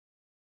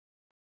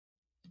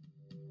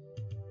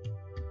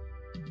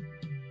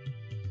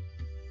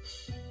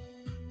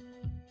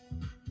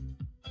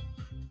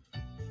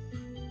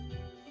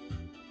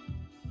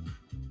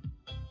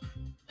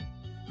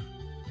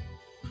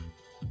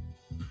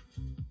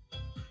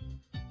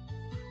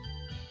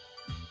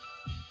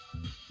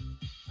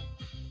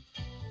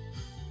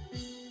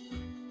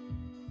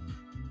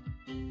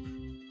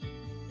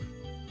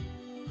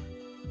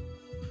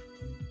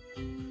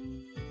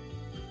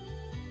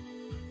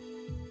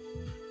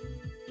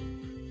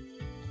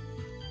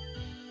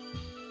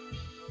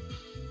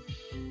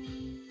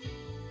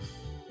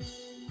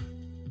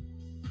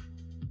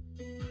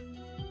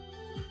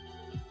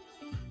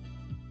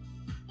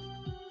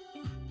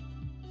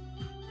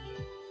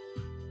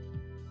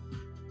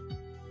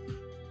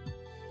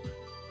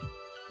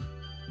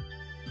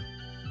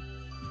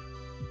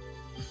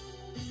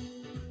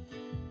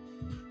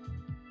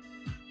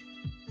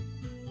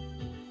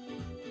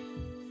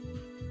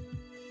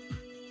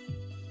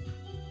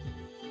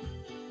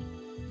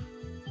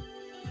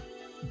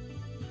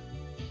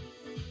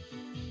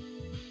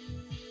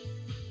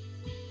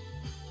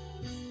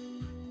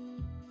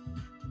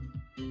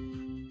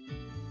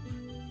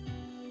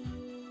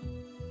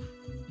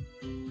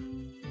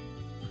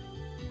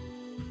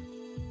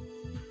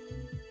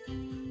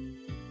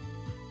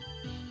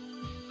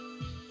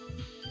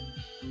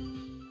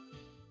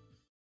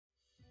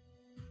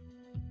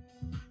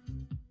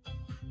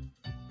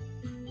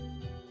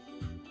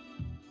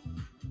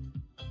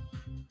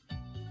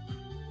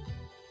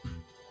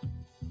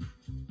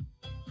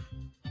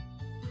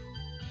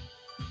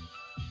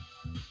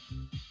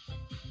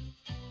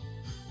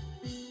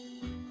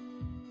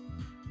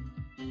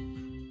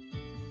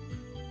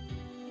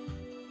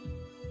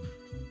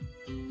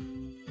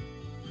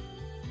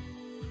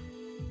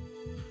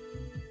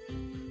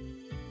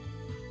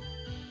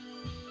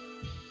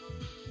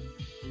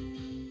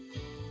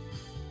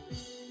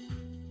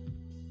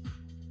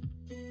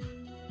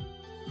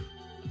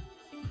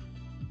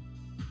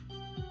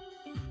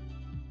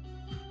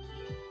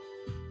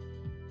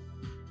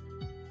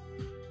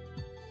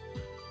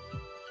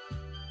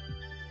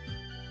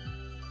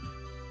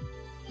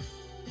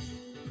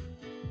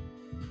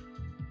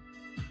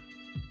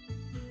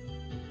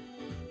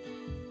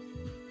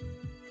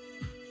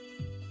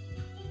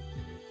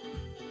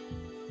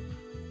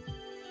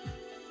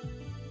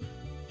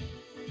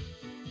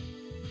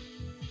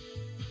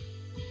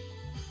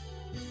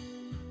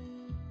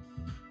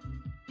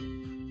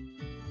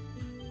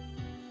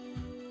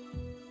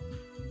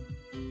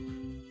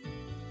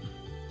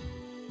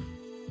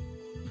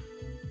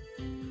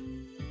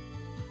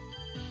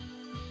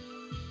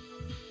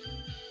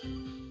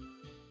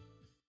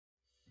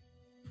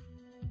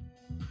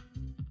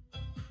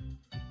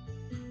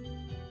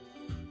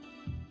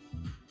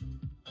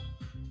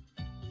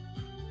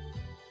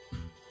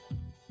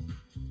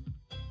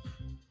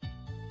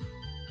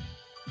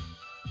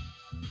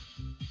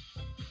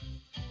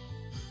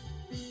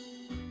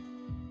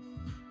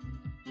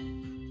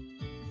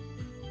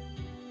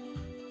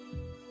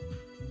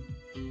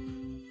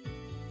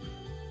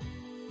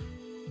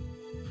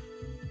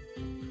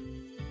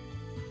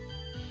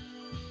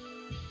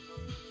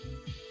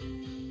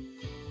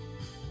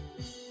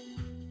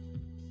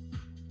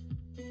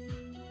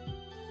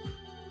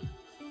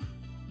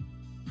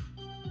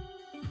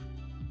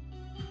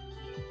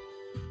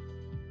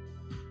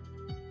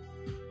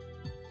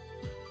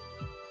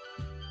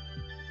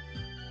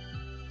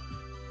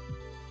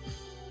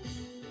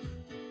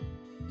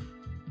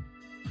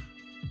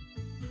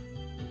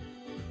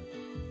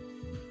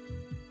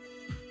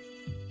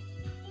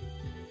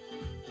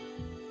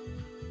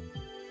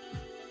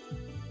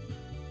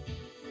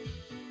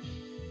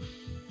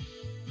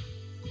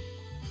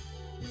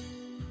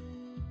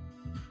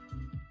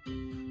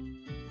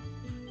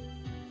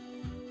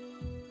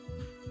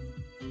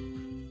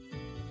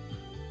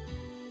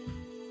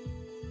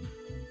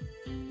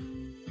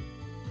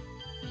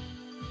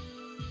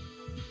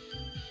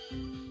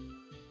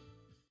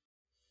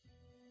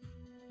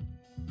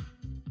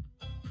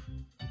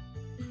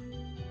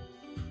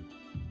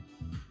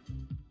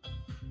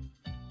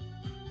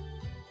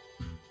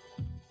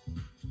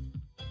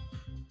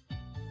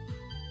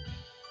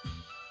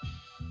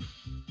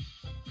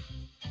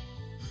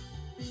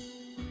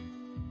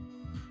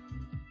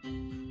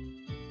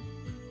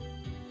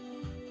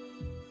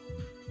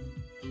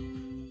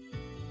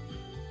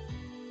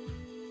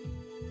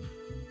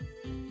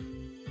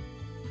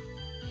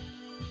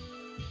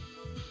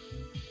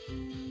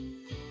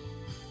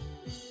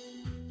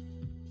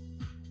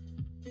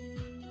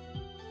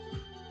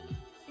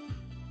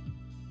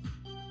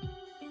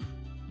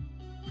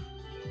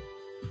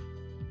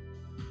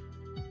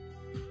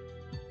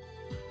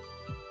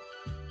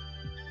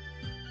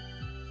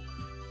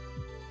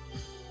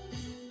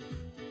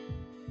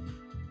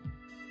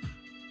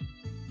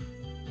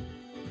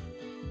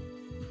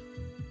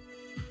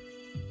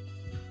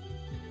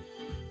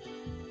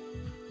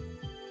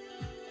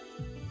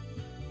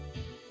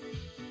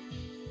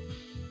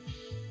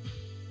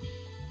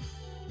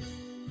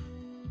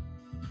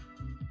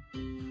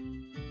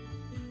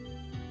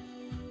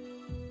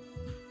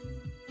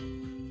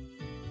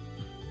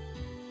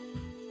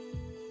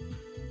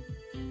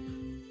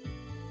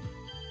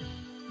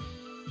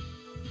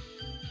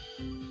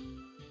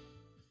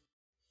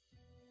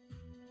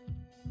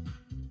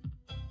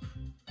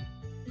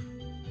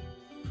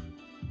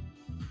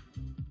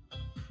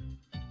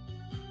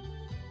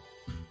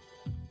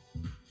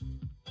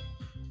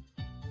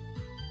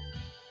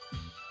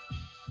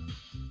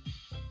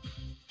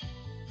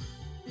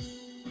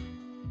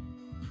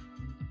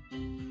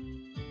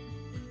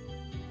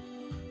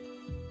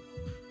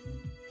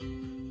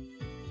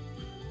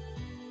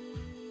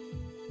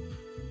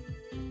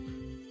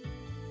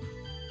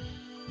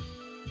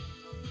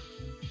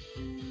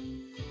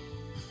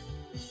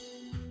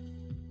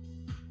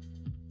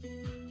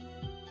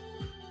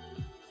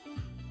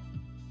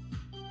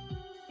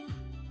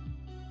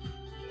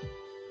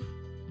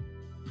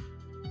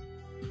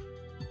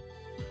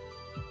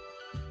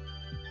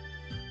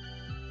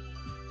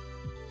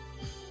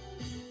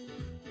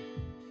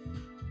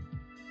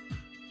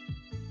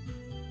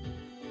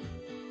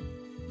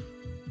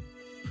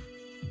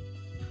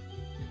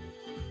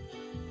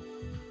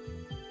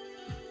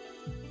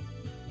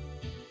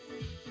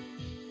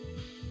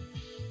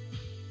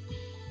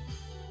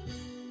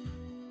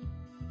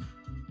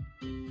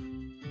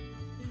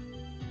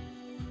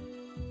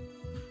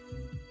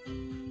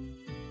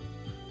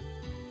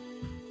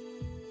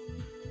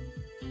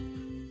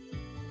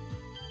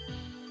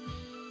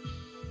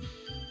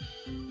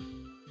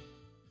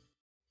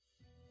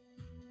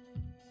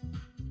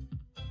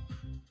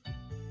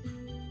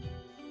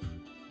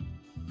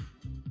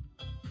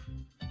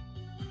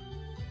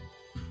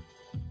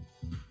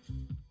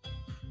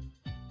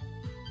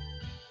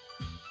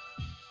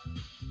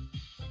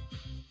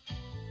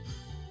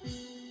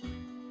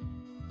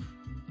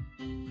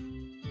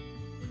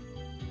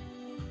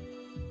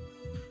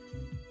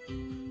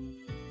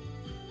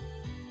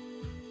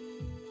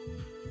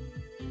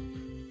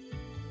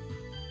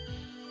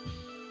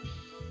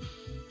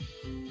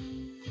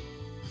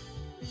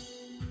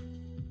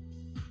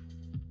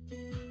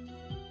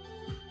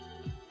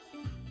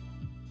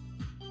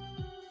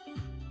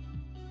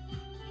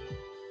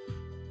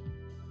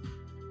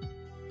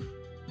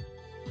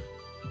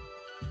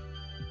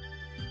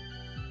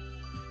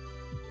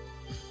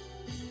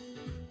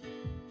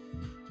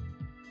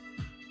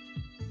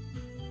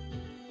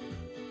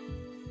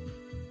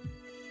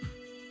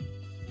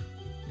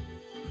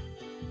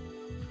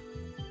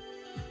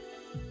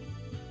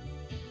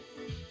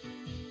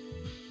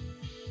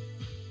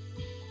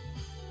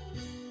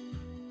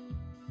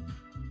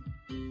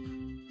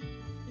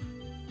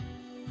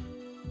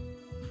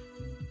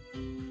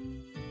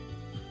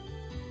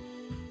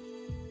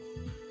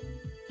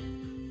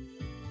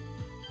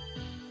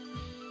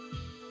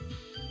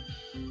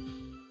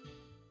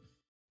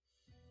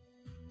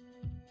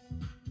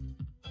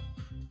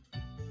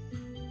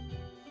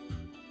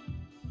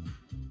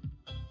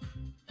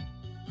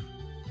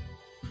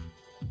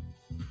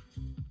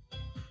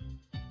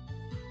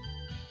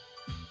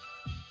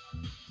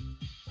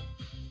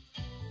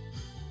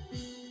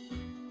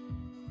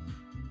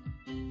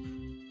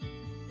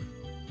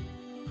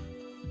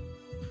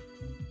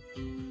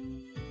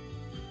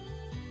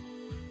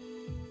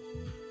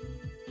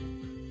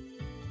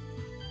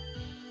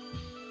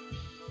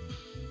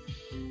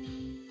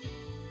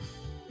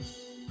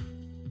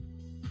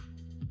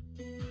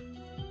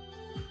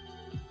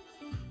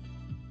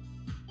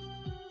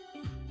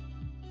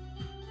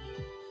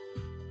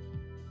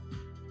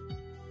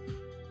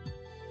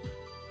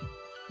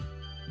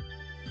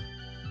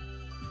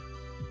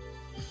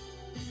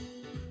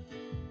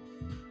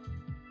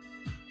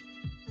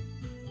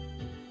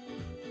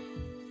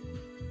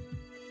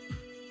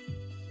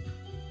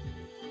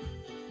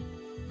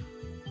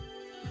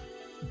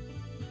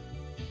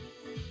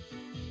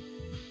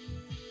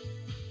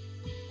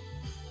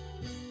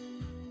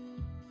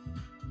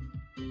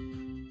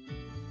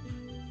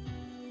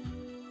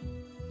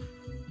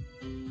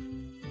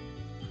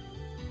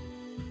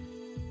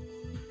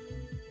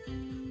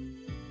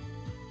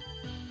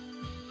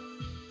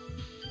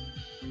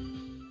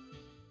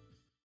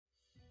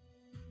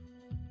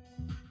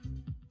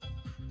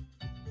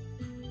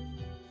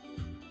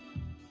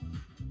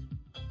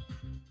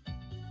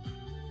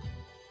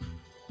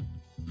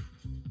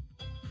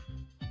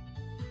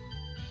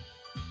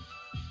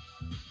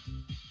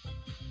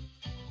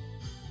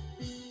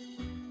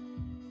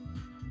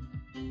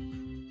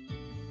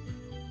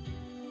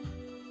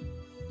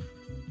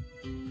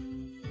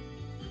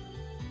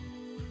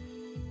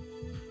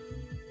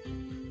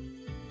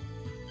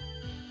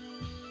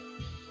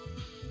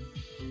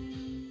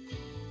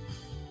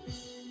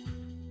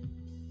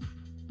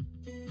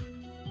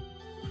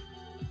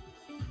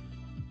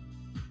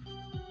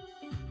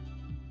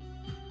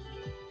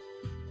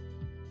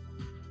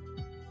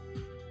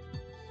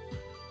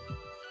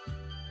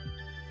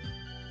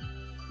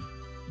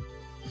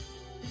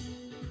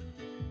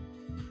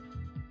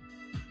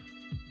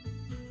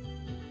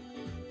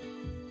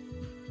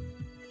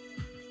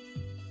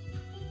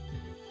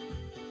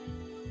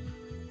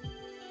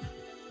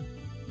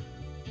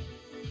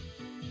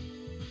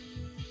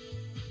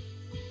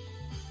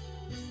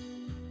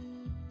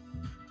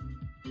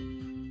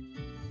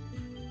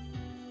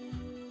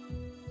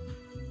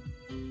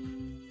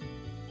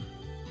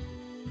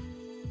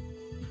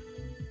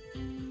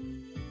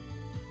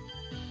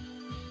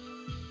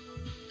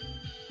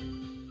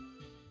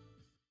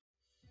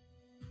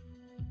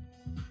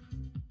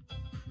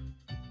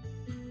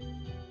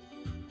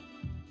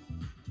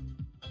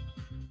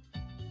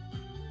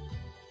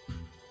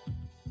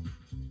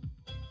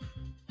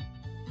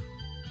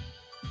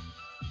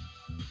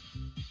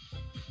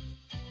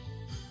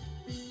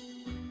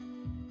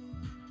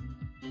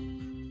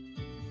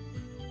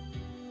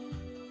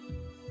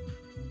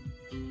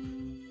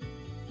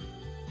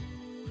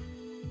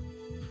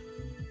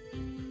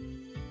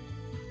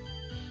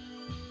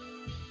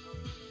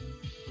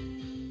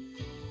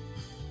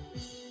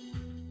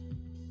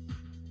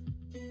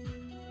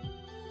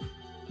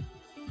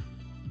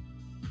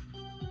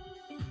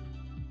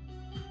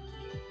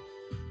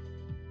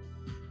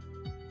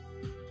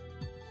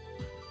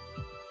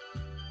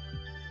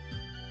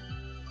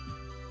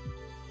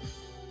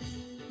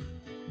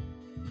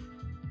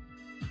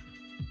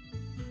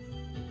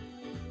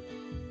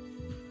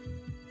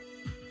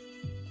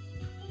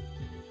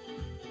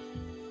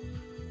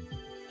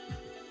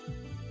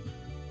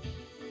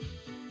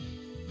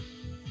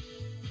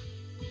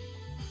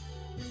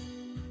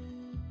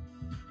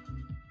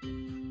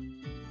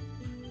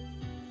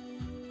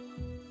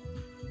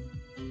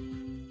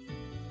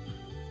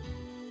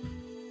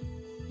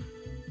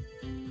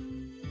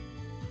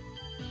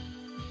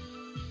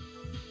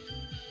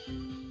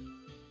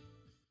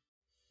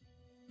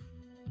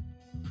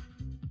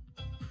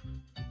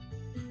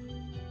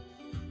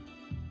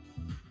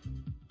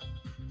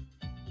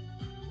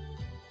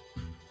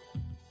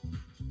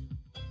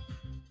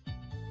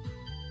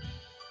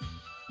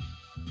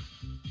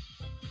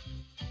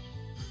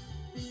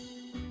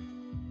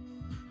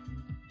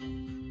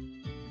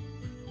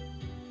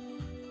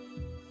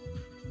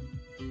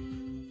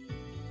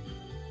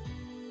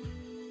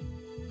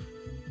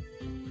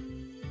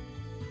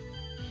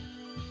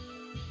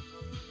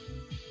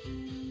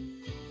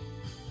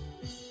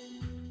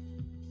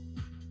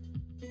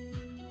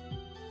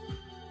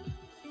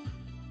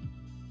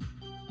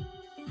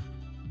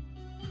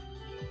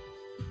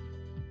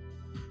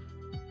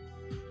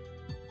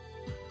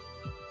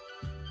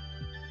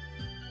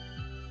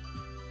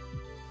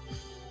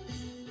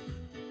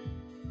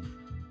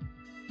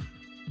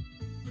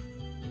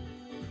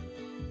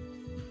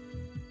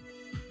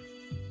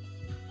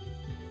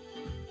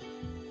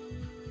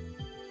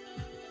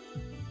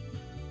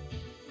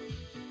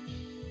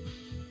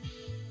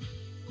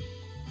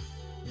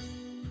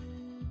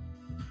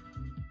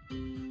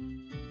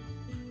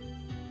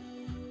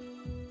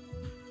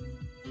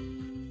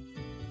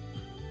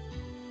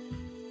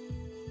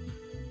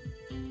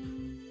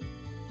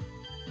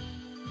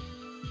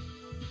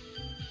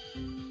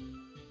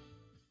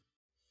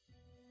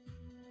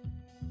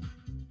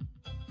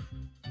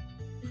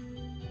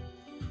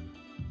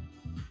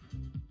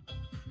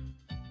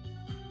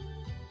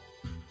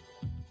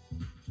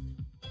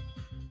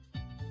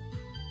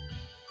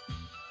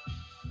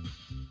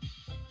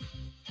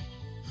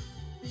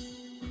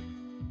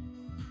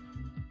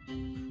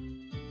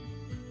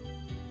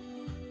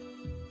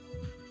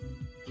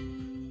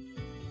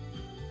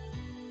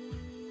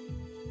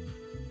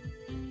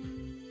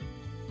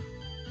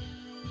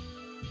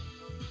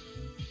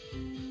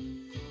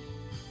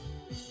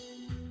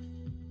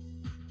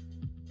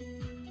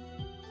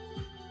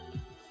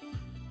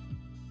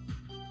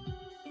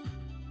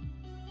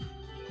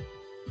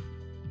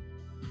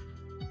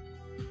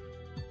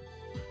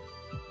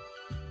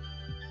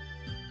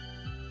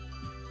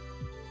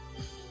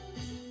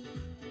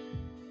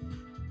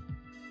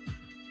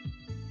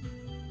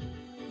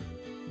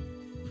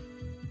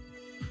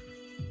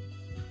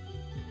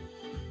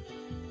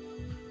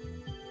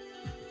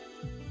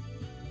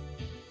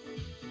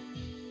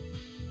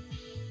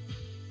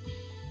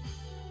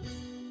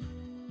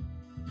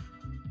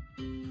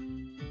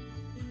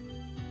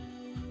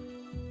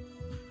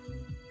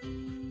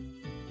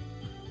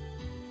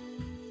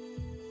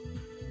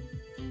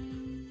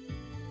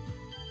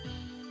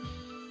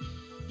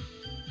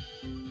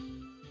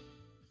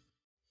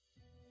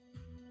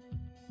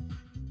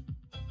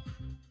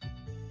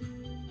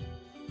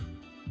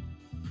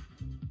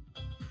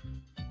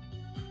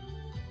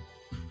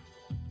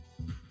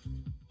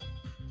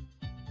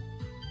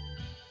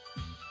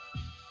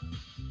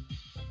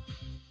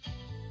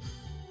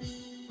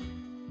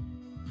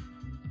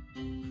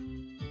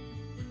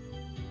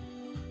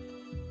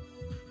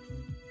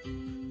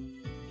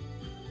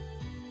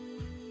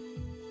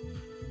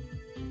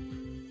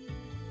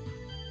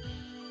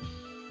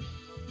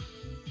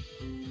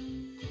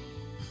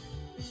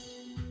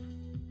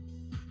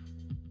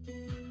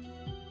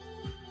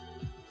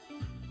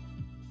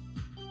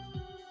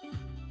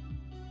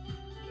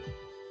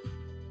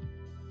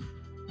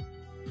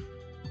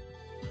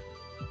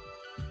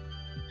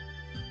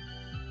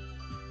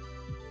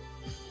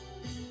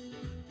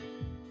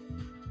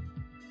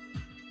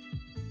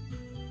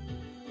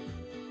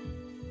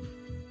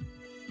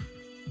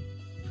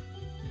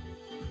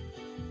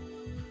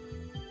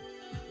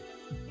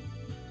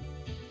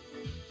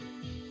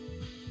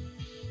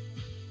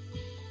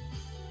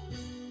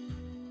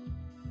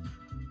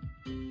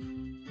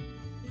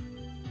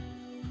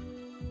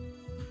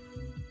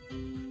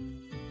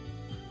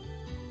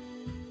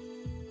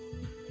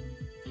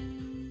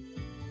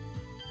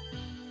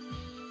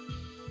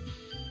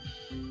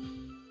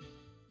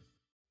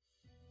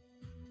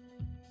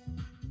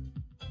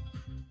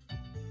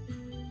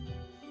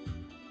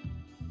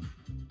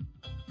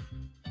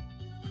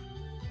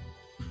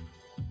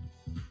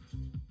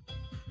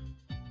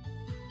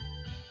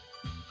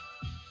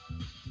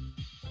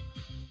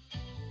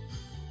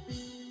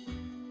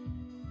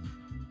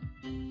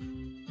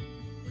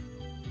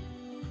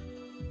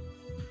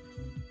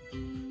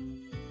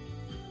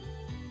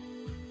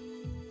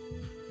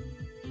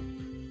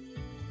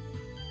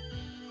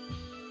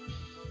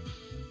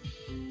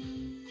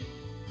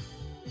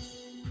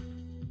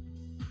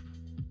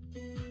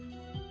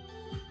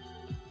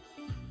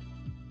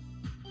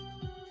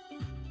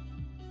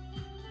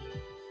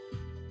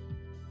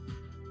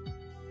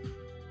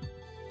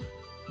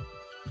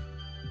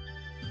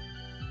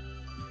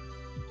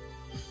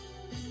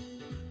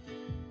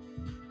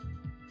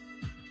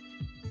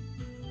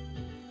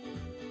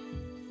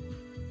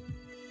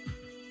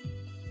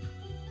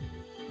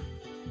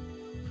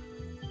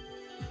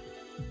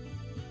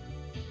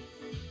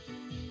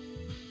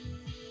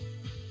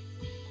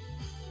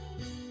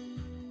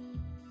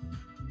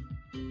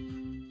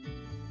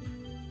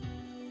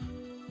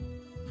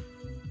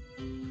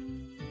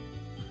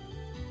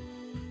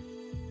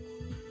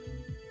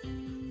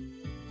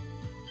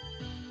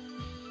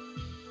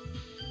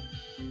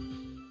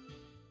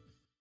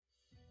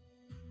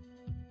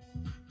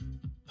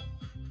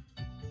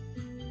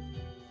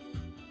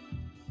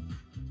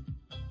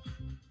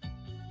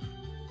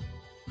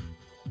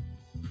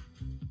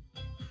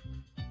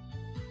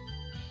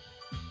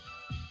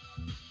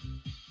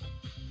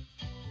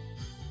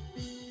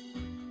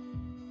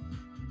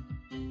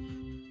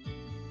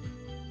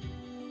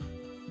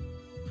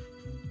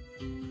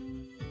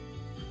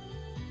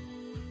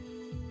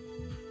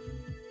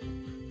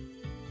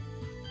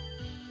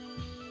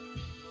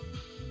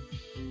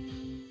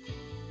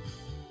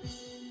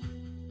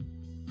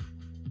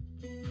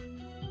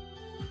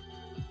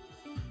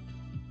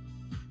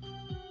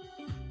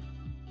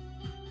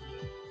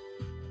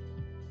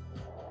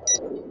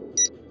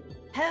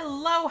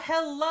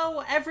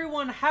Hello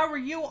everyone, how are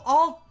you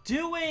all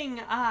doing?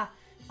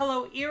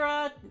 Hello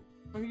Ira,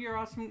 you're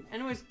awesome.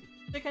 Anyways,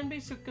 sick NB,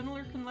 so gonna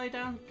lurk and lay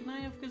down. Can I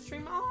have a good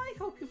stream? Oh, I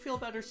hope you feel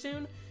better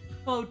soon.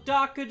 Hello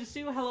Doc, good to see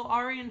you. Hello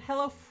Ari, and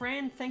hello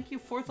Fran, thank you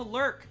for the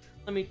lurk.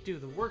 Let me do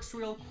the works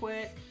real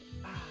quick.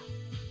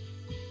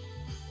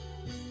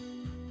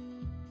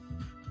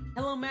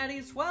 Hello Maddie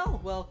as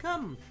well,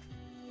 welcome.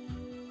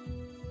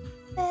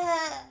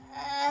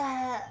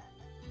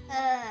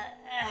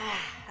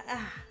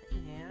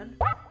 And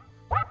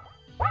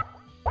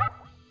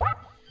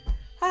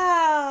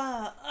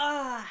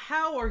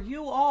how are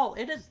you all?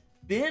 It has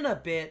been a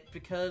bit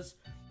because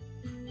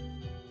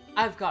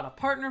I've got a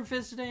partner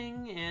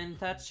visiting and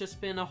that's just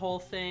been a whole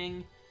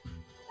thing.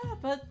 Yeah,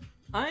 but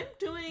I'm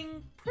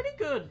doing pretty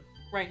good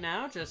right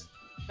now, just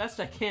best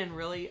I can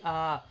really.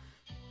 Got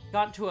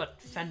into a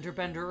fender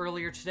bender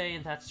earlier today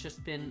and that's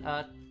just been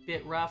a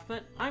bit rough,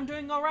 but I'm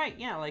doing alright.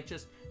 Yeah, like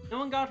just no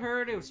one got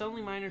hurt, it was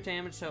only minor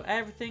damage, so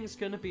everything's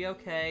gonna be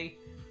okay.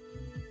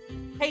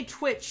 Hey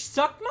Twitch,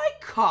 suck my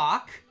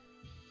cock?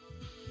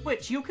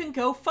 Twitch, you can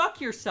go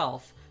fuck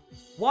yourself.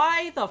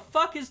 Why the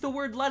fuck is the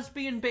word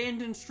lesbian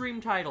banned in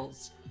stream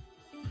titles?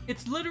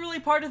 It's literally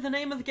part of the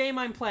name of the game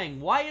I'm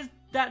playing. Why is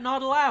that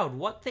not allowed?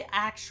 What the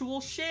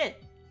actual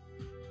shit?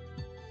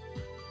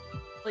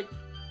 Like,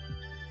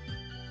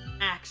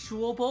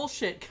 actual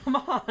bullshit, come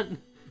on.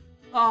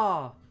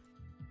 Oh.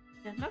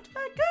 Yeah, not too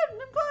bad,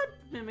 good, I'm glad.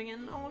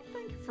 Mimigan, oh,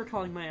 thank you for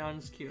calling my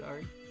audience cute,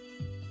 Ari.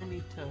 I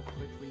need to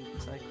quickly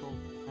cycle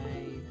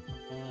my,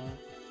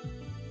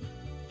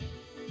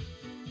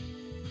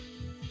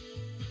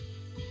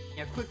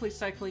 yeah, quickly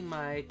cycling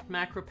my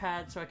macro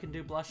pad so I can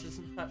do blushes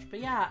and such, but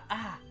yeah,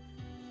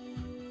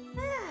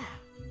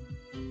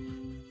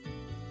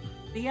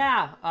 but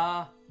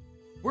yeah,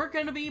 we're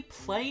gonna be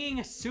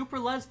playing a Super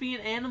Lesbian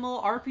Animal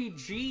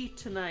RPG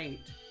tonight.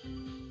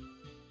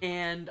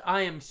 And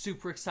I am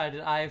super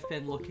excited. I've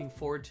been looking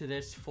forward to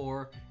this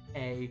for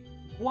a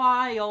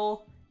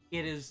while.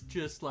 It is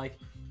just like,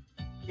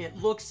 it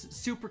looks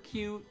super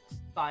cute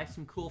by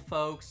some cool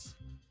folks.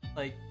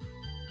 Like,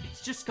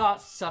 it's just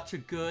got such a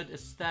good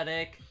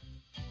aesthetic.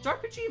 It's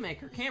RPG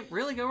Maker, can't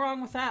really go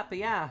wrong with that, but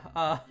yeah,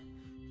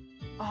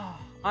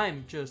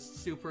 I'm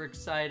just super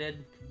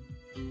excited.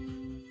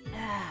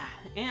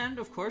 And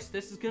of course,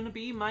 this is gonna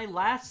be my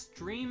last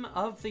stream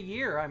of the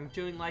year. I'm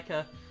doing like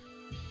a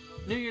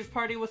New Year's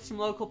party with some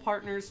local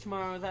partners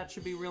tomorrow. That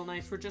should be real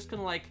nice. We're just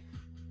gonna like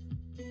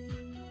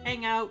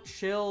hang out,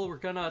 chill. We're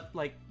gonna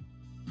like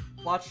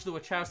watch the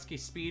Wachowski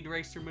Speed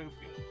Racer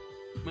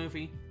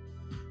movie.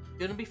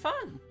 Gonna be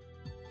fun.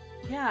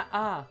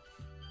 Yeah,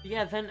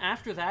 yeah, then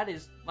after that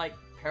is like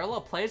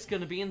Parallel Play is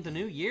gonna be in the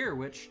new year,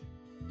 which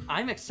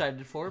I'm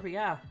excited for, but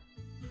yeah.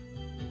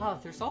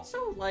 There's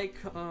also like,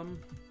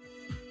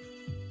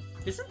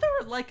 isn't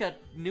there like a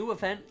new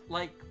event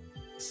like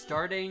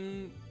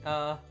starting,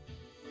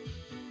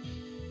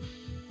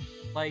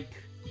 like,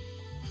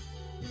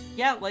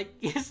 yeah, like,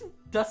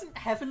 doesn't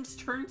Heaven's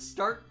Turn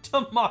start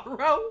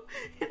tomorrow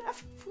in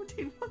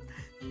F14?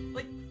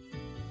 Like,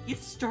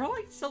 it's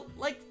Starlight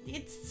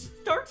it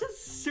starts as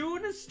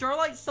soon as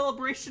Starlight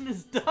Celebration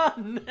is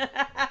done.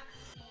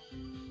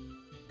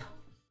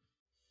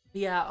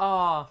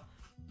 Yeah,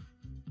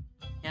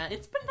 yeah,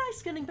 it's been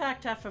nice getting back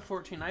to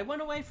FF14. I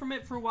went away from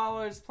it for a while.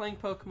 I was playing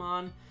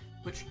Pokemon,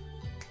 which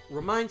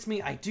reminds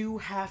me, I do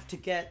have to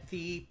get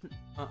the,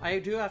 I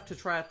do have to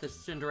try out the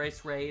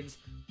Cinderace raids.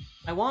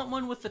 I want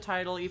one with the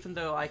title, even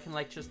though I can,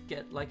 like, just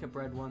get, like, a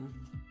bred one.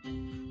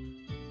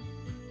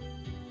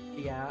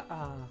 Yeah,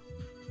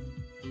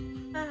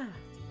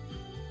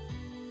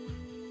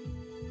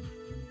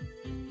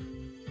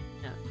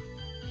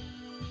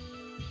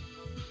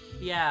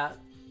 yeah.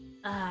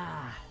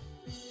 Yeah,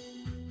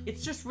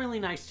 it's just really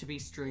nice to be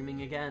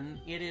streaming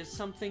again. It is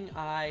something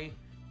I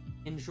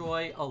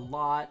enjoy a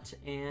lot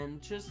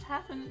and just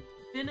haven't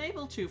been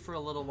able to for a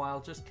little while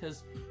just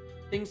because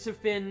things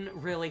have been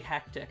really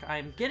hectic.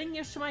 I'm getting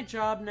used to my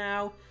job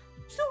now.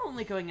 I'm still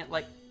only going at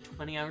like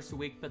 20 hours a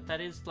week, but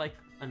that is like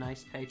a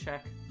nice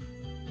paycheck.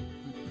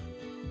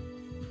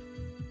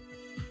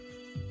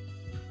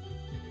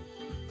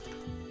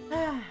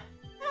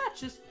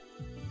 Just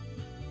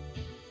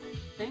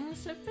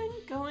things have been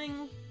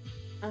going,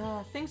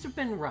 things have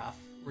been rough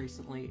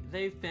recently.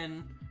 They've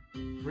been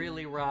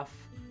really rough.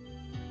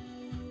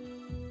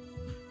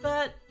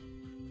 But,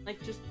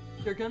 like, just,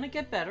 they're gonna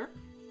get better,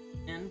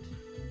 and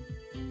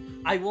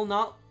I will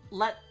not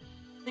let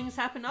things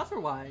happen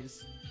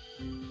otherwise.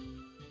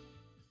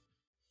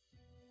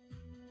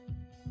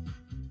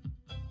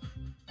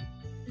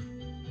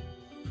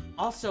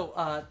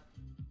 Also,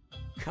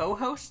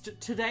 co-host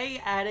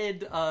today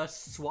added,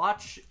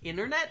 Swatch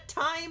internet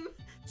time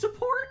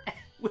support,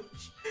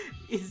 which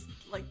is,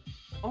 like,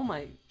 oh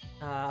my,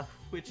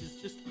 which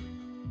is just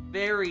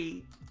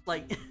very,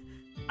 like,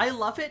 I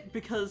love it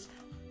because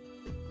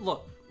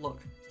look,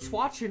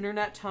 Swatch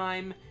internet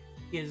time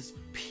is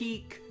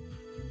peak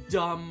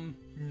dumb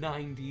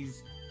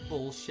 90s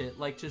bullshit.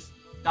 Like, just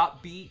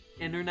 .beat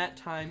internet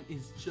time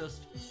is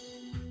just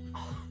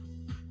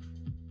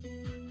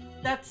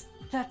That's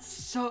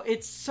so,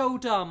 it's so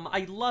dumb.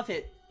 I love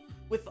it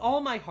with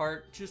all my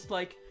heart. Just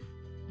like,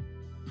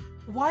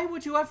 why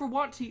would you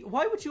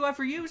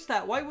ever use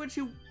that? Why would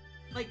you,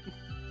 like,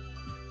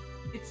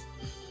 it's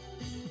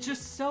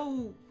just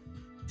so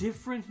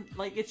different.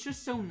 Like, it's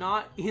just so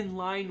not in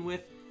line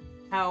with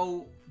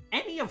how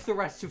any of the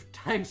rest of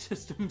time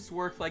systems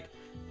work. Like,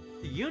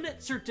 the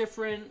units are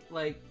different,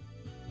 like,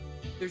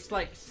 there's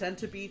like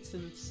centibeats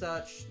and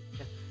such.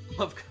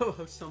 Love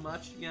Coho so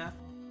much, yeah.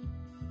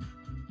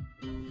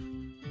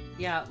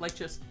 Yeah, like,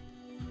 it's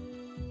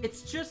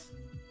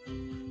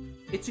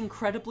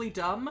incredibly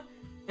dumb,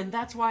 and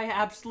that's why I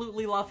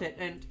absolutely love it.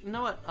 And you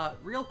know what,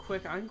 real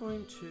quick, I'm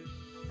going to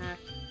hack,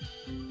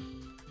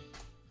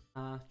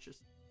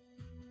 just...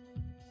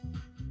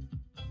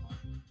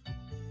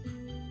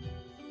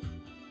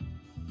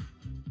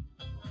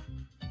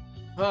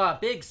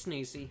 big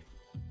sneezy.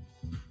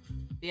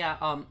 Yeah,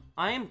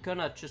 I am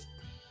gonna just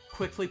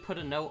quickly put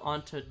a note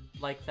onto,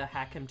 like, the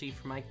HackMD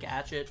for my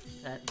gadget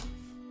that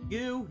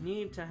you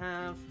need to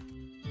have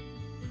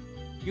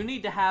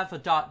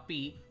a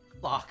 .beat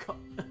clock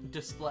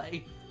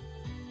display.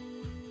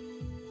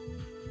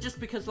 Just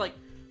because, like,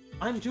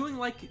 I'm doing,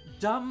 like,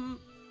 dumb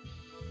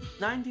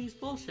 90s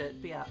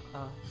bullshit. But yeah,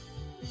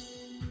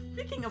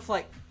 speaking of,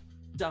 like,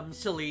 dumb,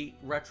 silly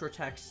retro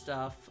tech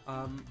stuff,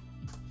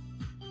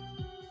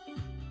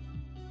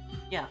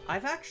 yeah,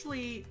 I've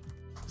actually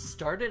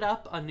started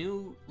up a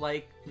new,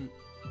 like,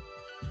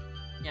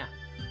 yeah,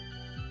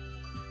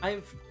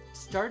 I've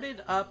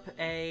started up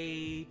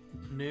a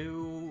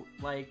new,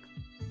 like,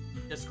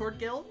 Discord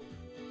guild.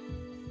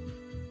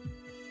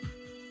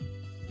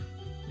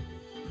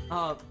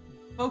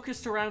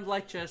 Focused around,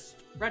 like, just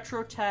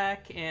retro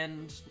tech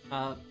and,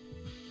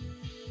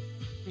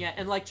 yeah,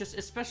 and, like, just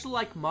especially,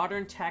 like,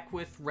 modern tech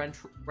with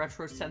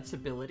retro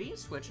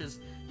sensibilities, which is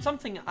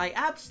something I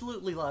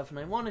absolutely love and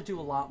I want to do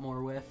a lot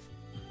more with.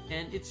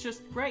 And it's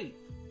just great.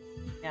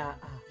 Yeah.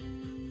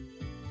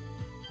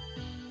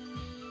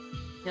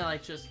 Yeah,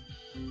 like, just...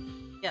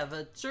 yeah,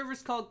 the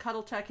server's called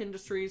Cuddle Tech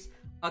Industries.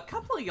 A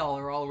couple of y'all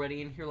are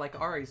already in here, like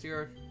Aries,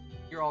 you're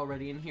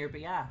already in here,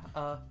 but yeah,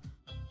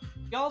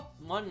 y'all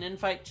want an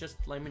invite, just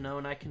let me know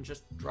and I can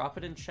just drop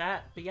it in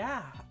chat. But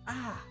yeah,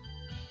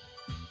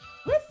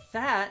 with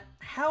that,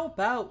 how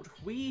about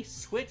we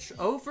switch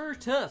over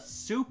to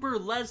Super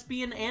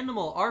Lesbian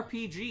Animal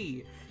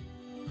RPG?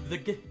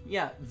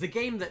 The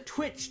game that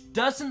Twitch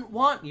doesn't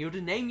want you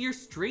to name your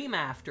stream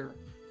after.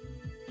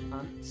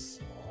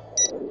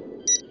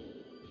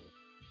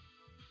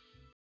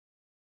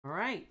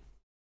 Alright.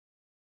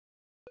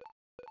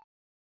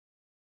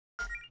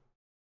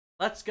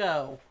 Let's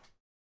go.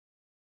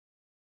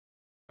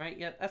 Right,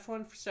 yep,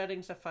 F1 for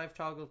settings, F5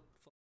 toggle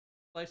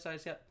display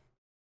size, yep.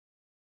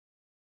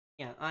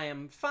 Yeah, I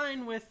am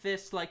fine with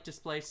this, like,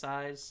 display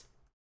size.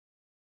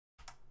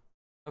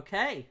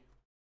 Okay.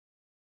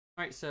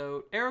 Alright,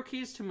 so arrow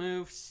keys to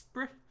move,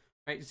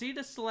 right, Z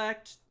to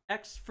select,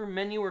 X for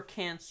menu or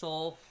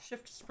cancel,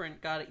 shift to sprint,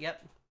 got it,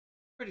 yep.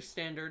 Pretty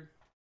standard.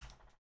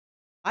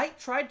 I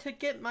tried to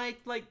get my,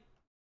 like,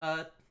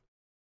 yeah,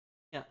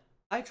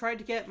 I tried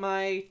to get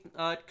my,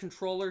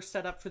 controller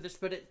set up for this,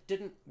 but it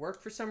didn't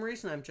work for some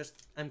reason.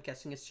 I'm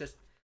guessing it's just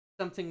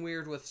something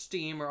weird with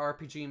Steam or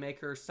RPG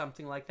Maker or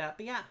something like that,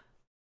 but yeah.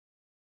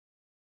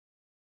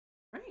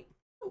 Right.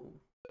 Ooh.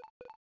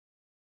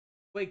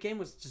 The game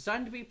was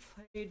designed to be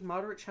played,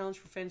 moderate challenge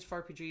for fans of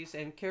RPGs,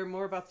 and care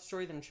more about the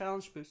story than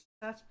challenge boost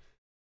stats,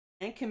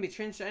 and can be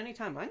changed at any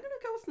time. I'm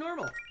gonna go with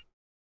normal.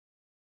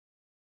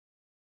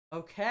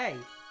 Okay.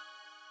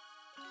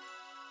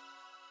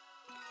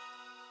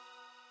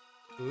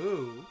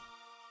 Ooh.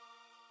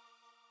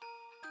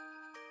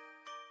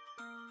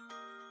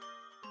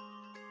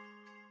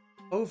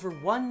 Over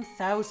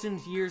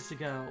 1,000 years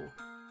ago,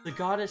 the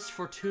goddess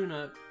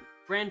Fortuna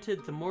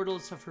granted the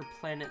mortals of her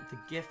planet the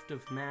gift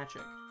of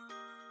magic.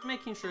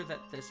 Making sure that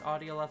this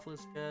audio level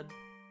is good.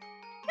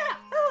 Yeah,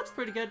 that looks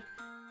pretty good.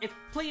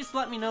 Please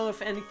let me know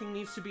if anything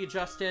needs to be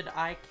adjusted.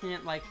 I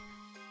can't, like,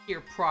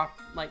 hear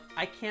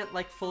I can't,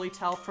 like, fully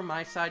tell from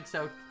my side,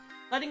 so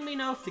letting me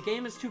know if the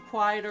game is too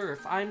quiet or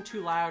if I'm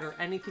too loud or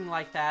anything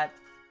like that.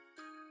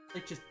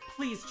 Like,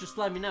 please just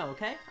let me know,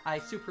 okay? I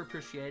super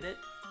appreciate it.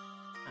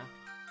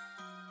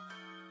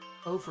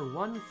 Over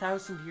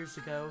 1,000 years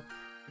ago,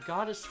 the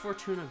goddess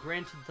Fortuna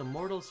granted the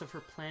mortals of her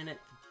planet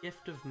the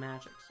gift of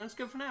magic. Sounds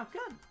good for now.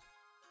 Good.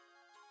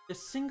 The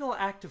single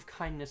act of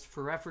kindness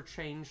forever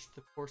changed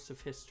the course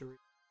of history.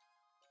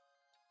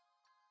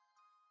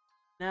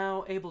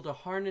 Now able to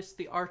harness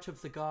the art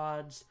of the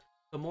gods,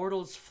 the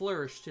mortals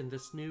flourished in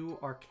this new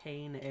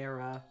arcane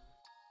era.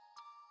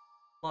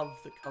 Love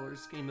the color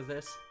scheme of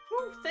this.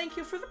 Ooh, thank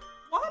you for the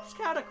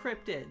Lobscata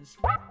cryptids.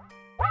 Wow,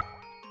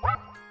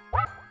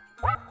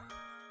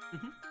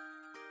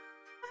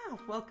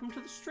 welcome to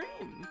the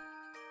stream.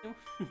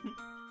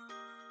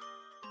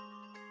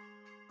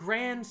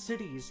 Grand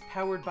cities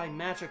powered by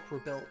magic were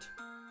built.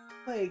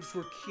 Plagues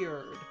were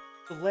cured.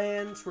 The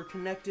lands were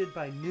connected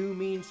by new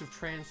means of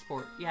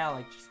transport. Yeah,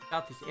 like, just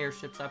got these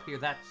airships up here,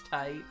 that's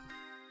tight.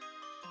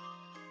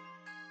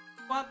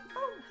 What?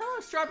 Hello,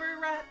 Strawberry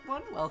Rat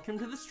 1. Welcome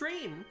to the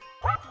stream.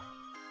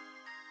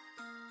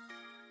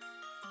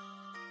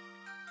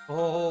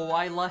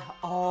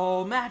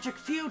 Oh, magic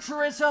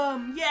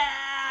futurism!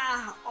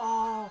 Yeah!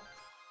 Oh,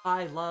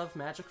 I love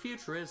magic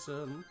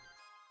futurism.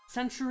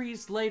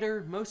 Centuries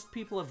later, most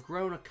people have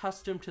grown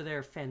accustomed to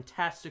their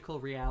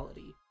fantastical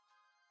reality.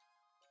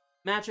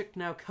 Magic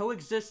now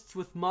coexists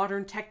with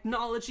modern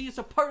technology as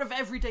a part of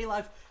everyday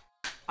life.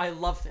 I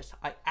love this.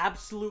 I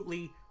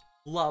absolutely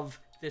love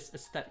this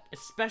aesthetic,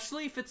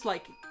 especially if it's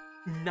like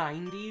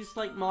 90s,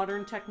 like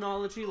modern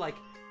technology, like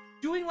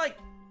doing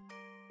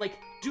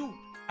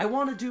I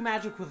want to do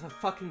magic with a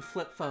fucking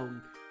flip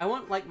phone. I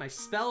want like my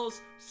spells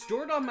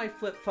stored on my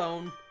flip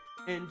phone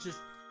and just,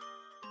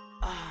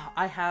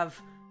 I have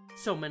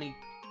so many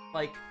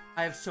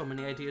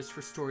ideas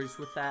for stories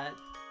with that.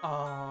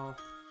 Oh,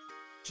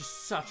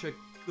 just such a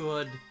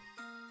good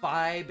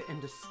vibe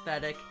and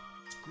aesthetic.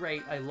 It's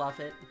great. I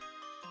love it.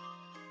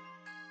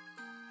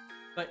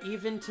 But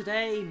even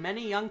today,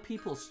 many young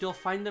people still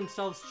find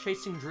themselves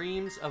chasing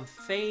dreams of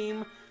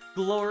fame,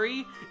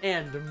 glory,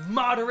 and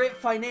moderate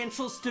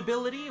financial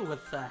stability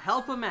with the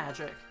help of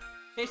magic.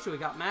 Okay, so we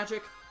got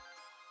magic,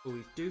 but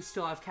we do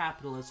still have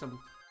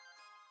capitalism.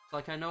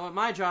 Like, I know what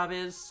my job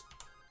is.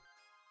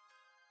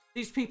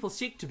 These people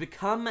seek to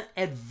become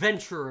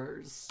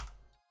adventurers.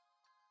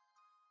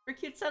 Very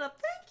cute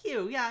setup. Thank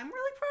you. Yeah, I'm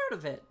really proud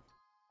of it.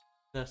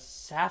 The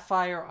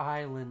Sapphire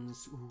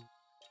Islands. Ooh.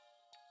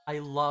 I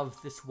love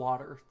this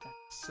water.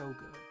 That's so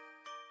good.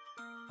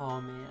 Oh,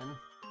 man.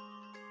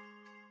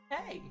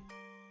 Hey.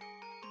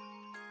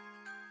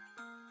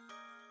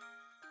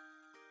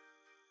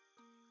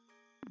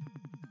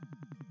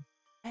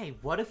 Hey,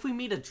 what if we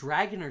meet a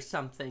dragon or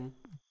something?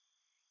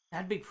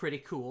 That'd be pretty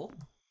cool.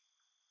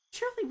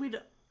 Surely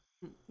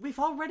we've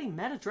already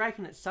met a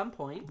dragon at some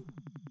point.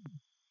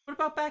 What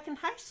about back in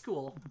high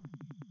school?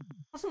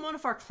 Wasn't one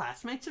of our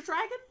classmates a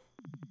dragon?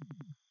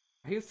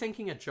 Are you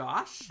thinking of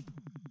Josh?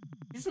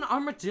 He's an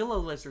armadillo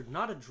lizard,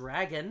 not a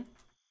dragon.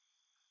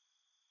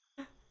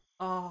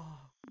 Oh.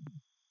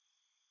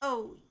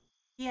 Oh,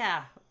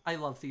 yeah. I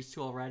love these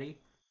two already.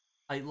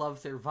 I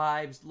love their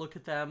vibes. Look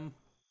at them.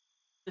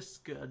 This is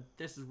good.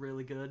 This is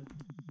really good.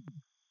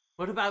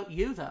 What about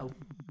you, though?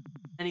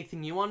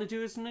 Anything you want to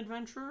do as an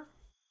adventurer?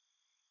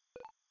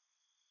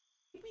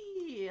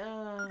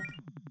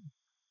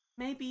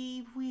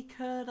 Maybe we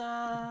could,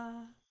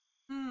 I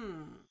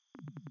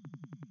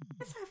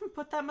guess I haven't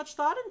put that much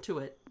thought into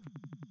it.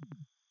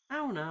 I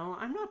don't know.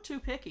 I'm not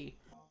too picky.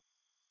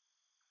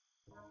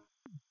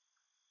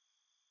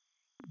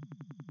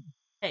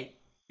 Hey,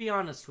 be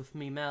honest with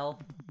me, Mel.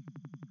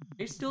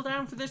 Are you still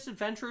down for this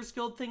Adventurers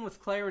Guild thing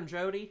with Claire and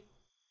Jody?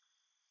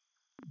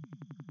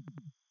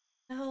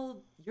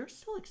 Mel, you're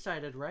still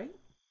excited, right?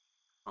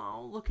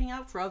 Oh, looking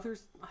out for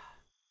others.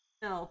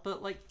 No,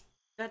 but like,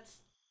 that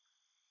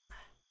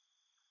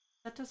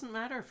doesn't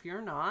matter if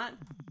you're not.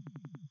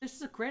 This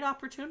is a great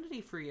opportunity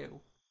for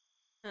you.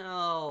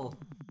 Oh.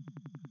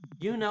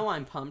 You know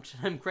I'm pumped,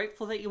 and I'm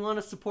grateful that you want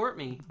to support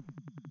me.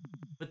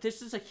 But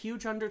this is a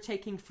huge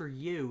undertaking for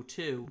you,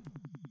 too.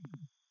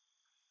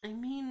 I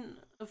mean,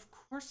 of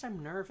course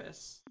I'm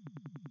nervous.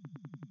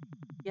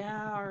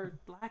 Yeah, our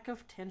lack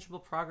of tangible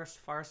progress so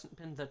far hasn't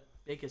been the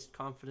biggest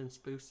confidence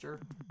booster.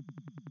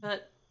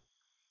 But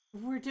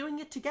we're doing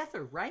it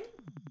together, right?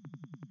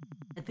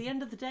 At the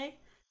end of the day,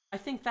 I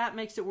think that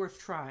makes it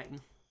worth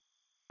trying.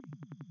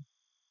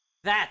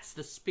 That's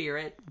the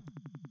spirit.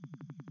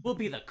 We'll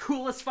be the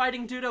coolest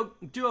fighting duo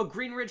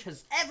Greenridge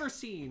has ever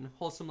seen.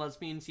 Wholesome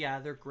lesbians, yeah,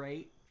 they're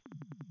great.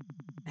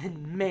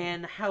 And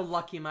man, how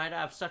lucky am I to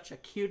have such a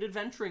cute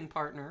adventuring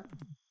partner.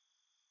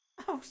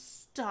 Oh,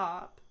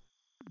 stop.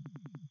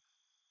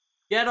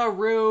 Get a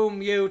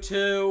room, you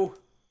two.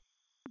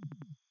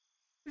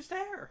 Who's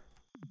there?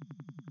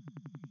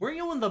 Were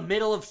you in the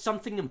middle of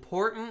something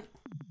important?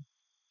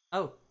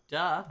 Oh,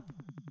 duh.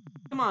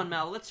 Come on,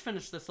 Mel, let's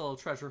finish this little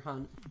treasure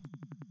hunt.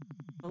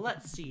 Well,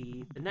 let's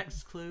see. The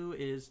next clue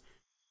is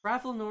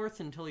travel north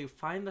until you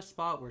find the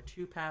spot where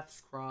two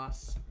paths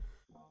cross.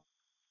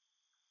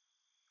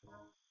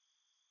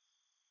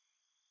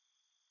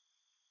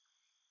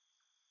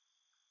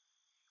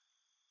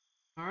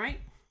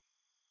 Alright.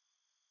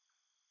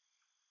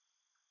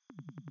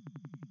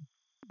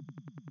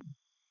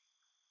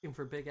 Looking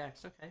for big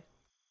X, okay.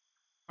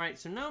 Alright,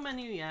 so no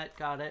menu yet,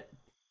 got it.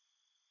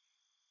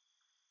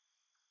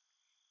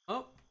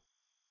 Oh.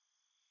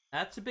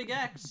 That's a big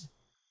X.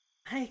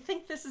 I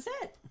think this is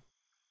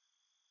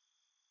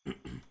it.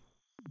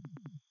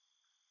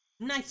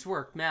 Nice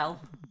work,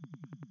 Mel.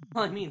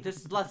 Well, I mean,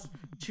 this is less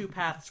two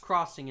paths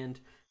crossing and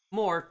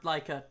more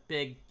like a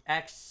big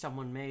X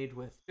someone made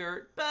with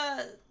dirt,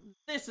 but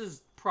this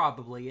is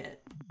probably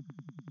it.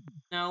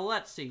 Now,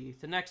 let's see.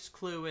 The next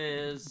clue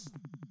is,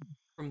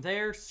 from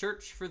there,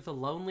 search for the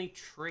lonely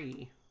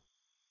tree.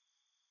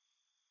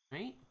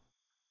 Right?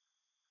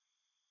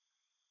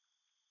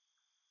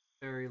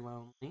 Very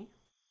lonely.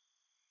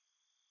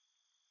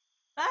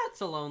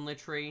 That's a lonely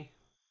tree.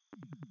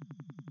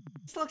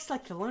 This looks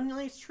like the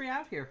loneliest tree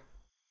out here.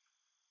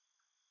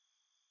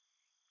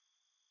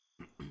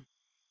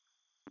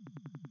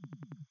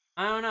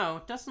 I don't know,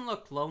 it doesn't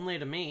look lonely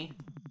to me.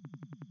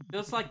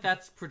 Feels like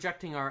that's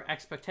projecting our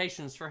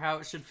expectations for how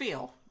it should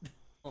feel.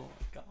 Oh my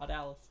god,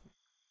 Alice.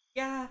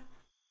 Yeah.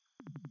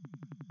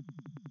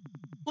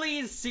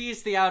 Please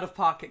cease the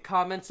out-of-pocket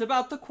comments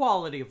about the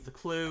quality of the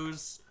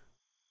clues.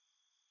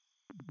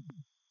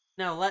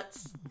 Now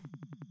let's...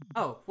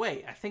 Oh,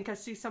 wait, I think I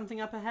see something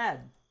up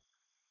ahead.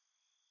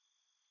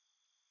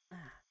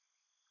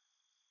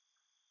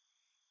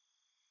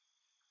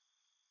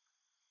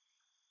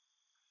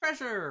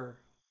 Treasure!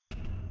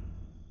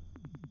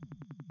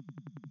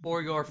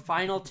 For your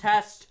final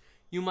test,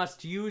 you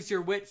must use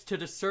your wits to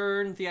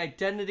discern the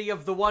identity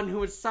of the one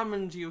who has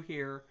summoned you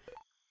here.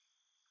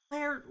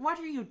 Claire, what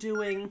are you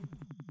doing?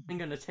 I'm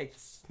gonna take the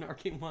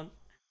snarky one.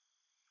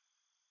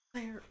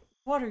 Claire,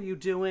 what are you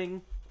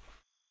doing?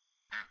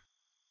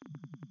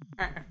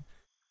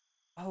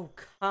 Oh,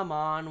 come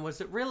on.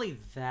 Was it really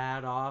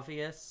that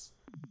obvious?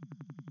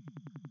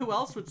 Who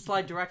else would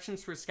slide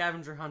directions for a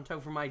scavenger hunt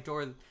over my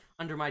door,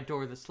 under my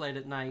door this late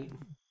at night?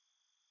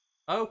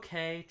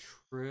 Okay,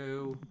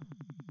 true.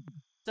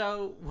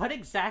 So, what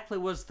exactly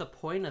was the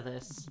point of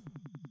this?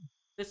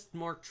 Just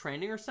more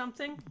training or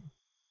something?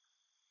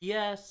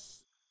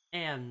 Yes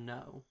and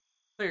no.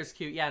 Claire's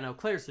cute. Yeah, no,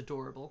 Claire's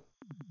adorable.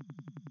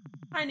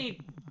 I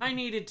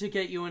needed to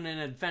get you in an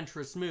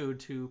adventurous mood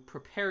to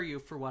prepare you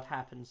for what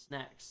happens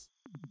next.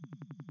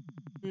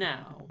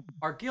 Now,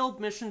 our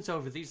guild missions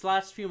over these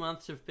last few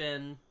months have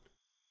been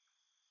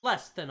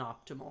less than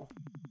optimal.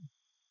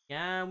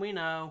 Yeah, we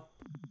know.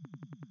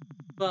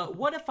 But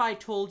what if I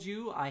told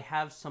you I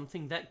have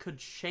something that could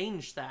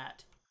change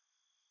that?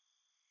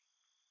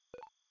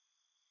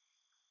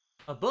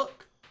 A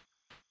book.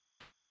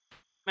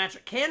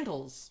 Magic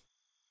candles.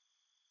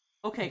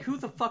 Okay, who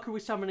the fuck are we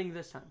summoning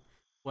this time?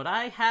 What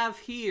I have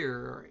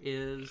here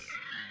is...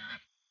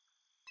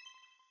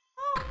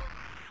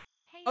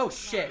 Oh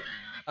shit.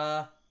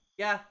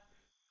 Yeah.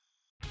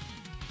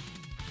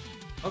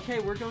 Okay,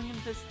 we're going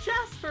into this.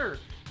 Jasper!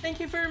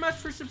 Thank you very much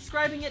for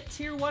subscribing at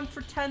Tier 1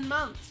 for 10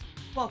 months.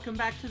 Welcome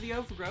back to the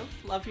Overgrowth.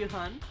 Love you,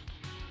 hun.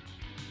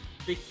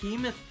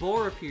 Behemoth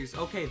Boar appears.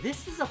 Okay,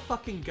 this is a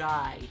fucking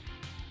guy.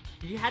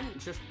 If you hadn't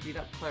just beat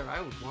up Claire, I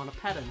would want to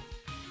pet him.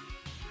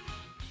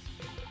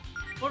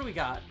 What do we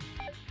got?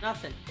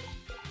 Nothing.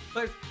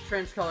 Claire's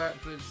trans color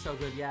outfit is so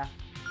good, yeah.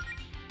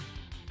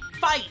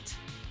 Fight!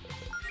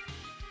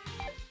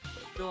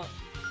 Go up.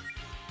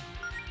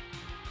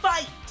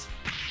 Fight!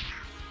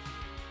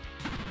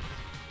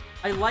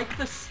 I like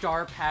the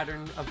star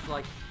pattern of,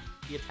 like,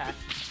 the attack.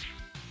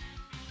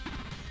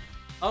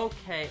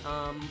 Okay,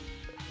 I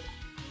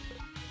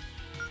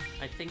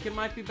think it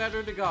might be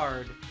better to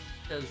guard,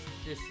 because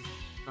this is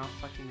not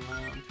fucking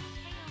around.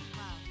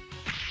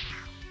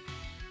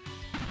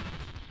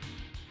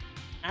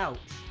 Ouch.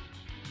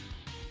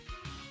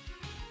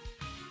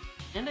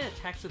 And it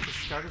attacks at the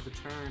start of the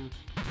turn.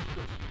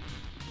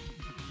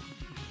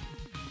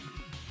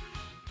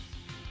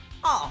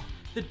 Oh!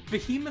 The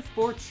behemoth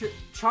boar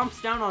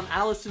chomps down on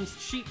Allison's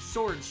cheap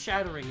sword,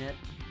 shattering it.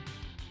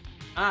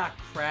 Ah,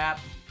 crap.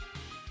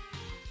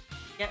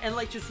 Yeah, and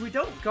like, just, we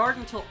don't guard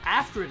until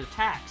after it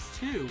attacks,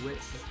 too, which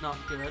is not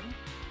good.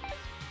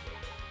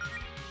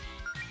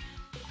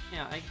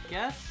 Yeah, I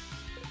guess,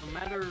 no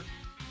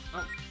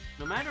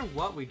matter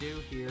what we do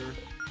here,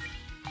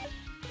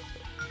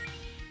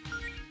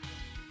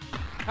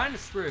 kinda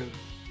screwed.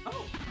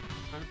 Oh,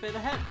 trying to pay the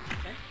head,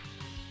 okay.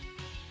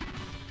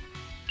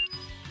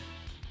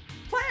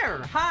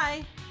 Claire,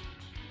 hi!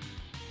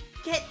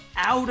 Get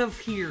out of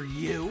here,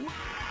 you!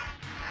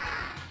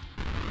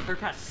 Claire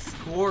got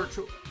scorched.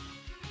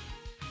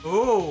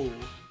 Oh!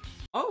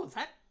 Oh,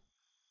 that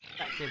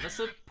gave us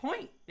a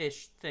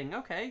point-ish thing.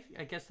 Okay,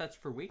 I guess that's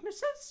for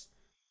weaknesses?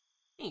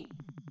 Neat.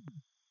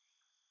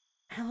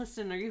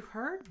 Allison, are you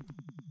hurt?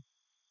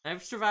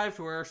 I've survived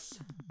worse.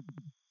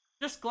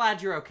 Just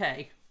glad you're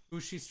okay. Ooh,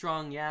 she's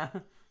strong, yeah.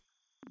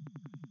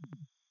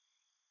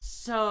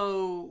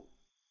 So,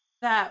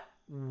 that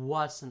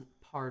wasn't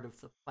part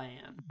of the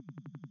plan.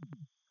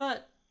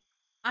 But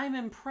I'm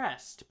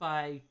impressed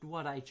by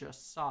what I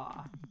just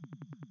saw.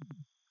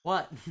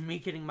 What, me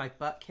getting my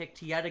butt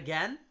kicked yet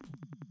again?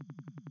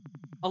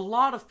 A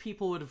lot of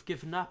people would have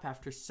given up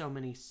after so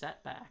many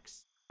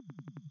setbacks.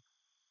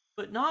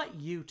 But not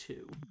you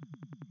two.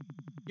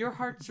 Your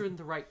hearts are in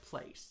the right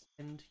place,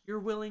 and you're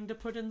willing to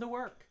put in the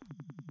work.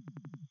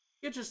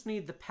 You just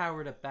need the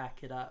power to back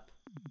it up.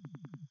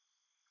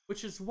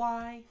 Which is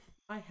why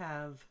I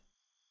have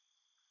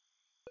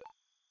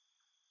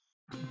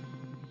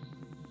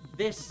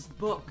this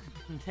book.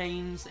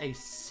 Contains a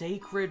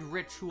sacred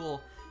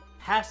ritual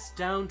passed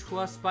down to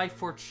us by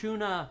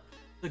Fortuna,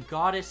 the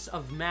goddess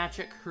of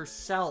magic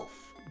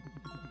herself.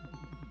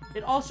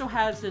 It also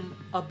has an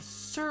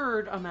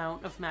absurd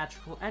amount of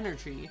magical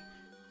energy,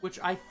 which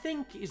I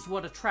think is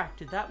what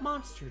attracted that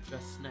monster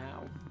just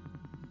now.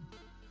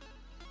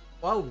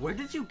 Whoa, where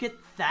did you get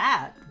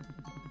that?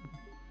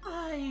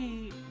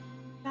 I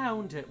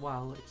found it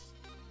while it's...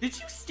 Did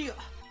you steal...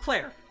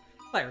 Claire.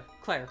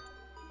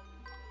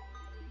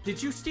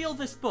 Did you steal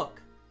this book?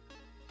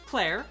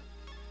 Claire?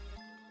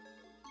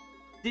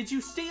 Did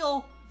you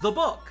steal the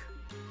book?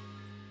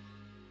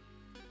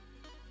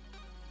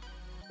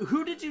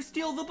 Who did you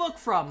steal the book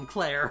from,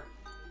 Claire?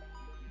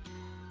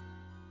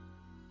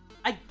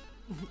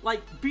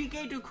 Be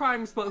gay, do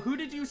crimes, but who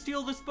did you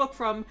steal this book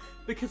from?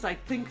 Because I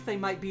think they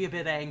might be a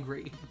bit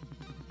angry.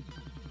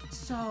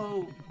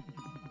 So,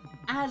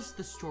 as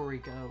the story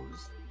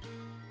goes,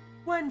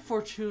 when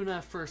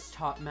Fortuna first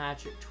taught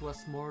magic to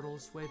us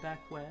mortals way back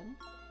when,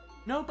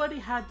 nobody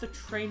had the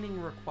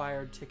training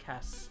required to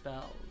cast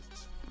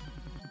spells.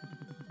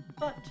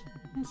 But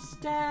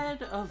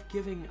instead of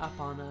giving up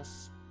on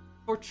us,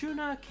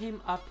 Fortuna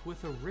came up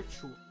with a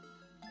ritual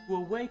to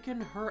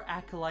awaken her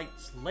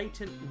acolytes'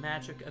 latent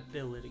magic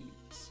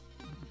abilities.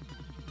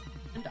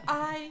 And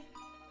I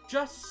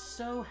just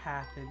so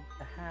happen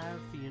to have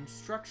the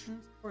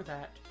instructions for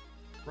that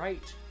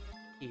right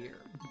here.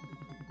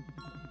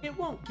 It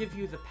won't give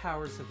you the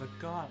powers of a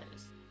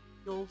goddess.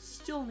 You'll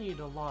still need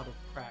a lot of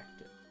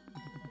practice.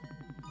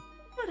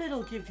 But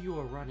it'll give you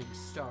a running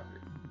start.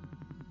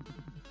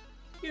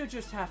 You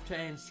just have to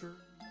answer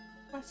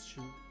a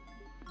question.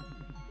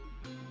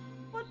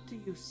 What do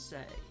you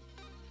say?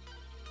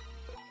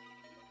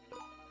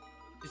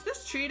 Is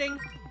this cheating?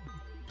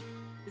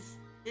 Is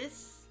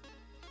this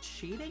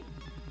cheating?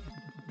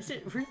 Is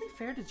it really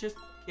fair to just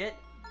get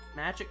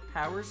magic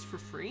powers for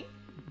free?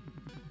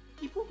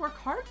 People work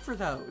hard for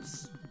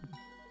those.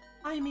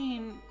 I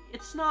mean,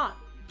 it's not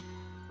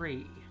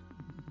free.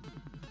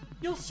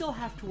 You'll still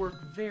have to work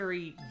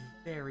very,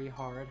 very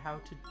hard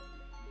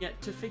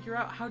to figure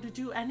out how to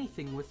do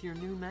anything with your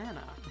new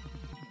mana.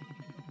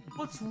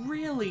 What's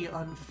really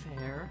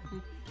unfair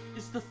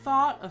is the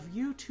thought of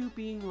you two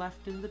being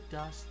left in the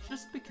dust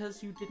just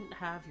because you didn't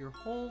have your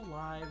whole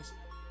lives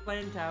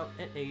planned out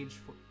at age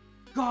 4.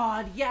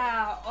 God,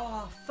 yeah!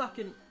 Oh,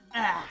 fucking...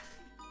 ah!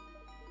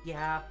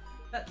 Yeah,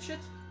 that shit...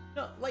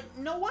 No,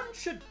 no one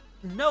should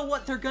know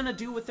what they're gonna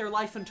do with their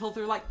life until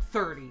they're,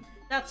 30.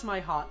 That's my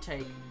hot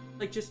take.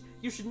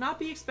 You should not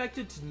be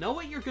expected to know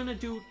what you're gonna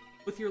do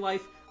with your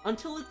life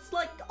until it's,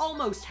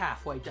 almost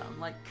halfway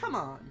done. Come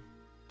on.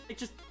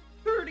 Just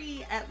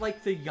 30 at,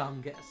 the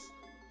youngest.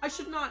 I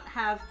should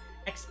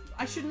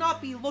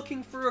not be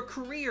looking for a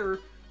career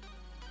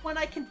when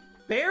I can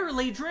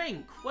barely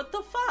drink. What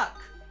the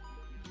fuck?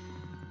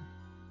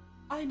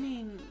 I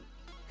mean,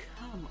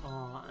 come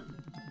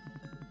on.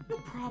 You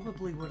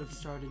probably would have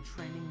started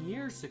training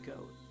years ago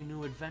if you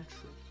knew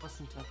adventure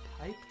wasn't a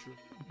pipe dream.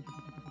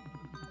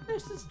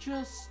 This is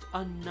just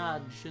a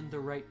nudge in the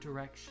right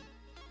direction.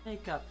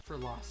 Make up for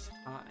lost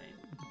time.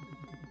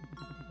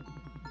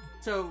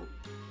 So,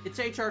 it's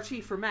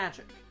HRT for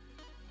magic.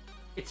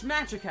 It's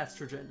magic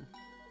estrogen.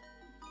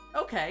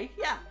 Okay,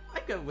 yeah,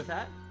 I'd go with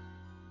that.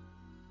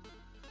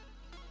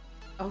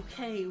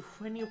 Okay,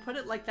 when you put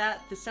it like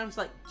that, this sounds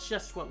like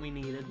just what we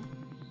needed.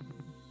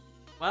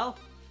 Well,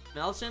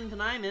 Melson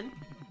and I'm in.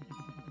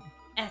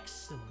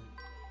 Excellent.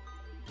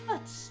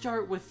 Let's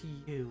start with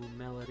you,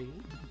 Melody.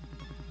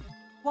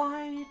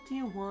 Why do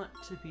you want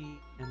to be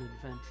an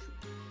adventurer?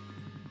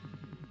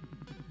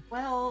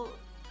 Well,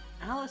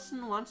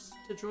 Allison wants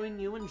to join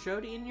you and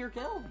Jody in your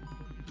guild.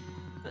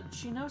 But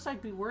she knows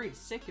I'd be worried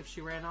sick if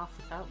she ran off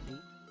without me.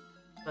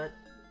 But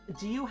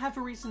do you have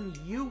a reason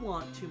you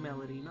want to,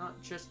 Melody,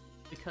 not just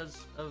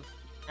because of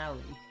Ellie?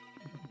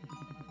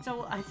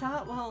 So I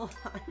thought, well,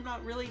 I'm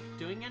not really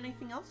doing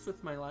anything else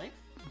with my life.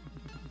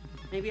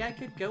 Maybe I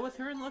could go with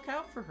her and look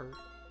out for her.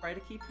 Try to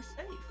keep her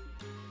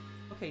safe.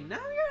 Okay, now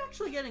you're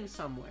actually getting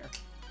somewhere.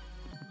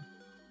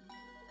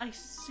 I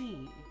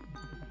see.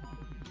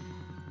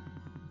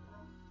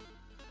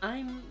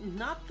 I'm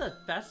not the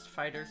best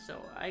fighter, so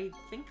I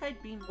think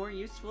I'd be more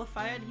useful if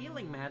I had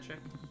healing magic.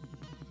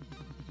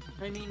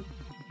 I mean,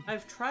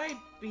 I've tried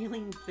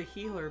being the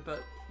healer,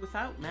 but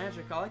without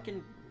magic, all I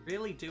can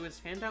really do is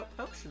hand out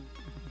potions.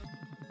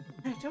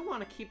 I don't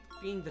want to keep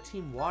being the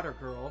team water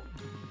girl.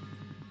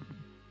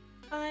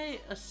 I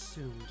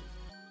assumed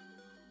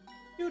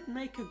you'd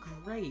make a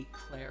great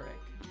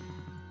cleric.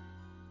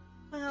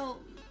 Well,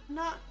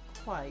 not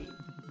quite.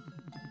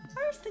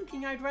 I was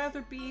thinking I'd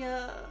rather be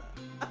a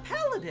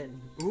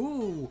paladin.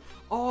 Ooh.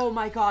 Oh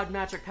my god,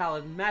 magic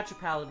paladin, magic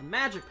paladin,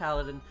 magic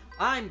paladin.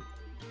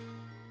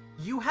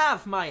 You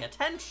have my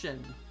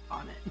attention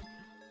on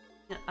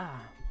it.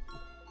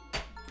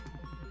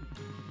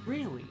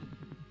 Really?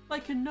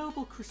 Like a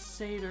noble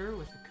crusader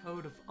with a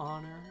code of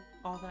honor,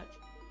 all that?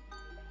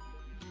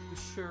 You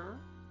sure?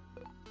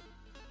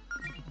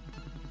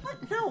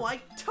 What? No, I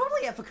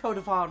totally have a code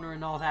of honor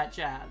and all that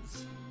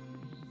jazz.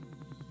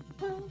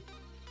 Well,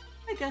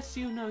 I guess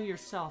you know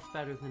yourself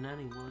better than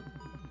anyone.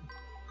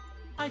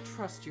 I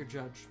trust your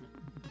judgment.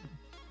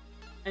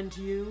 And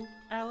you,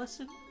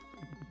 Allison?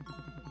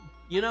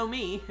 You know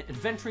me,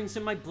 adventuring's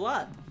in my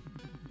blood.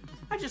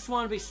 I just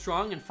want to be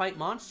strong and fight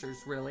monsters,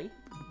 really.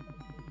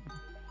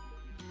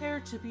 Care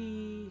to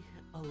be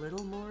a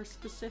little more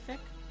specific?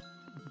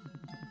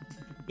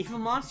 Evil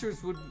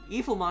monsters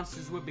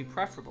would be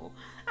preferable.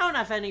 I don't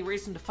have any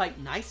reason to fight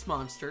nice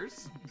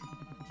monsters.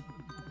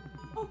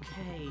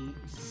 Okay,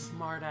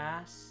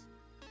 smartass.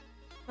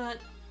 But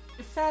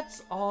If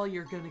that's all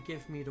you're gonna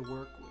give me to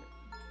work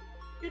with,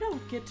 you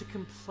don't get to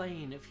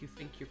complain if you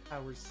think your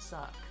powers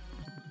suck.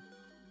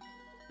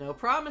 No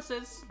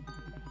promises.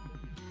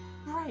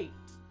 Right.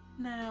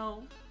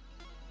 Now,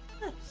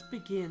 let's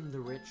begin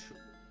the ritual.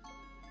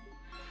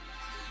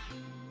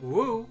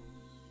 Whoa.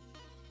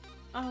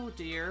 Oh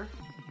dear.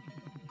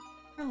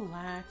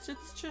 Relax,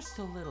 it's just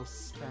a little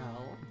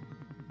spell.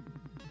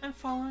 I'm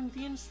following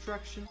the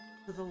instruction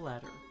to the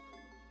letter.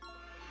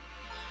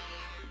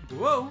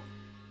 Whoa!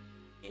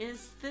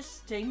 Is this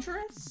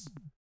dangerous?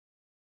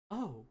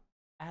 Oh,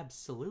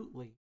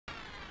 absolutely.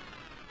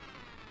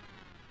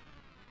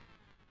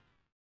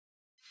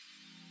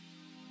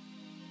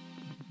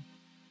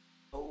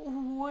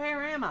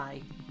 Where am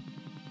I?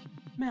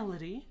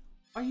 Melody,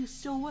 are you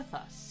still with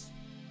us?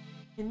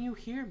 Can you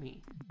hear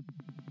me?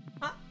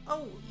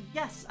 Oh,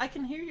 yes, I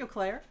can hear you,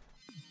 Claire.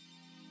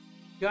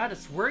 Got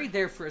us worried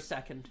there for a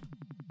second.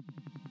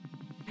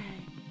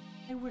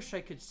 I wish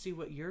I could see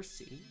what you're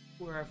seeing,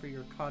 wherever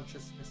your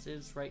consciousness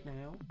is right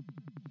now.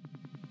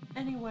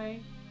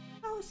 Anyway,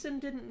 Allison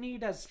didn't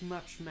need as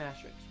much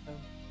magic, so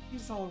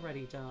he's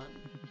already done.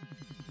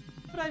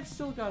 But I've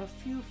still got a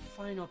few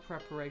final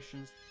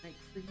preparations to make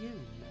for you.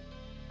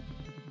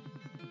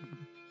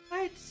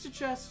 I'd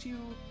suggest you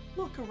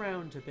look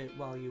around a bit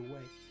while you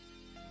wait.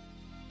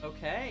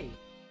 Okay.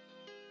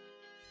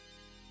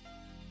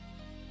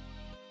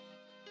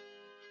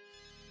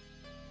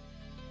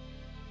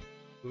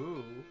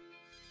 Ooh.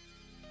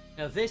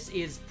 Now this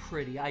is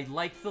pretty. I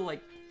like the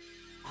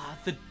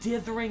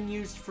dithering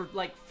used for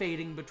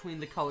fading between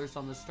the colors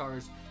on the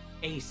stars.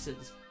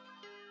 Aces.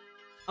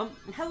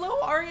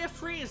 Hello Aria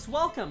Freeze,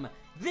 welcome!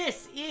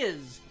 This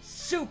is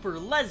Super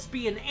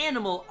Lesbian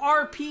Animal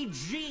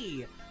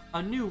RPG!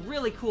 A new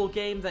really cool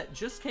game that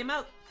just came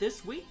out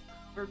this week?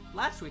 Or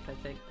last week, I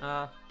think.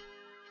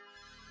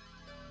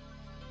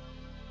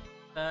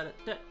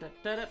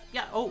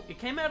 Yeah, oh, it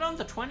came out on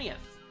the 20th.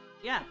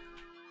 Yeah.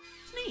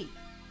 It's neat.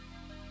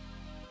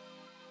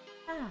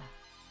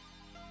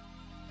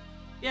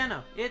 Yeah,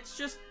 no, it's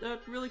just a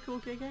really cool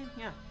game,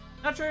 yeah.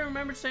 Not sure I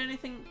remember to say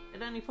anything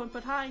at any point,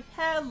 but hi.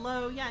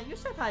 Hello. Yeah, you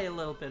said hi a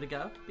little bit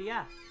ago, but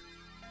yeah.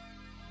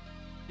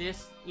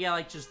 This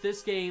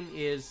game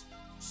is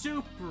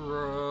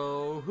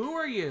super... Who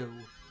are you?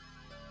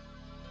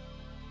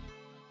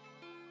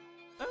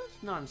 That was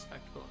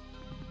non-spectacle.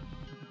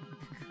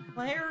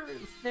 Claire,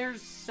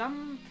 there's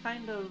some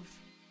kind of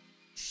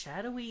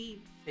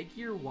shadowy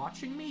figure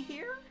watching me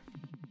here?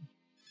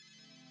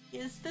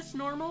 Is this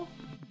normal?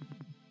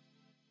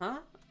 Huh?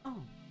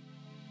 Oh.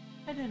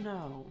 I don't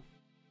know.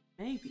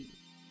 Maybe.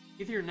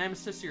 Either your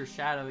nemesis or your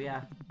shadow,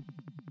 yeah.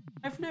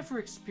 I've never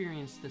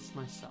experienced this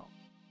myself.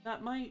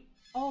 That might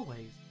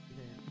always be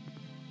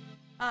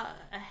there.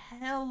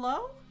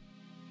 Hello?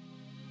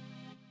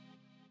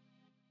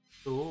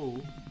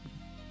 Oh.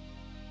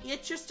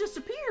 It just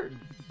disappeared!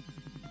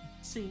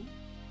 See?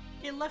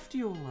 It left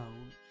you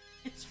alone.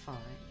 It's fine.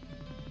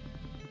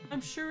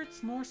 I'm sure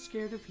it's more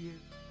scared of you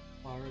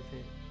than of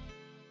it.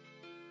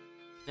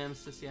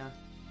 Nemesis, yeah.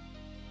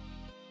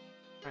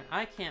 Alright,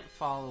 I can't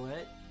follow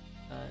it,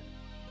 but...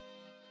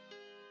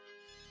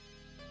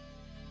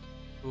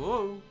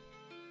 Whoa!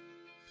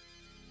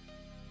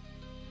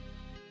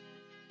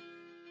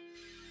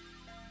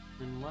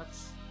 And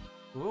what's...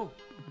 Whoa!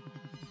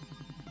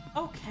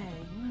 Okay,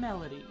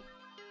 Melody.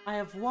 I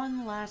have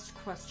one last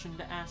question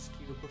to ask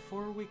you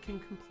before we can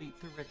complete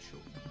the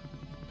ritual.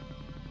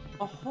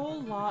 A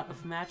whole lot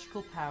of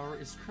magical power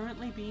is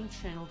currently being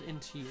channeled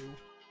into you,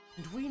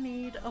 and we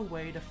need a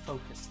way to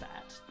focus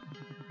that.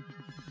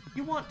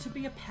 You want to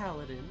be a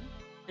paladin,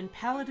 and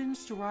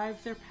paladins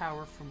derive their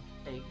power from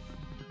faith.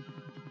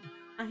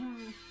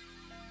 I'm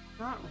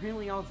not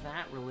really all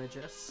that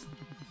religious.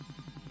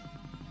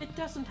 It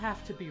doesn't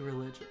have to be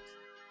religious.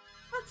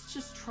 Let's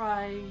just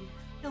try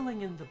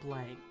filling in the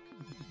blank.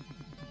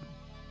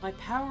 My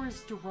power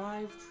is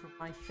derived from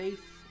my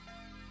faith.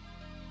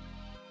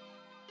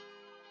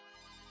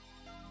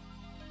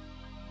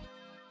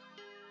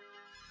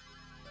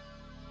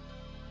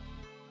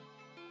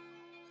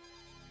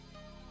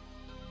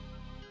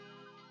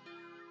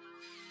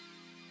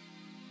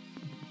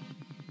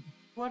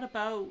 What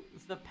about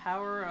the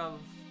power of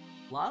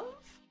love?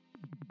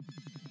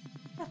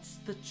 That's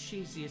the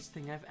cheesiest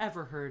thing I've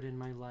ever heard in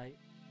my life.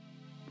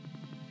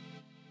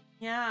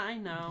 Yeah, I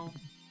know.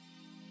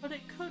 But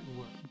it could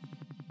work.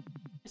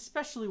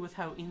 Especially with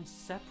how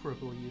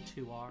inseparable you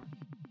two are.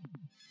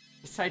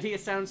 This idea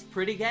sounds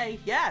pretty gay.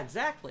 Yeah,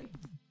 exactly.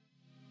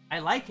 I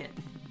like it.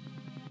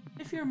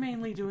 If you're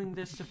mainly doing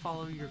this to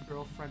follow your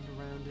girlfriend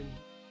around,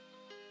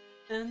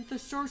 then the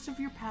source of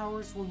your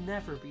powers will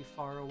never be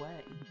far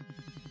away.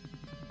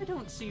 I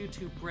don't see you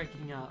two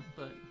breaking up,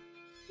 but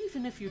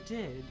even if you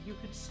did, you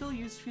could still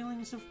use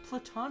feelings of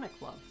platonic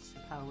love as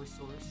a power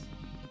source.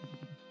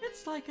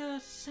 It's like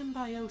a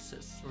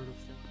symbiosis sort of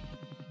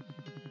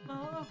thing.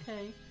 Well,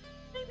 okay.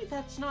 Maybe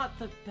that's not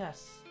the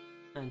best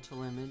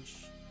mental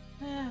image.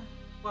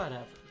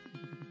 Whatever.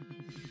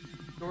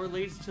 Door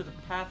leads to the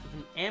path of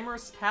an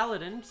amorous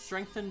paladin,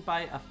 strengthened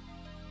by a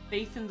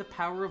faith in the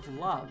power of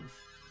love.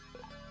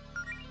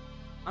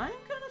 I'm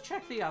gonna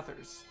check the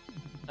others.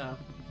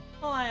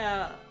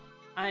 Well,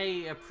 I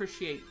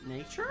appreciate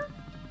nature.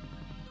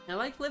 I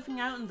like living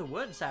out in the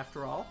woods,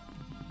 after all.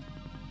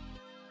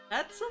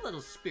 That's a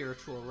little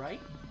spiritual, right?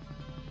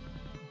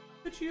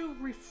 Could you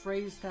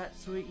rephrase that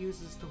so it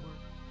uses the word?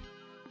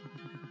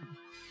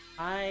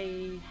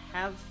 I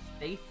have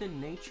faith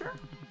in nature?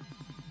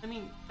 I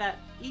mean, that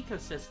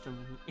ecosystem,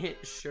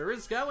 it sure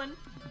is going.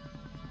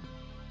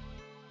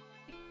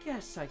 I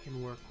guess I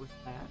can work with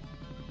that.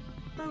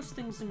 Most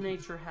things in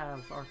nature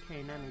have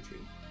arcane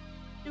energy.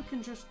 You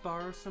can just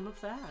borrow some of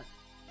that.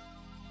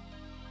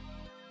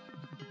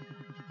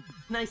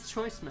 Nice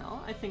choice,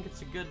 Mel. I think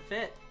it's a good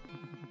fit.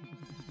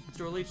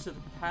 It leads to the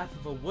path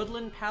of a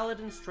woodland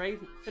paladin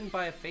strengthened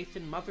by a faith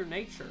in Mother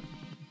Nature.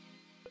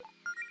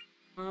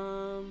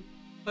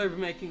 By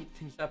making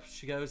things up as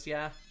she goes,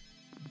 yeah.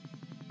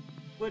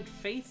 Would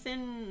faith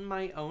in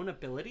my own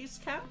abilities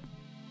count?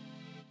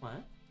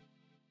 What?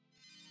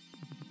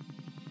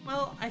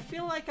 Well, I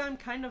feel like I'm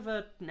kind of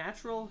a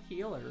natural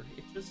healer.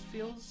 It just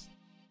feels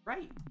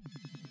right.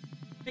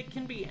 It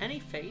can be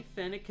any faith,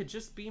 and it could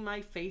just be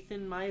my faith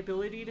in my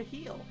ability to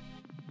heal.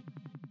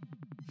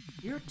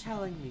 You're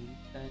telling me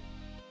that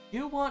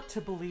you want to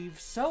believe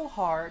so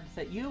hard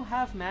that you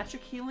have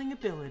magic healing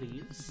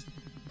abilities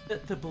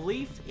that the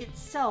belief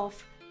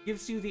itself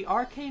gives you the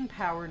arcane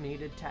power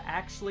needed to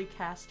actually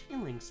cast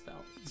healing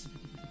spells,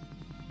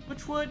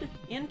 which would,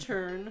 in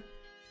turn,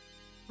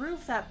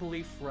 prove that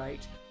belief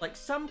right, like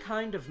some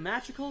kind of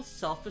magical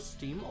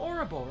self-esteem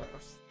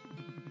Ouroboros.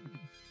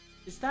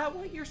 Is that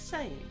what you're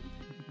saying?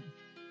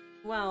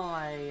 Well,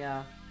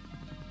 I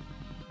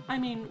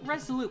mean,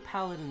 resolute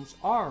paladins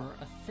are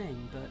a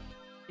thing, but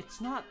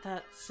it's not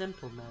that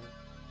simple, Mel.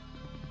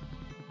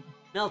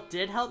 Mel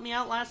did help me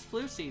out last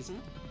flu season.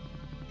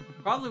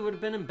 Probably would have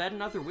been in bed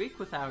another week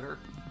without her.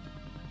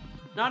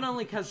 Not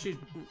only because she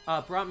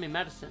brought me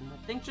medicine, I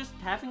think just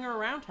having her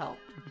around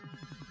helped.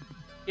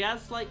 She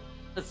has, like,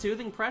 a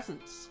soothing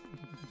presence.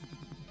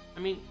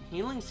 I mean,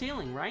 healing's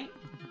healing, right?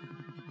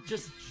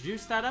 Just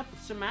juice that up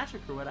with some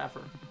magic or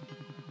whatever.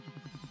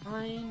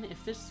 Fine,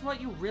 if this is what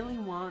you really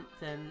want,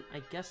 then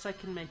I guess I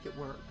can make it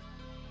work.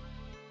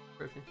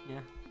 Perfect, yeah.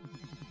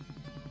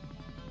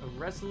 A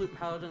resolute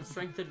paladin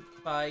strengthened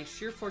by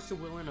sheer force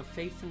of will and a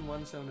faith in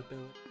one's own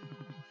ability.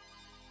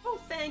 Oh,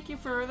 thank you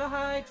for the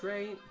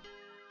hydrate.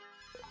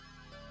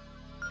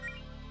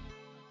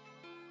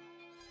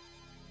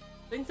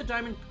 I think the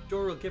diamond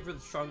door will give her the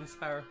strongest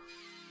power.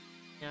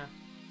 Yeah.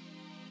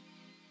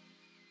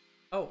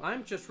 Oh,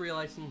 I'm just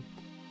realizing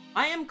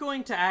I am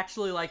going to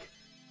actually, like,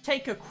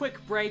 take a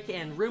quick break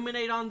and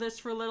ruminate on this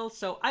for a little,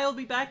 so I'll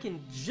be back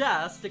in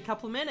just a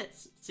couple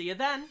minutes. See you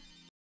then.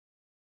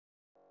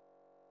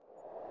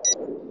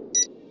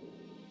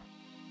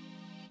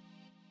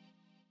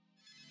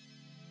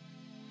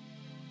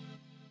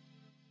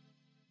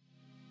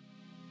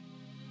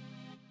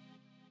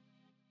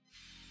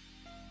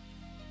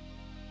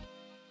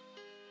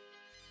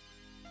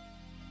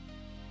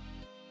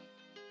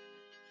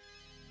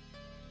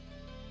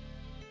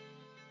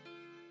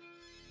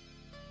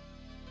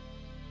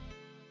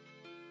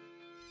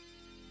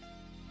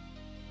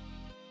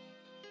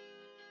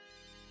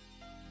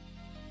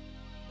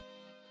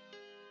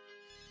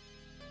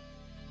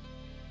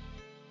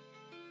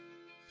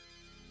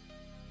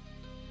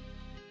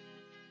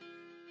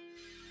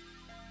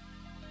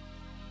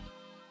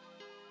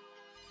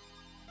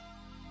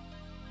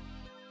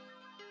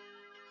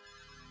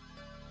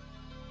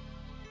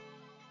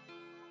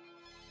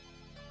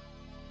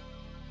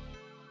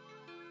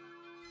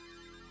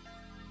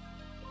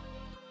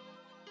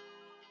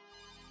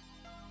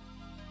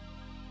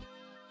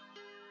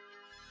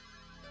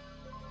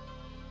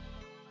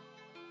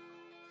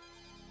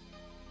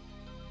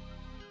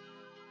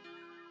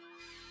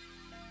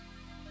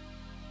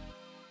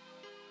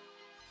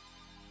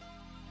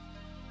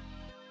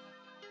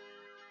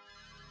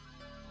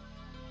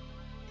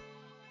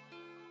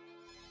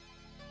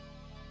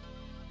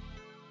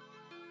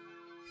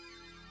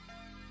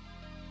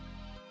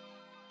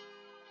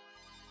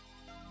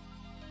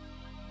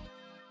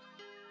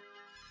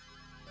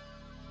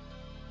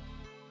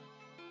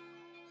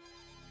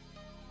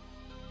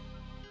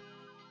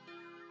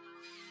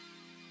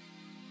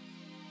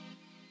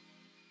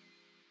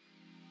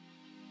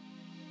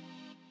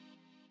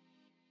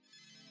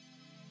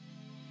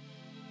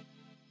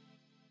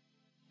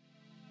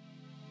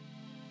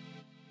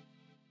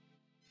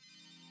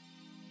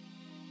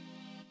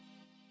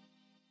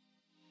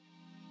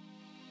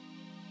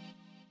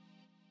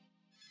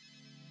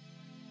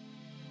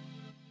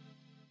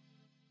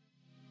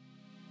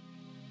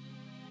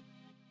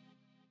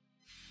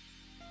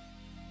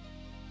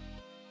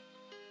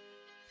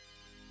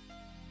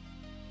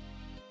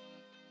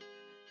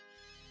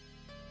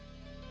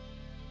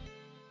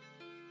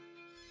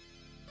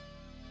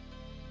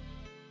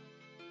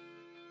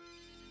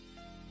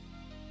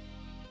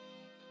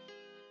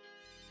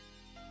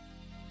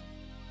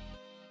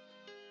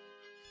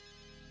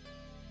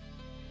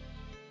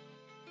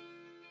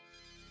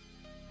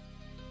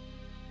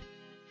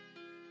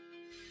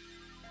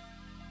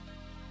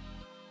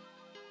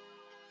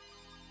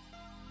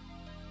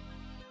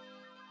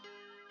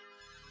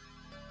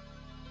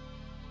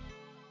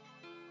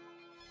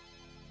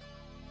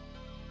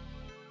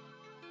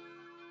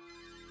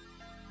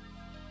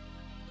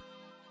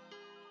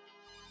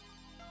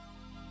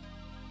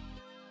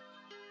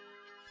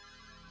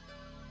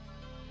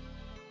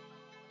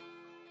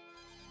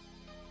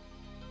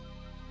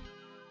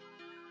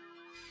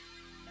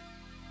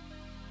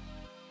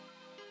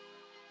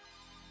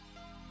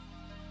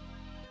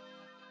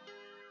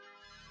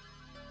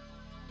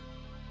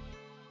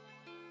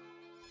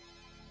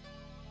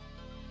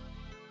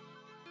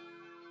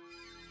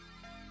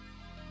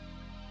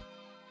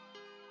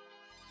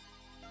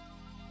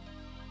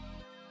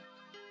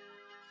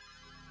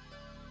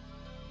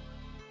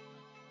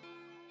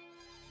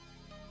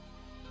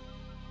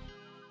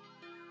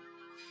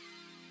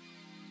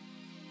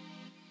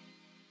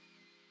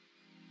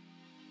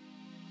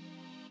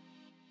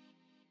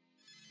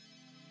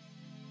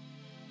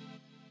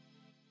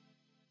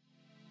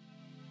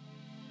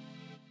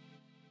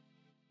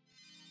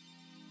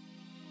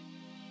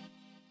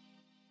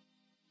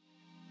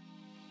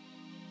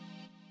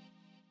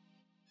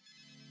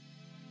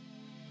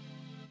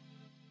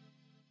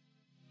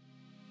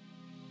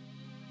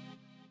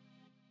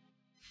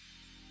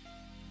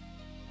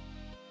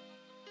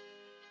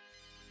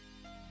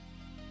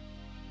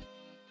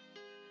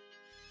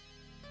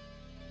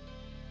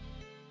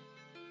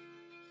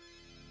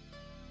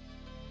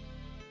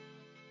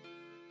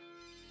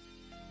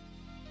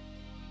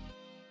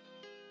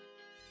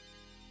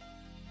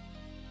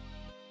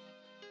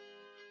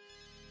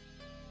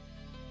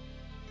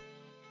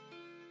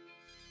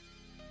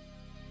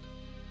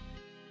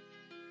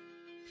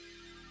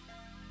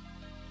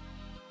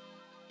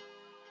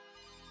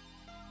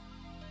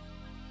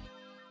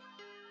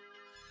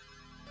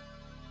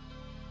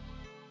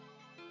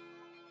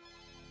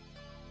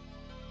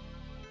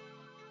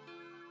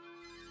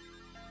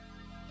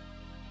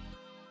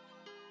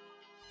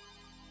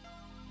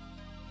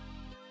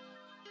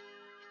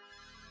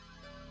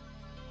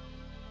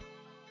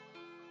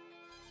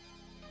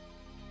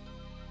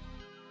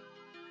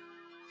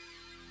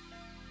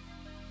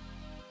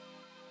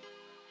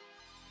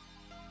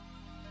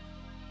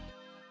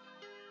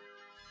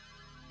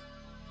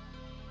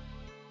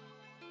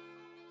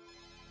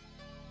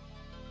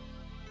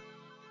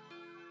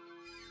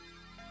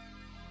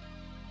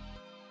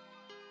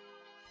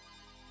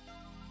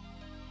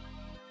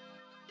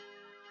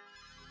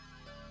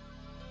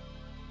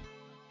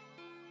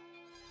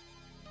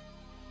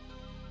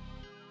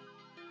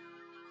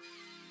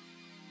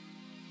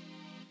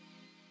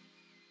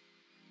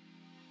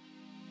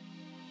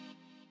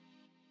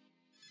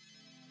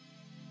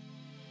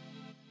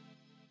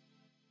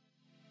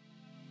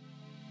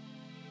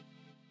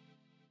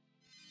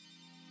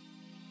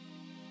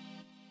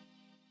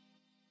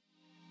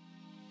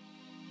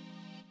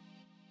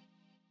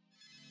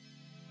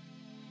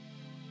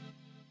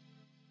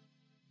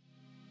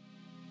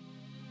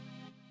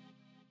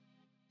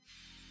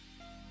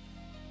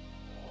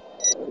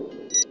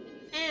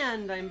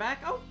 And I'm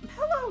back. Oh,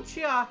 hello,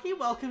 Chiaki.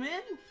 Welcome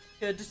in.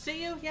 Good to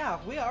see you. Yeah,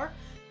 we are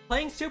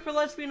playing Super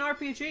Lesbian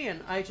RPG,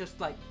 and I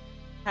just, like,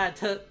 had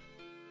to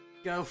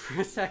go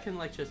for a second,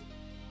 like, just...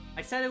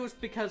 I said it was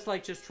because,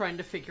 like, just trying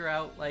to figure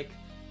out, like,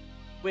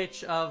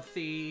 which of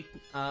the,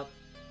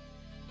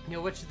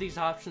 which of these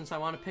options I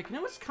want to pick. And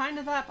it was kind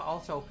of that, but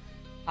also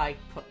I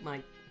put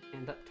my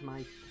hand up to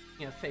my,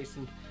 face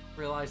and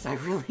realized I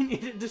really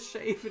needed to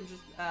shave and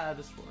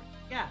just for it.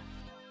 Yeah.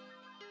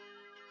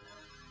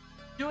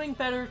 Doing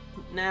better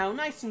now,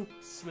 nice and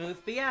smooth,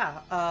 but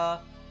yeah,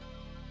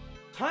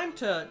 time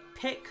to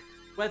pick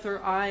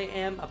whether I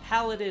am a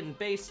paladin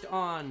based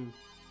on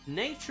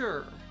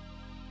nature,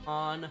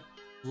 on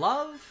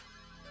love,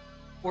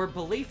 or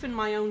belief in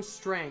my own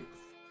strength.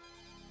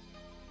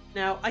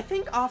 Now, I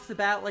think off the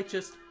bat, like,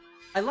 just,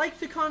 I like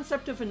the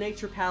concept of a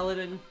nature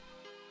paladin,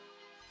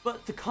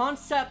 but the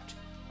concept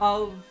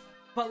of,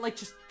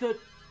 just the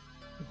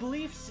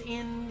beliefs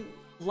in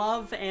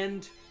love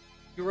and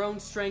your own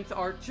strength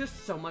are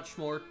just so much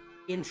more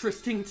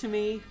interesting to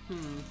me.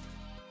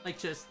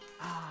 This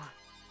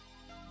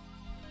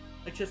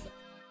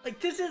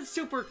is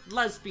super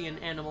lesbian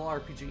animal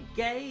RPG.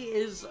 Gay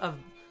is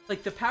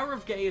the power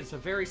of gay is a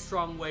very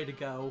strong way to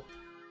go.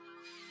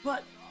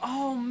 But,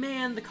 oh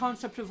man, the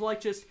concept of,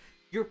 just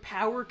your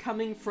power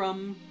coming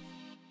from,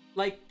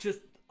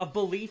 just a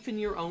belief in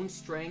your own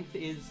strength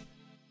is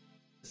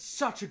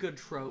such a good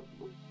trope.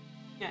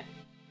 Yeah,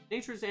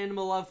 nature's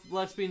animal love,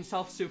 lesbian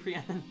self, super,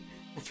 yeah.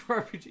 That's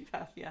for RPG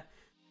path, yeah.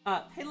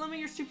 Hey Lemmy,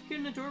 you're super cute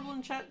and adorable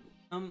in chat.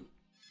 Who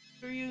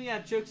are you? Yeah,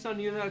 joke's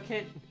on you that I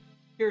can't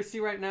hear or see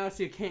right now,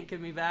 so you can't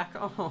get me back.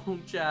 Oh,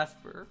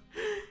 Jasper.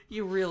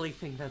 You really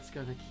think that's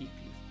gonna keep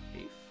you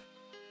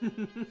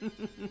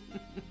safe?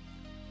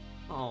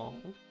 Oh.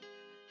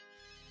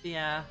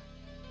 Yeah.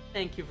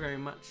 Thank you very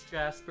much,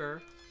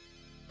 Jasper.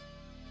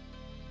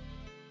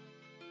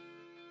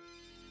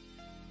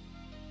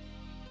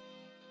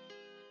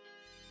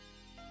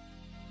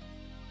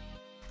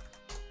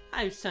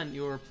 I sent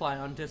you a reply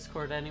on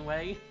Discord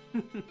anyway.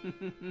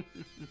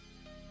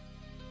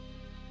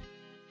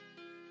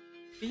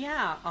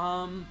 Yeah,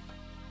 oh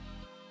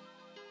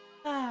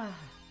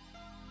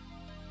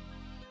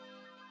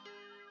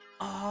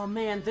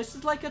man, this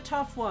is like a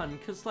tough one,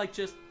 cause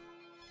just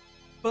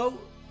both,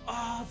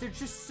 they're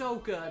just so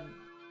good.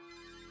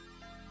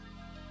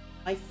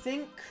 I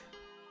think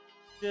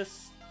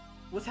just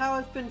with how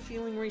I've been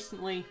feeling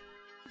recently,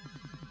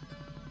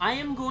 I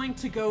am going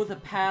to go the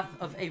path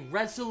of a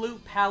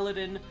resolute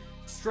paladin,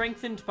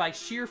 strengthened by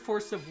sheer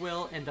force of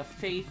will and a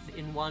faith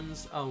in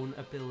one's own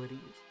abilities.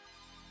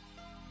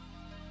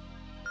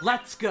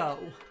 Let's go!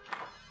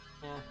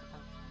 Yeah.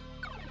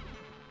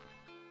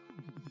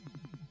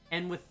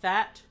 And with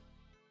that,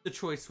 the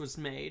choice was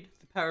made.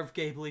 The power of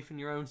gay belief in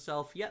your own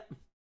self, yep.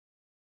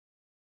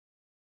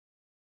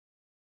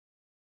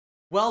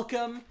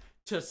 Welcome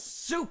to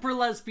Super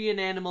Lesbian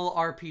Animal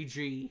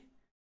RPG.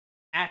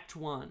 Act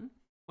 1.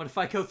 What if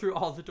I go through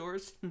all the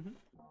doors?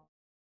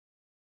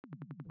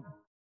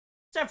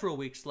 Several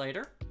weeks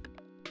later.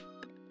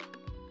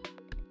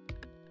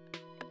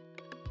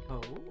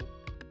 Oh.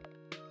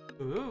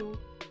 Ooh.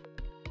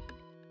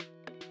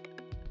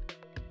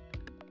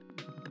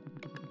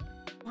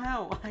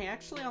 Wow, I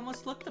actually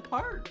almost looked the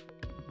part.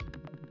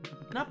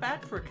 Not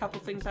bad for a couple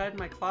things I had in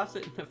my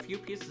closet and a few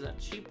pieces of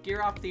cheap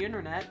gear off the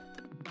internet.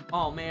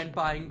 Oh man,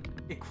 buying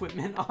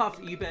equipment off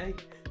eBay.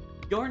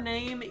 Your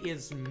name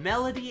is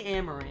Melody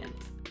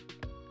Amaranth.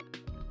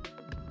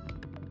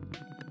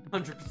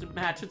 100%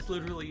 match, it's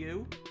literally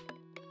you.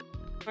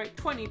 Alright,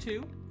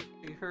 22.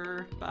 Be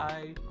her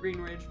by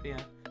Greenridge, but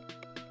yeah.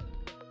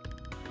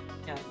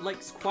 Yeah,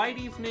 likes quiet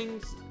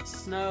evenings,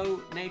 snow,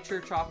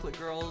 nature, chocolate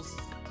girls.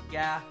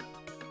 Yeah.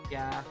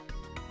 Yeah.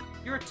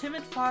 You're a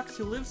timid fox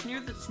who lives near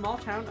the small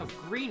town of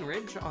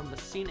Greenridge on the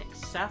scenic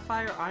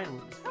Sapphire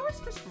Islands. How is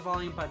this for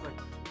volume, by the way?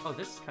 Oh,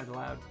 this is kind of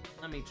loud.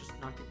 Let me just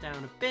knock it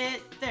down a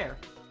bit. There.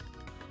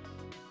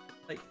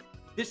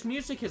 This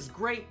music is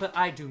great, but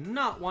I do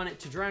not want it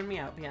to drown me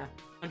out. Yeah,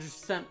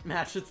 100%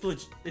 match.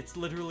 It's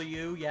literally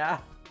you. Yeah.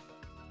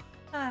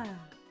 Ah.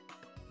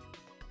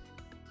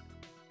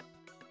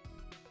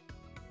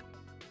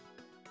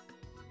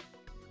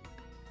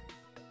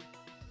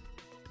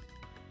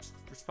 Just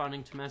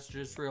responding to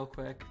messages real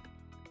quick.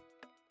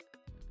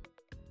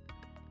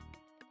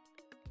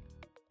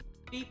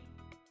 Beep.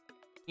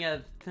 Yeah,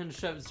 then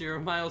shove 0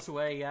 miles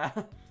away. Yeah.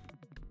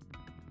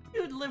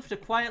 You had lived a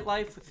quiet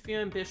life with few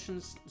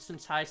ambitions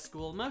since high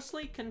school,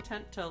 mostly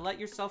content to let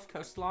yourself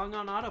coast along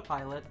on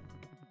autopilot.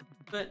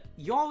 But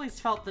you always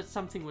felt that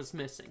something was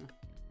missing.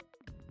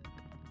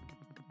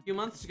 A few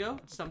months ago,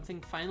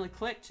 something finally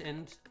clicked,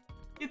 and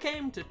you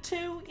came to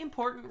 2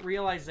 important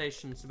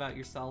realizations about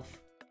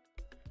yourself.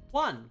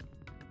 1.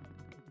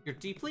 You're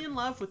deeply in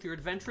love with your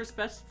adventurous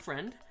best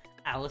friend,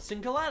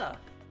 Allison Galetta.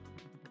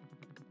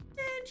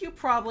 And you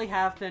probably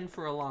have been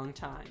for a long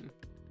time.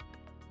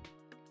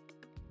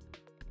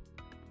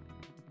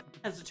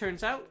 As it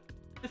turns out,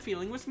 the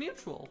feeling was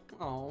mutual.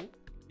 Oh,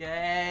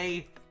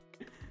 yay.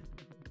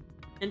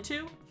 And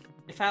 2,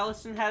 if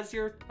Allison has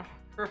your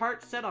her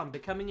heart set on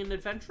becoming an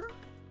adventurer?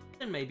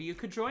 Then maybe you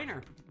could join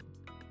her.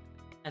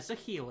 As a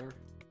healer.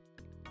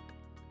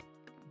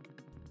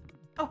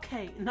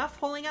 Okay, enough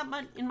holding up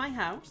in my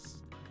house.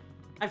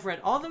 I've read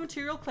all the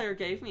material Claire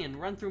gave me and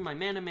run through my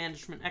mana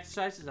management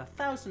exercises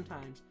 1,000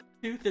 times.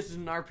 Dude, this is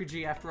an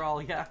RPG after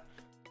all, yeah.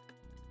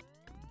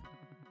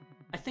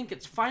 I think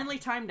it's finally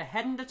time to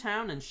head into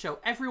town and show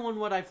everyone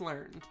what I've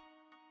learned.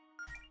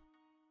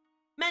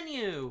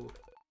 Menu!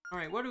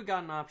 Alright, what do we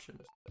got in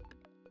options?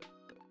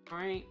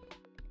 Alright.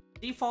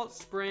 Default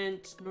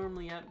sprint,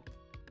 normally at...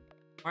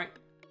 Alright.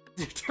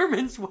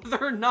 Determines whether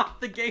or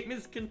not the game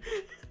is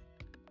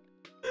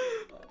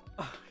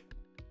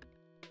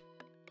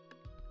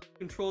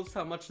controls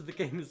how much of the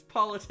game is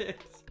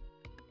politics.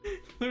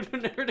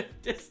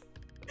 Ludonarrative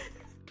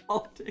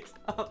politics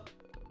up.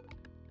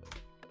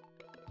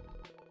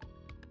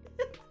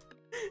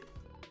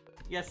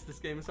 Yes, this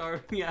game is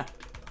hard. Yeah.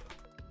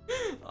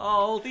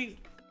 Oh, these.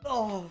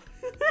 Oh.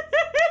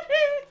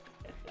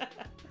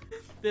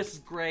 This is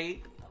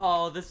great.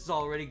 Oh, this is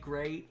already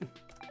great.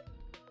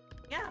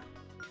 Yeah.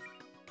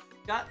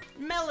 Got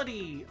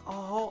Melody.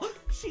 Oh,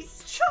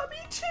 she's chubby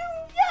too.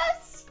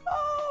 Yes.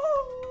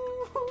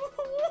 Oh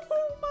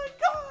my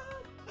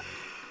god.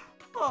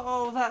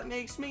 Oh, that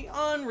makes me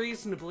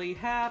unreasonably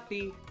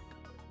happy.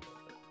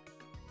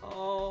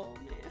 Oh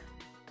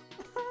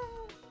man.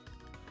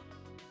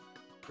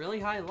 Really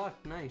high luck.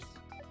 Nice.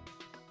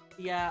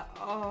 Yeah.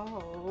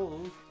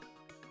 Oh.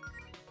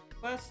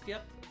 Quest.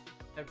 Yep.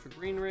 Head for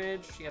Green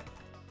Ridge. Yep.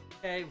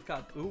 Okay, we've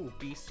got, ooh,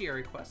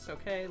 bestiary quests.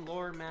 Okay,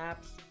 lore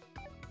maps.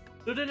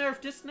 Ludonarrative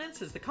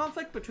dissonance is the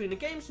conflict between a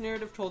game's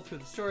narrative told through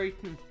the story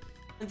and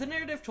the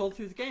narrative told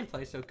through the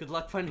gameplay, so good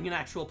luck finding an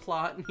actual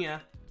plot, yeah.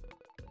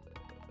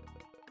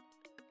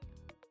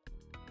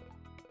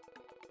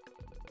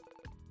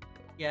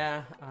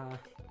 Yeah,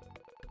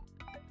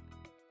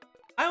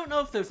 I don't know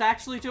if those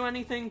actually do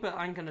anything, but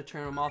I'm gonna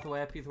turn them all the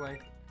way up either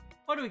way.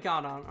 What do we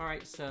got on?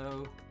 Alright,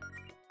 so...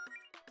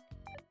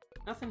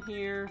 Nothing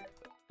here.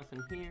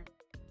 Nothing here.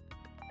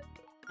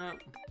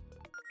 Nope.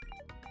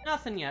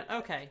 Nothing yet.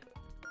 Okay.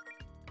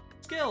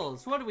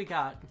 Skills. What do we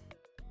got?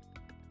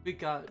 We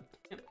got...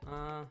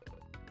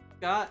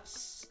 got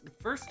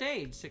first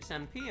aid, 6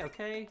 MP.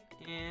 Okay.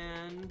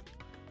 And...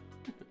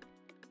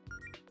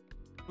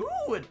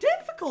 Ooh, a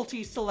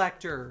difficulty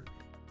selector!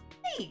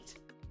 Neat!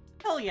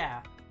 Hell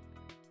yeah!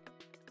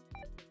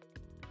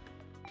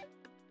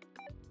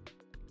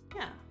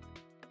 Yeah.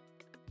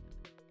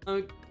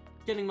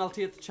 Getting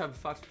Melty at the Chubby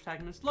Fox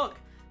protagonist. Look,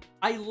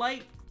 I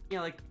like,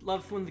 yeah, like,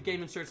 love when the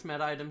game inserts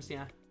meta items,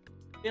 yeah.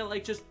 Yeah,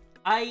 like, just,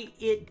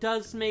 it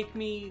does make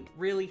me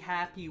really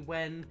happy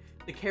when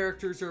the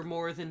characters are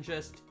more than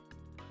just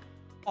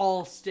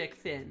all stick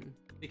thin.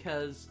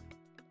 Because,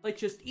 like,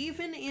 just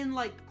even in,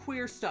 like,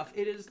 queer stuff,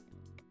 it is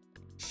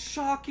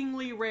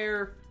shockingly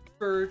rare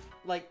for,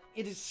 like,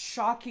 it is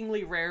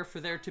shockingly rare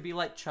for there to be,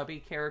 like, chubby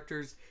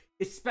characters.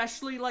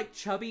 Especially, like,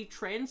 chubby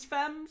trans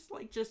femmes.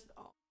 Like, just,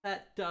 oh,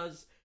 that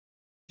does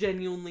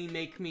genuinely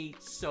make me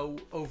so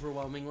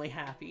overwhelmingly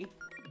happy.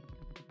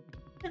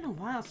 It's been a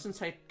while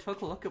since I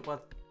took a look at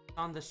what's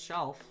on this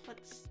shelf.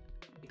 Let's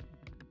see.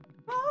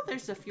 Oh,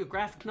 there's a few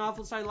graphic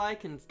novels I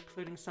like,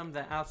 including some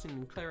that Alison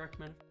and Claire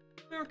recommended.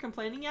 We were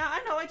complaining. Yeah,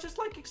 I know, I just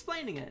like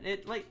explaining it.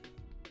 It, like,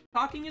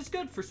 talking is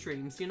good for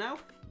streams, you know?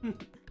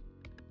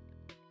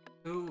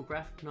 Ooh,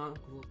 graphic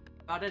novels.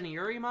 Got any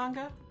Yuri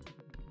manga?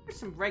 There's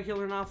some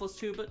regular novels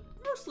too, but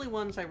mostly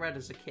ones I read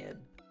as a kid.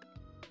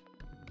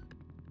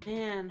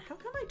 Man, how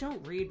come I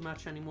don't read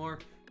much anymore?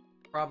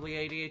 Probably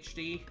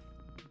ADHD.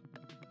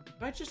 Do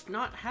I just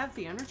not have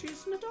the energy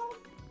as an adult?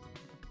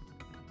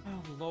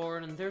 Oh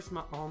lord, and there's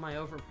all my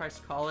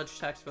overpriced college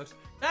textbooks.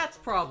 That's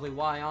probably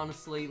why,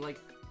 honestly, like,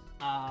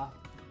 I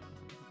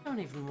don't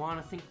even want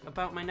to think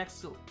about my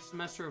next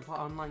semester of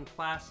online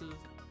classes,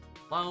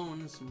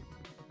 loans, and...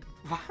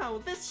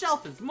 Wow, this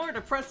shelf is more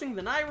depressing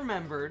than I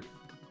remembered.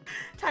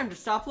 Time to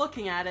stop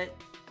looking at it.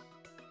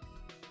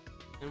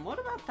 And what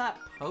about that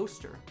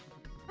poster?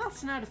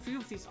 Alison had a few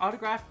of these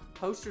autographed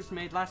posters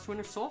made last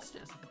winter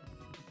solstice.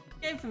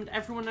 Gave them to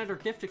everyone at her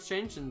gift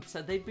exchange and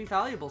said they'd be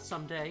valuable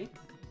someday.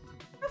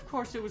 Of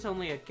course, it was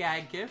only a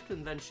gag gift,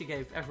 and then she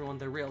gave everyone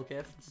their real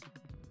gifts.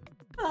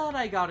 But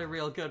I got a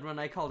real good when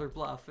I called her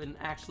bluff and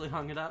actually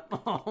hung it up.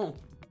 Oh.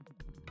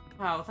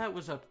 Wow, that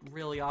was a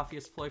really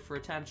obvious ploy for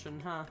attention,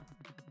 huh?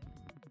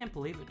 Can't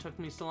believe it took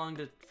me so long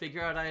to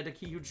figure out I had a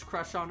huge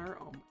crush on her.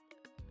 Oh,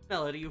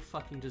 Melody, you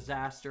fucking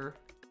disaster.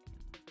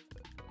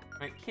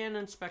 Alright, can't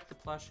inspect the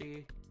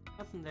plushie.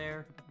 Nothing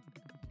there.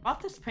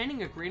 Bought this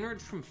painting of Green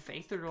Ridge from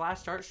Faith at her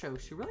last art show.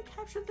 She really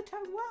captured the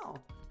town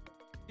well.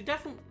 She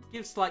definitely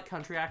gives slight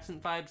country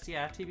accent vibes.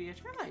 Yeah,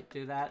 TBH, I might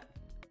do that.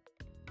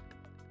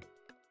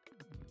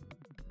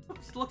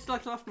 Oops, looks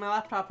like I left my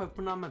laptop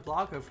open on my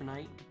blog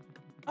overnight.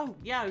 Oh,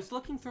 yeah, I was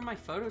looking through my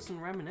photos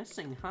and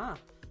reminiscing, huh?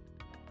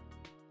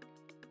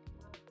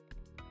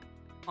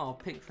 Oh,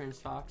 pink trans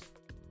fox.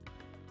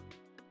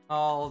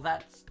 Oh,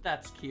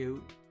 that's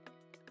cute.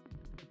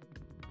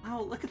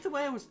 Oh, look at the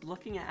way I was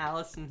looking at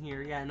Alison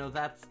here. Yeah, no,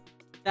 that's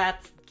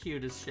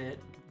cute as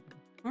shit.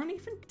 We weren't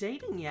even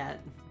dating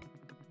yet.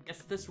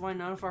 Guess this is why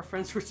none of our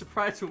friends were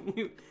surprised when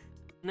we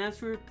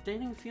announced we were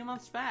dating a few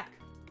months back.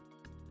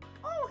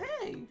 Oh,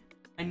 hey!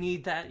 I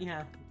need that,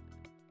 yeah.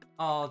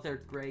 Oh,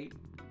 they're great.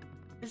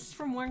 This is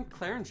from when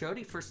Claire and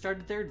Jody first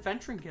started their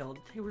adventuring guild.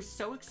 They were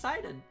so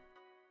excited.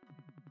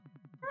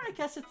 Or I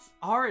guess it's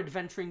our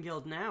adventuring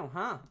guild now,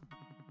 huh?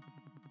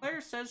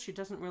 Claire says she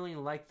doesn't really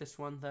like this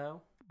one,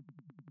 though.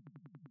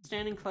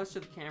 Standing close to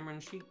the camera,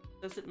 and she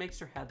says it makes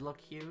her head look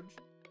huge.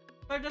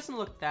 Claire doesn't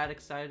look that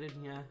excited,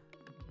 yeah.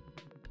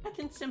 I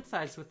can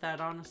sympathize with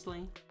that,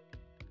 honestly.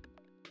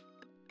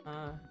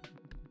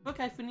 Book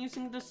I've been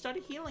using to study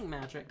healing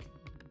magic.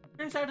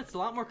 Turns out it's a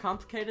lot more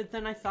complicated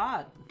than I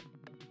thought.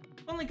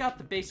 I've only got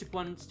the basic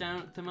ones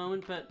down at the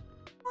moment, but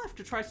I'll have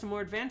to try some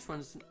more advanced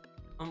ones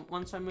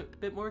once I'm a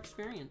bit more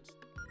experienced.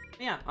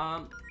 But yeah,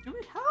 how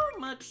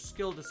much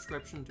skill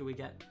description do we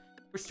get?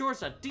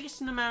 Restores a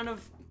decent amount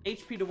of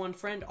HP to one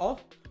friend.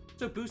 Also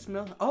boosts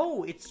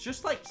oh, it's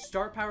just like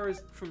star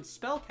powers from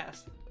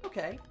spellcasting.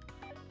 Okay.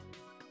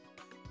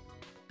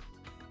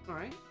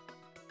 Alright.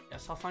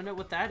 Guess I'll find out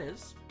what that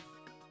is.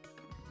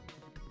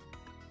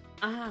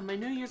 Ah, my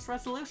New Year's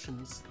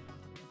resolutions.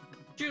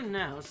 June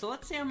now, so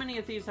let's see how many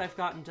of these I've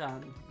gotten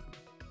done.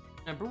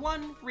 Number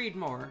 1, read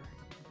more.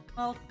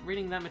 Well,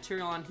 reading that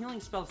material on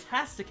healing spells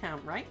has to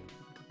count, right?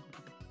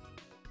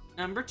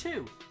 Number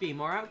 2, be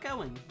more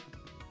outgoing.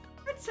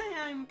 I'd say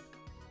I'm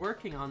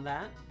working on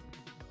that.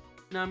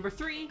 Number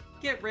 3,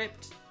 get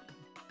ripped.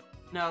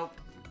 Nope.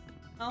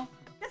 Well,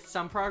 guess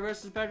some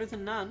progress is better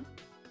than none.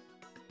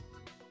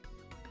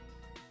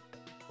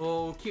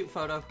 Oh, cute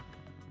photo.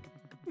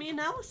 Me and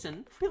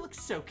Allison, we look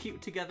so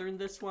cute together in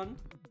this one.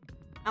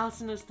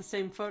 Allison has the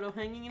same photo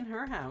hanging in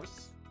her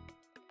house.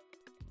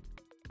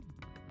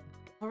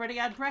 Already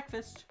had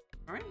breakfast.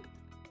 Alright.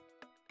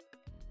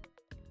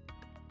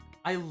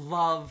 I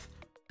love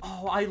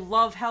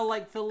how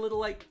like the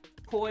little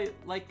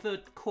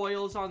the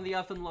coils on the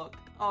oven look.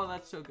 Oh,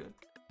 that's so good.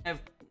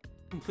 I've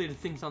completed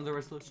things on the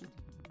resolution.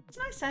 It's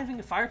nice having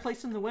a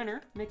fireplace in the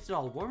winter. Makes it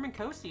all warm and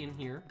cozy in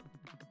here.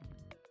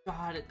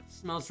 God, it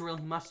smells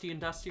really musty and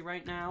dusty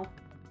right now.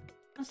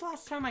 When's the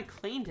last time I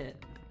cleaned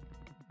it?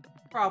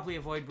 Probably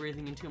avoid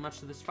breathing in too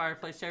much of this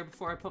fireplace air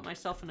before I put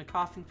myself in a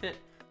coughing fit.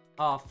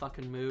 Oh,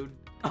 fucking mood.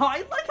 Oh, I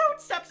like how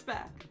it steps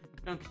back.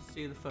 I don't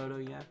see the photo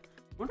yet.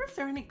 Wonder if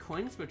there are any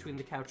coins between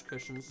the couch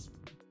cushions.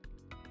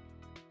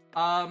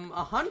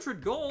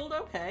 100 gold,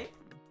 okay.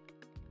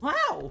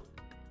 Wow!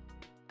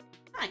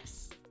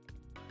 Nice.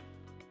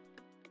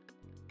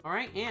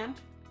 Alright, and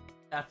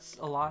that's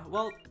a lot.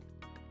 Well,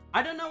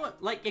 I don't know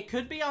what, like, it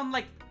could be on,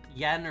 like,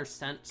 yen or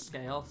cent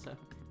scale, so.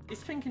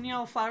 These pink and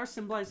yellow flowers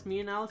symbolize me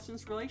and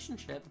Allison's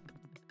relationship.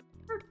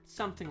 Or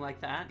something like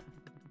that.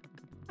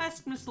 I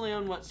asked Miss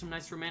Leon what some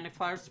nice romantic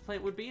flowers to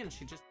plant would be, and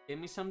she just gave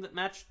me some that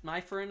matched my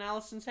fur and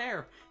Allison's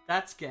hair.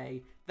 That's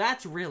gay.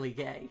 That's really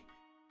gay.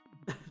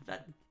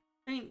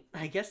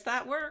 I guess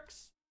that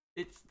works.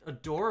 It's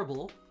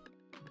adorable.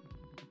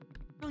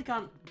 Really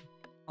got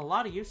a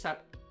lot of use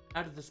out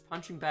of this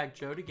punching bag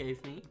Jody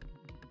gave me.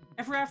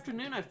 Every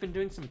afternoon I've been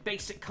doing some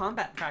basic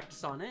combat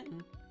practice on it,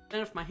 and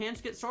then if my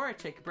hands get sore, I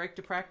take a break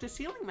to practice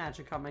healing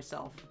magic on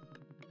myself.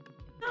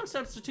 No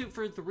substitute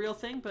for the real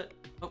thing, but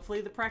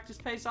hopefully the practice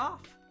pays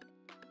off.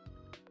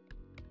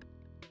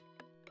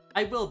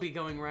 I will be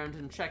going around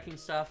and checking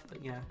stuff,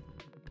 but yeah.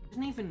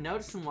 Didn't even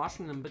notice them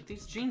washing them, but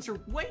these jeans are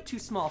way too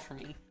small for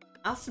me.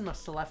 Allison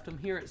must have left them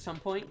here at some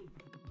point.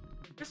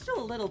 They're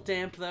still a little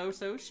damp though,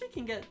 so she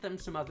can get them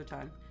some other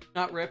time.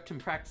 Not ripped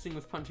and practicing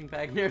with punching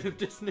bag narrative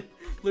dissonance.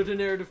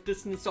 Ludonarrative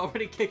dissonance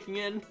already kicking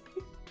in.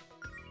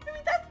 I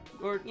mean that,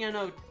 or you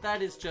know,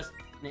 that is just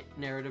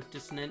narrative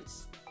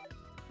dissonance.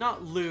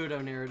 Not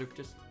ludonarrative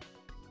dissonance.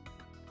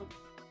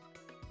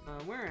 Oh.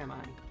 Where am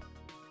I?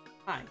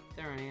 Hi,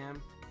 there I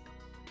am.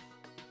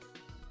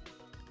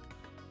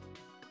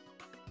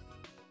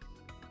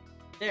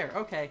 There,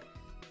 okay.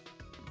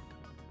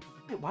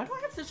 Wait, why do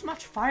I have this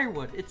much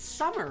firewood? It's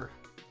summer.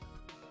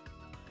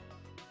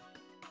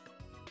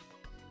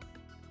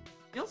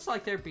 Feels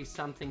like there'd be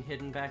something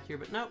hidden back here,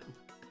 but nope.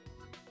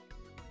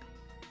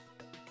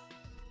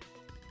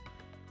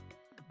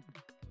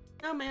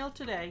 No mail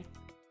today.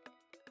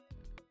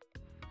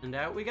 And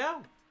out we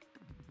go.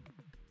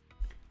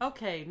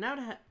 Okay, now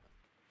to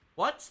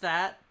what's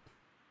that?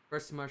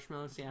 Burst of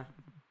marshmallows, yeah.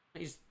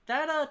 Is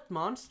that a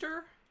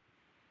monster?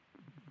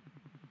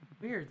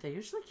 Weird, they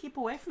usually keep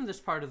away from this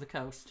part of the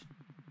coast.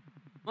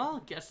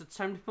 Well, guess it's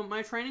time to put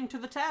my training to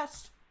the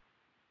test.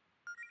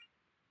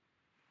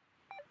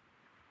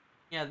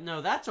 Yeah,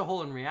 no, that's a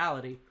hole in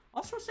reality.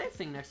 Also a safe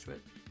thing next to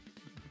it.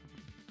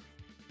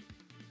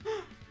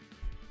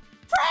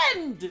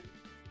 Friend!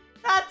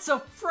 That's a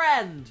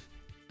friend!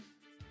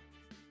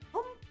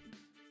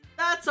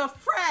 That's a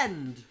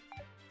friend!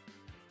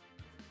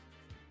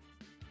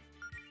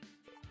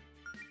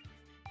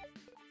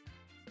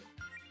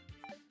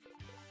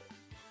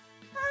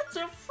 That's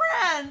a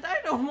friend! I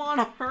don't want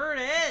to hurt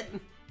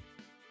it!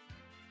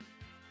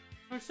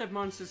 Who said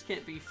monsters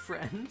can't be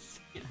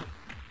friends? You know.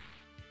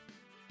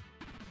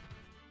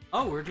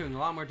 Oh, we're doing a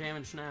lot more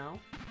damage now.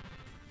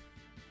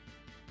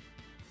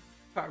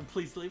 Card,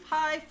 please leave.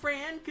 Hi,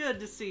 Fran. Good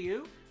to see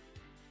you.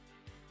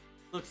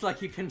 Looks like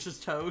he pinches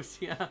toes.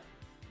 Yeah.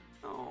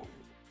 Oh.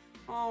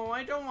 Oh,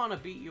 I don't want to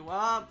beat you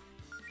up.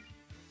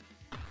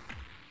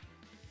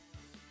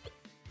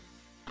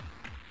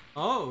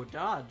 Oh,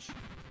 dodge.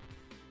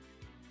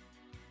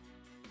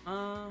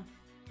 I'm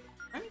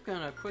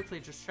gonna quickly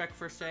just check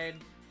first aid.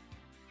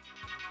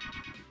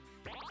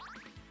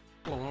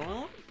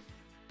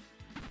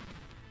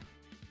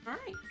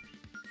 Alright.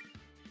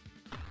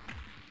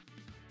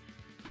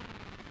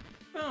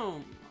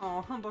 Boom.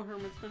 Oh, Humble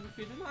Hermit's been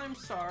defeated. I'm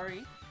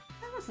sorry.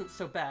 That wasn't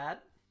so bad.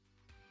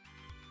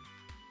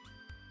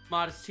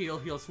 Modest heal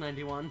heals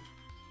 91.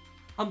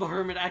 Humble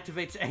Hermit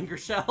activates Anger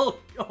Shell.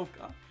 Oh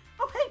god.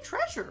 Oh hey,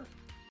 treasure!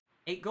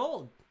 8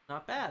 gold.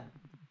 Not bad.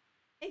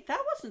 Hey,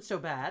 that wasn't so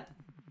bad.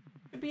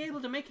 Should be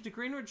able to make it to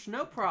Greenridge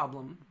no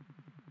problem.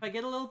 If I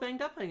get a little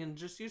banged up, I can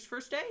just use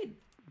first aid.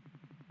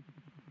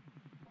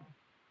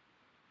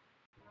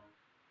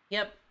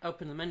 Yep,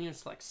 open the menu and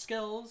select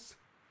skills.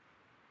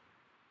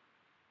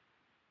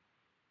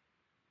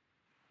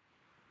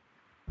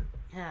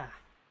 Yeah.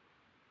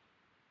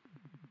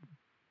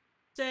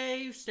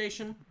 Save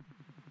station.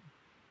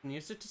 And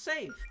use it to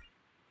save.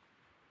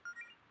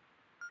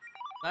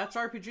 That's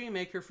RPG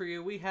Maker for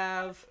you. We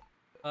have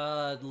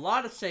a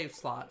lot of save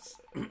slots.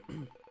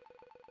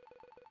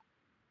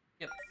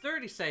 Yep,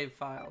 30 save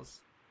files.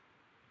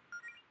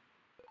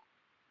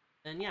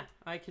 And yeah,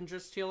 I can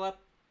just heal up.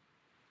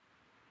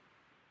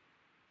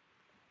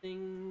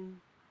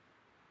 Thing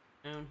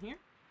down here.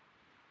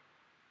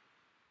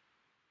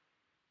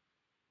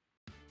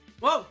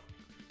 Whoa!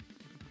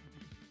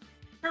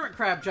 Hermit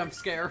crab jump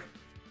scare.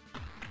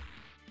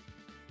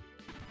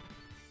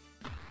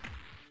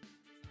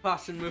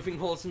 Caution, moving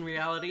holes in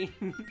reality.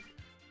 I'm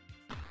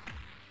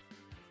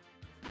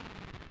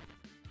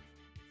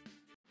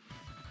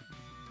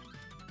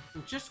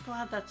just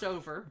glad that's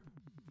over.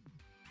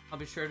 I'll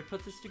be sure to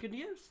put this to good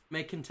use.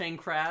 May contain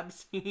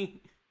crabs.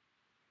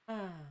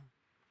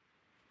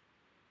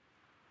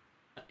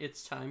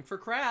 It's time for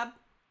crab.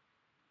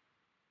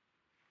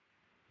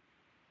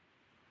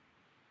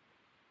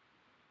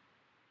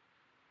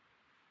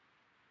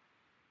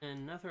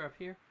 And another up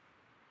here.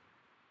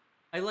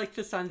 I like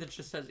the sign that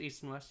just says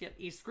East and West. Yep,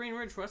 East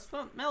Greenridge, West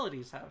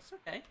Melody's house.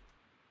 Okay.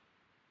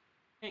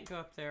 Can't go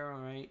up there,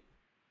 alright.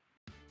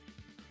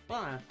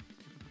 Well,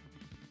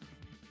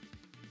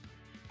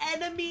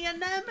 enemy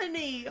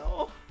anemone!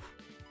 Oh!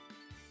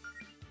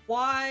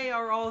 Why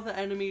are all the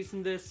enemies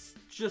in this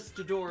just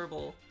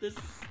adorable?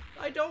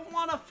 I don't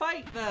want to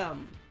fight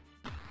them!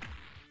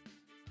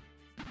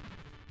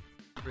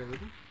 Rude.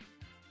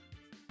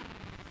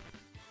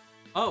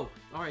 Oh,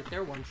 alright,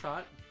 they're one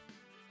shot.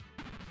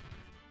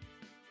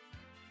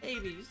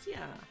 Babies,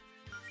 yeah.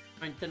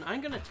 Alright, then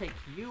I'm gonna take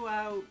you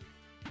out.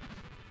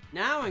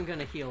 Now I'm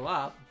gonna heal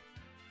up.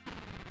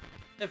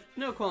 I have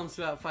no qualms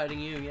about fighting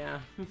you, yeah.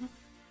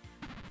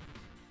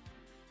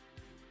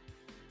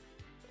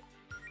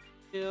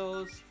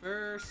 Kills,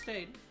 first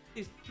aid.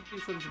 These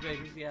ones are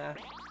babies, yeah.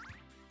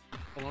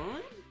 Hold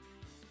on.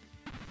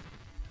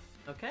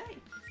 Okay.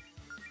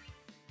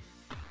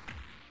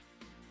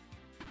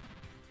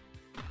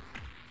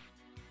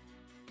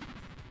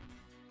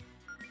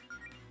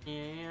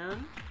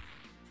 And...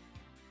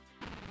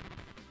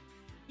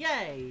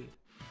 yay!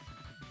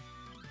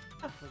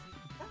 That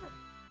wasn't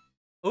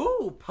bad.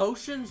 Ooh,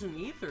 potions and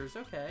ethers,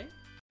 okay.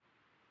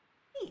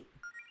 Neat.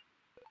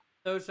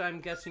 Those,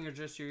 I'm guessing, are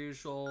just your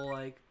usual,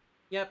 like...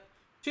 Yep.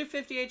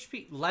 250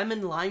 HP,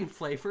 lemon lime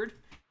flavored,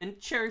 and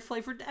cherry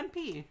flavored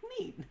MP.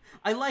 Neat.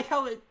 I like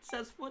how it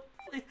says what...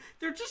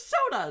 They're just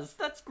sodas!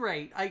 That's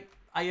great. I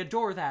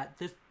adore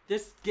that.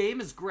 This game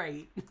is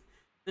great.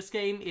 This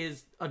game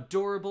is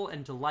adorable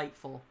and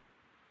delightful.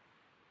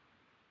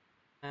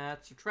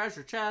 That's a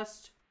treasure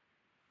chest.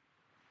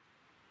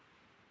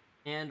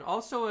 And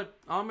also an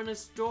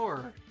ominous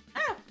door.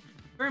 Ah!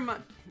 Very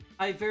much.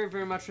 I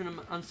very much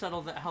am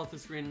unsettled that health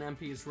is green and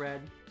MP is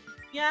red.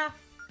 Yeah.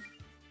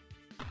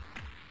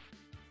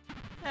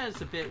 That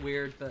is a bit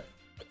weird, but...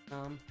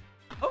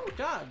 Oh,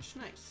 dodge.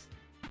 Nice.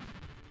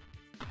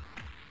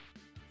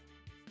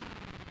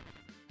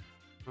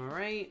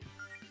 Alright.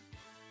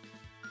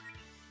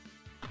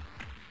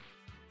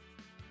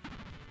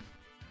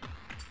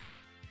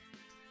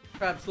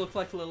 Crabs look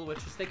like little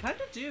witches. They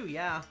kind of do,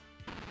 yeah.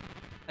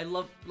 I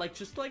love, like,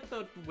 just like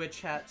the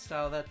witch hat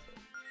style.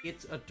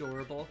 It's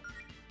adorable.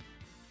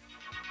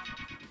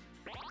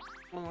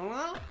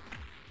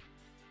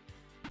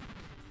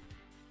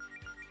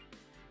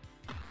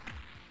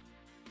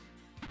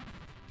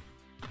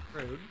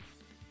 Rude.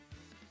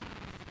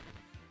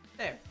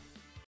 There.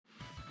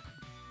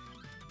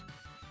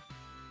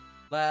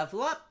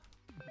 Level up.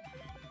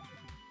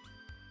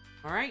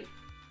 Alright.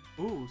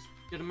 Ooh,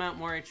 good amount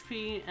more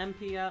HP,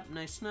 MP up,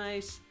 nice,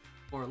 nice.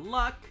 More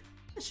luck.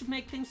 This should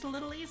make things a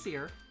little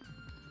easier.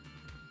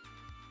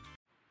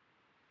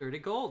 30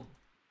 gold.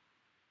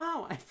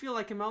 Wow, I feel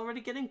like I'm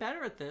already getting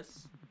better at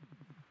this.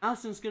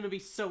 Allison's gonna be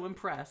so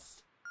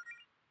impressed.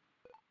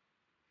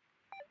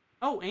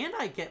 Oh, and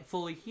I get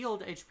fully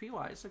healed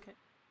HP-wise. Okay.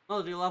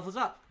 Melody levels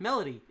up.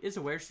 Melody is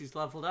aware she's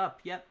leveled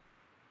up. Yep.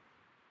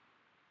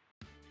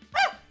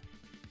 Ah!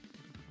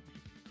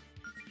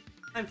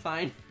 I'm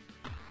fine.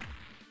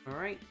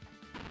 Alright.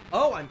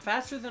 Oh, I'm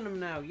faster than him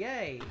now.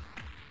 Yay.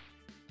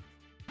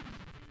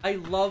 I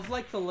love,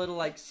 like, the little,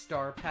 like,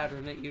 star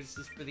pattern it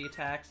uses for the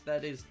attacks.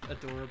 That is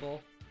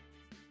adorable.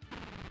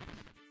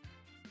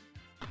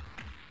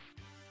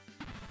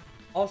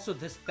 Also,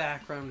 this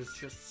background is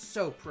just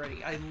so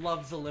pretty. I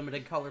love the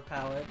limited color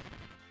palette.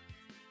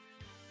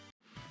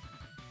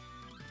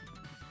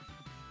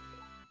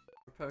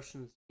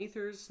 Potions,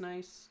 ethers,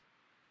 nice.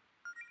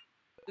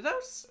 Do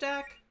those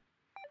stack?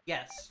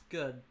 Yes,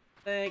 good.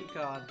 Thank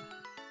God.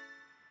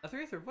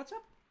 Another ether, what's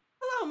up?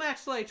 Hello,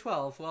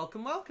 MaxLay12.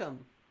 Welcome,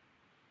 welcome.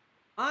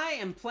 I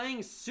am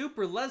playing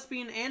Super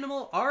Lesbian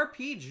Animal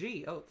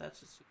RPG. Oh,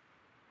 that's a super.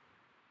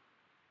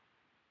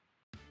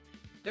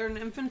 They're an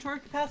inventory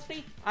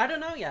capacity? I don't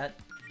know yet.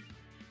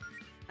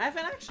 I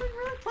haven't actually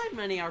really played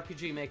many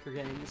RPG Maker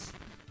games.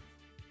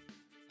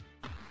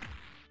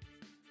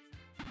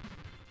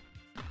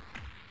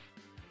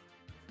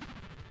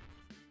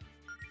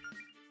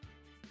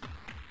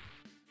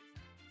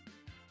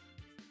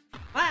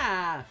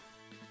 Ah!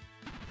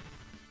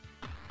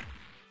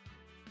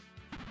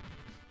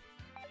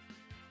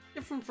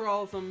 Different for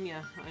all of them,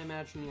 yeah, I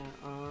imagine, yeah.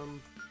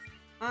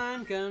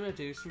 I'm gonna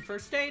do some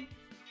first aid.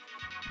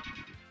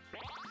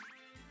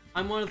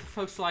 I'm one of the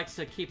folks who likes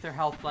to keep their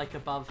health, like,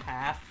 above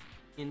half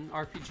in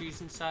RPGs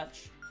and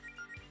such.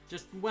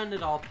 Just when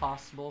at all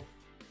possible.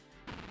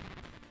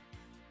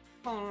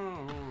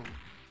 Oh.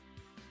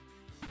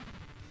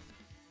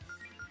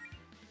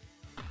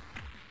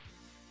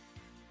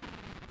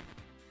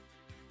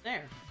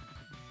 There.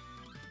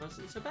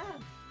 Wasn't so bad.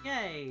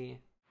 Yay!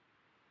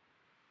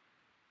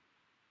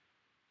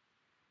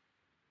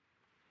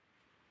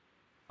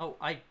 Oh,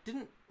 I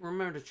didn't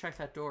remember to check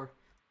that door.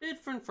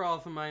 Different for all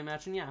of them, I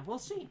imagine. Yeah, we'll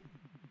see.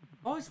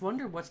 Always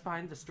wondered what's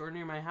behind the store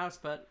near my house,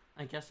 but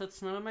I guess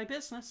that's none of my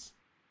business.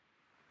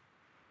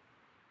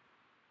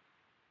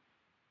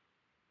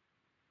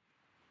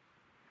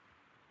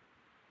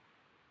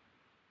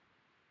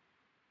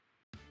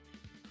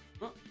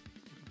 Oh,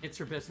 it's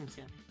her business,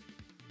 yeah.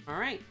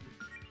 Alright.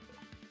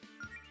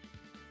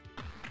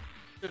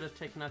 Should have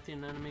taken out the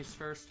enemies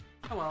first.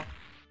 Oh well.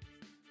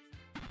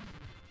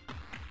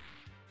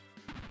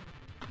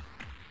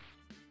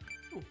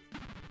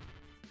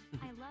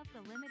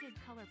 The limited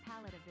color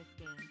palette of this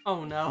game.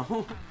 Oh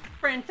no.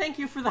 Fran, thank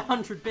you for the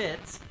 100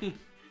 bits.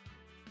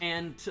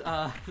 And,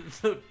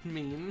 the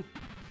meme.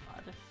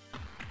 God.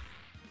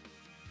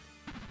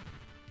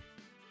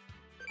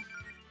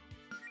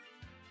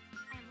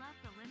 I love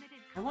the limited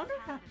I color wonder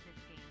palette of this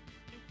game.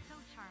 It's so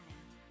charming.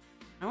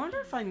 I wonder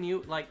if I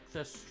mute, like, the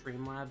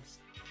Streamlabs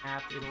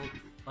app, it'll,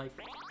 like,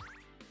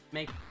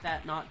 make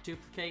that not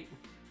duplicate.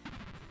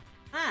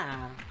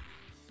 Ah.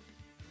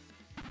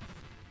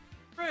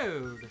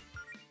 Rude.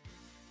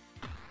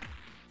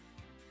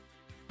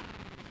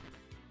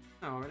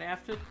 Oh, I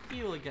have to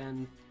heal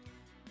again.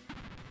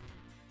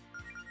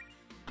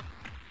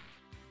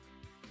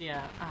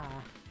 Yeah,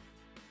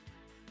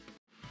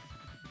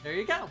 there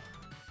you go.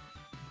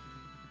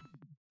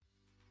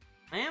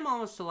 I am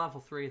almost to level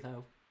 3,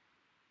 though.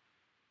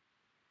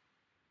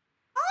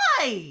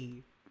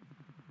 Hi!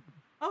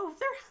 Oh,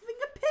 they're having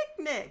a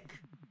picnic!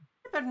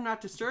 I better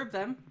not disturb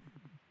them.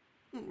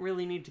 Didn't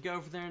really need to go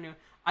over there anyway.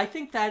 I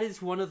think that is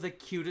one of the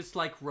cutest,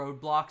 like,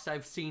 roadblocks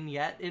I've seen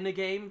yet in a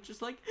game.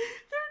 Just like,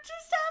 they're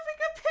just having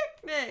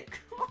a picnic!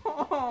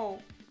 Oh!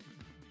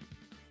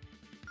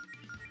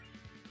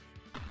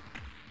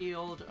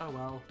 Healed. Oh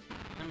well.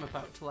 I'm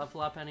about to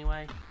level up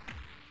anyway.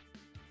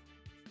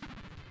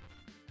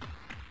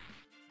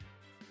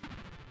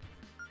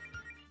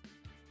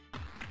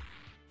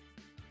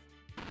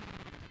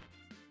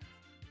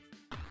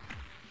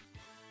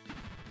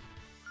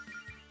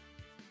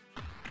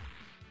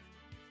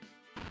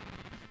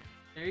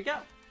 There you go.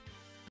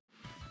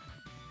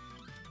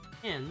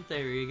 And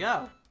there you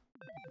go.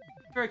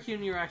 Very cute,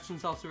 and your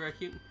action's also very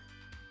cute.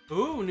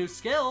 Ooh, new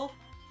skill!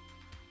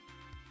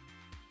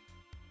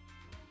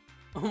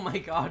 Oh my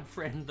god,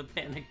 friend, the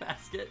panic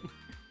basket.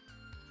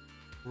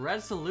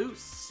 Resolute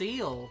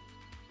seal.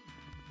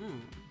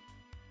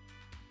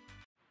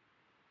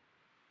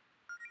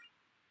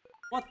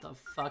 What the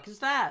fuck is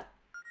that?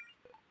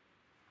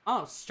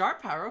 Oh, star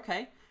power,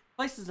 okay.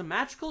 Places a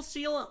magical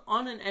seal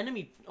on an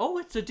enemy. Oh,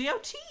 it's a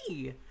DOT!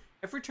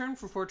 Every turn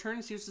for 4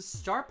 turns uses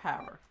star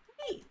power.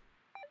 Hey!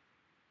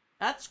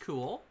 That's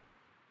cool.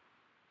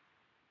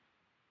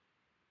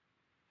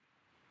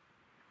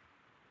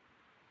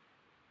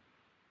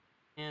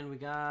 And we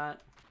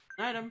got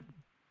an item.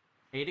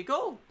 80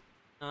 gold.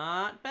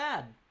 Not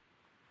bad.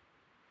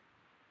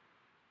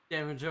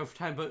 Damage over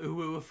time, but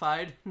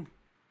ooh-ooified.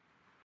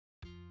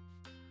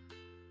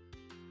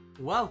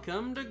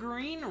 Welcome to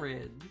Green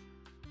Ridge.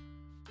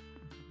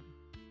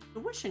 The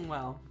Wishing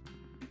Well.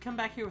 You come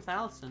back here with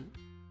Allison.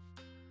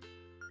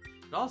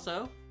 But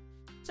also,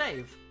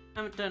 save.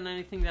 Haven't done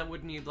anything that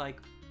would need, like,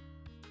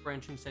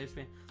 branching saves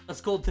me.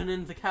 Let's go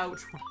in the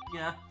couch.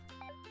 Yeah.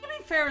 To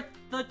be fair,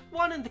 the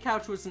one in the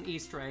couch was an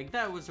Easter egg.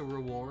 That was a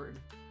reward.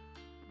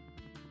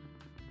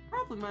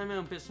 Probably mind my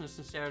own business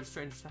and stare at a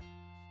stranger stuff.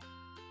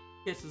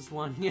 Kisses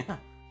one, yeah.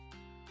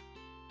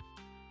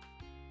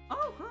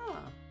 Oh, huh.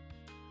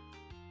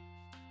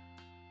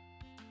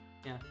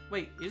 Yeah.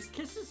 Wait, is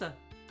Kisses a...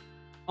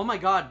 Oh my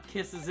god,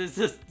 Kisses is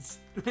a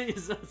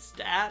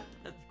stat?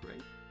 That's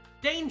great.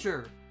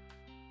 Danger!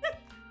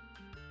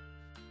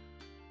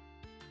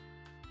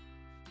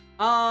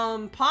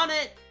 Pawn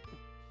it!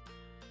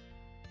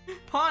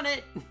 Pawn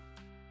it!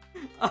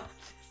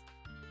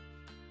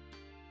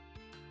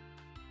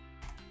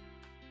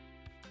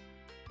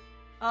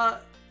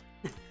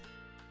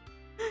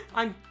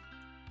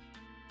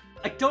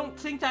 I don't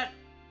think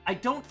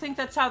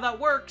that's how that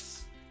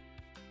works.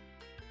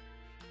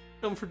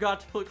 Don't forgot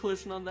to put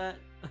collision on that.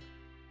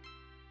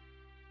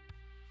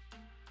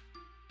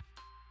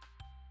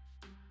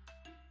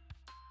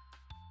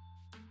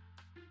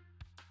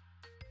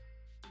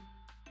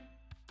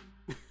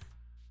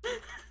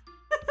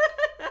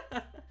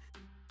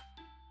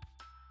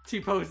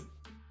 T-pose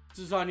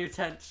is on your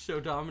tent to show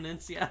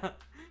dominance, yeah.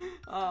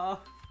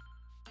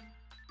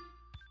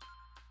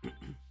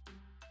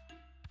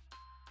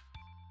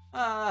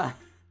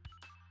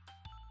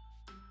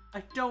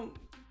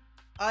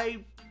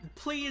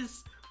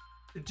 Please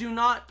do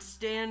not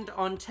stand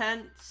on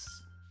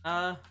tents.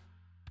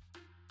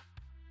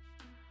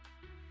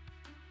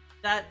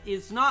 That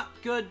is not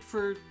good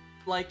for,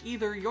 like,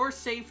 either your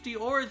safety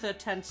or the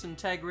tent's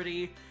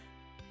integrity.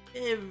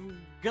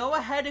 Go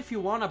ahead if you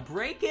want to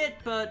break it,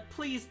 but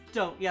please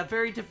don't. Yeah,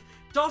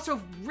 it's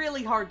also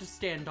really hard to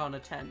stand on a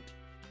tent.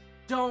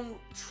 Don't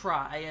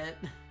try it.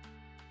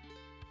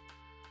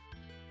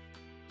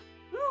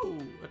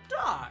 Ooh, a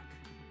dock.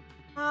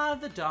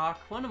 The dock,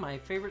 one of my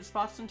favorite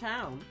spots in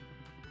town.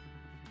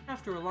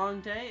 After a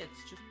long day,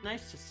 it's just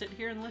nice to sit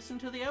here and listen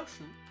to the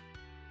ocean.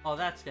 Oh,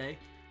 that's gay.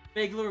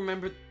 Vaguely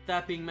remember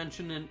that being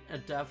mentioned in a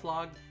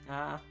devlog.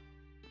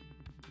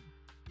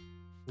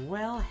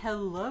 Well,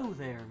 hello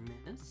there,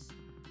 miss.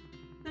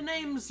 The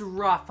name's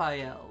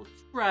Raphael,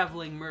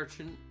 traveling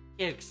merchant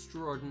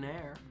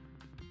extraordinaire.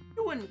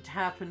 You wouldn't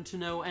happen to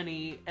know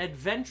any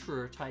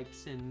adventurer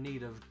types in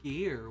need of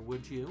gear,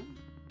 would you?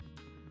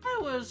 I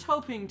was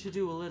hoping to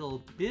do a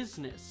little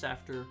business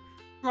after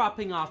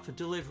dropping off a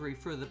delivery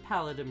for the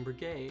Paladin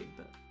Brigade,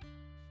 but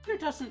there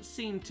doesn't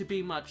seem to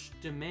be much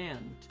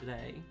demand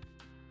today.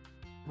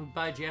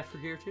 Buy GF for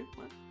gear too?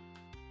 What?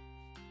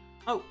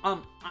 Oh,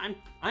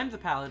 I'm the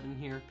Paladin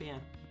here, but yeah.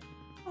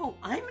 Oh,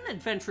 I'm an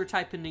adventurer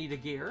type in need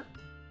of gear.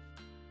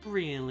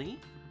 Really?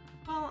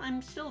 Well,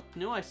 I'm still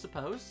new, I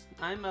suppose.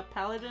 I'm a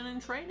Paladin in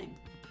training.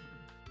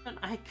 But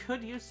I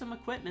could use some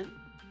equipment.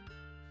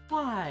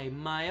 Why,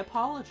 my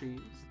apologies.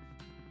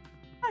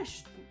 I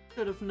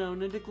should have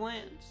known at a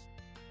glance.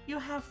 You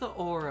have the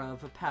aura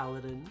of a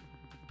paladin.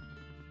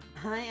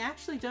 I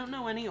actually don't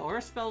know any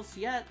aura spells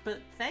yet,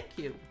 but thank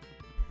you.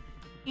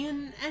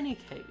 In any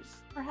case,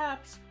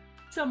 perhaps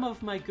some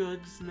of my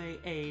goods may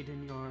aid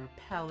in your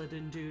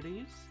paladin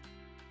duties.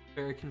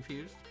 Very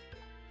confused.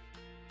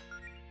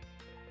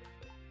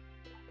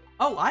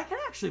 Oh, I can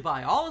actually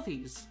buy all of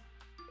these.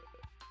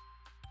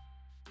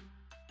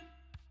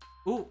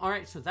 Ooh,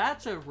 alright, so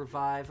that's a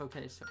revive.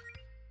 Okay, so...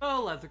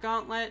 Oh, leather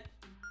gauntlet.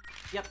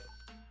 Yep.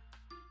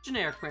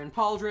 Generic brand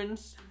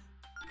pauldrons.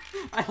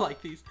 I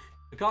like these.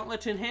 The gauntlet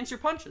to enhance your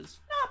punches.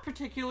 Not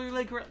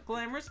particularly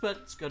glamorous, but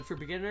it's good for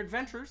beginner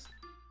adventurers.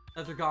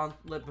 Leather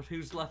gauntlet, but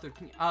who's leather?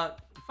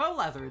 Faux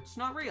leather, it's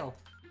not real.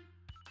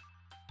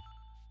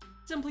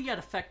 Simply yet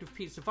effective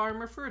piece of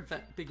armor for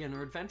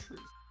beginner adventurers.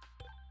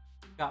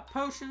 Got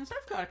potions,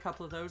 I've got a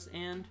couple of those,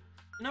 and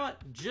you know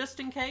what? Just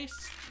in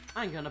case,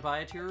 I'm gonna buy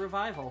it to your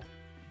revival.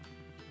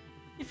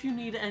 If you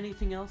need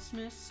anything else,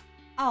 miss,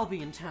 I'll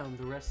be in town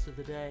the rest of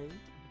the day.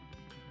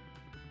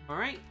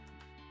 Alright.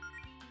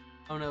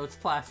 Oh no, it's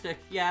plastic.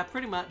 Yeah,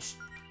 pretty much.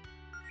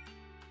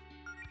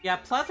 Yeah,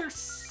 pleather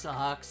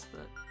sucks,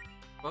 but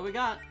what we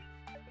got?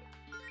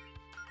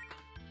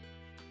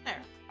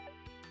 There.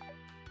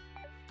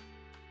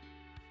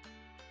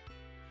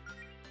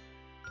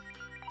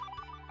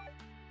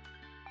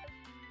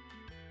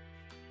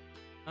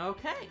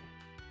 Okay.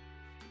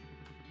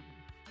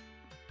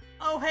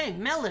 Oh, hey,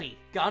 Melody.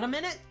 Got a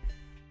minute?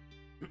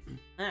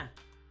 Ah.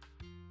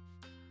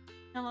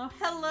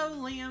 Hello,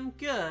 Liam.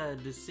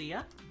 Good to see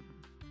ya.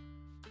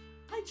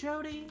 Hi,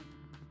 Jody.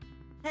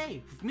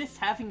 Hey, we've missed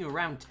having you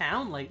around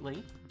town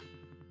lately.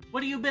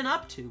 What have you been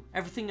up to?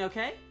 Everything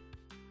okay?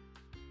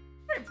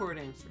 Straightforward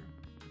answer.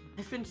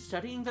 I've been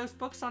studying those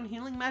books on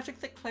healing magic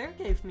that Claire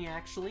gave me,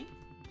 actually.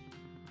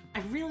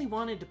 I really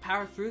wanted to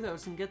power through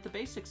those and get the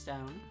basics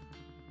down.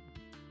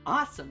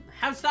 Awesome.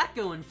 How's that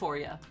going for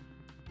you?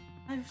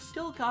 I've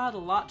still got a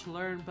lot to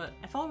learn, but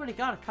I've already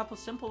got a couple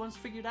simple ones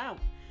figured out.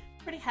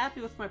 Pretty happy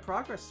with my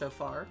progress so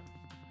far.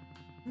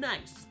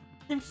 Nice.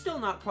 I'm still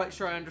not quite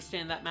sure I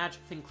understand that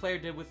magic thing Claire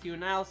did with you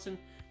and Allison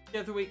the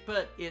other week,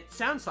 but it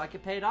sounds like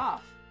it paid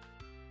off.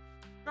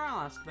 Sure,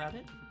 I'll ask about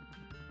it.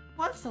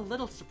 I was a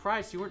little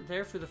surprised you weren't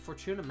there for the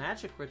Fortuna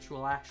magic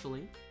ritual,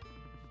 actually.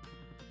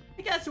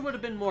 I guess it would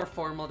have been more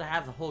formal to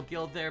have the whole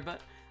guild there,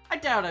 but I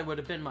doubt I would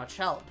have been much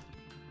help.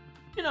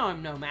 You know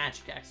I'm no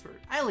magic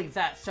expert. I leave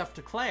that stuff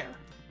to Claire.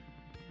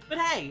 But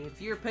hey,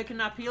 if you're picking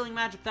up healing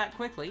magic that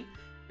quickly,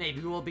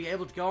 maybe we'll be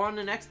able to go on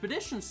an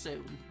expedition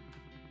soon.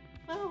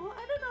 Well,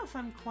 I don't know if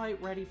I'm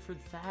quite ready for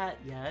that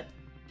yet.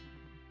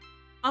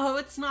 Oh,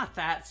 it's not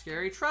that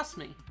scary, trust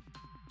me.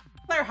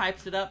 Claire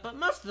hypes it up, but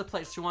most of the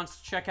places she wants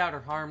to check out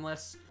are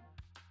harmless.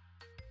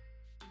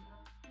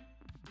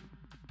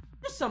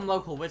 Just some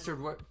local wizard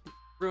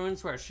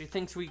ruins where she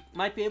thinks we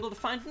might be able to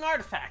find an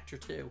artifact or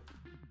two.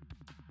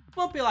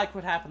 Won't be like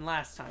what happened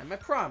last time, I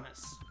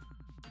promise.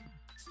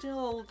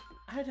 Still,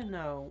 I don't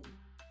know,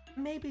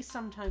 maybe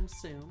sometime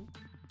soon.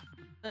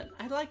 But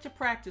I'd like to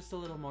practice a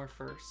little more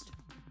first.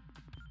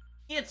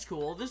 It's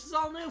cool, this is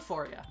all new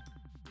for you.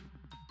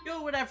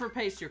 Go whatever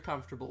pace you're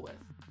comfortable with.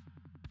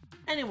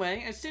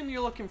 Anyway, I assume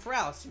you're looking for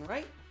Allison,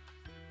 right?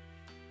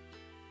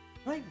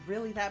 Am I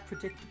really that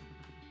predictable?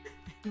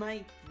 Am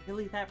I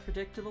really that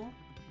predictable?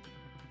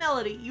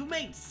 Melody, you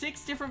made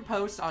 6 different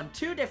posts on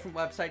 2 different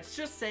websites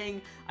just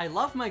saying, I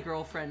love my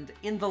girlfriend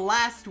in the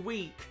last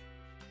week.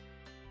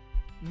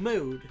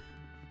 Mood.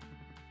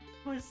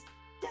 It was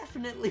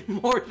definitely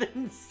more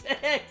than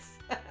 6.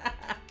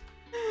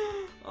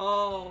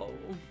 Oh.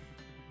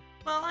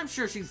 Well, I'm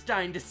sure she's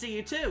dying to see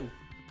you too.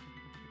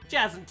 She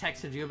hasn't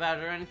texted you about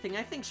it or anything.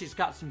 I think she's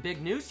got some big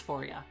news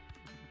for you.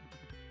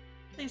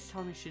 Please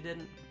tell me she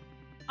didn't.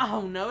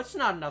 Oh no, it's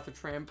not another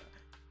tramp.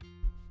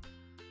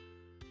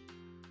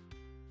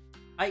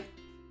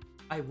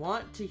 I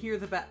want to hear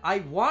I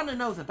want to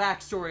know the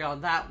backstory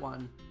on that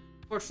one.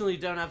 Fortunately, you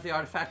don't have the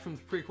artifact from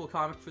the prequel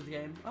comic for the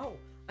game. Oh,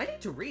 I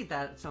need to read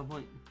that at some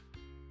point.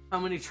 How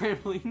many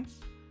trampolines?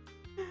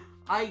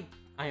 I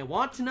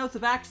want to know the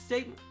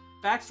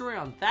backstory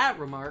on that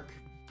remark.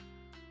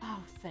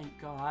 Oh,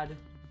 thank God.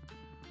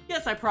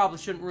 Guess I probably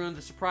shouldn't ruin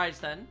the surprise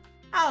then.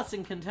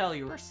 Allison can tell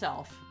you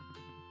herself.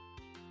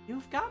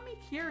 You've got me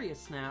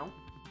curious now.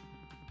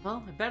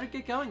 Well, I better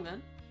get going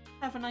then.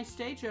 Have a nice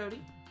day,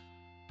 Jody.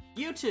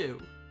 You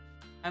too.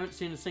 Haven't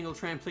seen a single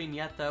trampoline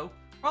yet, though.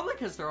 Probably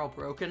because they're all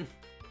broken.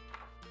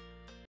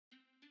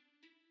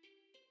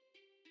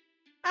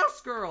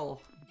 House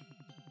girl!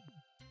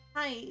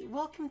 Hi,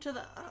 welcome to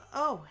the...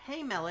 oh,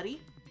 hey, Melody.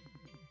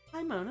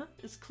 Hi, Mona.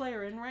 Is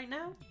Claire in right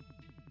now?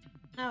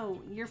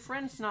 No, your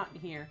friend's not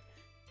here.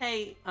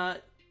 Hey,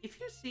 if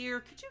you see her,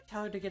 could you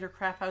tell her to get her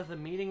crap out of the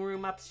meeting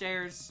room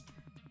upstairs?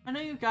 I know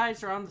you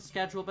guys are on the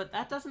schedule, but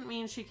that doesn't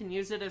mean she can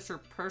use it as her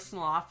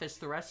personal office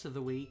the rest of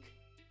the week.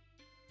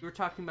 You were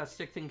talking about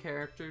stick thing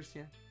characters,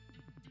 yeah?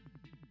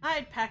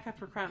 I'd pack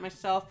up her crap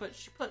myself, but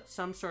she put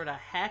some sort of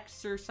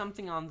hex or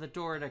something on the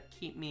door to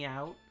keep me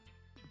out.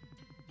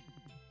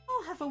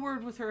 I'll have a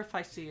word with her if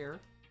I see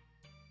her.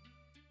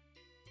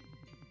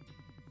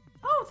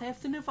 Oh, they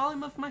have the new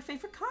volume of my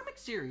favorite comic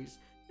series.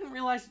 Didn't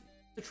realize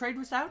the trade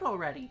was out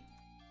already.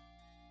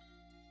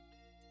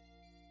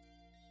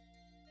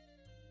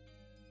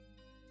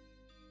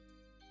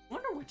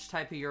 Wonder which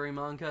type of Yuri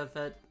manga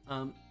that,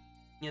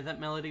 that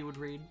Melody would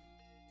read.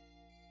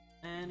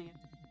 And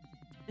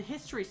the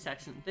history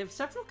section. They have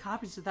several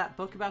copies of that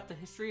book about the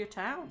history of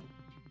town.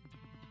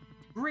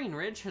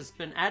 Greenridge has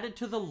been added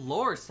to the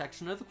lore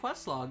section of the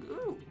quest log.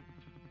 Ooh.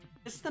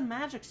 It's the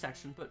magic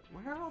section, but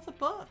where are all the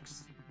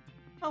books?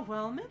 Oh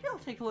well, maybe I'll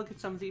take a look at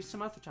some of these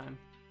some other time.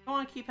 Don't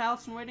want to keep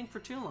Allison waiting for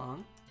too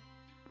long.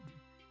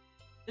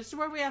 This is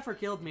where we have our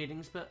guild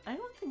meetings, but I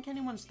don't think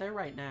anyone's there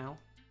right now.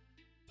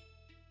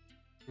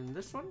 And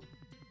this one?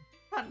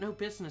 Got no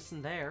business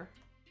in there.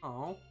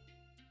 Oh.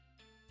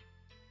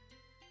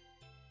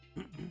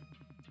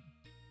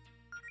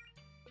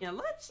 Yeah,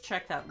 let's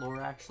check that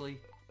lore, actually.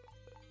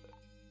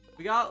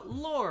 We got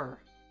lore.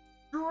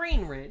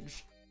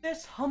 Greenridge.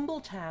 This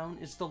humble town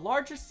is the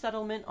largest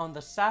settlement on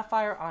the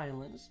Sapphire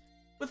Islands,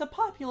 with a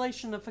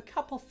population of a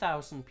couple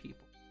thousand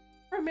people.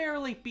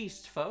 Primarily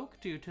beast folk,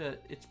 due to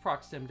its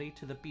proximity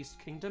to the Beast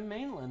Kingdom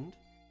mainland.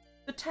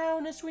 The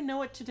town as we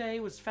know it today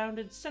was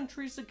founded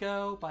centuries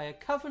ago by a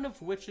coven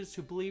of witches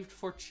who believed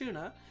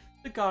Fortuna,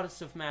 the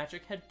goddess of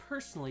magic, had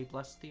personally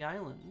blessed the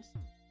islands.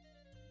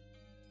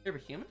 There were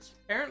humans?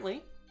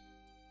 Apparently.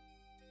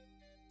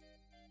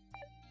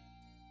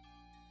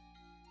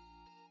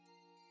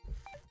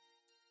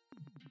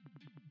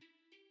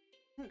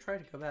 I'm gonna try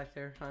to go back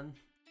there, hon.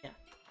 Yeah.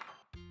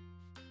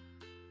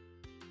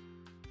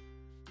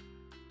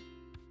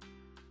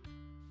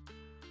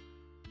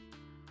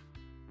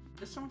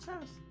 This someone's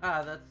house?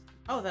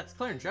 That's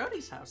Claire and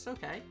Jody's house,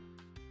 okay.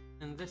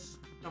 And this,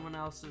 someone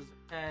else's,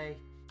 okay.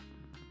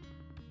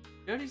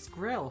 Jody's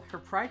grill, her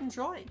pride and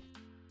joy.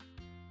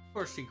 Of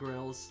course she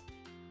grills.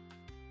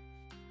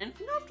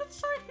 Anything off to the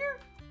side here?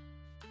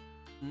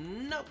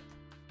 Nope.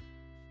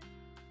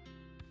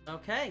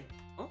 Okay.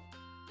 Well,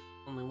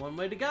 only one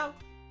way to go.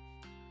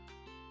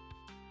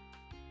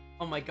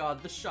 Oh my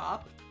god, the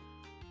shop.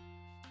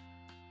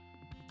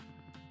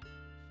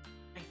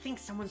 I think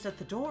someone's at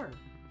the door.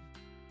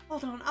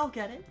 Hold on, I'll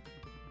get it.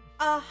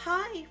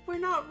 Hi, we're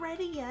not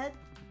ready yet.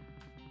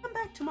 Come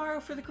back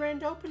tomorrow for the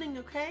grand opening,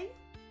 okay?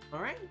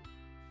 Alright.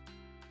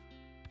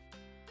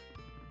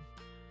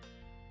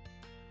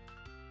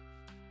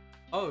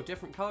 Oh,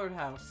 different colored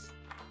house.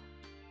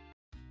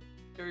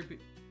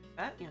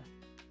 That, yeah.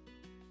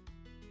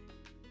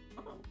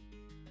 Oh.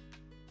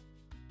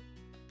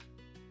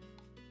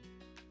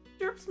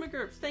 Derps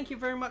McGurps, thank you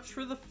very much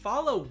for the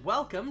follow.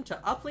 Welcome to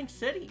Uplink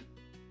City.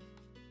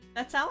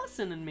 That's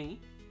Allison and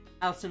me.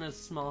 Allison has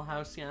a small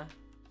house, yeah.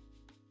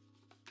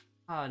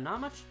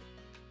 Not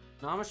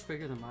much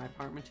bigger than my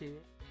apartment TV.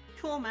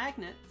 Cool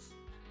magnets.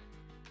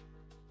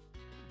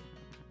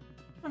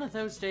 One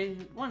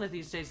of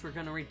these days we're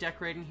gonna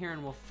redecorate in here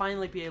and we'll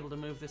finally be able to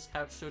move this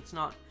couch so it's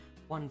not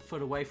 1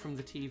 foot away from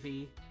the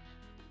TV.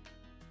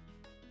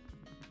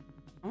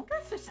 I wonder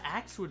if this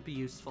axe would be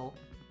useful.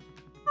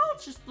 I'll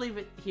just leave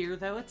it here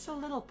though, it's a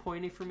little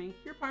pointy for me.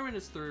 Your apartment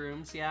has 3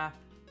 rooms, yeah.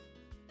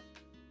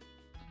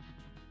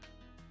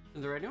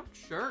 Is the radio?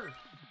 Sure.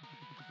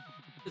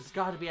 It's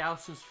gotta be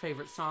Allison's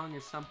favorite song or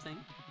something.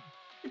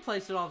 He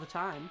plays it all the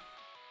time.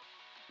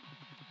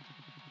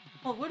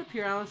 Well, it would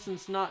appear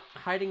Allison's not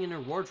hiding in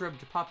her wardrobe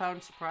to pop out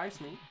and surprise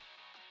me.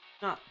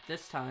 Not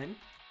this time.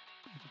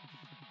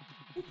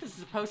 I think this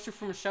is a poster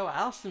from a show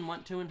Allison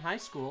went to in high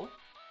school.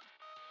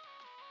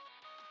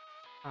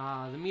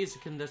 The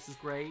music in this is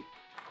great.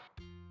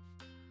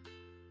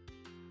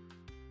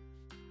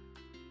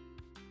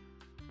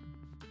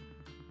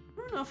 I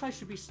don't know if I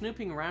should be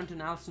snooping around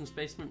in Allison's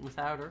basement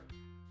without her.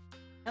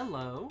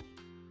 Hello.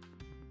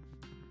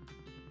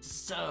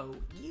 So,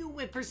 you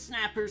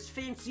whippersnappers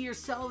fancy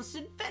yourselves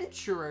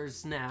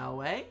adventurers now,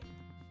 eh?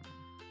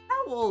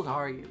 How old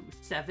are you?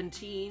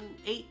 17?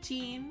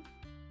 18?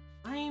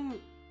 I'm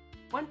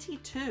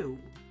 22.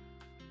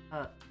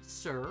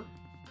 Sir?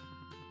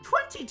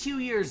 22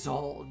 years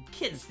old.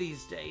 Kids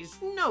these days,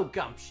 no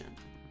gumption.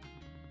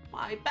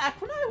 Why,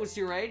 back when I was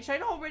your age,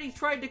 I'd already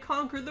tried to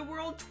conquer the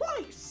world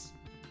twice.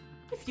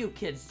 If you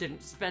kids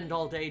didn't spend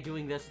all day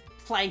doing this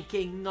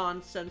planking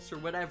nonsense or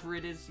whatever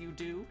it is you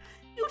do,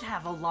 you'd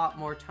have a lot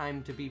more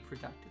time to be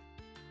productive.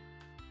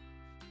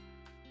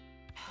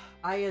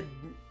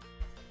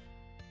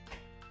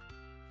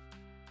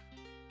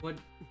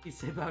 What'd he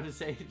say about his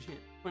age?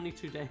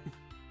 22 days.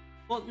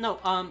 Well, no,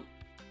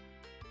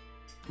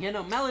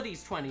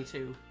 Melody's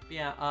 22.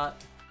 Yeah,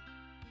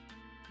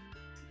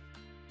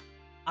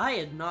 I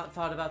had not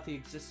thought about the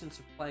existence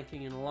of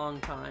planking in a long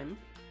time.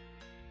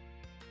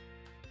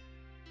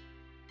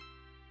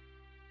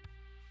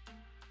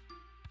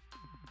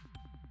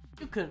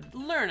 You could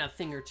learn a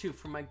thing or two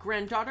from my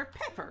granddaughter,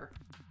 Pepper.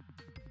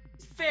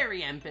 She's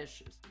very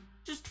ambitious.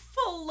 Just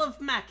full of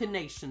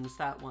machinations,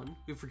 that one.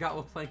 You forgot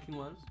what planking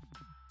was?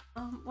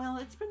 Well,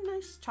 it's been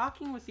nice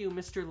talking with you,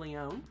 Mr.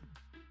 Leone.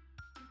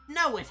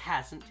 No, it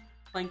hasn't.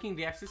 Planking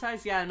the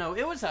exercise? Yeah, no,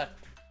 it was a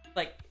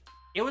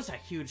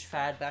huge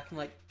fad back in,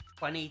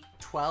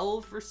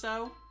 2012 or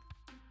so.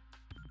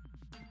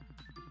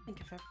 I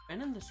think I've ever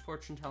been in this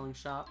fortune-telling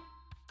shop.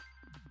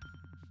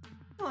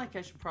 I feel like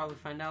I should probably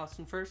find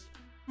Allison first.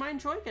 I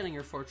enjoy getting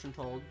your fortune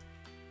told.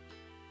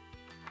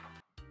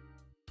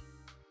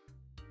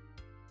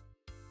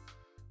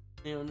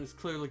 Leon is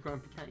clearly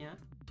Grumpy Cat, yeah?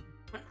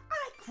 When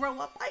I grow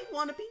up, I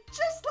want to be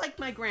just like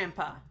my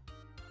grandpa.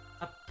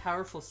 A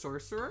powerful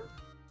sorcerer?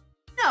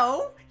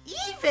 No,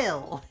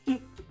 evil!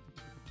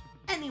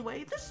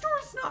 Anyway, the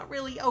store's not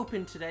really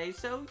open today,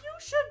 so you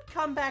should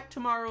come back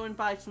tomorrow and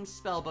buy some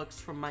spell books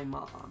from my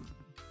mom.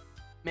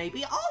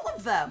 Maybe all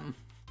of them!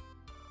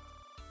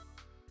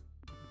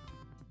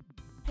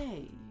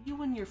 Hey,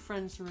 you and your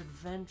friends are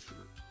adventurers.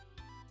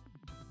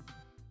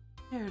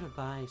 Care to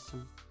buy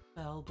some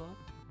spell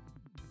books?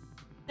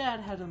 Dad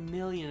had a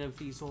million of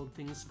these old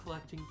things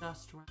collecting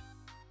dust around.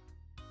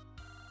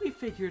 We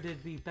figured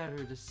it'd be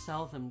better to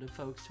sell them to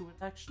folks who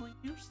would actually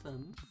use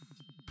them.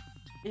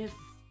 If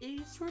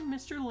these were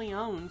Mr.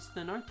 Leone's,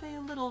 then aren't they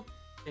a little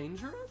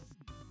dangerous?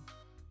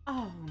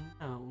 Oh,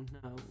 no,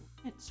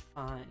 it's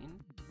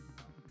fine.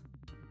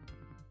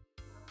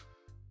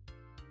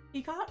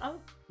 He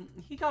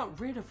got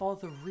rid of all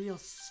the real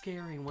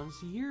scary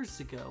ones years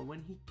ago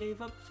when he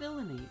gave up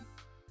villainy.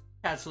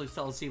 Casually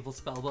sells evil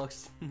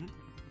spellbooks.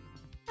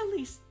 At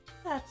least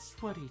that's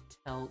what he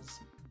tells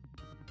me.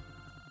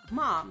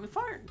 Mom, if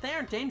they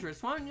aren't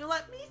dangerous, why don't you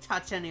let me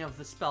touch any of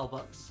the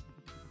spellbooks?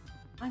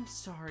 I'm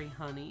sorry,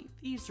 honey.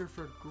 These are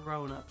for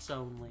grown-ups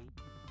only.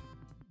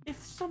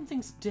 If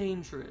something's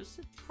dangerous,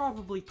 it's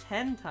probably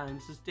 10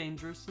 times as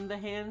dangerous in the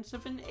hands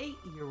of an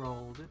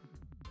 8-year-old.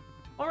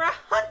 Or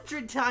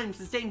 100 times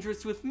as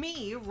dangerous with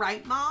me,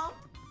 right, Mom?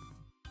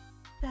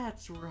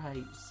 That's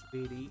right,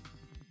 sweetie.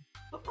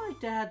 But my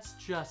dad's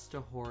just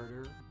a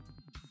hoarder.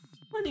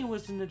 When he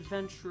was an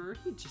adventurer,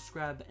 he'd just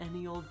grab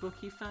any old book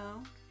he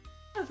found,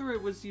 whether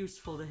it was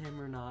useful to him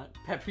or not.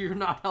 Pepper, you're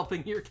not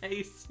helping your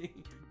case.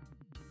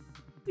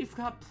 We've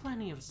got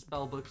plenty of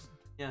spellbooks,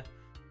 yeah,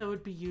 that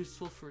would be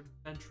useful for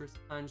adventurous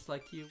times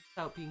like you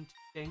without being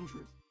too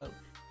dangerous. Oh,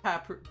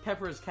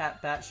 Pepper's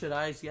cat batshit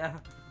eyes, yeah.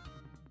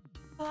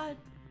 But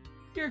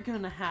you're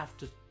gonna have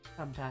to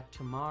Come back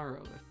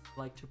tomorrow if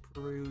you'd like to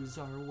peruse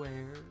our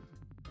wares.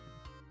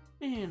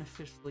 And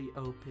officially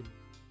open.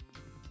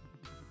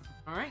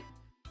 Alright.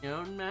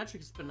 Known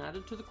magic has been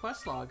added to the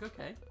quest log.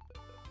 Okay.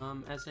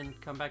 As in,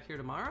 come back here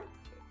tomorrow?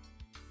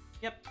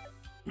 Yep.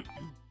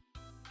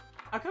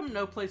 How come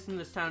no place in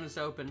this town is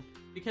open?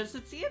 Because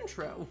it's the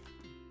intro.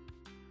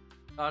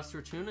 Goddess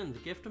Fortuna and the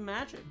gift of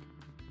magic.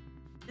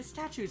 This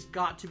statue's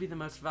got to be the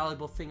most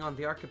valuable thing on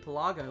the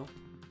archipelago.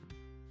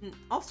 And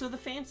also the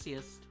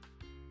fanciest.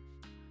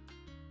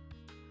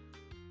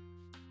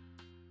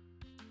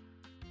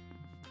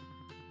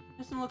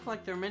 Doesn't look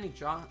like there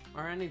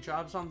are any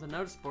jobs on the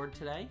notice board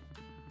today.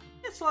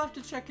 Guess we'll have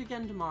to check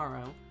again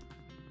tomorrow.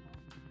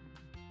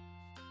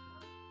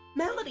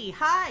 Melody,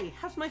 hi!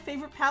 How's my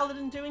favorite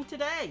paladin doing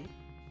today?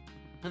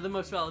 The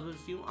most valuable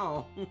is you.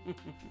 Oh,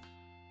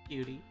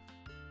 cutie.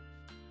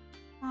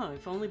 Oh,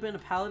 I've only been a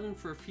paladin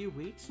for a few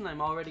weeks and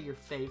I'm already your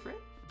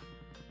favorite?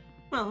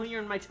 Well,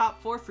 you're in my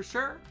top 4 for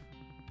sure.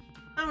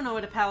 I don't know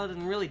what a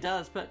paladin really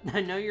does, but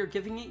I know you're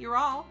giving it your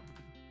all.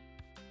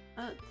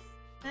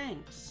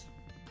 Thanks.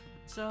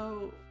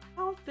 So,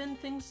 how have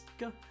things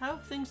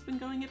been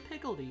going at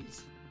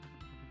Pickledee's?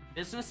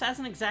 Business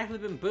hasn't exactly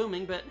been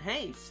booming, but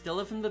hey, still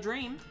living the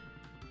dream.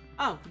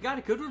 Oh, we got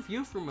a good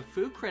review from a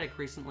food critic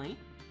recently.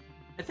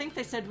 I think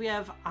they said we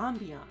have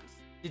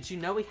ambiance. Did you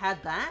know we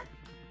had that?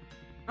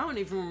 I don't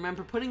even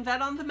remember putting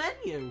that on the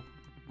menu.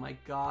 My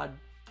god.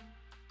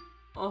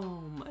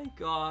 Oh my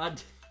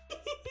god.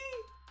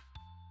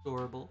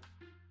 Adorable.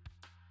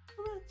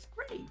 Well, that's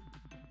great.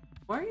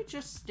 Why are you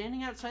just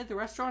standing outside the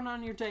restaurant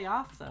on your day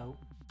off, though?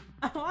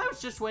 Oh, I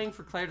was just waiting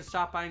for Claire to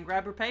stop by and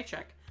grab her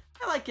paycheck.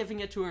 I like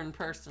giving it to her in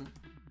person.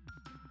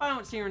 If I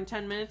don't see her in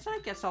 10 minutes, I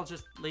guess I'll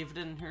just leave it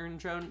in her and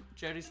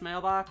Jody's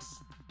mailbox.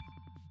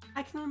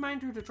 I can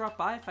remind her to drop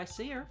by if I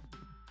see her.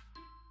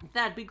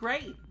 That'd be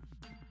great.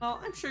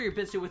 Well, I'm sure you're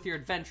busy with your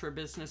adventure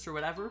business or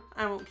whatever.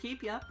 I won't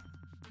keep ya.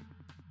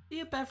 See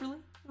you, Beverly.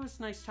 It was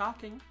nice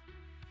talking.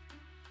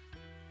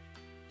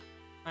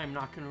 I'm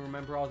not going to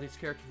remember all these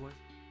character voices.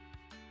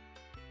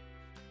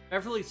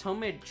 Beverly's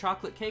homemade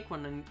chocolate cake,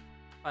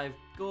 195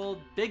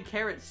 gold. Big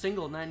carrot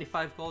single,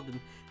 95 gold. And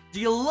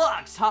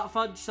deluxe hot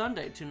fudge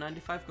sundae,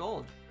 295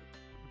 gold.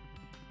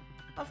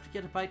 I'll have to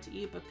get a bite to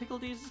eat, but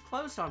Pickledee's is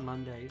closed on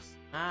Mondays.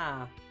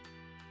 Ah.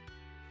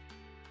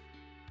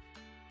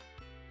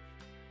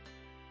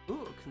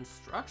 Ooh, a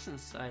construction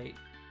site.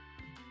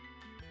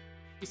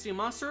 If you see a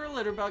monster or a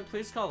litter bug,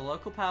 please call the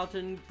local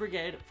Paladin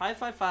Brigade at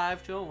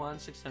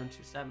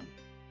 555-201-6727.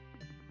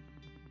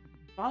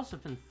 Walls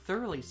have been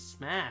thoroughly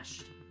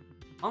smashed.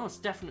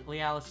 Almost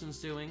definitely Allison's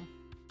doing.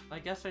 I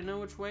guess I know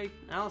which way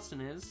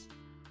Allison is.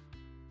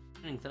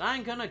 Meaning that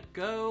I'm gonna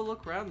go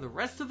look around the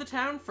rest of the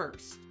town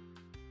first.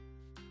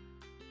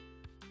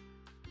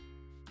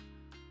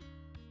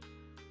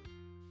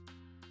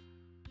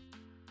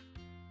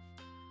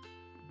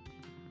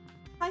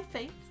 Hi,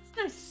 Faith. It's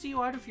nice to see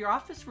you out of your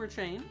office for a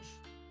change.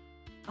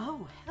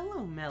 Oh,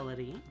 hello,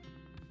 Melody.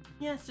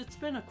 Yes, it's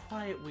been a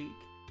quiet week.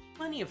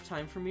 Plenty of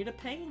time for me to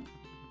paint.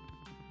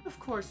 Of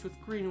course,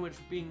 with Greenwich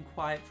being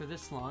quiet for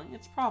this long,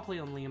 it's probably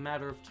only a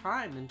matter of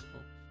time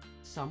until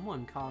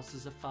someone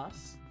causes a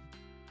fuss.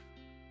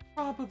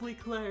 Probably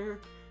Claire.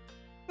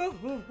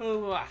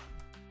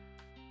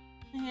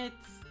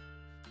 It's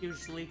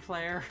usually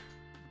Claire.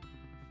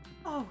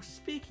 Oh,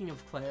 speaking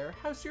of Claire,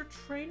 how's your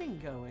training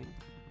going?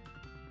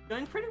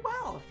 Going pretty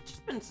well. I've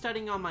just been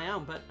studying on my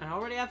own, but I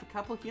already have a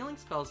couple healing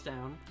spells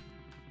down.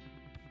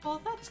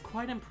 Well, that's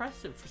quite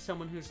impressive for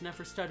someone who's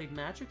never studied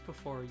magic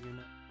before, you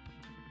know.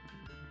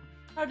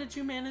 How did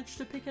you manage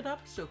to pick it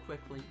up so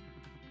quickly?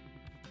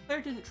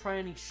 Claire didn't try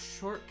any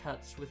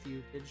shortcuts with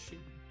you, did she?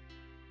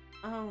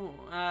 Oh,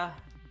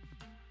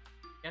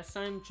 guess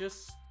I'm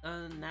just,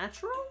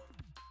 natural?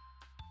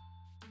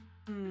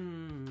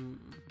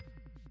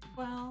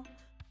 Well,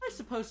 I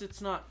suppose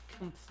it's not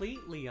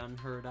completely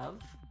unheard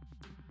of.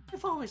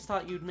 I've always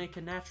thought you'd make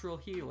a natural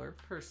healer,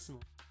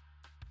 personally.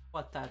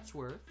 What that's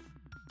worth.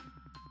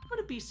 Would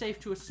it be safe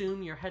to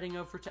assume you're heading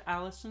over to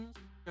Allison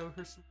to show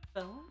her some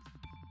spells?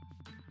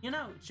 You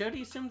know,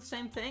 Jody assumed the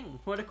same thing.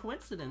 What a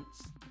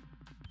coincidence.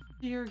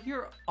 Dear,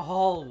 you're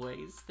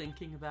always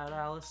thinking about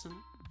Allison.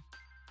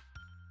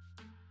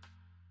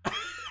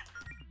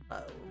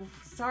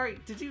 Sorry,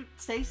 did you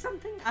say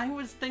something? I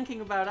was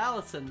thinking about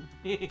Allison.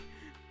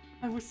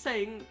 I was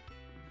saying...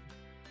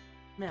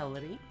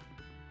 Melody.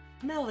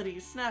 Melody,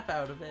 snap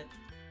out of it.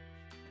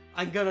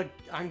 I'm gonna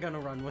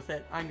run with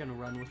it. I'm gonna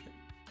run with it.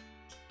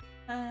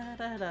 Da,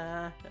 da,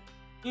 da.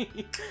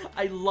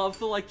 I love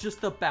the, like, just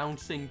the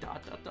bouncing ...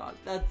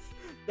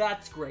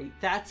 That's great.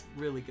 That's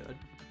really good.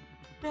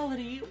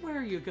 Melody, where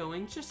are you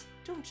going?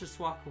 Don't just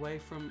walk away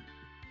from...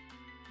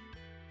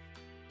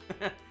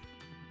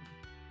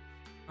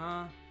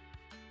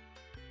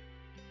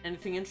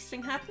 Anything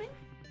interesting happening?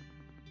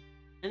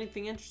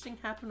 Anything interesting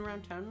happen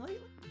around town lately?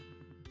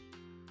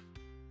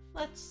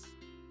 Let's...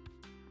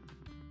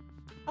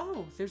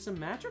 Oh, there's a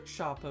magic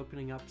shop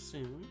opening up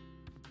soon.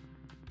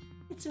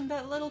 It's in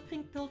that little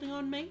pink building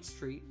on Main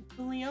Street.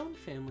 The Leone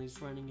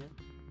family's running it.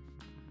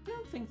 I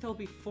don't think they'll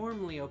be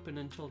formally open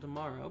until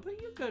tomorrow,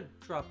 but you could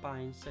drop by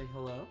and say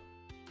hello.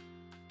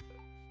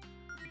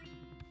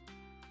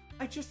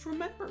 I just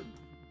remembered.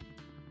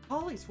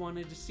 Holly's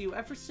wanted to see you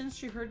ever since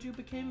she heard you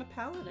became a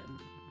paladin.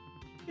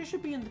 You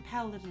should be in the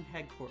paladin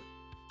headquarters.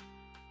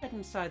 Head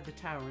inside the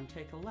tower and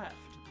take a left.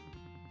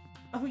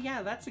 Oh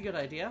yeah, that's a good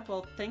idea.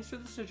 Well, thanks for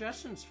the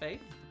suggestions,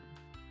 Faith.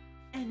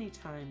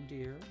 Anytime,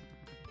 dear.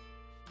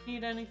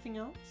 Need anything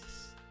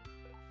else?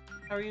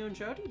 How are you and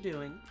Jody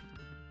doing?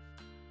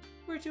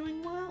 We're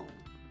doing well.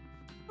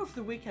 Over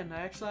the weekend,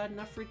 I actually had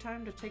enough free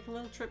time to take a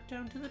little trip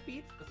down to the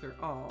beach with her.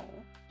 Oh.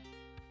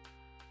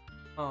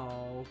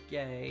 Oh,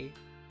 yay.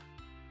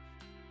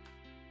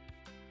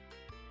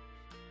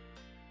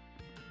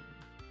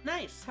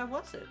 Nice, how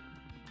was it?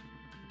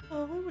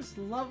 Oh, it was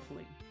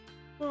lovely.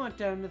 We went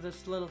down to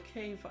this little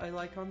cave I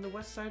like on the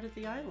west side of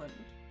the island.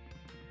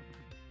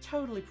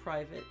 Totally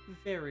private,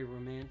 very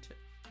romantic.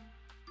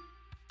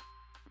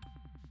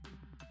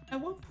 At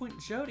one point,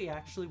 Jody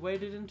actually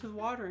waded into the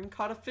water and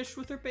caught a fish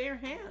with her bare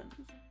hands.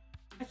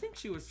 I think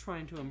she was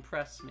trying to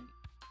impress me.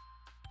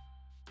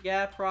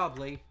 Yeah,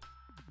 probably.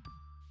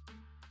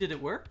 Did it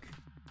work?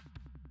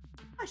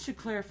 I should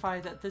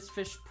clarify that this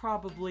fish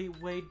probably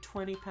weighed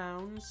 20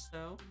 pounds,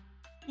 so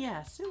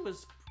yes, it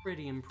was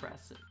pretty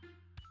impressive.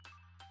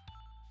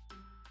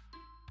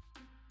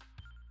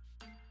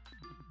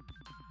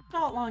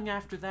 Not long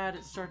after that,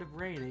 it started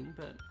raining,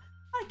 but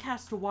I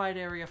cast a wide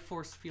area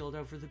force field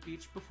over the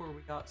beach before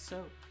we got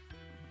soaked.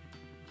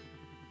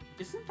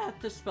 Isn't that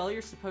the spell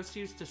you're supposed to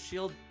use to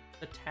shield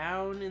the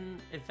town in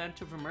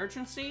event of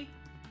emergency?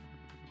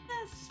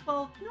 Yes,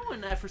 well, no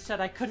one ever said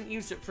I couldn't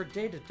use it for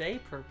day-to-day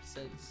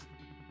purposes.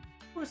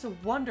 It was a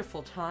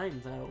wonderful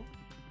time, though.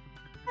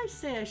 I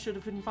say I should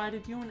have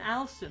invited you and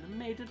Allison and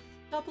made it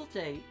a double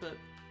date, but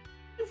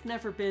you've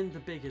never been the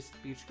biggest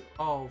beach girl.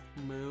 Oh,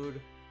 mood.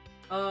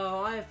 Oh,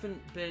 I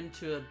haven't been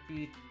to a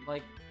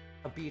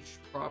beach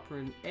proper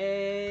in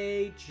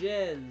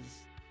ages.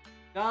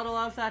 Gotta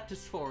love that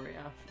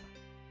dysphoria.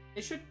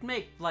 They should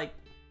make, like,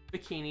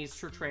 bikinis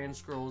for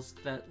trans girls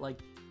that, like,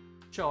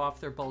 show off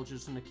their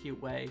bulges in a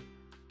cute way.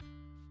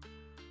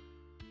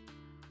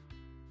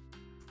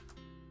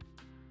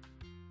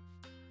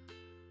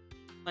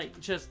 Like,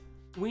 just,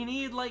 we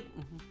need,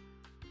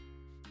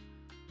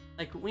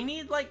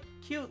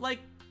 cute,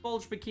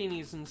 bulge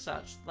bikinis and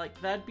such. Like,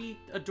 that'd be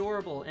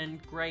adorable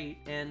and great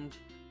and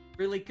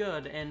really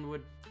good and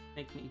would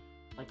make me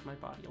like my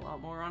body a lot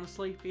more,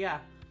 honestly. But yeah,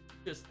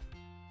 just,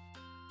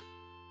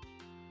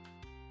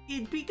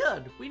 it'd be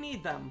good. We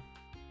need them.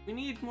 We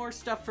need more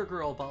stuff for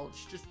girl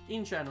bulge, just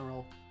in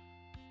general.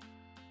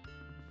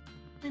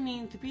 I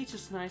mean, the beach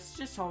is nice,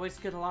 just always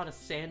get a lot of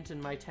sand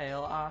in my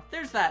tail.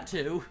 There's that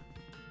too.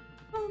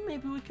 Well,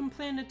 maybe we can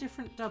plan a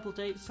different double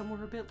date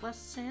somewhere a bit less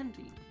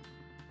sandy.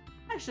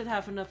 I should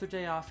have another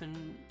day off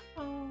in,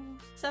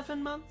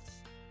 7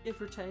 months,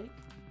 give or take.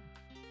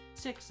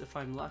 6 if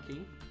I'm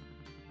lucky.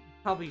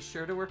 I'll be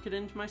sure to work it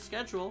into my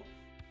schedule.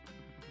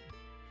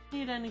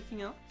 Need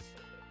anything else?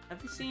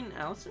 Have you seen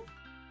Allison?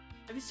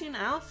 Have you seen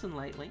Allison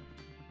lately?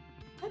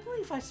 I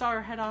believe I saw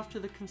her head off to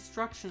the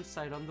construction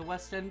site on the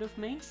west end of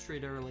Main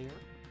Street earlier.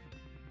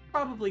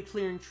 Probably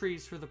clearing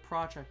trees for the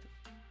project,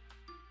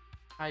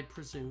 I'd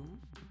presume.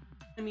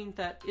 I mean,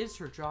 that is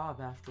her job,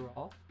 after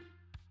all.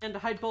 And to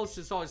hide bulge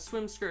is always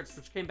swim skirts,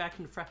 which came back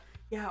into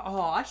yeah,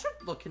 I should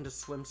look into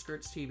swim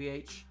skirts,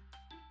 TBH.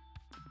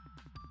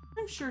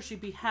 I'm sure she'd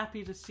be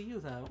happy to see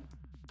you, though.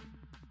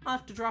 I'll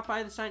have to drop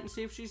by the site and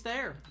see if she's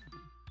there.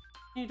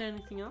 Need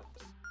anything else?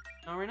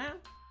 Not right now.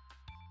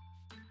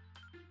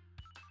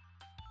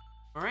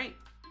 Alright.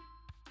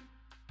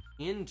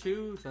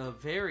 Into the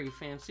very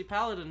fancy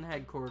Paladin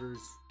headquarters.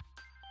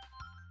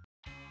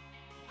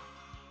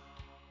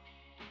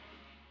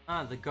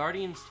 The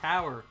Guardian's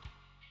Tower.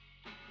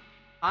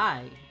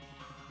 Hi.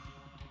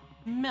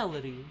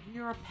 Melody,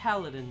 you're a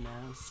paladin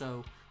now,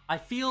 so I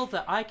feel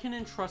that I can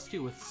entrust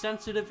you with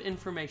sensitive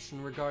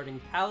information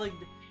regarding Paladin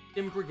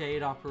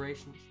Brigade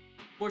operations.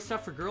 More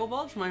stuff for Girl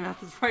Bulge? My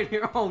mouth is right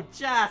here. Oh,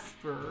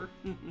 Jasper!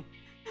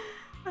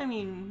 I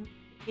mean,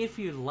 if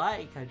you'd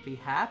like, I'd be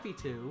happy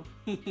to.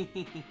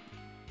 Can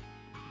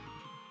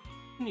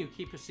you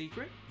keep a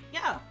secret?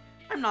 Yeah,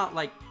 I'm not,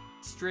 like,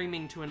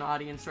 streaming to an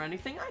audience or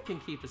anything. I can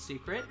keep a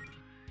secret.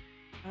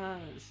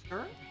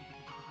 Sure?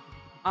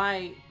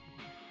 I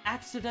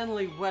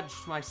accidentally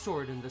wedged my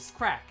sword in this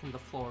crack in the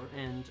floor,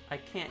 and I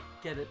can't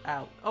get it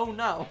out. Oh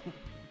no!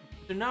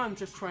 So now I'm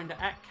just trying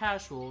to act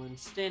casual and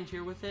stand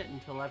here with it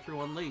until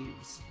everyone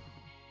leaves.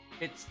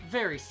 It's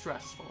very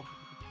stressful.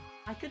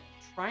 I could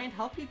try and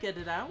help you get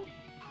it out?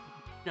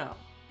 No,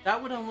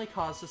 that would only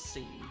cause a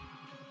scene.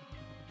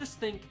 Just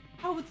think,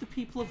 how would the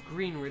people of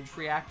Greenridge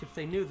react if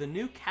they knew the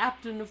new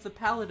captain of the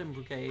Paladin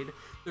Brigade,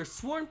 their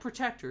sworn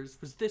protectors,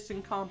 was this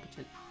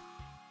incompetent?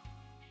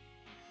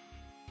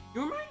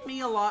 You remind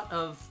me a lot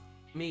of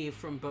me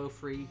from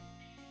Beaufrey,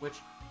 which,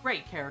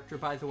 great character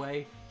by the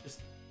way,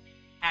 just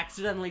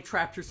accidentally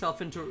trapped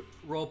herself into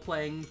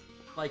role-playing,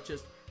 like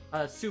just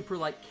a super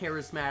like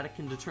charismatic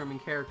and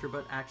determined character,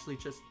 but actually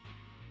just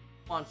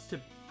wants to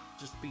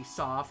just be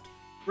soft.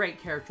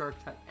 Great character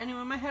archetype.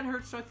 Anyway, my head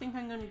hurts, so I think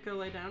I'm gonna go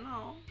lay down.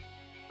 Oh,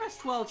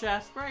 rest well,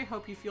 Jasper. I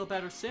hope you feel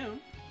better soon.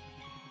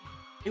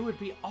 It would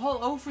be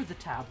all over the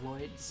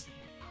tabloids.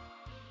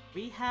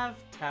 We have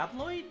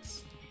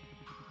tabloids?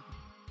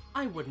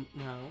 I wouldn't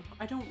know.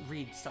 I don't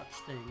read such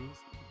things.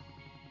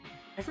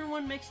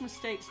 Everyone makes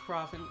mistakes,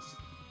 Province.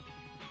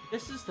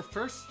 This is the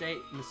first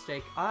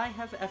mistake I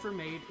have ever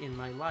made in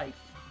my life.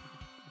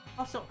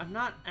 Also, I'm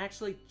not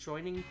actually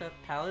joining the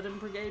Paladin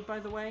Brigade, by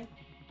the way.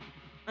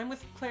 I'm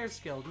with Claire's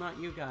Guild, not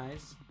you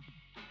guys.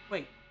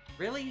 Wait,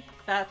 really?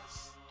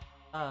 That's...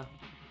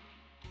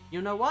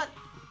 You know what?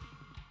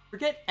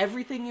 Forget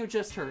everything you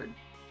just heard.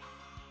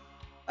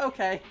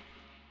 Okay.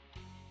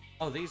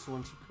 Oh, these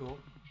ones are cool.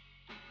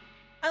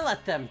 I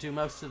let them do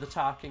most of the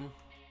talking.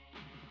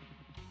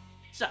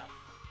 So,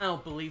 I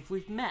don't believe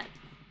we've met.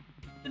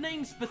 The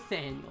name's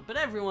Bethaniel, but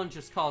everyone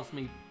just calls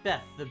me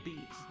Beth the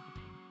Beast.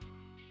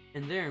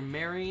 And they're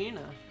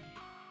Mariana.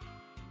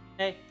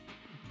 Hey.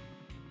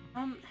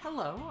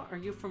 Hello, are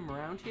you from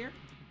around here?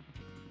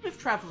 We've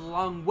traveled a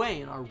long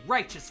way in our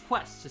righteous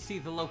quest to see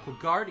the local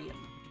guardian.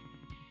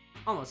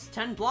 Almost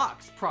 10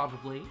 blocks,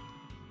 probably.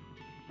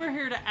 We're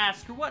here to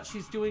ask her what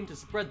she's doing to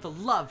spread the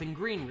love in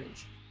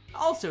Greenridge.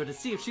 Also to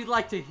see if she'd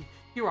like to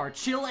hear our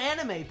chill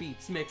anime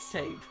beats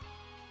mixtape.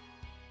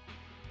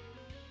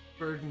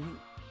 Burden...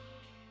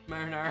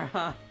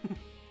 Marinara.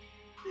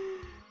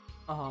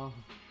 Oh,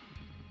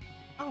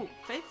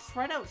 Faith's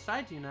right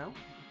outside, you know.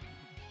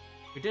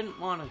 We didn't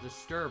want to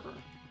disturb her.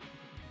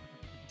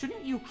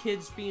 Shouldn't you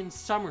kids be in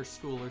summer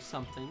school or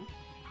something?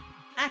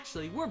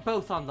 Actually, we're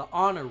both on the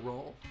honor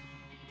roll.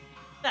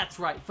 That's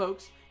right,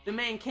 folks. The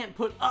man can't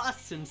put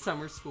us in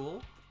summer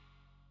school.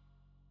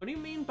 What do you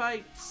mean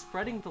by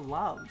spreading the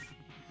love?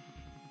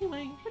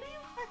 Anyway, what do you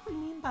exactly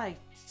mean by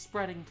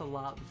spreading the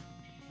love?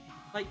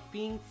 Like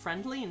being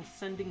friendly and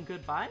sending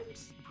good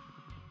vibes?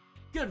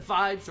 Good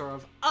vibes are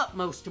of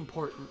utmost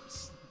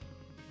importance.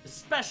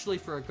 Especially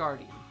for a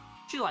guardian.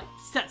 She, like,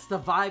 sets the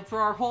vibe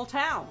for our whole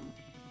town.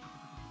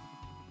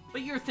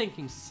 But you're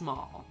thinking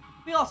small.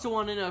 We also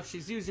want to know if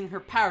she's using her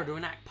power to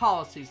enact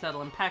policies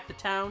that'll impact the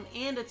town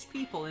and its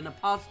people in a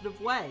positive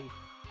way.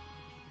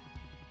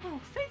 Oh,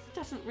 Faith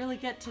doesn't really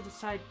get to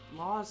decide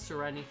laws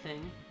or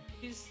anything.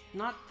 She's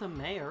not the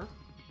mayor.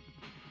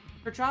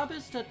 Her job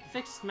is to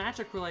fix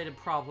magic-related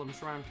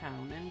problems around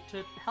town and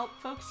to help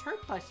folks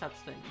hurt by such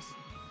things.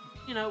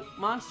 You know,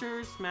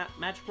 monsters,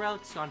 magic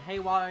relics gone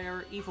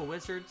haywire, evil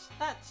wizards,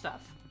 that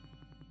stuff.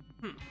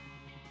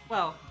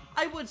 Well,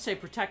 I would say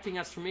protecting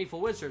us from evil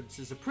wizards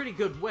is a pretty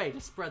good way to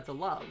spread the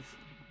love.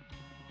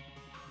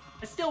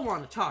 I still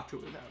want to talk to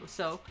her though,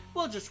 so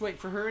we'll just wait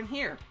for her in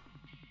here.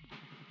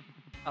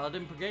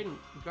 Paladin Brigade and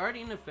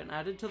Guardian have been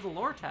added to the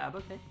lore tab,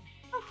 okay.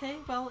 Okay,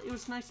 well, it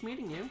was nice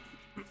meeting you.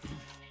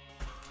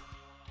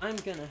 I'm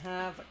gonna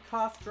have a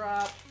cough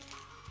drop,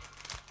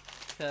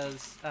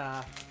 because,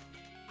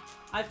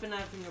 I've been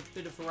having a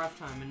bit of a rough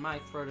time, and my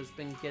throat has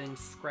been getting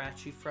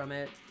scratchy from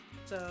it,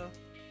 so...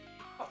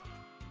 Oh.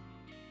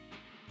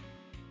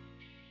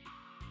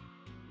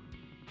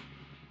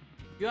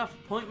 You have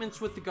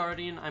appointments with the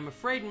Guardian. I'm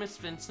afraid Miss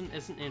Vincent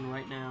isn't in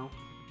right now.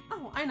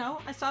 Oh, I know.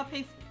 I saw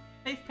Faith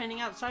painting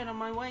outside on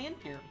my way in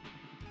here.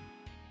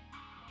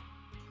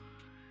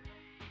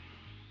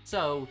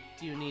 So,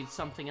 do you need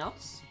something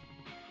else?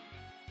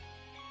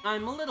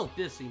 I'm a little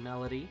busy,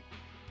 Melody.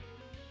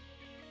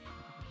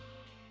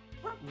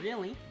 Not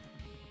really.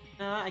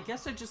 I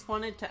guess I just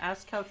wanted to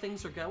ask how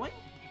things are going.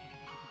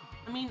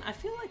 I mean, I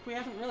feel like we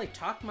haven't really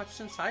talked much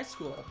since high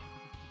school.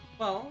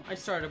 Well, I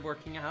started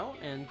working out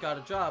and got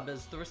a job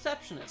as the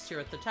receptionist here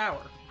at the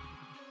tower.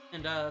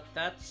 And,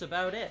 that's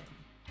about it.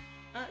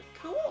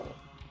 Cool.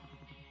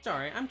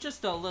 Sorry, I'm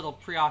just a little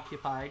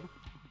preoccupied.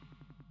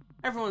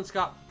 Everyone's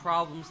got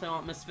problems they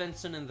want Miss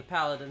Vincent and the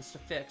Paladins to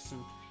fix,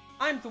 and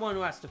I'm the one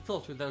who has to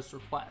filter those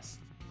requests.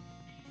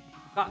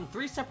 Gotten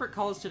 3 separate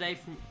calls today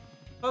from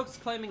folks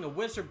claiming a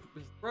wizard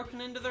has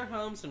broken into their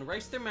homes and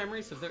erased their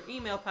memories of their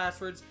email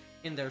passwords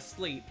in their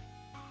sleep.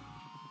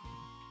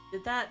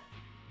 Did that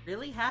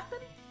really happen?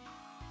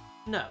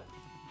 No.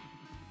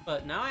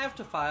 But now I have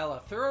to file a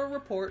thorough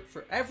report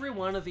for every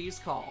one of these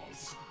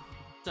calls.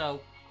 So,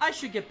 I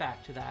should get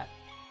back to that.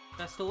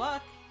 Best of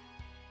luck.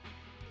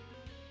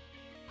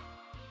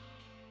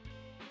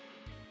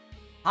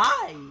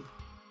 Hi!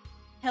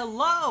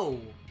 Hello!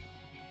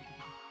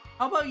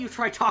 How about you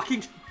try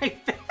talking to my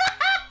face?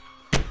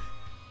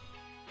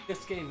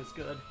 This game is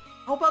good.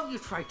 How about you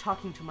try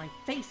talking to my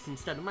face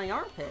instead of my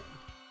armpit?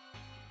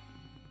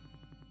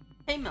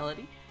 Hey,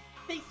 Melody.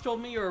 Faith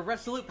told me you're a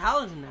resolute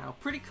paladin now.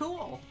 Pretty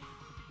cool.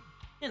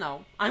 You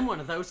know, I'm one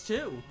of those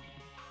too.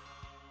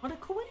 What a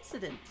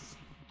coincidence.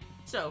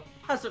 So,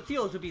 how's it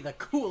feel to be the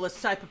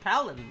coolest type of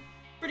paladin?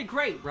 Pretty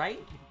great,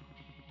 right?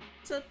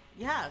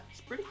 Yeah,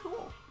 it's pretty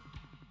cool.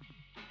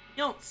 You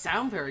don't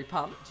sound very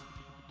pumped.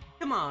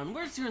 Come on,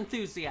 where's your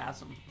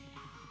enthusiasm?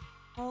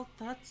 Well,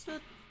 that's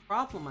a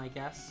problem, I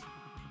guess.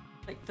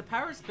 Like, the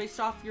power is based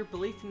off your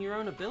belief in your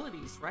own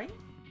abilities, right?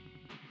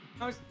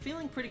 I was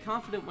feeling pretty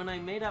confident when I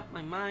made up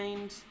my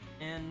mind,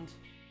 and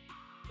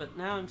But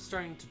now I'm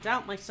starting to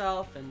doubt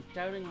myself, and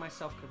doubting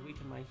myself could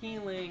weaken my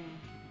healing.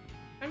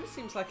 Kinda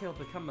seems like it'll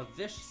become a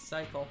vicious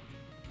cycle.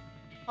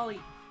 Holly,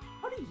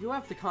 how do you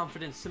have the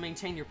confidence to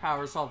maintain your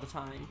powers all the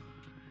time?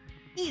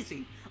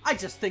 Easy! I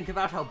just think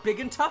about how big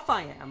and tough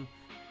I am!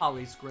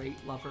 Holly's great,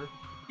 lover.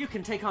 You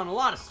can take on a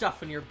lot of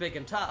stuff when you're big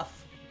and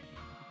tough.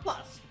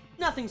 Plus,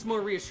 nothing's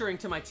more reassuring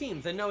to my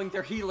team than knowing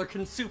their healer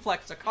can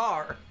suplex a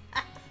car.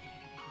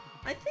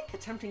 I think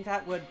attempting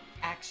that would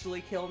actually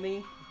kill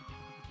me.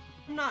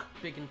 I'm not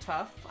big and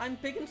tough, I'm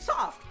big and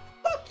soft.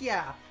 Fuck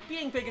yeah!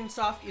 Being big and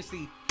soft is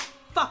the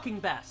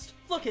fucking best.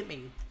 Look at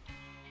me.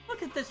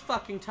 Look at this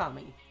fucking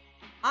tummy.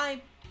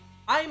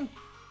 I'm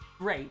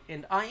great,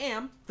 and I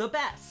am the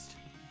best.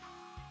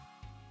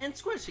 And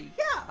squishy,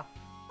 yeah!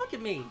 Look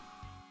at me.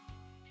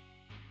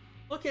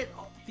 Look at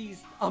all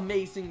these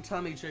amazing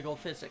tummy jiggle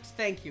physics.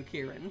 Thank you,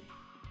 Kieran.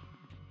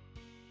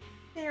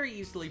 Very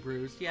easily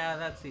bruised. Yeah,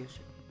 that's the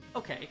issue.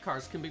 Okay,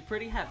 cars can be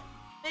pretty heavy.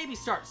 Maybe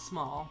start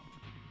small.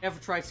 Ever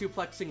try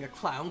suplexing a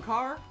clown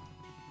car?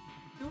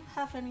 Do you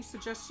have any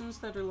suggestions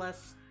that are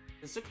less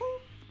physical?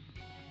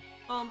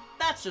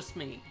 That's just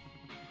me.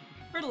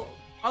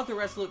 Other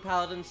Resolute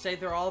Paladins say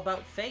they're all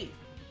about fate.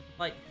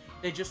 Like,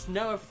 they just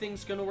know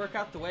everything's gonna work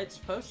out the way it's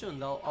supposed to,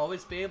 and they'll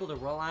always be able to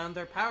rely on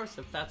their powers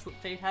if that's what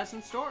fate has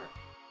in store.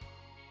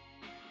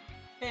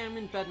 Okay, I'm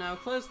in bed now.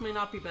 Clothes may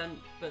not be bed,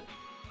 but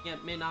yeah,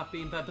 may not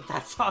be in bed, but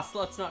that's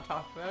awesome. Let's not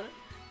talk about it.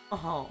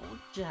 Oh,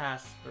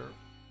 Jasper.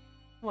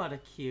 What a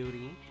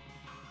cutie.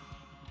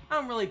 I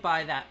don't really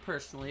buy that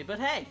personally, but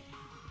hey.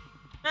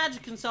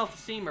 Magic and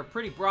self-esteem are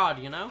pretty broad,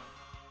 you know?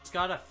 Just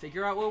gotta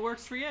figure out what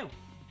works for you.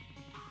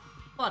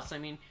 Plus, I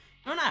mean,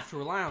 you don't have to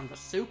rely on the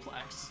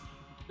suplex.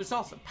 There's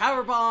also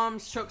power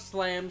bombs, choke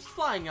slams,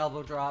 flying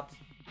elbow drops.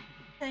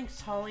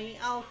 Thanks, Holly.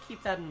 I'll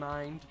keep that in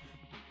mind.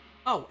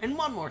 Oh, and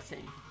one more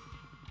thing.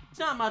 It's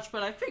not much,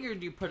 but I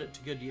figured you put it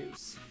to good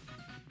use.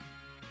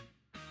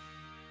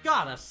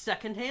 Got a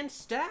second-hand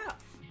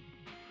staff.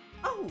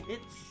 Oh,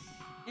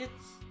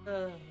 it's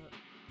a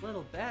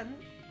little bent.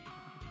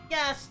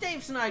 Yeah,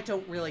 Staves and I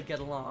don't really get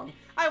along.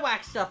 I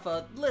whack stuff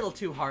a little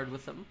too hard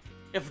with him.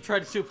 If I try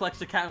to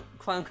suplex a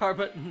clown car,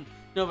 but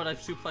no, but I've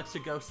suplexed a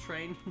ghost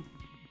train.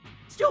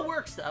 Still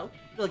works, though.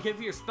 It'll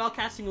give your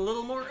spellcasting a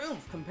little more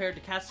oomph compared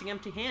to casting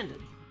empty-handed.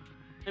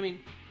 I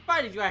mean,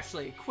 provided you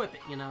actually equip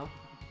it, you know.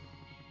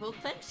 Well,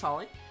 thanks,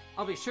 Holly.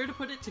 I'll be sure to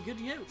put it to good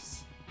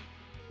use.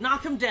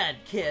 Knock him dead,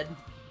 kid.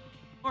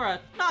 Or,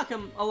 knock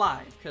him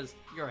alive, because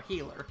you're a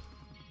healer.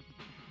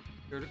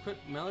 Sure to quit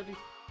Melody.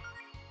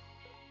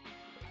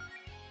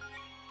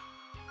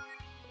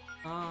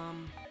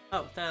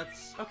 Oh,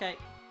 that's... okay.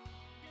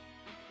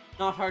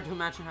 Not hard to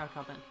imagine how it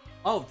got in.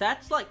 Oh,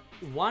 that's like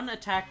 1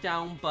 attack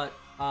down, but,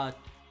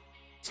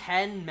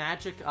 10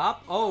 magic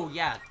up? Oh,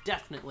 yeah,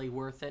 definitely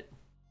worth it.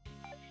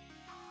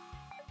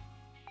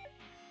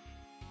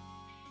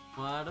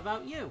 What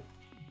about you?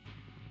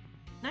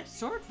 Nice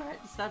sword, right?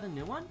 Is that a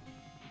new one?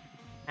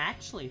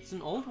 Actually, it's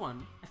an old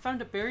one. I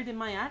found it buried in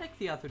my attic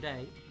the other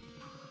day.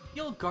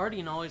 The old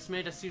Guardian always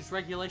made us use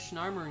regulation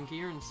armor and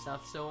gear and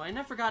stuff, so I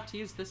never got to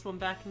use this one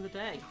back in the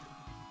day.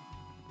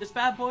 This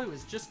bad boy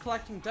was just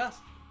collecting dust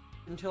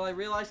until I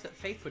realized that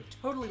Faith would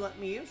totally let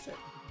me use it.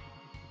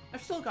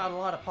 I've still got a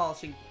lot of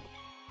polishing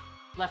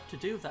left to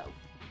do, though.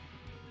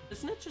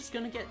 Isn't it just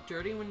gonna get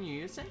dirty when you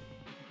use it?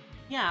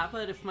 Yeah,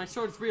 but if my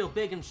sword's real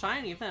big and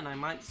shiny, then I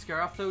might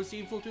scare off those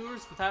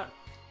evildoers without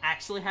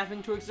actually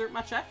having to exert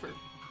much effort.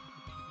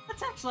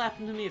 That's actually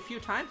happened to me a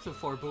few times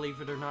before, believe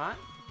it or not.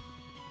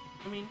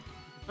 I mean,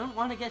 I don't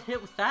want to get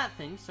hit with that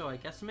thing, so I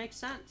guess it makes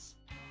sense.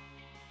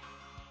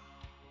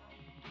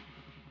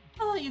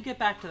 I'll let you get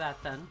back to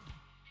that then.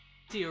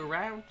 See you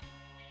around.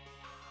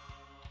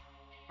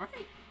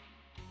 Alright.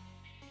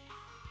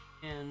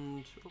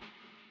 And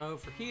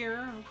over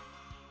here,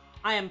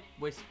 I am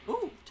with...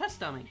 ooh, test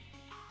dummy.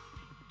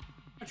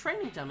 A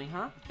training dummy,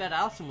 huh? Bet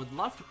Allison would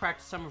love to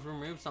practice some of her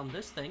moves on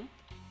this thing.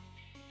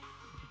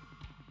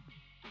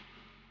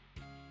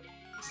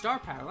 Star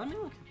power, let me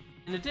look.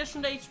 In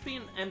addition to HP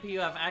and MP,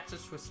 you have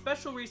access to a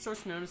special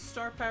resource known as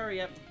Star Power,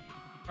 yep,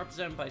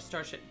 represented by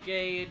Starship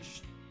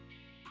Gauge.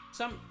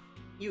 Some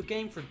you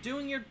gain for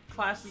doing your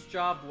class's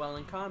job well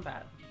in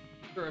combat.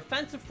 For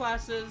offensive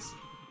classes,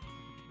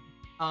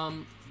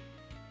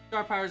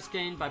 Star Power is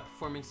gained by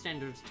performing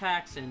standard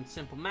attacks and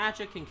simple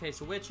magic in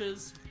case of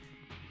witches.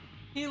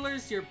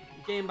 Healers, you're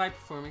gained by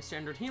performing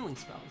standard healing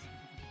spells.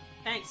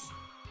 Tanks,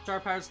 Star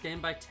Power is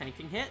gained by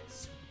tanking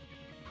hits.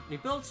 When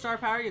you build Star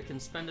Power, you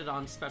can spend it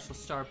on special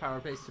Star Power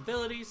based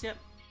abilities, yep.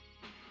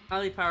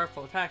 Highly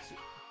powerful attacks,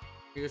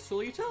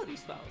 useful utility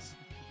spells.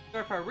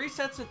 Star Power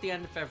resets at the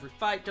end of every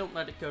fight, don't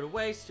let it go to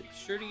waste, be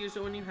sure to use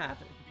it when you have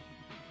it.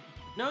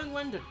 Knowing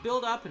when to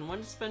build up and when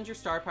to spend your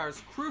Star Power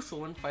is crucial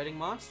when fighting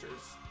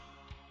monsters.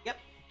 Yep.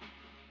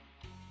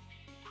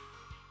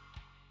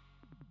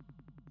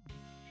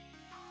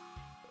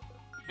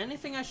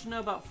 Anything I should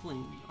know about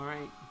fleeing,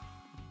 alright.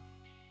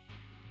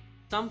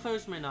 Some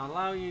foes may not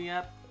allow you,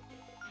 yep.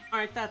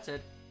 Alright, that's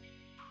it.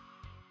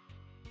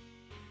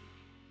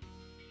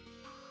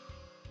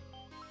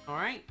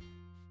 Alright.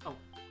 Oh,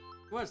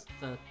 What's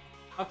the...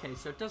 Okay,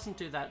 so it doesn't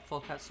do that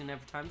full cutscene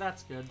every time.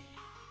 That's good.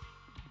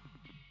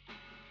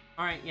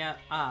 Alright, yeah,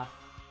 I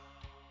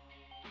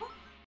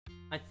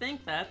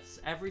think that's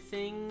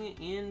everything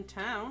in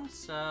town,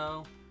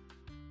 so...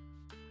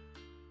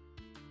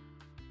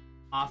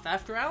 Off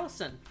after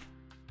Allison.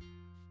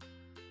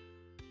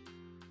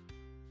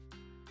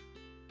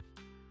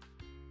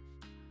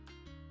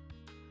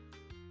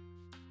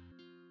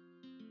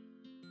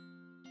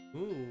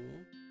 Ooh.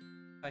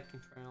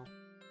 Hiking trail.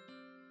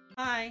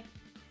 Hi.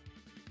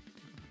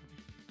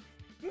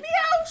 Meow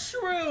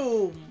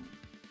Shroom!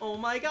 Oh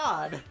my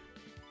god.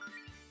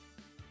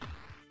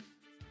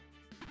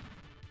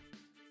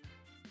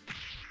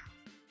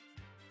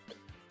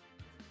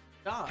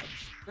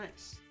 Dodge.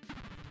 Nice.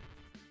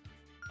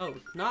 Oh,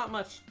 not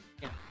much.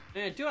 Yeah.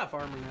 I do have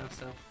armor now,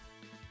 so.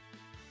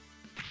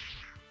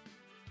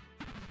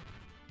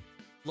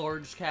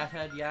 Large cat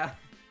head, yeah.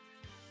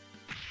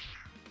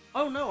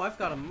 Oh no, I've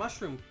got a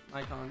mushroom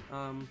icon.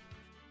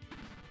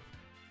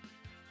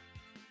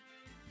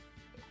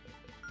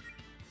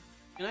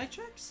 Can I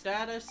check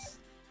status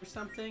or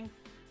something?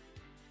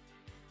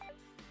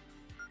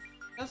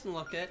 Doesn't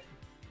look it.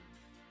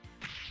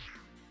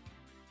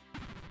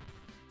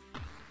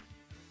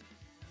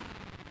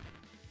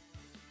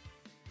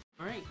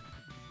 Alright.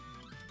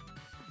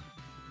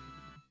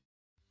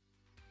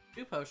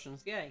 2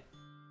 potions, yay.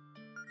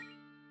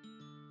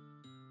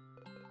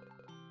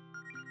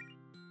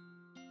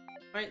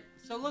 Alright,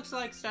 so it looks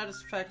like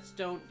status effects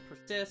don't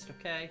persist,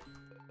 okay.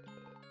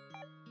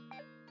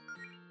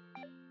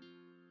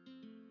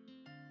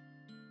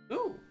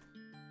 Ooh!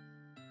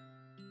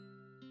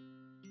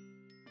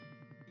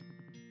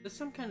 Is this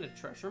some kind of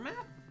treasure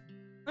map?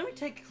 Let me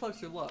take a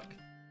closer look.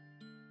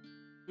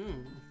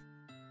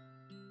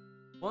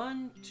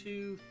 1,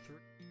 2, 3.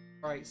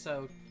 Alright,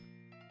 so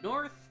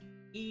north,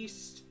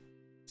 east,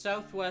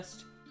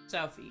 southwest,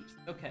 southeast.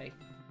 Okay.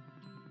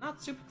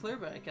 Not super clear,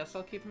 but I guess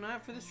I'll keep an eye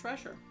out for this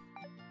treasure.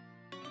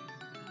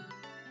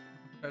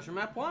 Treasure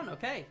map 1,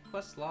 okay.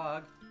 Quest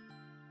log.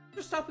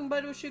 Just stopping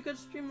by to wish you a good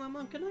stream,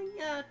 Lemon. Good night,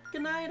 yeah.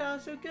 Good night,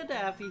 also. Good to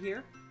have you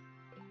here.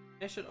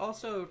 I should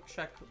also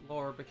check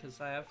lore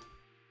because I have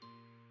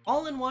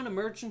all-in-one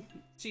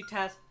emergency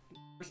task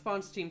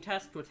response team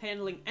tasked with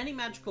handling any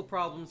magical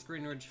problems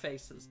Greenridge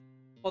faces.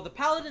 While the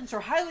paladins are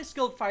highly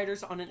skilled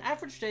fighters, on an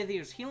average day they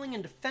use healing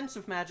and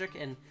defensive magic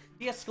and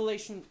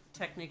de-escalation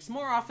techniques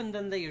more often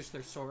than they use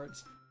their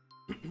swords.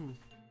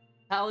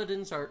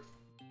 Paladins are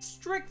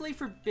strictly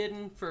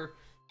forbidden from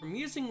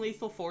using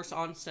lethal force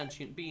on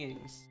sentient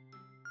beings.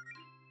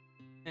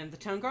 And the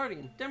Town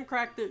Guardian,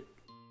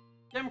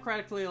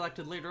 democratically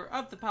elected leader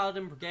of the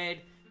Paladin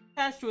Brigade,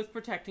 tasked with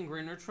protecting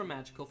Greenridge from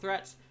magical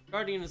threats.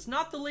 Guardian is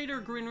not the leader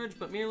of Greenridge,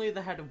 but merely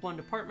the head of one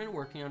department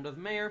working under the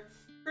mayor.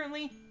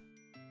 Currently,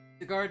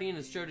 the Guardian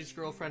is Jody's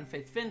girlfriend,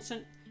 Faith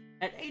Vincent.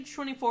 At age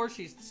 24,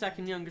 she's the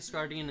second youngest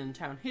Guardian in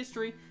town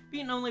history,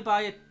 beaten only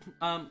by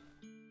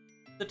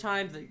the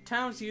time the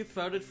town's youth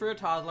voted for a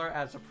toddler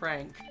as a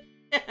prank.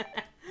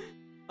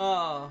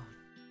 Oh.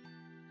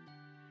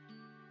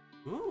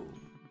 Ooh.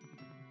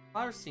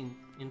 Flowers seem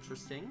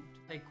interesting. Do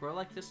they grow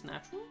like this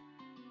naturally?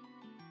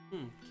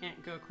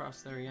 Can't go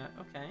across there yet.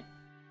 Okay.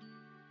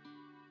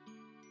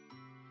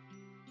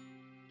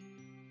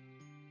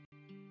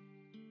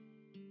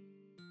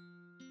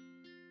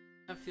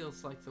 That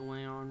feels like the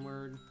way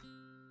onward.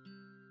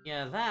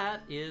 Yeah,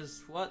 that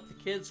is what the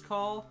kids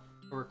call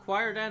a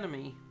required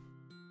enemy.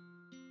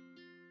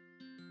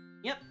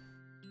 Yep.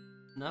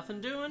 Nothing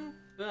doing,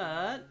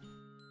 but...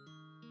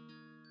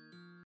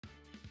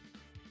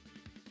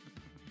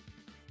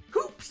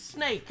 Hoop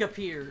Snake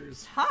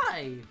appears!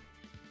 Hi!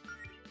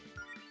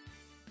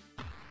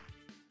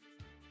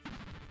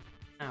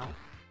 Ow.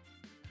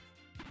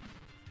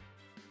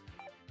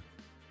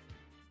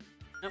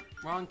 Nope,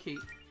 wrong key.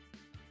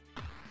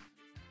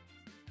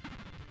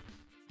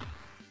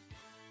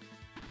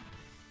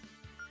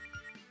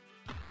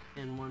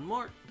 And one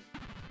more.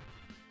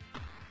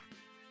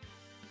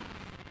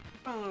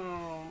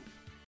 Oh.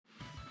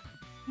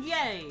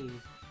 Yay!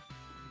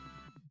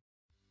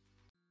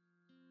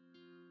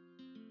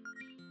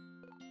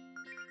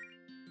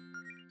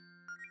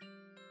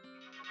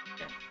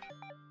 Okay.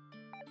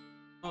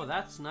 Oh,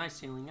 that's nice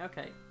healing.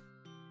 Okay.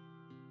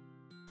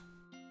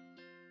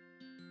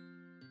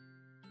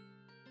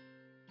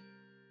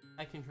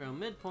 Hiking trail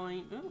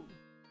midpoint. Ooh.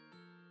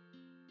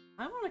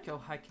 I want to go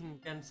hiking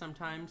again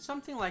sometime.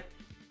 Something like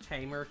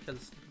Tamer,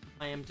 because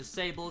I am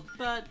disabled,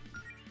 but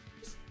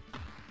it's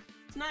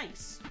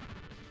nice.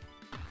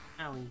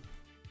 Owie.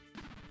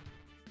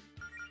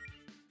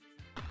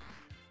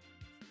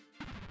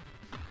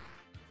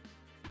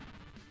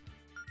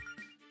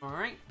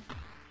 Alright.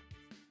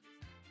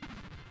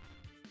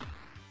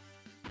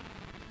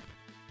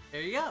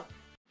 There you go.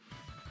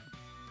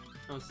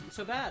 Oh, it's not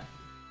so bad.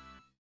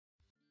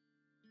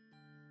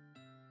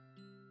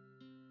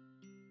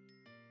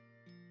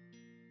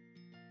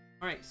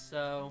 Alright,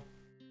 so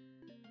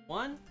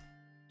 1,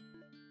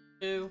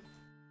 2,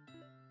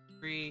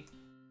 3,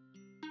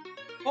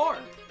 4.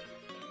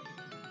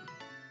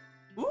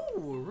 Ooh!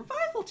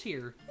 revival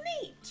tier.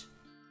 Neat.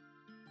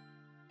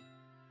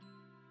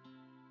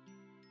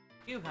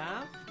 You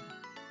have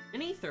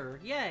an ether.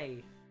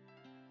 Yay.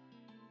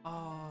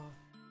 Oh,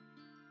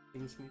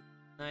 things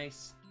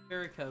nice.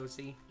 Very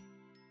cozy.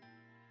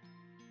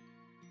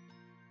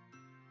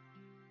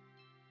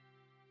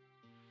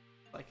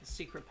 Like a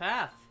secret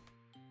path.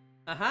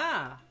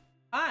 Aha!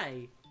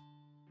 Hi!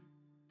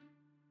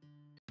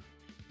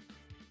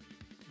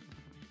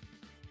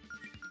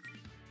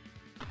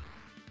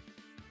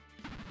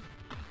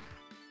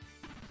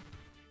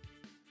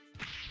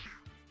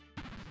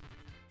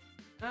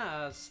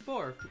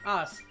 Spore.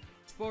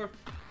 Spore.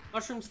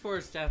 Mushroom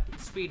spores down.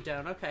 Speed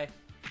down. Okay.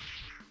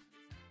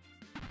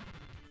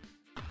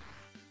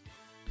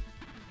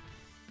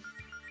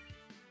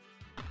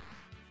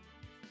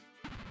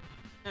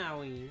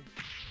 Owie.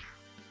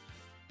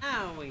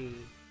 Owie.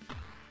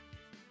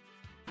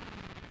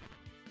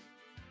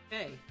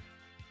 Okay.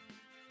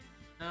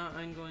 Now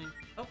I'm going...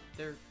 Oh,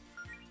 there...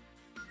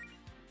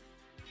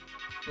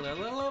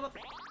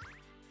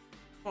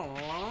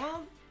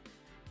 Oh.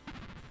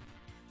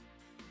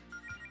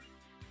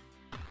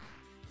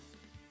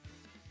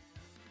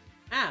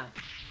 Ah!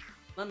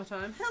 Lemma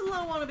time.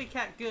 Hello, wannabe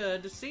cat.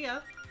 Good to see ya.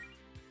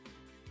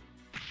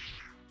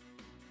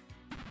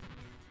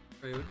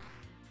 Rude.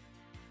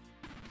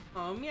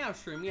 Oh, meow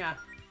shroom, yeah.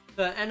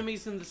 The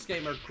enemies in this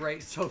game are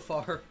great so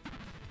far.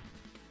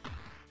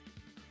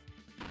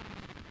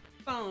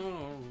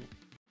 Oh.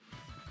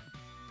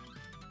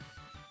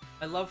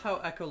 I love how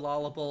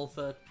echololable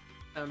the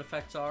sound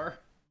effects are.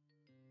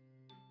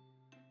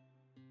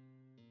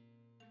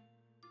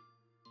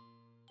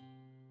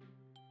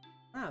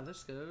 Ah,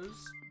 this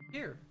goes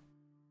here.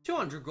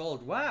 200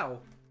 gold, wow!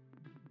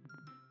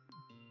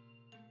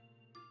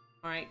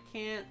 Alright,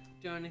 can't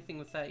do anything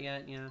with that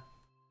yet, yeah.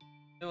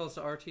 It was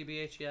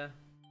RTBH, yeah.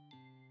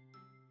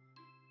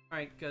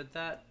 Alright, good.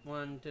 That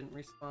one didn't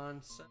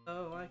respawn,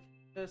 so I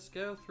can just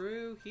go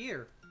through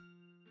here.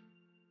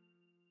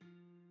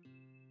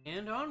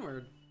 And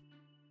onward.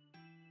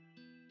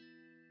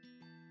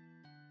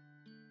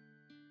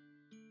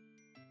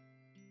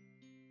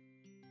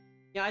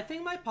 Yeah, I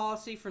think my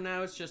policy for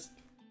now is just...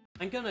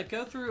 I'm gonna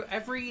go through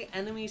every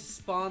enemy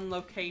spawn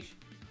location.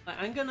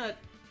 I'm gonna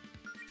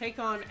take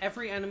on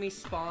every enemy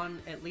spawn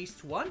at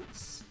least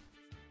once.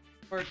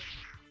 Or...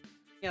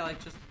 yeah,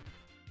 like, just...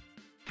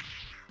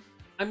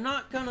 I'm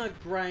not gonna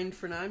grind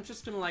for now, I'm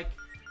just gonna, like,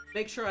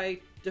 make sure I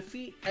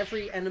defeat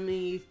every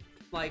enemy,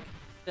 like,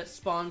 that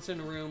spawns in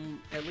a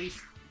room at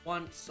least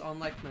once on,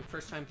 like, my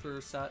first time through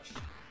or such.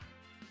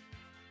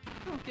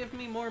 Oh, give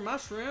me more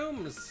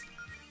mushrooms!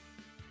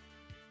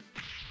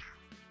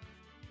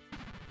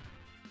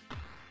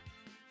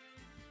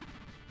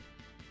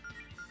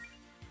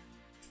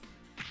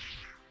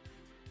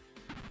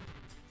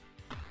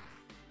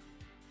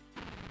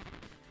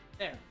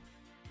 There.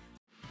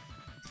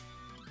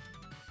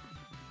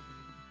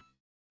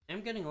 I'm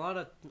getting a lot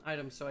of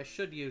items, so I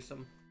should use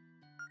them.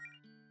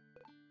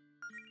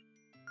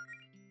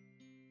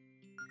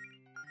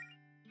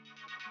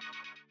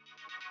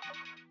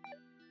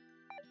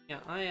 Yeah,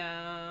 I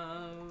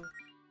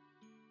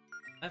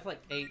have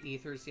like 8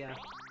 ethers, yeah.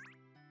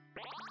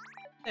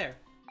 There.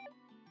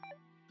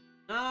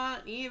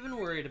 Not even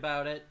worried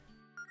about it.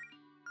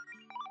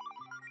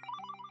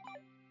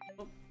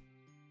 Oh.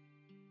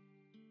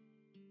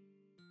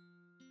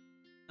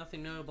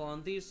 Nothing notable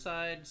on these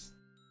sides.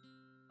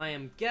 I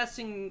am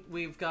guessing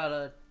we've got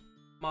a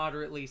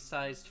moderately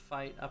sized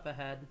fight up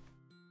ahead.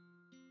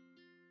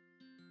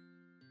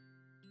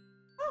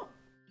 Oh!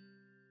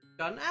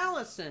 Got an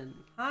Allison!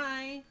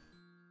 Hi!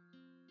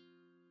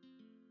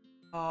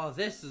 Oh,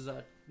 this is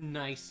a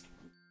nice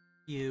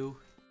view.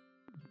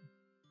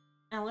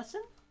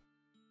 Allison?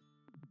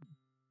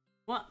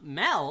 What,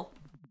 Mel?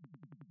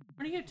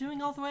 What are you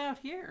doing all the way out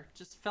here?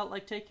 Just felt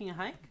like taking a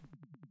hike?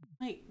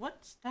 Wait,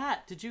 what's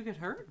that? Did you get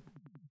hurt?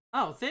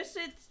 Oh,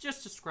 it's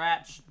just a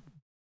scratch.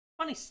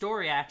 Funny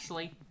story,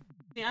 actually.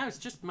 See, I was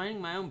just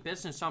minding my own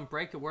business on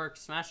break at work,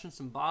 smashing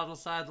some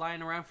bottles I'd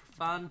lying around for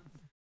fun.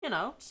 You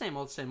know, same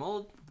old, same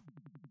old.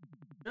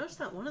 Noticed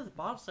that one of the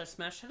bottles I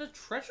smashed had a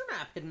treasure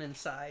map hidden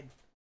inside.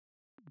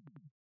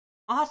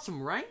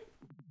 Awesome, right?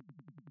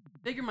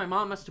 Figure my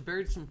mom must have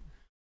buried some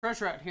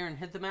treasure out here and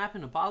hid the map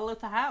in a bottle at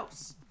the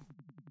house.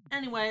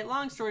 Anyway,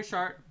 long story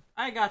short,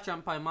 I got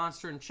jumped by a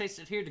monster and chased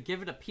it here to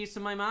give it a piece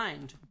of my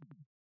mind.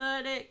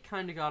 But it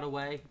kinda got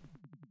away.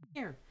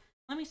 Here,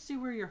 let me see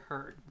where you're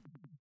hurt.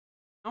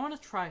 I want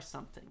to try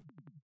something.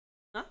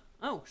 Huh?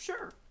 Oh,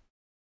 sure.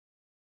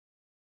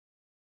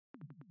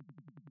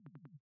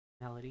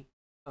 Melody,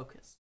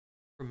 focus.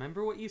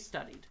 Remember what you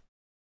studied.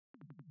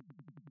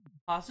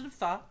 Positive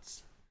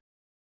thoughts.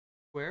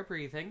 Square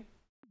breathing.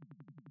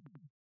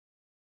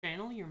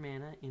 Channel your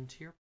mana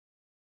into your...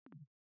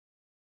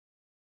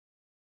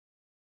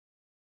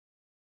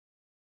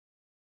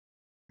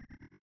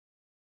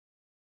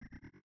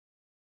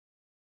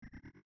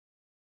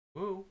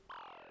 Woo.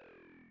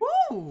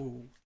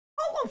 Woo!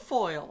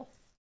 Holofoil!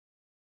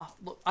 Oh,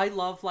 look, I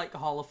love, like,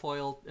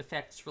 holofoil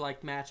effects for,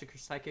 like, magic or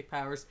psychic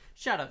powers.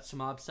 Shout out to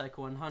Mob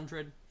Psycho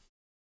 100.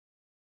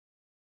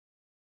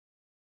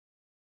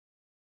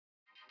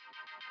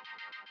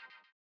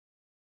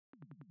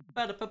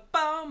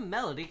 Ba-da-ba-bum!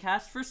 Melody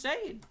cast First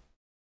Aid.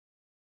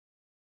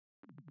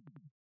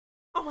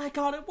 Oh my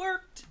god, it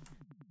worked!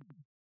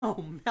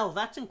 Oh, Mel,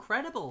 that's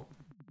incredible.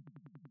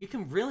 You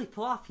can really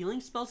pull off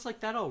healing spells like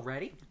that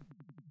already?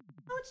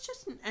 No, it's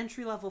just an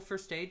entry-level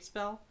first aid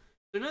spell.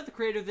 So I know the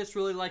creator of this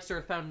really likes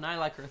Earthbound, and I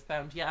like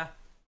Earthbound, yeah.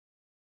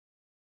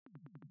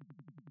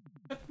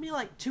 Took me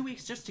like 2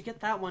 weeks just to get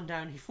that one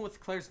down, even with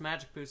Claire's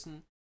magic boost,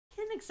 and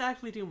can't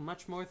exactly do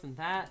much more than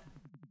that.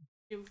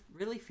 You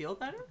really feel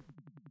better?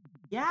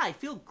 Yeah, I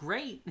feel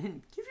great.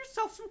 Give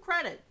yourself some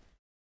credit.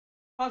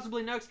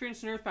 Possibly no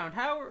experience in Earthbound.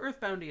 How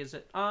Earthboundy is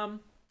it? Telling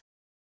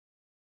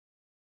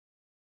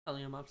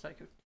you I'm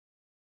psycho.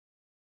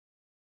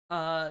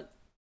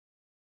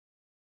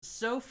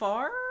 So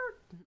far,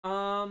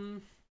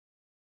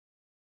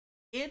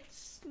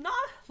 it's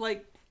not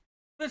like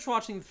finished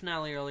watching the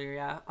finale earlier,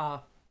 yeah.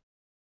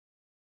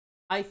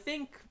 I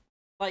think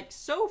like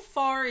so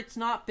far it's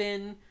not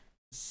been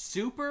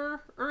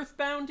super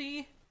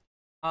Earthboundy.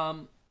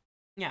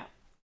 Yeah.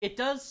 It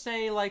does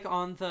say like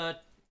on the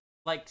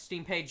like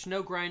Steam page,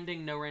 no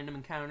grinding, no random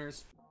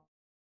encounters.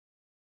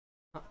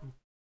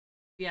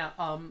 Yeah,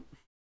 I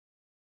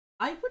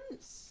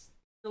wouldn't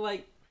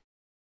like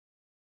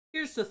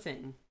here's the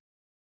thing.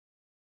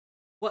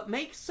 What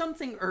makes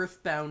something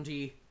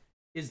Earthboundy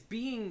is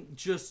being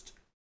just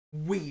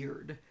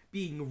weird.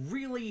 Being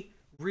really,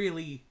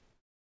 really,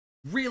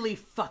 really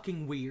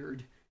fucking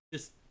weird.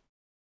 Just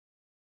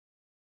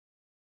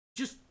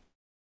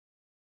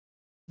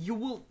you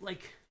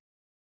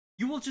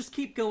will just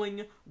keep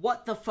going,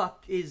 what the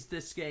fuck is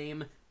this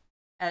game,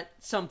 at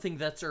something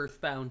that's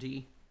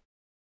Earthboundy.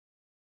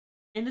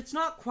 And it's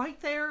not quite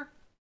there,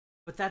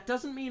 but that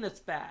doesn't mean it's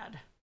bad.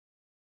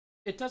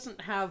 It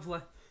doesn't have,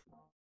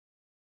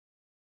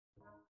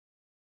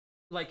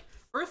 like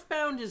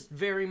Earthbound is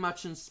very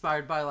much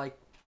inspired by, like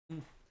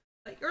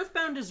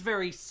Earthbound is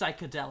very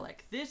psychedelic.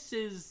 This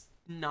is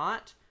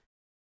not,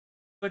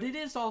 but it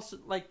is also,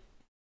 like,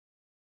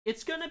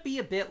 it's gonna be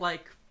a bit,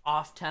 like,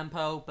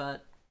 off-tempo,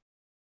 but,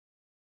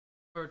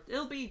 or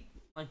it'll be,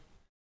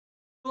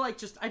 like,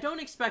 just, I don't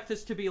expect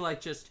this to be,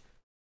 like, just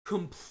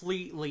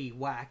completely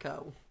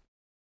wacko.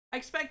 I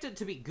expect it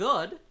to be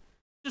good,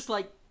 just,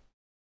 like,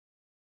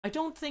 I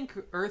don't think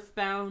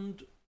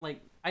Earthbound,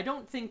 like, I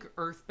don't think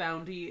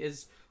Earthboundy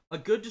is a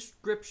good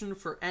description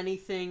for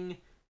anything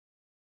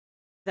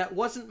that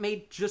wasn't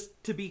made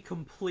just to be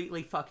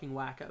completely fucking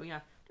wacko. Yeah,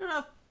 I don't know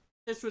if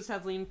this was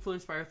heavily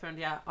influenced by Earthbound,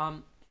 yeah,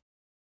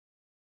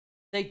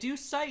 they do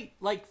cite,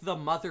 like, the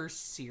Mother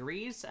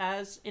series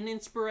as an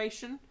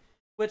inspiration,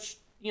 which,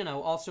 you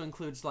know, also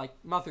includes, like,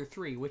 Mother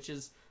 3, which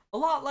is a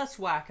lot less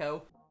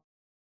wacko.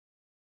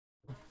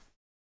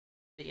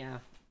 But yeah.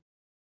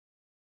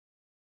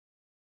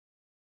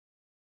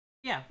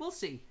 Yeah, we'll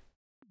see.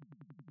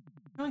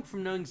 Going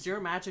from knowing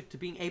zero magic to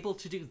being able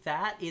to do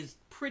that is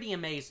pretty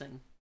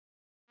amazing.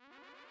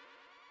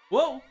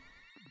 Whoa!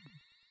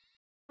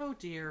 Oh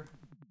dear.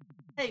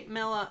 Hey,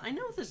 Mela, I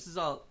know this is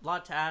a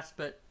lot to ask,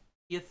 but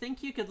you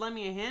think you could lend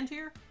me a hand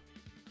here?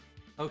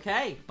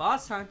 Okay,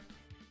 boss time.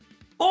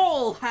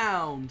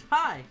 Bullhound!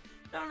 Hi!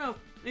 I don't know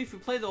if you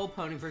play the old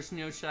pony version,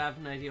 you should have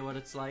an idea what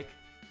it's like.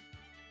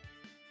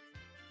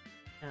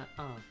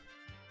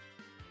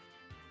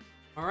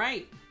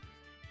 Alright.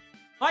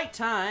 Fight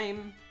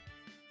time!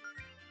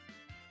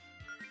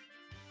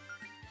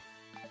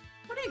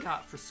 What do you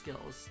got for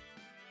skills?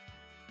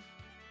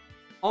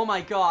 Oh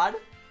my god!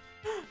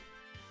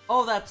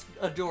 Oh, that's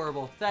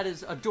adorable. That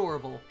is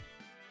adorable.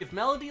 Give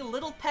Melody a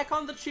little peck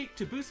on the cheek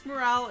to boost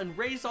morale and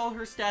raise all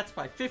her stats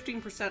by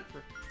 15%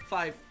 for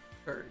 5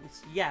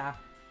 turns. Yeah.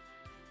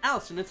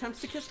 Allison attempts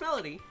to kiss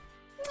Melody.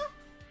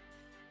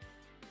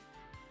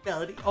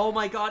 Melody, oh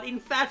my god,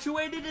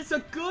 infatuated is a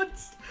good...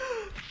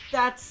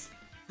 That's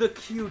the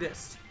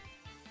cutest.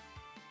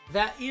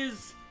 That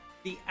is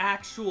the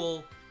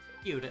actual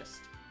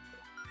cutest.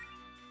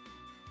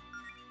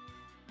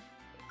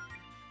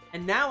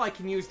 And now I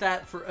can use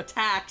that for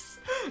attacks.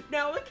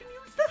 Now I can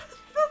use that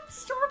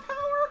star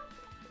power.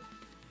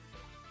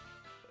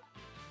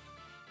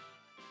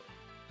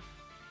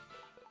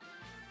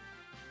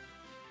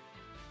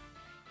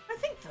 I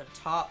think the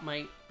top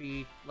might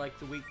be, like,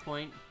 the weak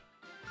point.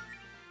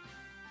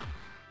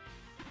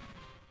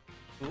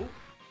 Ooh.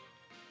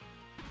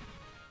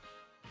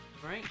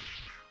 Right.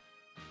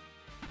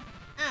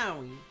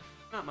 Owie.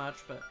 Not much,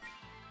 but...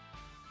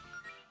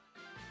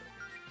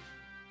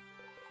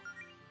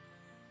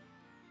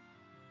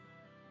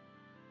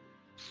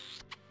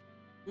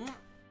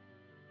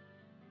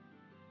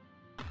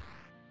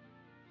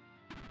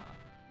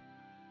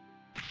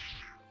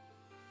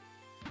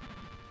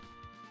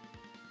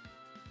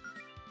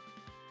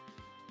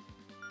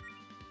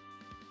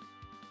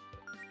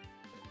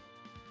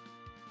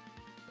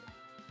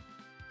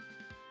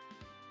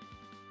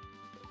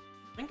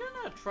 I'm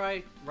gonna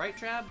try right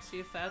jab, see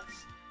if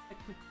that's...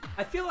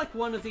 I feel like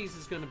one of these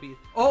is gonna be...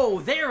 Oh,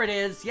 there it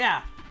is!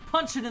 Yeah!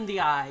 Punch it in the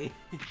eye!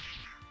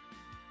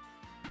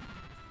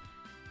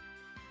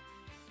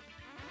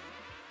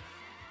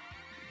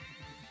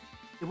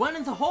 It went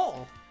in the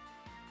hole!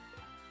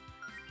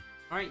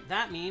 Alright,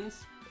 that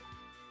means...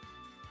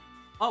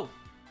 Oh,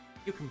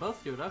 you can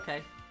both do it,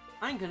 okay.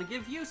 I'm gonna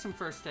give you some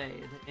first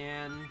aid,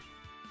 and...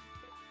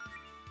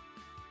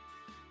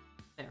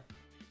 There.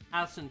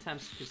 Allison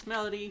attempts to kiss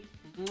Melody.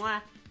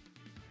 Mwah.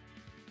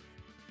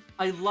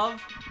 I love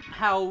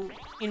how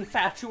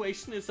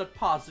infatuation is a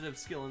positive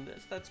skill in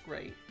this. That's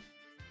great.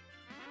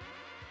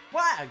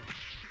 Wag!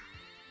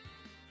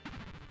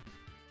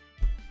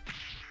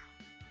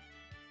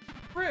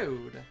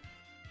 Rude.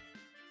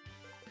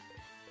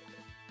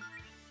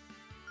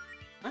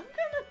 I'm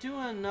gonna do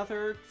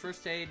another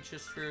first aid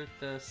just for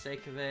the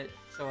sake of it,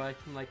 so I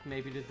can, like,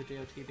 maybe do the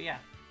DOT, but yeah.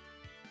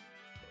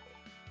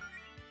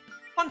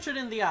 Punch it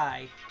in the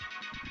eye.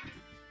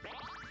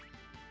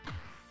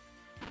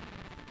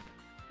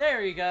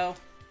 There you go.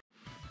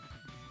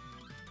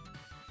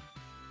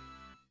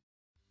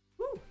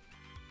 Woo.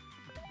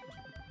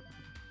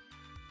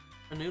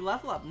 A new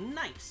level up.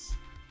 Nice.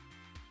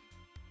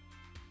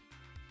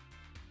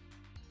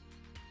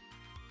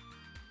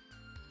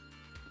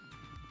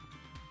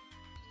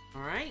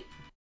 Alright.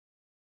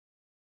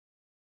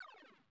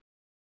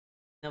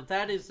 Now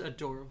that is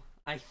adorable.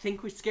 I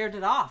think we scared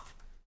it off.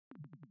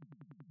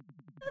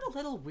 Isn't it a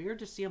little weird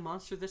to see a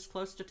monster this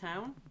close to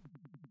town?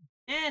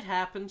 It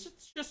happens.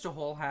 It's just a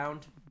whole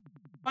hound.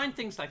 Find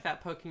things like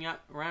that poking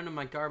up around in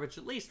my garbage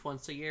at least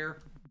once a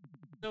year.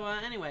 So,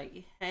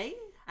 anyway, hey,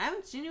 I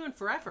haven't seen you in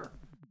forever.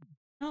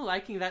 I'm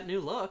liking that new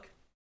look.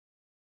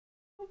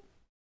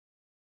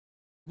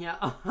 Yeah.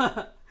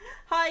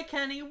 Hi,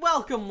 Kenny.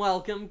 Welcome,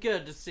 welcome.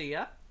 Good to see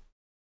ya.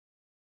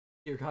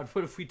 Dear God,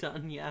 what have we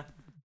done? Yeah.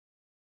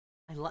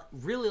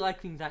 Really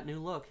liking that new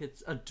look.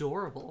 It's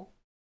adorable.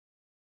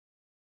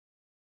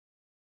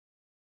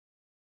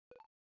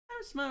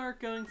 How's my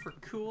work going for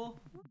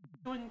cool?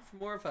 Going for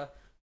more of a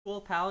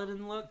cool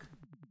paladin look?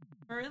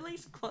 Or at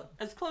least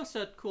as close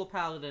to cool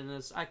paladin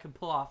as I could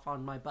pull off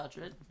on my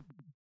budget.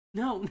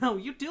 No,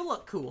 you do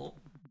look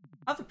cool.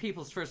 Other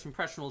people's first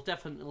impression will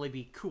definitely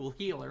be cool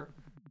healer.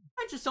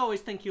 I just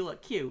always think you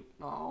look cute.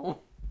 Oh,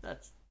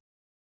 that's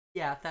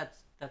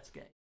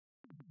gay.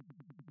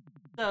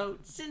 So,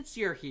 since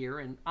you're here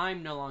and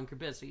I'm no longer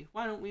busy,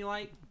 why don't we,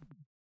 like,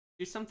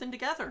 do something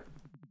together?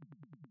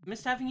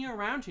 Missed having you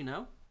around, you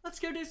know? Let's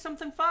go do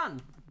something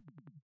fun.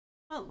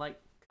 Well,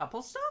 like,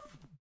 couple stuff?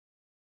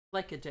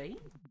 Like a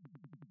date?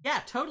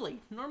 Yeah,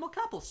 totally. Normal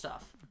couple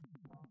stuff.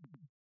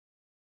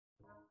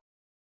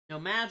 No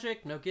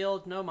magic, no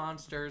guild, no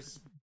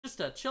monsters. Just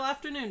a chill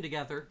afternoon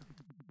together.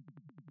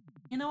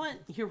 You know what?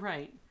 You're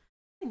right.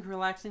 I think a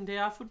relaxing day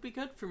off would be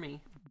good for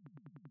me.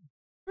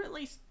 Or at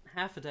least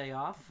half a day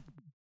off.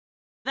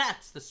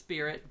 That's the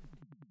spirit.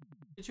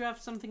 Did you have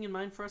something in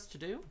mind for us to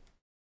do?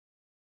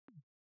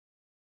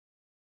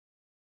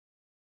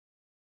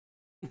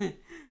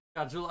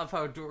 God, you love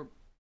how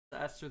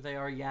disaster they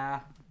are, yeah.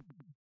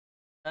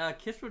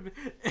 Kiss would be...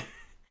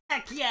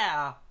 Heck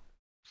yeah!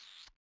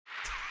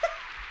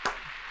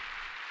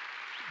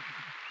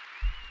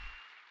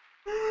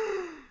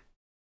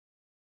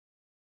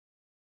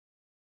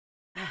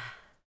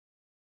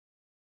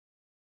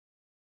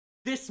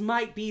 This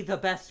might be the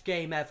best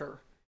game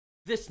ever.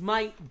 This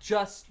might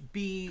just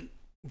be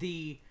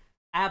the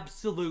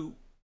absolute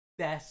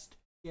best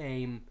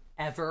game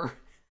ever.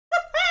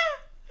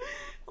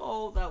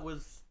 Oh, that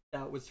was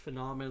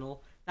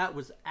phenomenal. That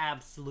was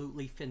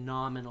absolutely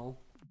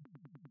phenomenal.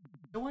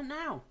 So what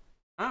now?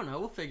 I don't know,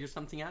 we'll figure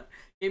something out.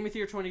 Game of the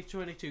Year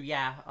 2022,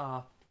 yeah,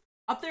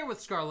 up there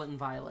with Scarlet and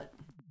Violet.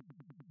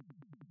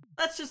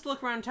 Let's just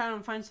look around town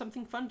and find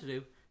something fun to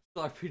do.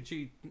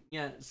 SLARPG,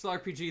 yeah,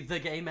 SLARPG, the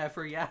game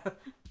ever, yeah.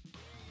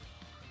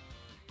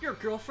 Your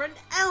girlfriend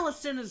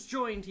Allison has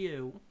joined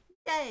you!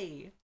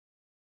 Yay!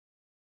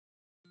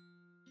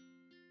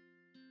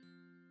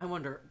 I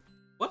wonder,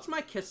 what's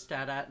my kiss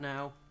stat at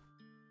now?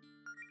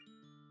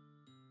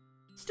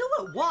 Still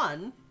at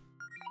 1?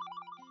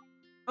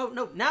 Oh,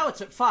 no, now it's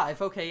at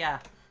 5. Okay, yeah.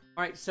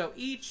 Alright, so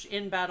each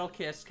in-battle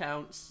kiss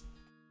counts.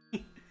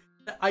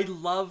 I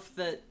love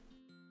that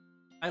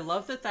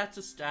that's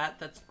a stat.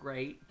 That's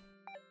great.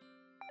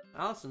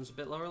 Allison's a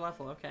bit lower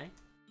level, okay.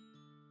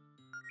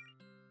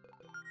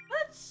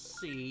 Let's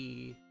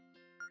see.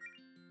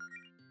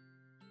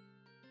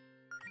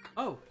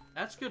 Oh,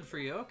 that's good for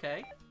you,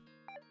 okay.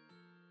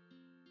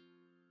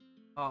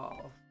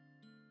 Oh,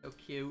 so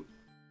cute.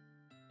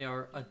 They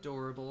are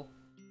adorable.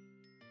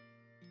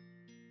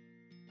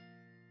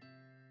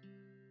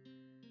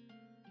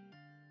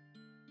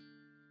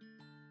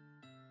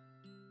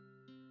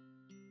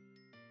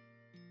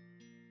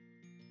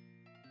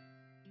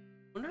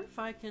 Wonder if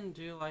I can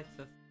do like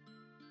the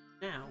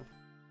now.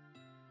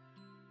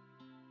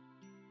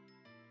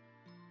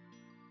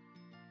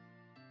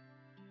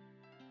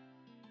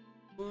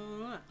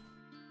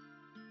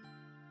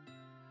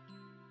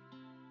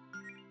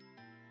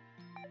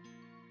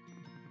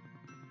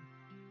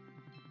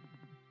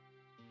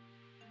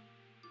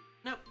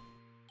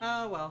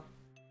 Oh, well.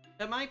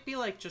 That might be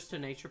like just a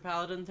nature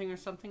paladin thing or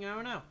something, I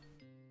don't know.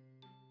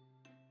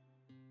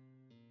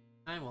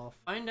 I will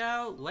find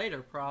out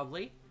later,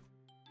 probably.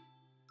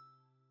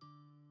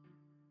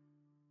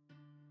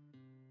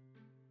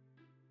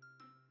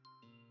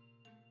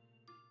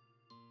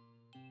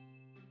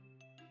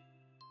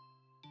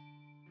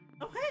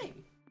 Oh, hey!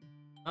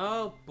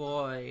 Oh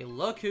boy,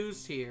 look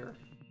who's here.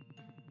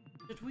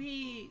 Did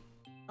we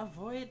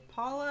avoid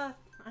Paula?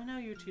 I know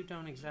you two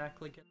don't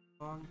exactly get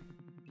along.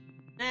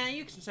 Nah,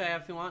 you can say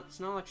if you want. It's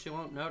not like she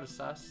won't notice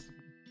us.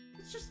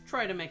 Let's just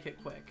try to make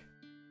it quick.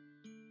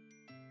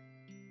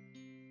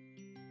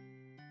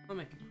 I'll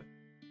make it quick.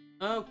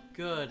 Oh,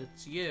 good,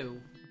 it's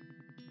you.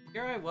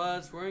 Here I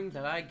was, worrying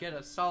that I'd get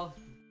a solid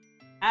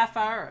half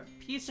hour of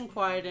peace and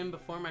quiet in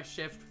before my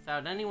shift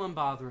without anyone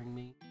bothering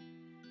me.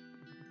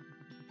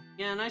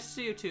 Yeah, nice to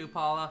see you too,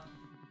 Paula.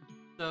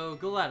 So,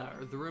 Galetta,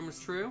 are the rumors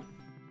true?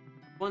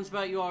 One's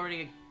about you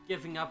already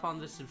giving up on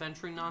this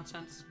adventuring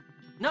nonsense?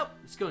 Nope,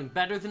 it's going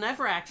better than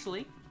ever,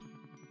 actually.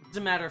 As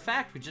a matter of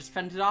fact, we just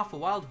fended off a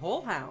wild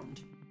holehound.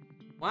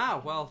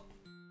 Wow, well,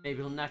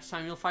 maybe next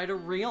time you'll fight a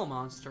real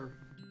monster.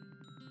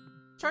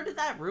 Started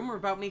that rumor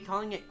about me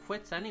calling it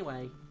quits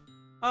anyway.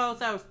 Oh,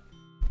 that was...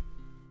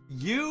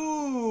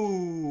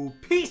 You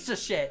piece of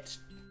shit!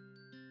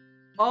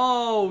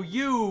 Oh,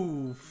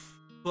 you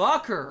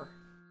fucker!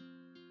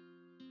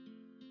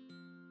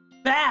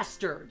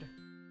 Bastard!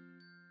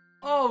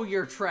 Oh,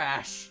 you're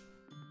trash.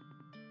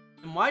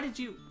 And why did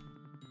you...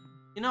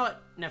 You know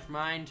what? Never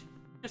mind.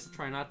 Just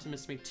try not to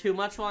miss me too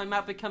much while I'm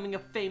out becoming a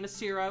famous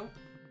hero.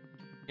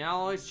 Yeah,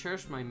 I'll always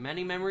cherish my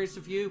many memories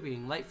of you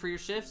being late for your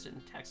shifts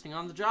and texting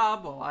on the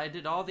job while I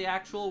did all the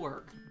actual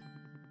work.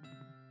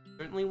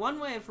 Certainly one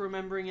way of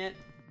remembering it.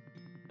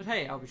 But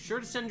hey, I'll be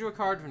sure to send you a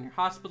card when you're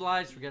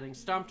hospitalized for getting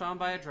stomped on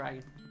by a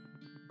dragon.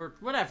 Or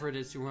whatever it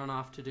is you run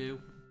off to do.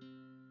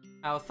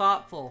 How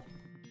thoughtful.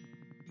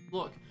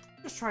 Look,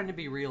 just trying to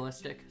be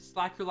realistic.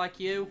 Slacker like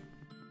you,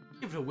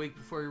 give it a week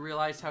before you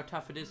realize how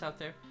tough it is out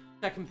there.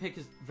 Second pick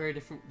is very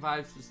different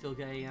vibes to still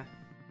get ya.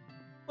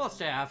 Well,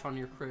 stay off on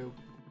your crew.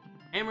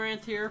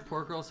 Amaranth here,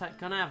 poor girl's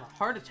gonna have a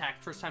heart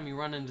attack first time you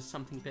run into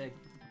something big.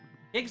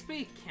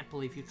 Higsby, can't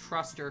believe you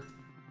trust her.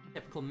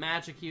 Typical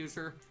magic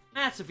user,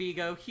 massive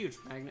ego, huge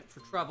magnet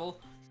for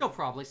trouble. She'll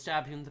probably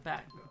stab you in the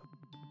back.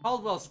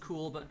 Caldwell's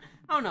cool, but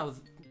I don't know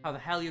how the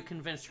hell you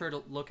convinced her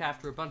to look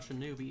after a bunch of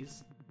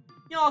newbies.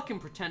 Y'all can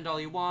pretend all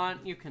you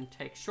want, you can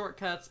take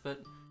shortcuts, but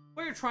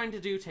what you're trying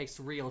to do takes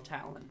real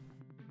talent.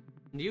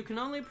 And you can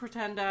only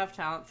pretend to have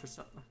talent for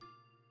something.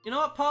 You know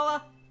what,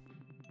 Paula?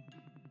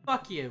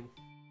 Fuck you.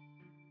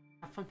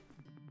 Have fun.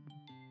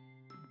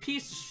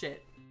 Piece of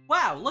shit.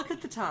 Wow, look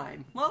at the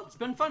time. Well, it's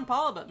been fun,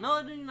 Paula, but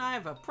Melody and I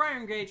have a prior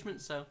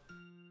engagement, so...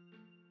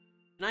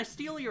 Can I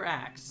steal your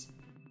axe?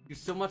 You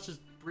so much as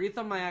breathe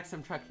on my axe,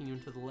 I'm chucking you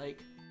into the lake.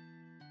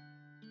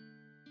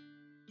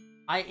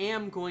 I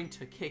am going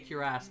to kick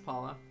your ass,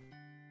 Paula.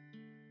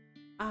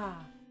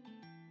 Ah.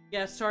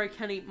 Yeah, sorry,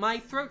 Kenny. My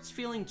throat's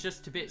feeling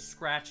just a bit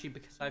scratchy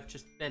because I've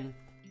just been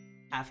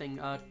having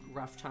a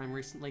rough time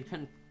recently.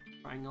 Been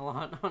crying a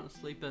lot,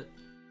 honestly, but...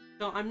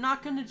 So I'm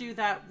not going to do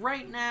that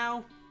right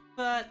now,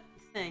 but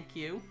thank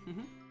you.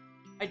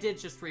 I did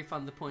just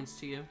refund the points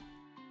to you.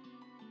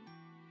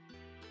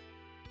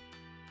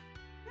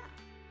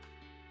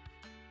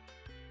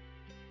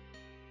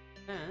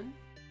 Yeah. And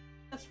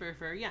that's very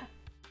fair, yeah.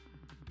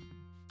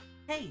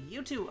 Hey,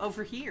 you two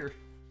over here.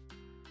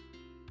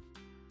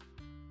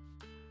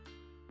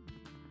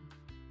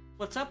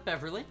 What's up,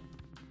 Beverly?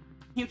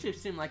 You two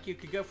seem like you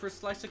could go for a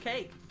slice of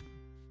cake.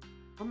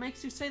 What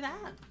makes you say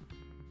that?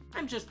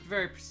 I'm just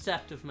very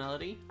perceptive,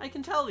 Melody. I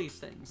can tell these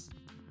things.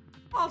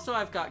 Also,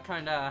 I've got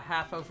kinda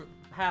I've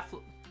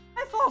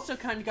also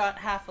kinda got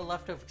half a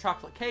leftover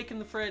chocolate cake in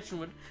the fridge and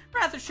would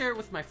rather share it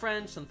with my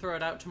friends than throw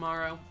it out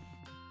tomorrow.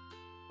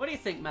 What do you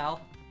think, Mel?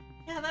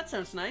 Yeah, that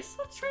sounds nice.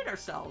 Let's treat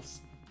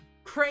ourselves.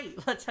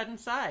 Great, let's head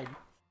inside.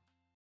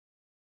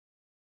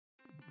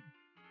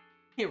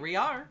 Here we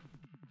are.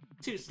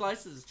 2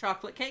 slices of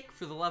chocolate cake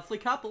for the lovely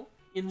couple.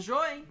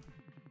 Enjoy!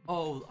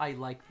 Oh, I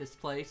like this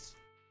place.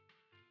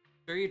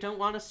 Sure you don't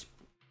want us to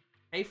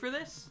pay for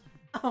this?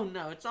 Oh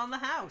no, it's on the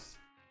house.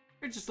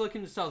 We're just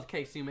looking to sell the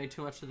cakes you made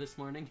too much of this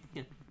morning.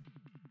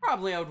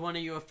 Probably owed one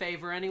of you a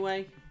favor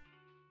anyway.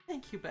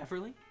 Thank you,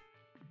 Beverly.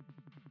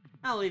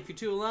 I'll leave you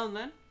two alone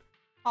then.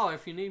 Holler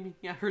if you need me.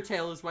 Yeah, her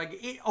tail is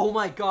wagging. Oh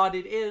my god,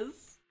 it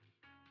is!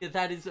 Yeah,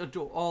 that is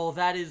adorable. Oh,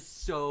 that is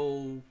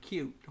so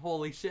cute.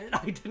 Holy shit,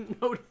 I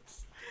didn't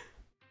notice.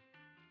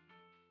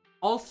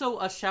 Also,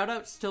 a shout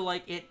out to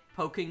like it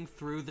poking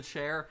through the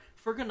chair.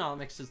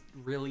 Ergonomics is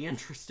really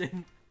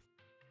interesting.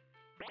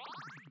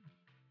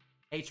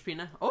 HP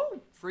now.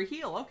 Oh, free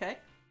heal, okay.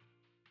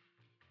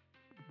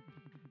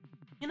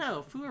 You know,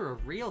 if we were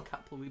a real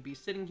couple, we'd be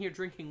sitting here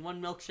drinking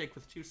 1 milkshake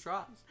with 2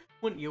 straws.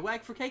 Wouldn't you,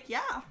 wag for cake?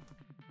 Yeah!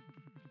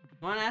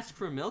 You want to ask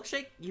for a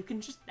milkshake? You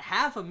can just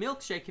have a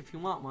milkshake if you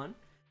want one.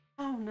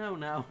 Oh,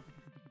 no.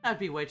 That'd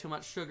be way too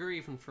much sugar,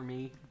 even for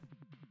me.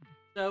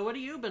 So, what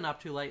have you been up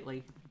to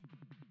lately?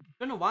 It's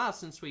been a while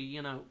since we,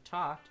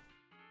 talked.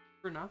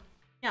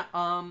 Yeah,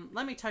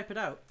 let me type it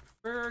out.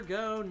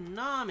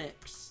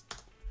 Ergonomics.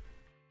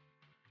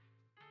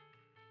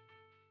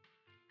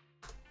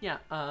 Yeah,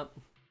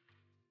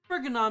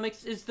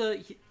 ergonomics is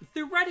the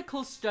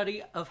theoretical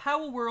study of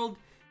how a world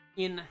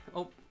in...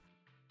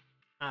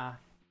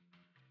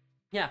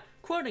 yeah,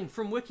 quoting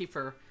from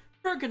Wikifur.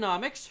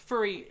 Ergonomics,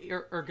 furry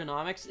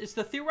ergonomics, is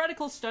the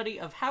theoretical study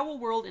of how a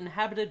world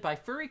inhabited by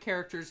furry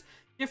characters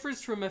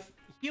differs from a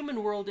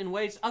human world in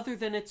ways other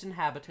than its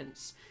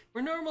inhabitants.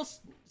 Where normal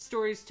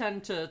stories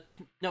tend to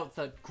note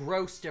the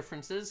gross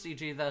differences,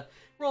 e.g. the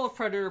role of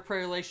predator-prey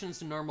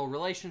relations in normal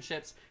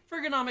relationships,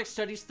 ergonomics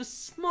studies the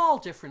small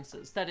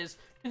differences, that is,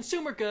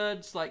 consumer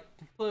goods, like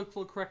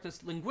political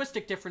correctness,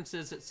 linguistic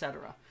differences,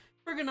 etc.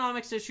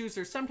 Ergonomics issues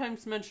are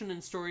sometimes mentioned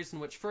in stories in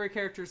which furry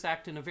characters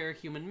act in a very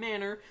human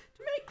manner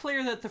to make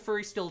clear that the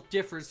furry still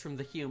differs from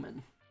the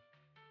human.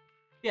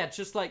 Yeah,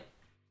 just like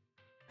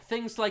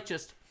things like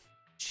just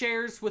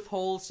chairs with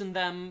holes in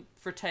them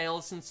for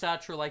tails and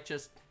such, or like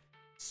just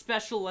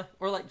special,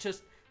 or like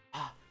just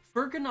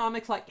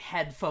ergonomic like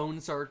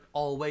headphones are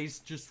always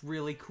just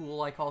really cool,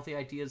 like all the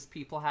ideas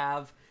people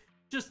have.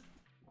 Just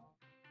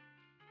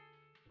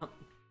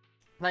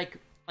like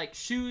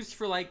shoes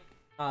for like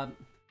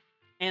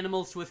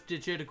animals with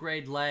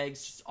digitigrade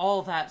legs, just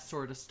all that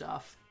sort of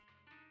stuff.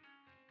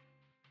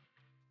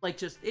 Like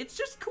just, it's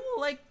just cool,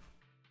 like,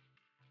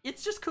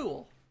 it's just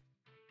cool.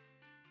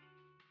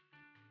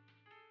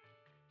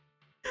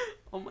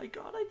 Oh my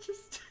god, I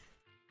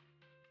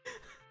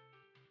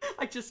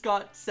just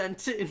got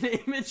sent an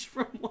image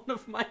from one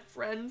of my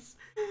friends.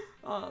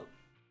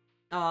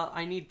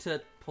 I need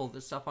to pull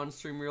this up on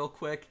stream real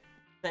quick.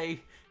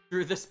 They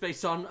drew this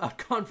based on a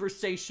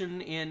conversation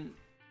in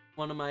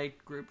one of my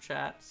group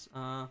chats.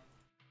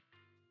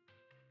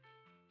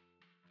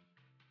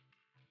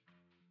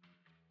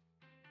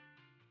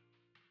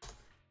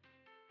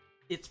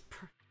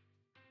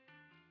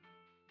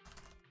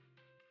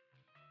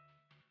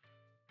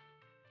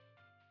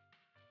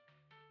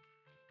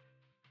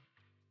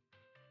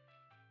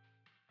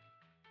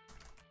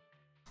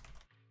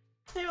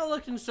 Maybe I'll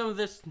look into some of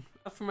this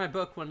for my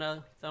book when I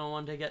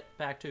wanted to get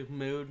back to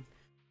mood.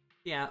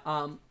 Yeah,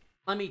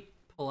 let me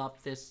pull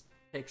up this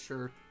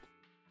picture.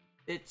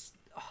 It's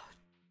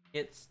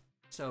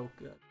so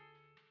good.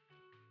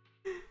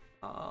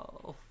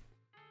 Oh.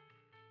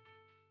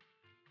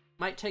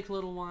 Might take a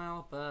little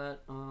while,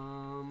 but,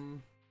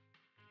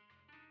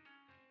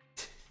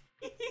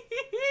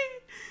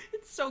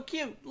 it's so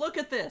cute. Look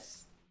at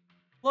this.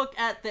 Look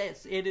at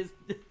this.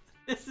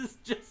 This is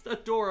just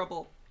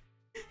adorable.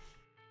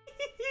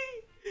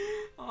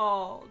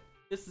 Oh,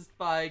 this is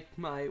by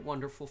my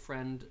wonderful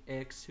friend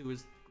Ix, who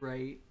is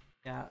great.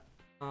 Yeah.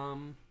 I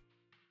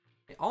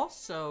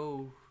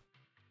also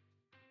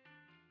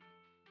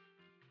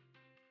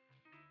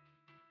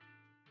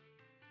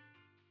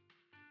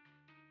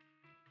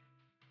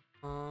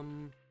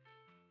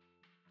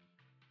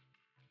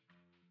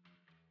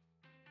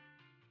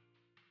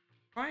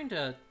trying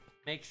to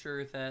make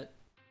sure that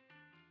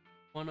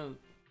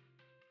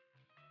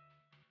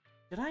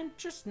did I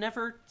just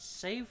never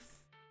save?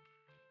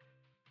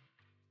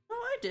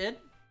 Oh, I did.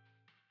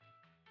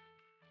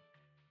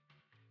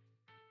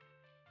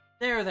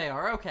 There they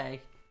are,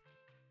 okay.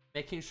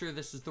 Making sure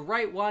this is the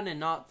right one and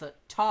not the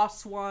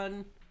toss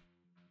one.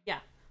 Yeah.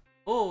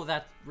 Oh,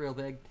 that's real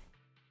big.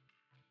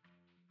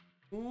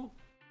 Ooh.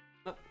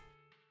 Oh.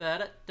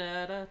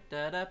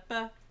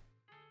 Da-da-da-da-da-da-ba.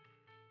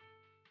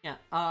 Yeah,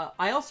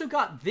 I also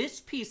got this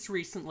piece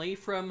recently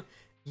from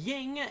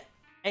Ying,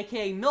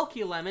 aka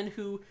Milky Lemon,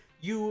 who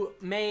you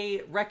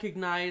may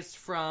recognize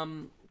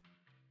from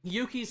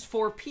Yuki's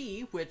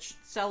 4P, which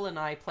Cell and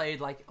I played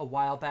like a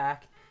while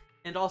back,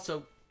 and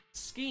also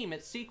Scheme,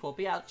 its sequel.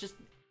 But yeah, it's just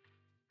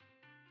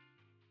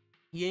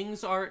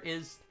Ying's art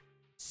is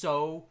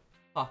so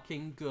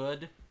fucking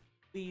good.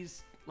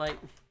 Please, like,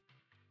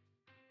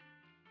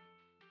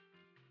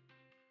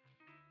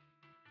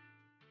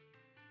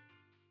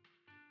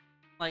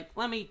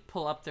 let me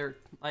pull up their,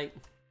 like,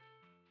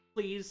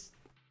 please,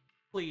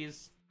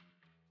 please,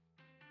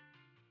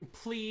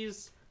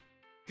 please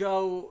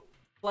go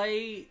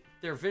play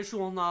their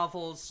visual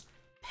novels,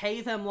 pay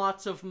them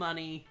lots of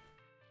money.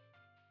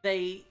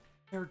 They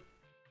are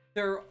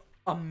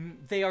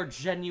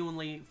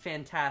genuinely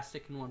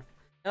fantastic and wonderful.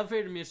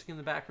 Elevator music in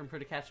the background,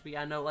 pretty catchy.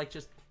 I know, like,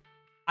 just,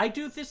 I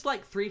do this,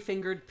 like,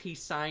 three-fingered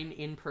peace sign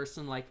in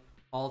person, like,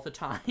 all the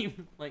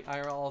time. Like,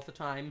 IRL all the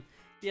time.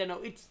 Yeah,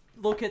 no, it's,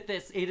 look at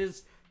this. It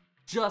is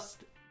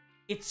just,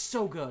 it's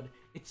so good.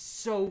 It's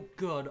so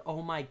good.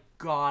 Oh my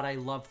god, I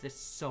love this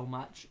so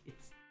much.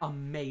 It's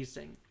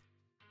amazing.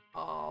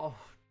 Oh.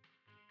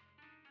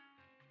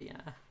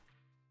 Yeah.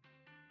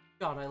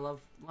 God, I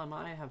love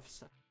Lemma. I have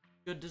such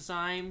good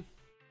design.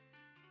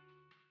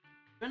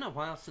 It's been a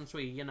while since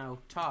we, you know,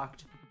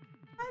 talked.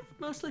 I've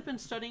mostly been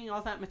studying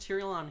all that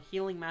material on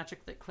healing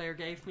magic that Claire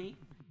gave me.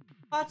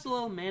 Lots of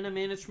little mana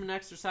management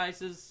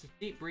exercises,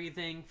 deep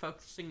breathing,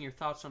 focusing your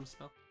thoughts on a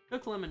spell.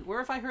 Look, Lemon, where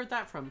have I heard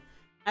that from?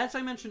 As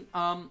I mentioned,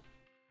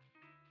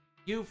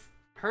 you've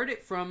heard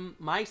it from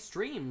my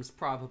streams,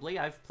 probably.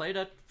 I've played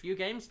a few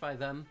games by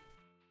them.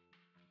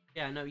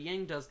 Yeah, no,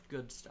 Yang does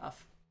good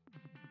stuff.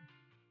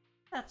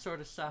 That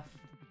sort of stuff.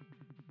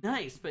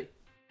 Nice, but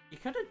you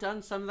could have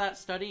done some of that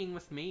studying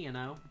with me, you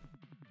know.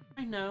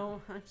 I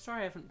know. I'm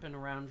sorry I haven't been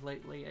around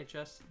lately.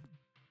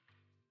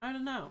 I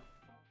don't know.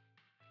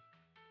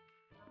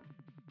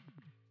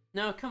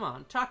 No, come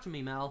on. Talk to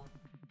me, Mel.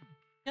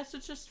 Guess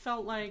it just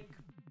felt like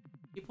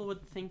people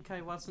would think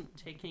I wasn't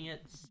taking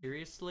it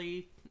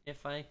seriously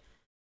if I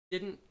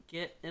didn't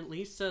get at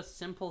least a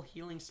simple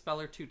healing spell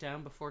or two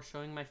down before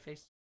showing my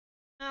face.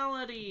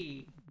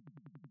 Melody!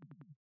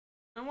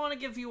 I want to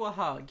give you a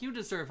hug. You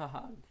deserve a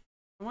hug.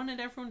 I wanted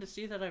everyone to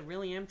see that I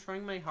really am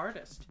trying my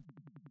hardest.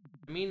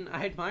 I mean,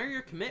 I admire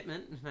your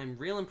commitment, and I'm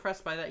real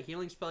impressed by that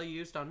healing spell you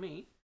used on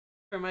me.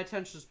 For my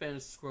attention span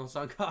is squirrels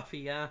on coffee,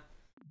 yeah.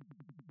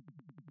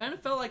 Kind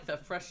of felt like the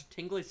fresh,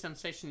 tingly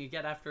sensation you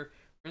get after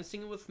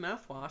rinsing it with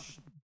mouthwash.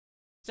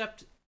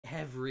 Except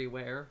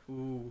everywhere.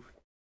 Ooh.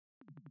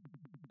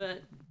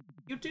 But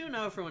you do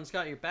know everyone's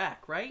got your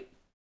back, right?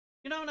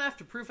 You don't have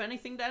to prove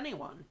anything to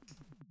anyone.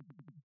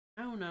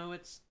 Oh no,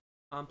 it's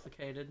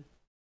complicated.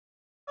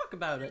 Talk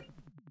about it.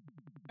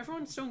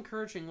 Everyone's so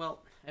encouraging.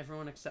 Well,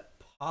 everyone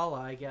except Paula,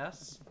 I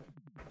guess.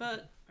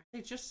 But are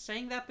they just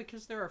saying that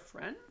because they're our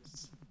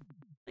friends?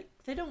 Like,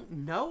 they don't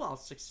know I'll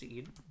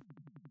succeed.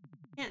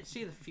 I can't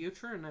see the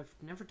future, and I've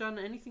never done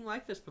anything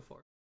like this before.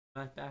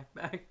 My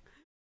backpack.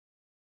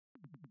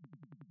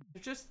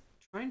 They're just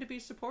trying to be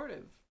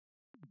supportive.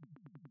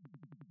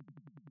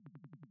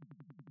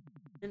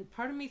 And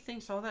part of me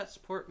thinks all that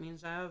support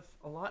means I have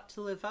a lot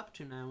to live up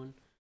to now, and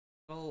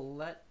I'll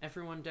let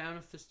everyone down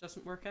if this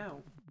doesn't work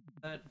out.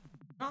 But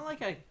it's not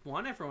like I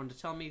want everyone to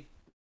tell me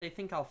they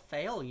think I'll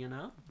fail, you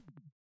know?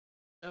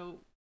 So,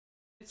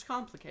 it's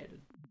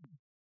complicated.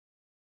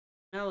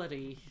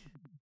 Melody.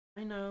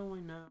 I know.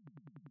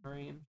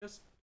 Sorry, I'm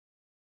just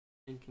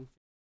thinking.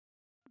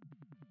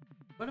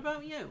 What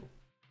about you?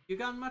 You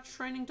got much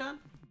training done?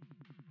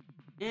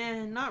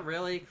 Not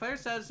really. Claire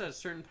says at a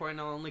certain point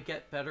I'll only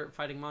get better at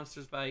fighting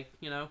monsters by,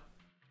 you know,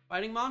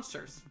 fighting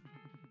monsters.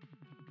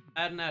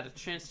 I hadn't had a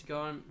chance to go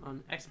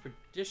on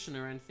expedition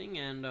or anything,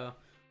 and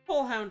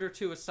pole hound or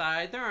two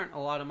aside, there aren't a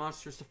lot of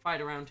monsters to fight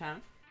around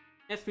town.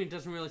 Guess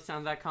doesn't really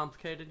sound that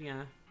complicated,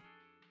 yeah.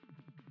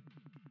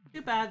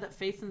 Too bad that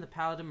Faith and the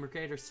Paladin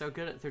Brigade are so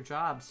good at their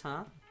jobs,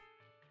 huh?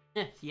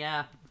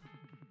 Yeah.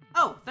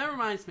 Oh, that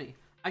reminds me.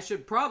 I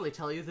should probably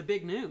tell you the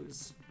big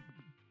news.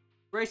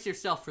 Brace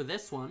yourself for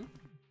this one.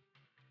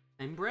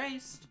 I'm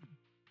braced.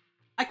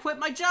 I quit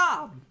my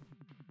job!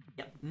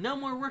 Yep, no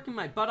more working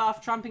my butt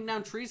off chomping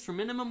down trees for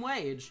minimum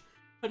wage.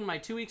 Put in my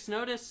 2 weeks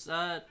notice,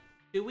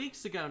 2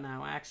 weeks ago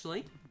now,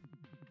 actually.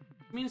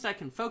 It means I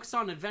can focus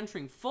on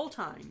adventuring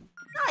full-time.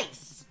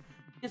 Nice!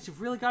 Guess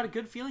you've really got a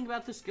good feeling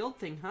about this guild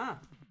thing, huh?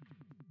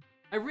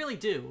 I really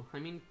do. I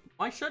mean,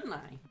 why shouldn't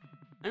I?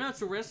 I know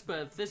it's a risk, but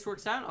if this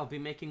works out, I'll be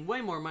making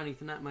way more money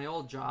than at my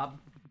old job.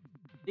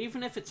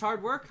 Even if it's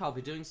hard work, I'll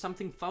be doing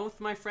something fun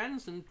with my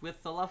friends and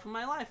with the love of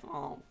my life.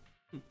 Oh.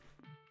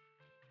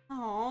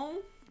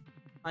 Oh.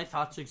 My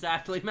thoughts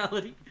exactly,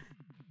 Melody.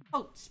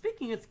 Oh,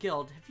 speaking of the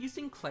guild, have you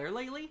seen Claire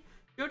lately?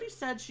 Jody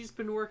said she's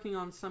been working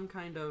on some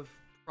kind of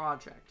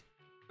project.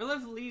 Or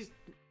at least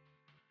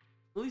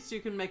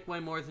you can make way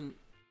more than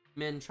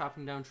men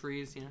chopping down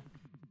trees, yeah.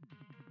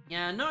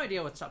 Yeah, no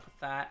idea what's up with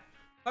that.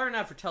 Claire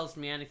never tells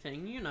me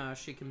anything. You know how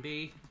she can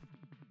be.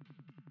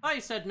 Oh,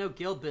 you said no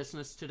guild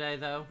business today,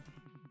 though.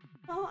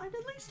 Well, I'd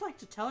at least like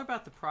to tell her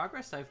about the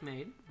progress I've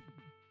made.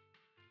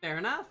 Fair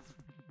enough.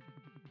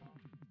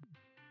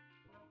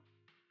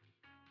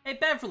 Hey,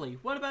 Beverly,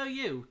 what about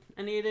you?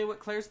 Any idea what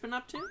Claire's been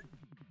up to?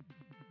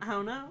 I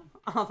don't know.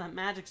 All that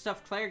magic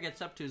stuff Claire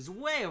gets up to is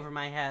way over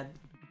my head.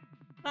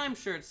 But I'm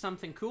sure it's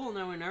something cool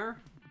knowing her.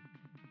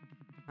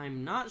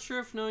 I'm not sure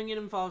if knowing it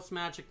involves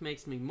magic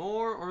makes me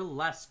more or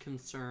less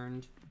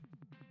concerned.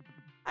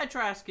 I'd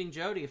try asking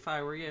Jody if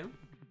I were you.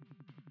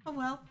 Oh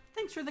well,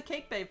 thanks for the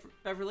cake,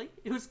 Beverly.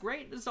 It was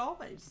great, as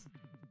always.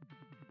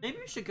 Maybe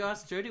we should go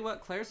ask Jody what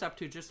Claire's up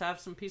to just to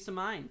have some peace of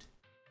mind.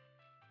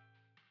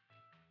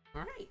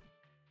 Alright.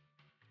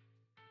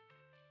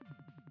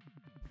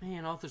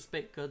 Man, all those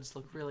baked goods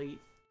look really,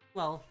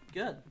 well,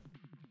 good.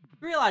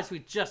 You realize we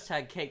just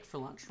had cake for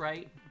lunch,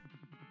 right?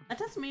 That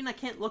doesn't mean I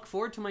can't look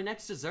forward to my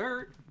next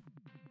dessert.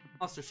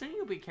 Also, shouldn't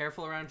you be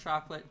careful around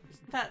chocolate?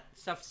 Isn't that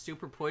stuff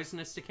super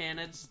poisonous to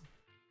canids?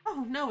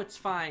 Oh, no, it's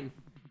fine.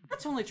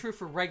 That's only true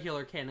for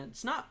regular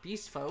canids, not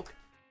beast folk.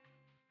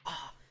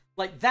 Ah,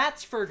 like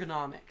that's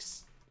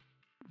Fergonomics.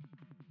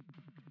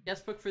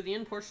 Guest book for the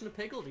inn portion of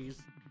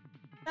Piggledees.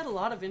 Had a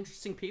lot of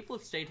interesting people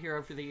have stayed here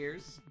over the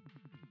years.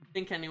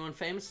 Think anyone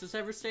famous has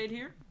ever stayed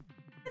here?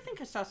 I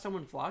think I saw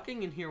someone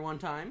vlogging in here one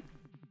time.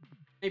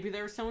 Maybe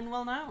they were someone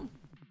well known.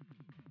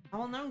 How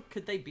well known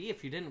could they be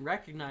if you didn't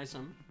recognize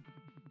them?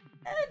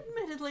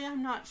 Admittedly,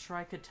 I'm not sure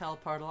I could tell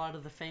apart a lot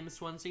of the famous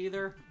ones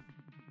either.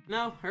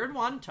 No, heard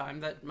one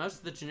time that most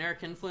of the generic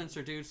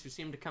influencer dudes who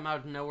seemed to come out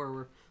of nowhere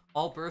were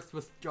all birthed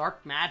with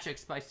dark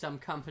magics by some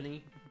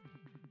company.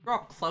 They're all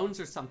clones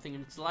or something,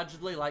 and it's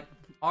allegedly like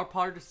all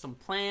part of some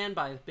plan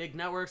by big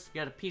networks to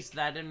get a piece of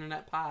that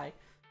internet pie.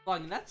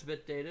 Long that's a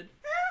bit dated.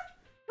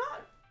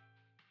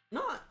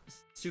 Not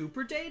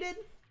super dated.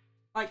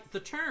 Like the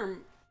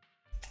term,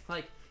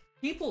 like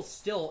people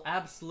still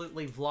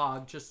absolutely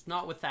vlog, just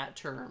not with that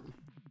term.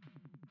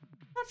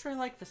 Not sure I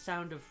like the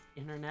sound of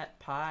internet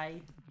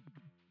pie.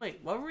 Wait,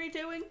 what were we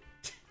doing?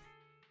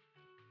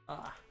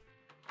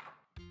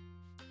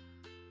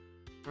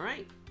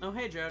 Alright. Oh,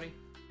 hey, Jody.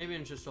 Maybe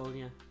I'm just old,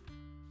 yeah.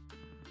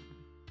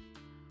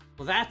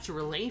 Well, that's a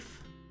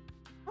relief.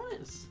 What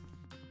is?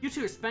 You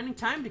two are spending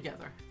time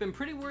together. I've been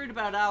pretty worried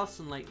about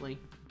Allison lately.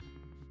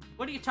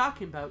 What are you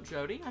talking about,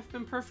 Jody? I've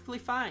been perfectly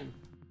fine.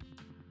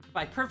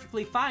 By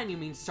perfectly fine, you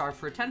mean starved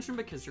for attention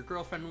because your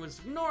girlfriend was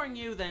ignoring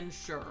you, then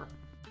sure.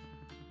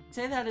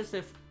 Say that as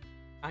if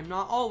I'm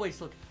not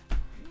always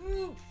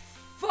looking.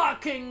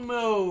 Fucking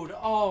mood!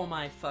 Oh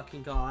my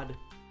fucking god.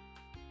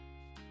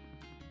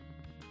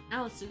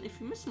 Allison, if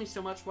you miss me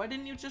so much, why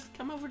didn't you just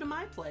come over to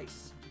my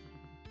place?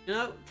 You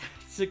know,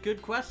 that's a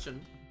good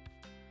question.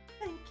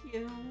 Thank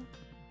you.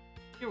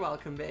 You're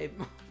welcome, babe.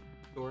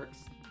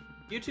 Dorks.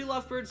 You two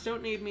lovebirds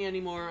don't need me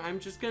anymore. I'm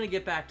just gonna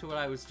get back to what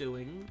I was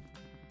doing.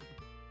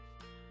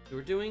 You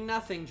were doing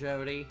nothing,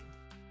 Jody.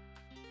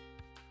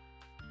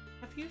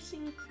 Have you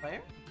seen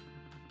Claire?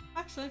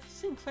 Actually, have you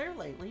seen Claire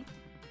lately?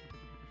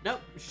 Nope.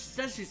 She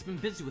says she's been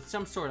busy with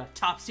some sort of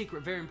top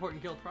secret, very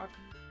important guild project.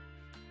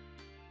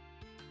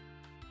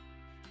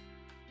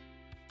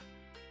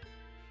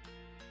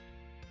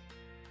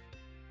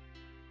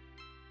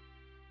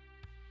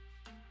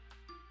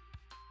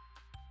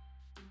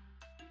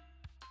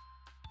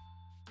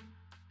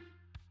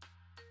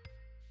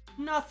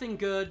 Nothing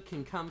good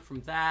can come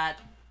from that.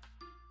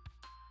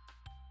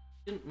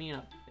 Didn't mean a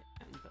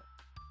band, but...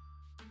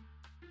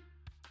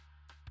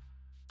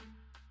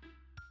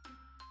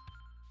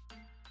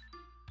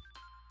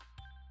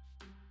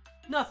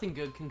 Nothing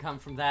good can come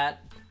from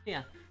that.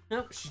 Yeah.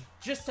 Nope, she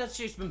just says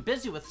she's been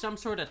busy with some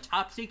sort of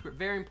top secret,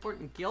 very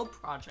important guild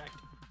project.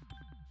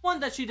 One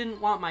that she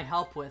didn't want my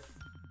help with.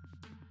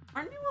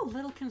 Aren't you a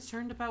little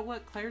concerned about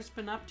what Claire's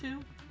been up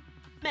to?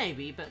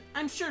 Maybe, but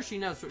I'm sure she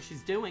knows what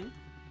she's doing.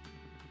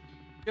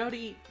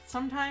 Jody,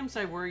 sometimes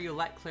I worry you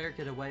let Claire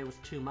get away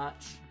with too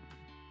much.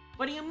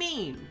 What do you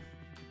mean?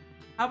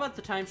 How about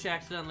the time she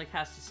accidentally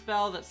cast a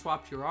spell that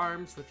swapped your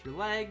arms with your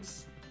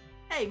legs?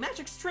 Hey,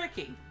 magic's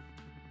tricky.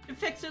 You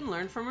fix it and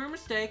learn from her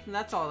mistake, and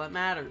that's all that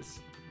matters.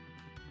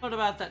 What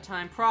about that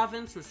time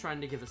Province was trying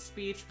to give a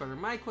speech, but her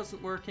mic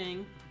wasn't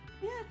working?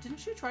 Yeah, didn't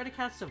she try to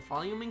cast a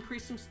volume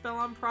increasing spell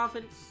on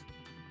Province?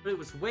 But it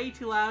was way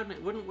too loud and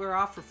it wouldn't wear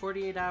off for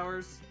 48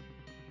 hours.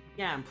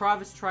 Yeah, and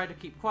Province tried to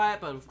keep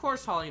quiet, but of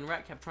course Holly and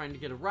Rhett kept trying to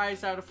get a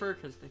rise out of her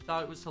because they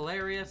thought it was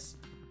hilarious.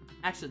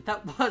 Actually,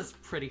 that was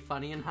pretty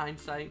funny in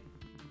hindsight.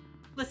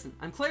 Listen,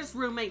 I'm Claire's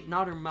roommate,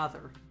 not her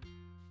mother.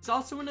 She's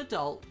also an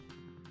adult.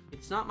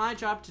 It's not my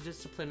job to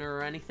discipline her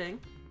or anything.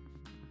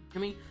 I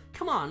mean,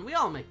 come on, we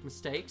all make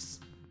mistakes.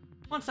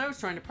 Once I was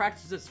trying to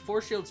practice this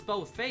force shield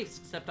spell with face,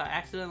 except I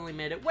accidentally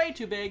made it way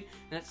too big,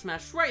 and it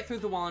smashed right through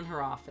the wall in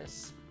her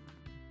office.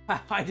 Wow,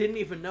 I didn't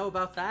even know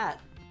about that.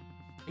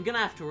 I'm gonna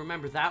have to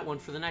remember that one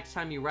for the next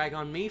time you rag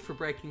on me for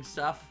breaking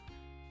stuff.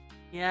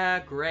 Yeah,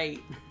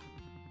 great.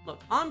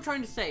 Look, all I'm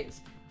trying to say is,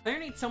 Claire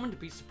needs someone to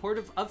be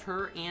supportive of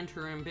her and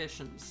her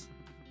ambitions.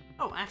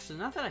 Oh, actually,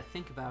 now that I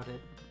think about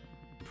it,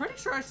 I'm pretty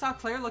sure I saw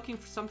Claire looking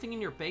for something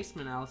in your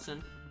basement,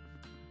 Allison.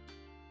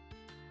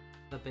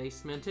 The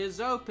basement is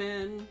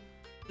open.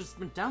 Just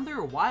been down there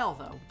a while,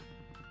 though.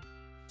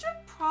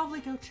 Should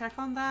probably go check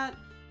on that.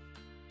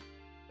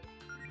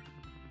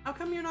 How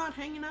come you're not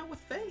hanging out with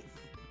Faith?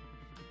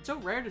 It's so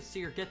rare to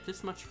see her get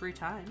this much free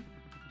time.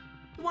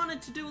 I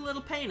wanted to do a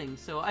little painting,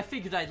 so I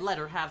figured I'd let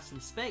her have some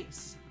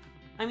space.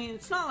 I mean,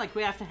 it's not like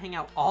we have to hang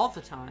out all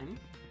the time.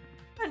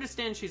 I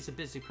understand she's a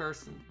busy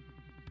person.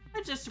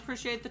 I just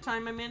appreciate the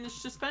time I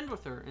managed to spend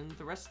with her, and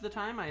the rest of the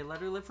time I let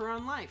her live her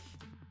own life.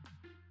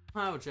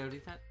 Oh,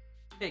 Jody, that...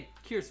 Hey,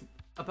 curious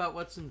about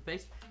what's in the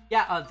base?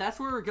 Yeah, that's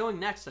where we're going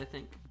next, I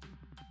think.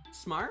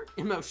 Smart?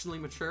 Emotionally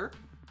mature?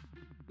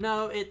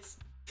 No, it's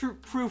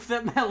proof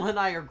that Mel and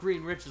I are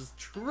Greenrich's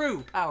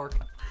true power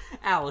couple.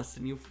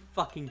 Allison, you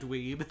fucking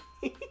dweeb.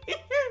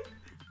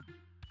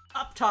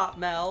 Up top,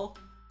 Mel.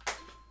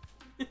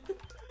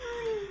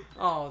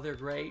 Oh, they're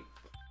great.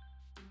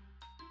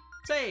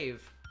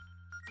 Save.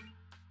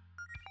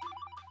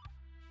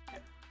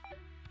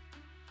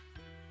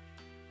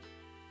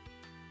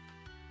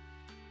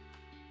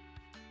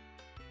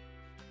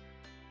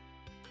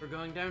 We're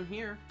going down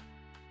here.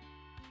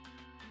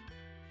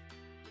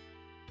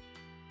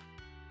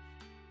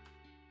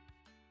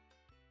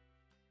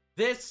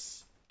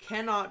 This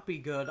cannot be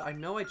good. I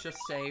know I just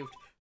saved,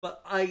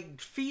 but I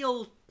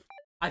feel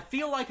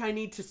like I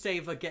need to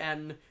save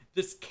again.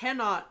 This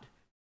cannot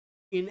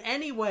in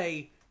any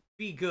way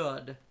be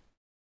good.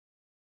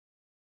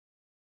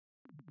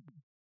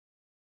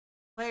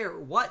 Claire,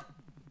 what?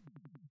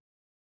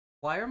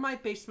 Why are my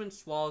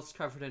basement's walls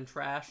covered in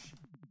trash?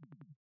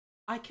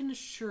 I can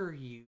assure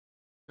you,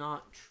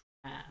 not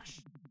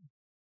trash.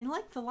 I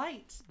like the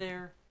lights.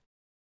 They're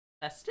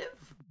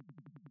festive?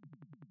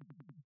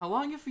 How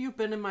long have you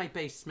been in my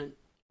basement?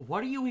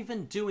 What are you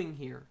even doing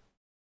here?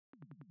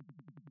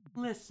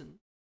 Listen,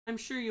 I'm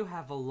sure you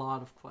have a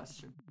lot of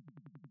questions.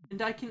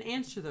 And I can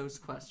answer those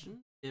questions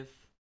if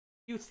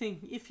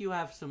you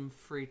have some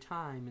free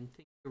time and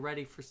think you're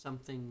ready for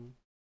something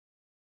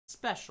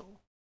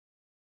special.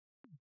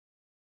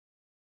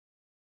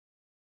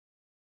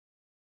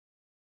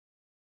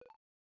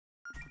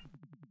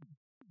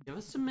 Give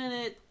us a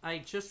minute. I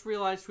just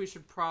realized we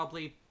should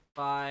probably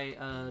buy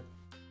a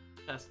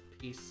chest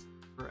piece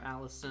for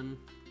Allison.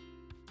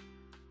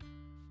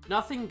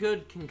 Nothing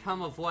good can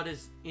come of what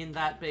is in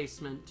that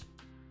basement.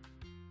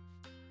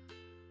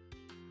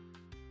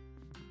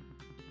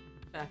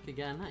 Back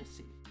again, I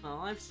see. Well,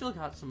 I've still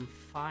got some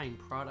fine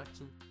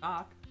products in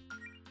stock.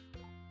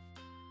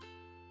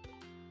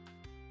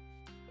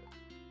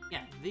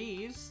 Yeah,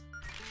 these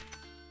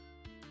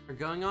are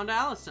going on to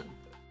Allison.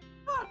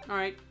 Oh,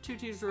 alright, 2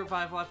 teas of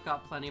revival. I've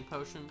got plenty of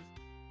potions.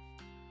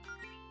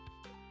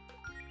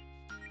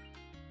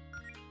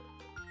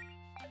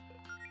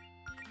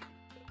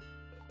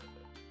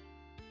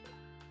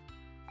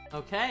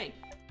 Okay.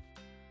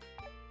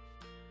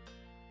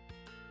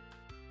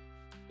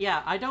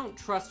 Yeah, I don't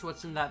trust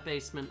what's in that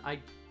basement.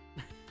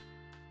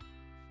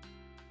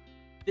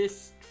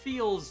 This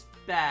feels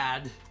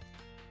bad.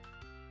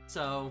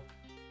 So...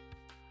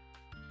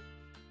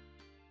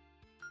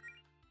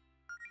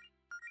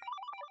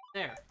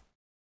 there.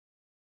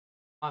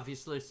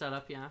 Obviously set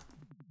up, yeah.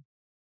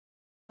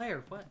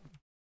 Claire, what?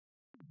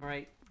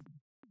 Alright.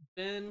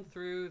 Been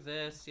through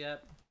this,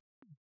 yep.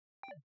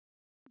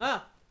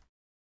 Ah!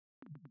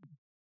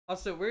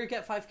 Also, we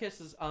get 5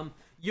 kisses.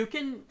 You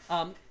can,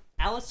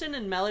 Allison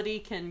and Melody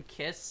can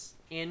kiss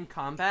in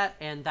combat,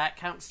 and that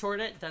counts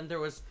toward it. Then there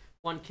was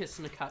 1 kiss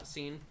in a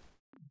cutscene.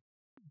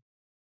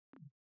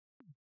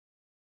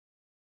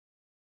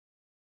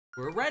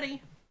 We're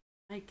ready.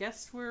 I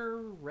guess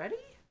we're ready?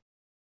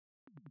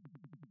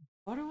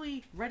 What are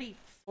we ready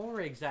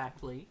for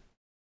exactly?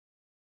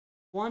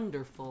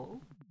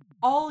 Wonderful.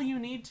 All you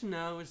need to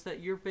know is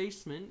that your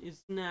basement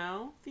is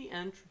now the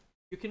entrance.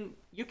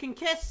 You can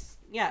kiss.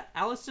 Yeah,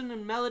 Allison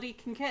and Melody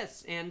can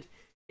kiss, and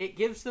it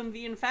gives them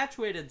the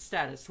infatuated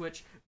status,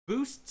 which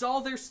boosts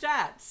all their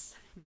stats.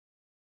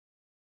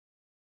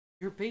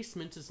 Your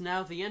basement is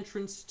now the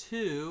entrance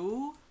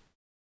to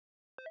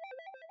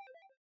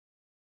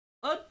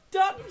a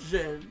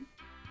dungeon.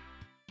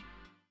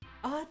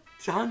 A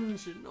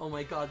dungeon. Oh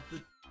my god,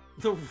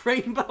 the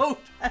rainbow.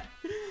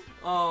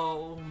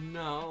 Oh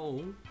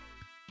no.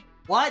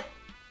 What?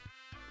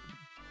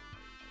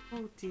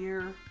 Oh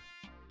dear.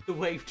 The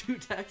Wave 2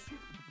 text.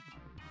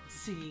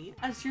 See,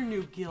 as your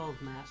new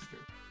guild master,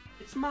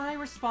 it's my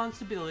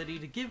responsibility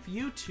to give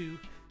the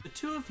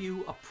two of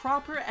you, a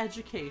proper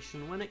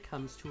education when it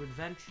comes to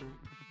adventure.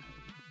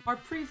 Our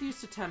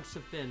previous attempts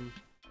have been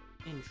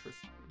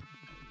interesting,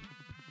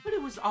 but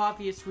it was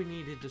obvious we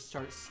needed to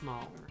start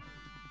smaller.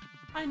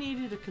 I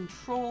needed a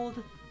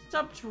controlled,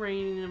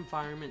 subterranean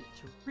environment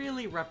to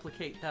really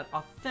replicate that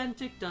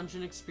authentic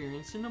dungeon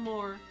experience in a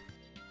more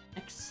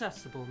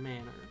accessible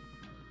manner.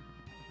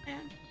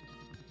 And,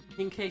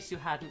 in case you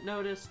hadn't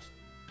noticed,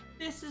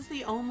 this is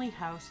the only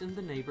house in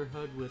the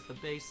neighborhood with a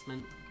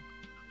basement.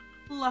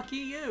 Lucky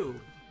you!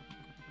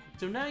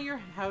 So now your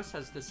house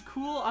has this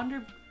cool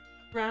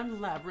underground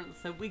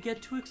labyrinth that we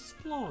get to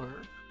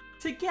explore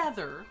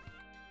together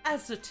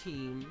as a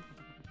team.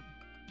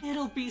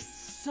 It'll be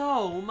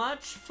so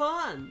much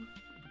fun!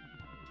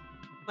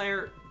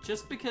 Claire,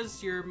 just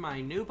because you're my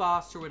new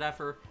boss or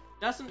whatever,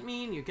 doesn't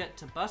mean you get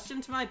to bust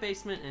into my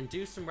basement and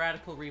do some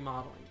radical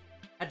remodeling.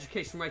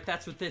 Education, right?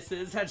 That's what this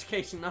is.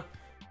 Education,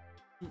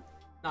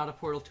 not a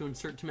portal to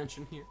insert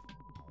dimension here.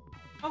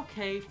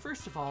 Okay,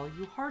 first of all,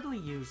 you hardly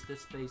use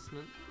this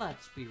basement.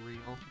 Let's be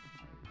real.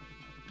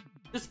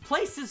 This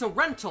place is a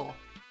rental!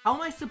 How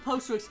am I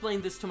supposed to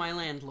explain this to my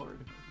landlord?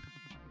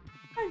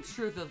 I'm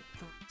sure they'll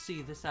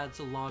see this adds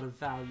a lot of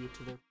value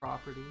to their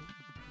property.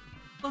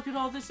 Look at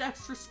all this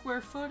extra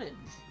square footage.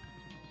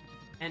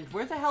 And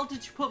where the hell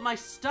did you put my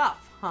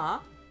stuff, huh?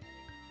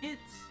 It's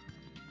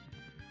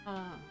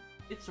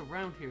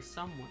around here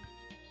somewhere.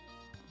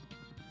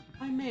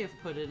 I may have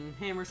put it in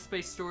hammer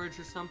space storage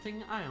or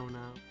something, I don't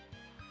know.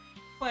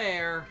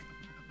 Claire.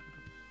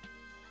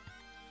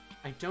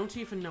 I don't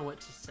even know what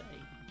to say.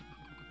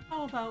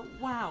 How about,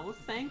 wow,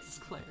 thanks,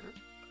 Claire.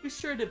 You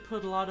sure did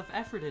put a lot of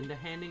effort into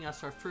handing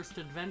us our first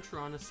adventure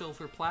on a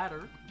silver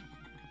platter.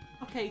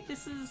 Okay,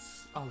 this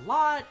is a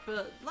lot,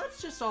 but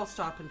let's just all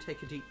stop and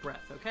take a deep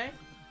breath, okay?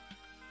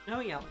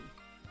 No yelling.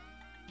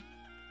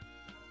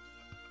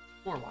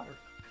 More water.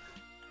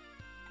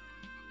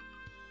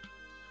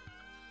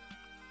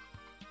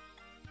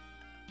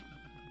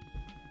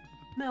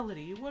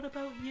 Melody, what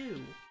about you?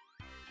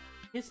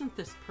 Isn't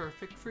this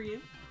perfect for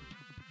you?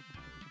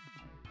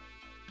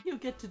 You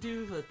get to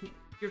do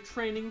your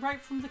training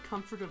right from the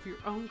comfort of your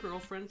own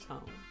girlfriend's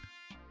home.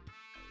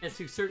 Yes,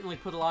 you certainly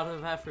put a lot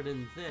of effort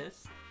in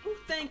this. Oh,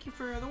 thank you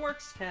for the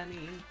works,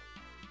 Kenny.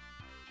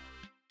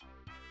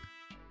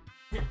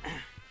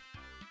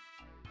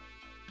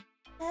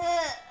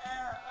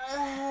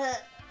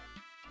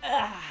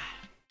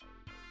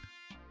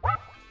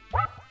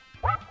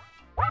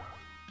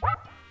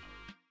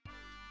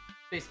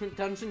 Basement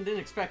Dungeon, didn't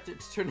expect it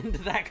to turn into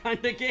that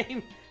kind of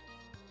game.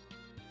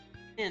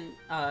 And,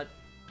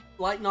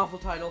 light novel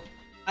title,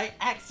 I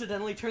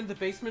accidentally turned the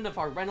basement of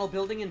our rental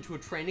building into a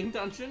training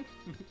dungeon.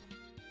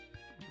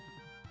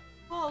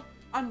 Well,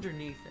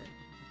 underneath it.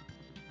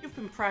 You've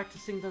been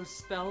practicing those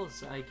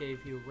spells I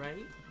gave you,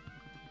 right?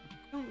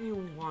 Don't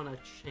you want a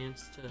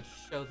chance to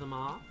show them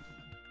off?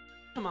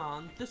 Come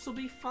on, this'll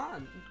be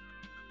fun.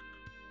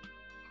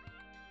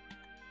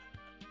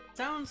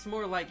 Sounds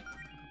more like...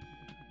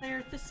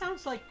 Claire, this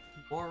sounds like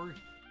more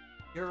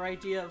your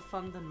idea of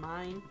fun than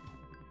mine.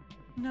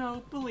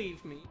 No,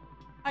 believe me,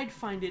 I'd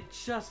find it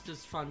just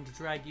as fun to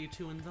drag you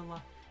two in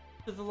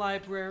to the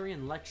library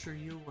and lecture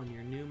you on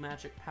your new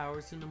magic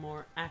powers in a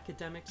more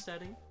academic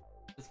setting.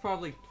 It's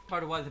probably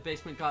part of why the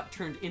basement got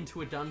turned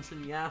into a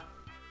dungeon, yeah.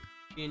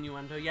 The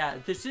innuendo, yeah,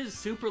 this is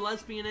super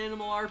lesbian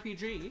animal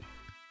RPG.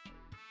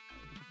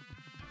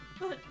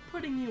 But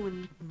putting you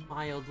in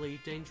mildly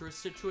dangerous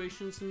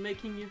situations and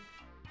making you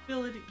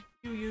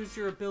use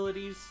your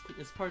abilities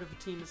as part of a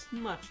team is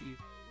much easier.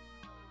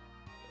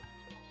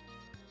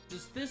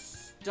 Does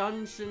this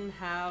dungeon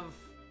have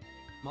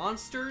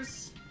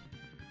monsters?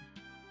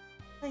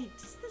 Wait,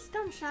 does this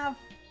dungeon have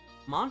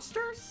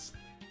monsters?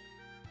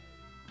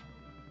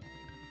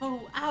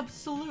 Oh,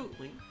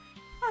 absolutely.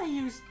 I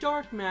use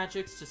dark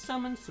magics to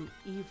summon some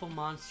evil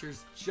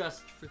monsters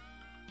just for...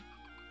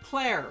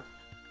 Claire!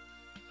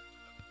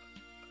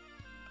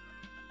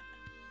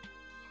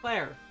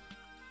 Claire!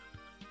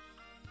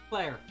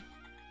 Claire!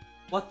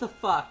 What the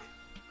fuck?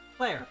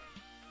 Claire!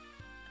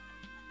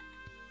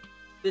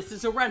 This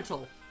is a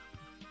rental.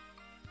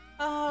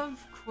 Of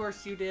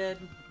course you did.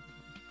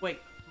 Wait,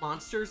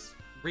 monsters?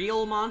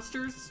 Real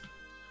monsters?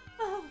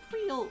 Oh,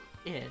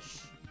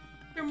 real-ish.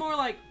 They're more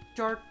like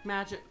dark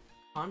magic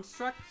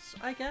constructs,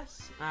 I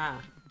guess?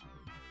 Ah.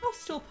 I'll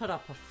still put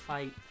up a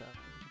fight,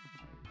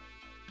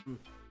 though.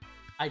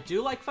 I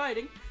do like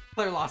fighting.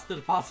 Claire lost the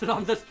deposit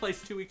on this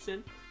place 2 weeks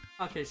in.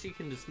 Okay, she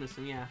can dismiss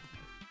him, yeah.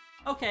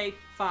 Okay,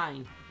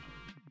 fine.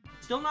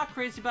 Still not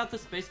crazy about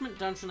this basement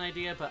dungeon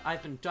idea, but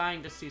I've been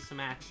dying to see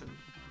some action.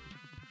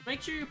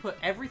 Make sure you put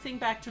everything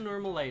back to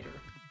normal later.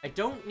 I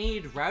don't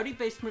need rowdy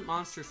basement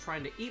monsters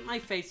trying to eat my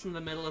face in the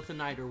middle of the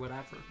night or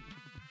whatever.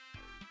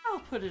 I'll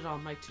put it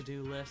on my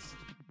to-do list.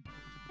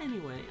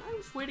 Anyway, I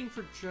was waiting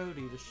for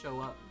Jody to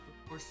show up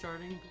before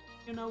starting,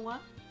 but you know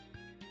what?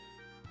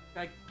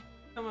 I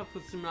come up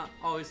with some not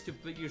always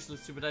stupid, but usually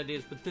stupid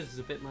ideas, but this is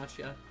a bit much,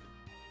 yeah.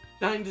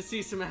 Dying to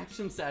see some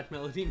action, sad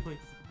melody noise.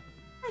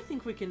 I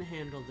think we can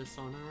handle this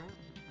on our own.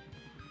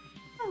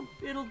 Oh,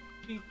 it'll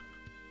be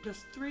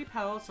just 3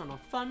 pals on a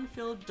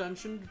fun-filled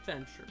dungeon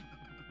adventure.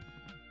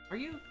 Are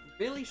you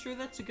really sure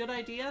that's a good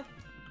idea?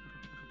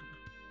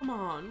 Come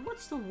on,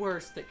 what's the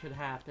worst that could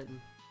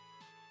happen?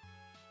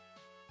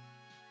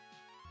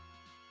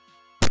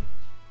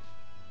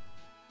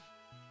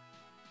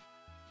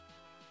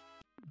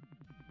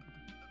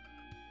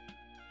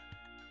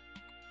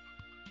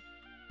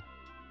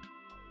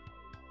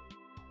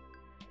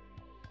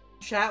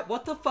 Chat,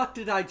 what the fuck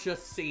did I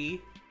just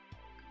see?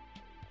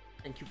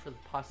 Thank you for the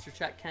posture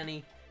chat,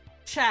 Kenny.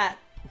 Chat!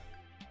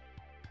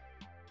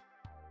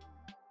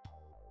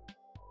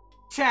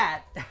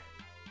 Chat!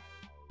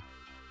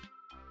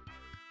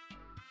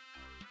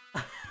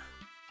 What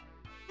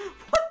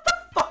the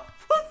fuck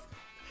was...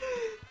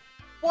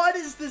 What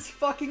is this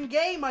fucking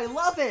game? I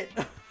love it!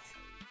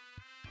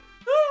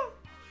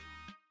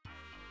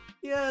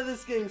 Yeah,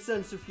 this game's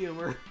sense of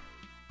humor.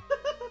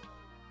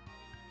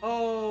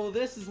 Oh,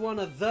 this is one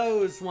of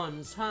those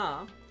ones,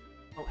 huh?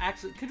 Oh,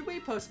 actually, could we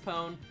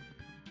postpone?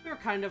 We were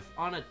kind of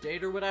on a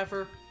date or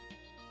whatever.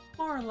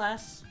 More or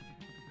less.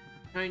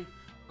 I mean,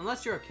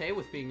 unless you're okay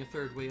with being a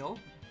third wheel.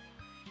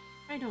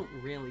 I don't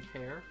really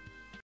care.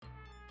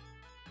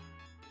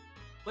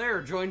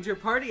 Claire joined your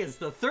party as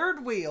the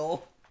third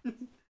wheel.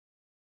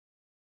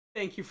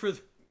 Thank you for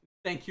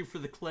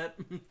the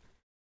clip.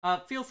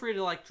 Feel free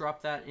to like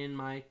drop that in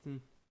my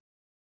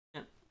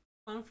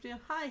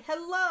Hi,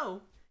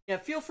 hello. Yeah,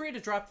 feel free to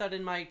drop that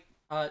in my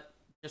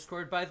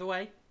Discord, by the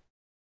way.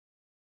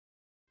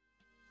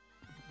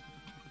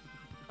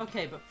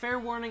 Okay, but fair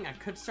warning, I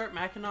could start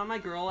macking on my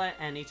girl at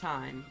any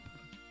time.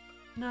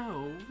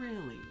 No,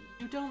 really,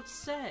 you don't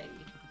say.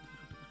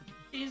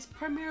 She's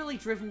primarily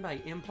driven by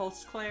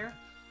impulse, Claire.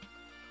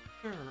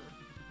 Sure.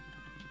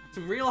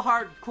 Some real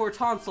hardcore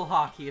tonsil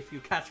hockey, if you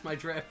catch my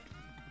drift.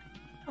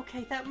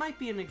 Okay, that might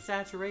be an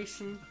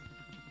exaggeration.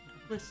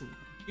 Listen,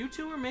 you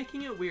two are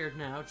making it weird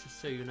now,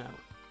 just so you know.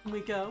 Can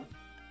we go?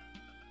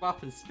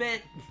 Swap and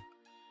spit.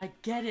 I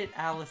get it,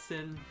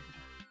 Allison.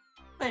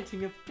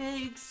 Planting a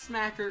big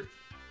smacker.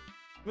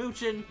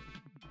 Moochin.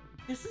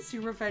 This is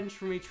your revenge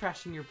for me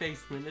trashing your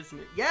basement, isn't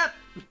it? Yep!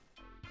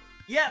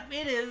 Yep,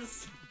 it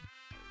is!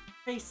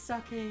 Face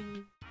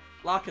sucking.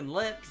 Locking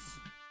lips.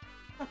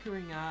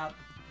 Puckering up.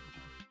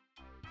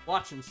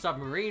 Watching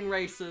submarine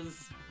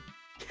races.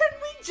 Can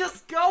we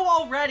just go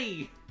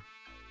already?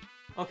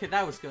 Okay,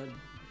 that was good.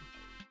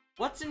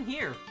 What's in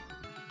here?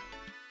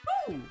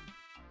 Ooh!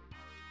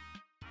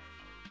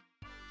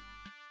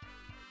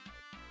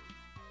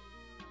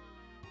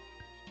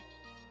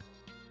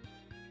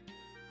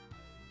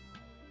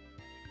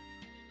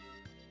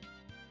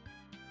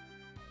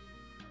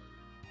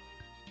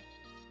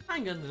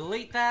 I'm gonna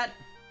delete that.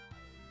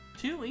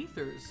 2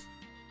 ethers.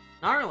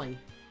 Gnarly.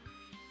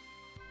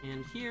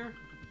 And here,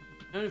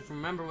 I don't even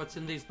remember what's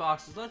in these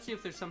boxes. Let's see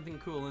if there's something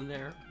cool in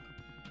there.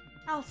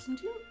 Allison,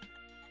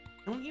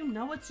 don't you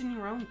know what's in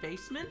your own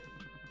basement?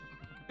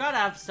 Gotta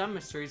have some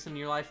mysteries in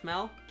your life,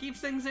 Mel.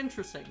 Keeps things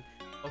interesting.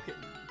 Okay.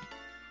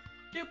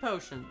 2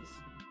 potions.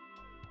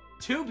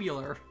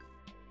 Tubular.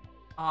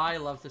 Oh, I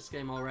love this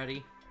game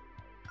already.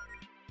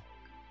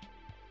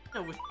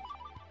 No, with...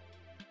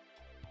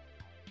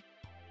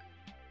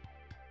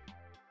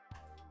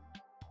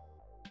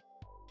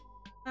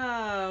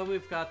 Oh,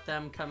 we've got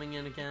them coming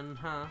in again,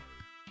 huh?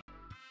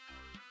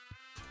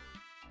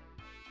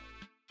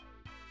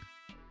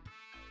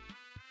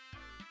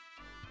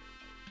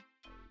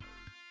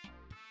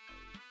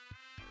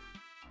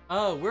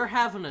 Oh, we're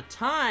having a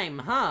time,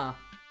 huh?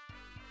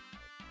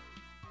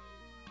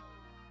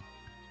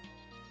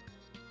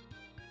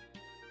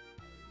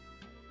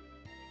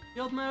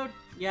 Shield mode?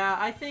 Yeah,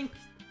 I think...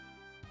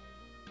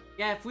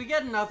 Yeah, if we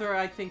get another,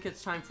 I think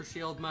it's time for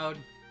shield mode.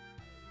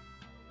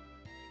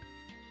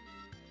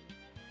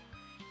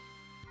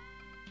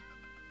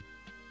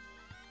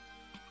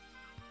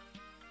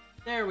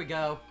 There we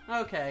go.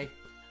 Okay.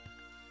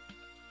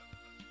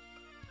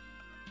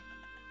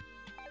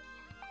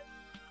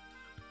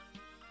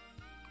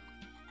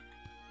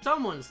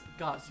 Someone's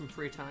got some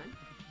free time.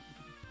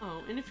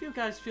 Oh, and if you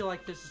guys feel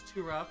like this is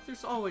too rough,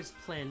 there's always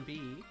Plan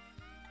B.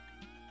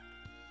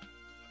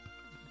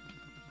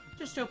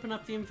 Just open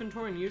up the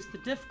inventory and use the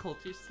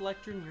difficulty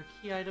selector in your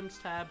key items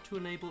tab to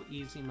enable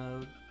easy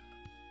mode.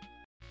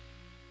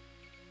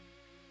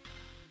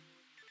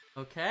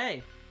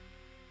 Okay.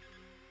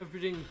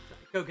 Everything,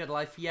 go get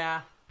life,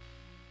 yeah.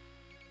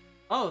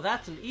 Oh,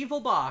 that's an evil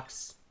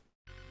box.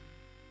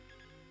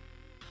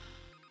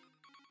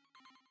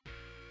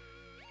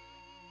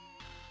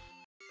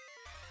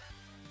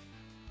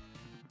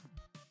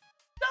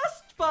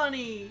 Dust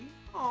Bunny!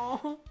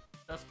 Oh,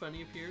 Dust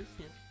Bunny appears,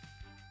 yeah.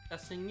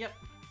 Testing, yep.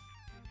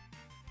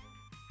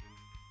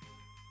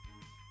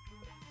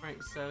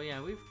 Right, so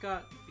yeah, we've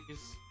got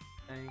these,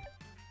 okay.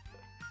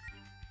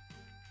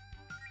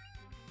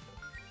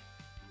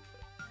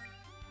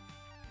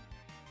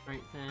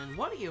 Right then,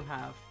 what do you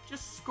have?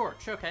 Just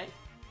Scorch, okay.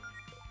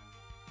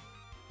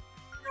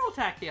 I'll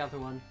attack the other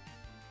one.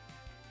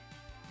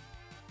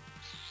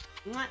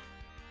 Mwah.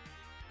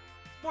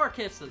 More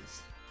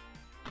kisses.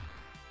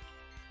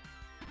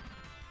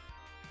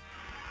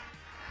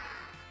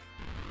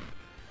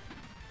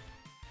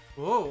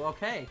 Whoa,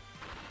 okay.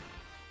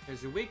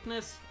 There's your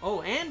weakness.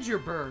 Oh, and you're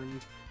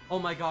burned. Oh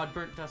my god,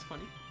 burnt Dust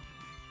Bunny.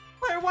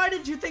 Claire, why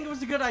did you think it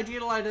was a good idea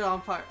to light it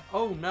on fire?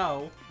 Oh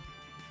no.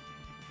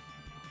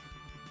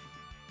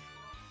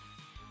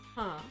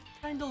 Huh,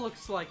 kinda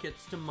looks like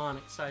its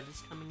demonic side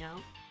is coming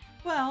out.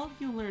 Well,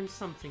 you learn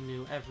something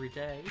new every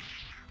day.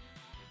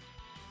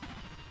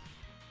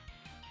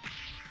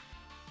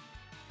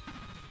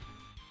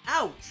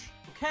 Ouch!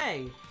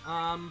 Okay,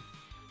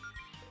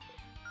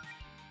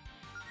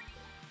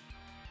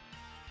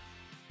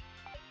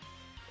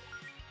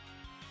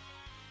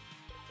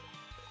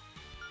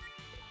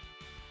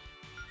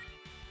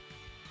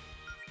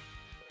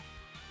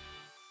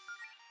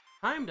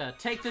 time to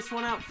take this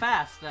one out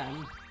fast,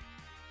 then.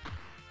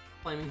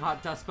 Flaming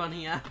Hot Dust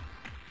Bunny, yeah.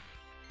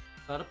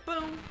 Bada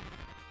boom!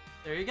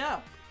 There you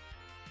go.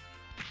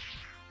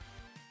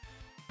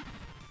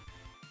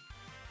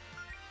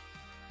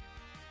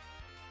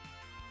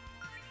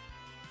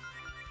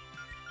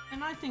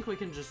 And I think we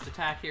can just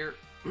attack here.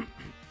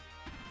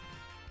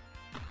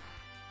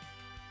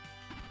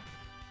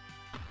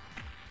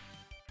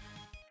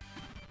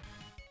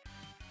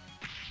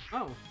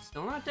 Oh,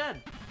 still not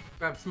dead.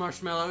 Grab some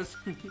marshmallows.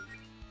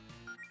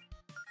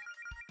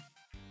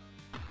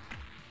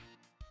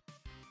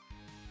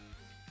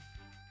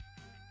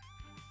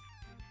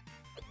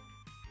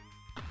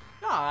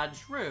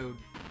 Dodge, rude.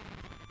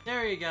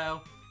 There you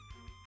go.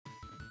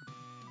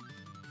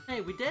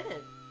 Hey, we did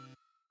it.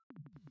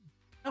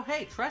 Oh,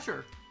 hey,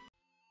 treasure.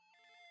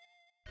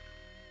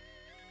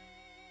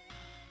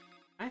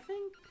 I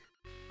think,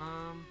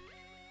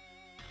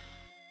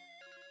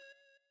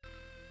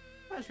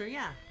 treasure,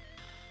 yeah.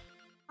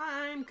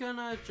 I'm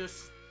gonna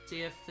just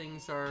see if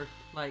things are,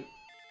 like,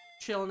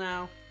 chill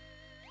now.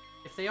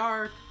 If they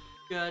are,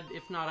 good.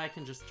 If not, I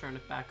can just turn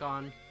it back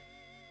on.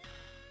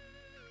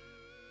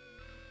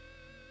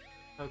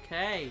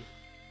 Okay.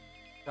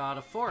 Got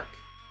a fork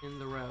in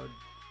the road.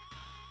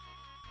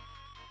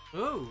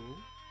 Ooh.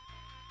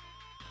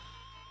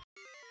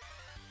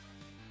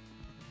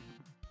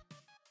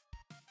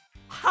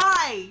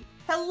 Hi!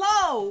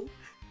 Hello!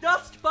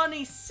 Dust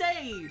Bunny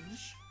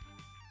Sage!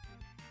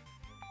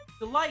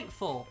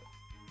 Delightful.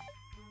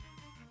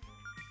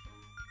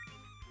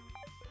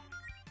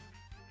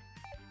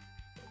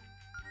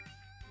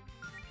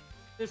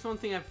 There's one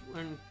thing I've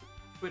learned.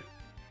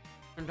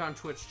 Turned on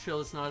Twitch, chill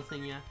is not a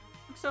thing yet.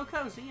 Looks so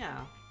cozy,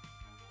 yeah.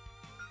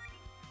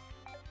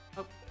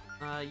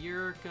 Oh,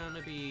 you're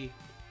gonna be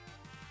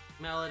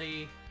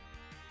Melody.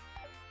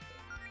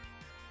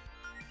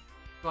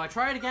 Do I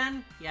try it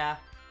again? Yeah.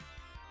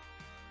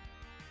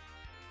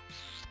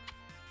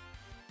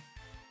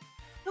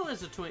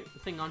 is a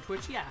thing on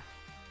Twitch, yeah.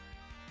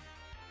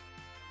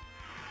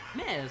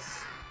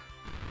 Miss.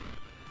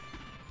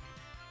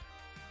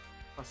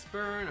 Plus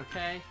burn,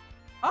 okay.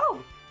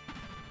 Oh!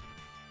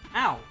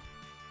 Ow.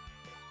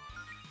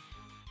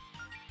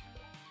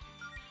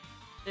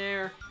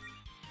 There.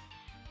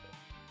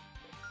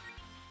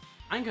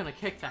 I'm gonna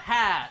kick the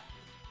hat.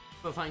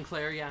 But find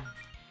Claire, yeah.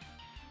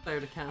 Claire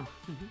to count.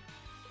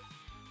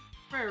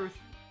 Rare with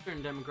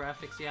certain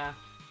demographics, yeah.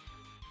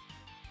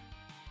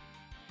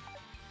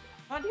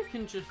 Thought you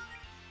can just...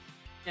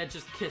 Yeah,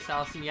 just kiss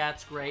Allison. Yeah,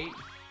 it's great.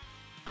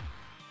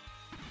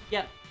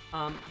 Yep.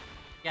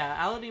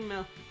 Yeah,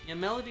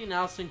 Melody and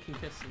Allison can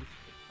kiss him.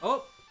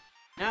 Oh!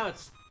 Now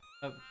it's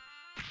a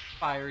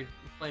fiery,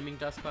 flaming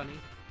dust bunny.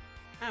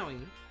 Owie.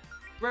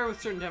 Rare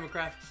with certain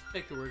demographics.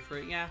 Take your word for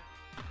it, yeah.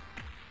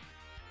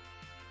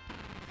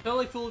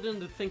 Totally fooled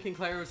into thinking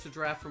Claire was a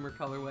giraffe from her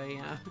colorway,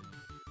 yeah.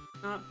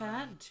 Not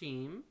bad,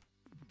 team.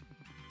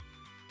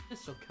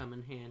 This'll come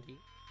in handy.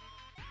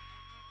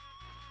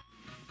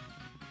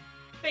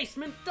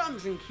 Basement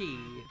dungeon key!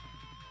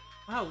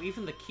 Wow,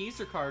 even the keys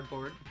are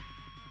cardboard.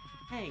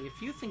 Hey,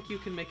 if you think you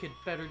can make a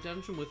better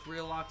dungeon with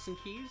real locks and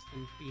keys,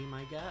 then be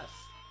my guest.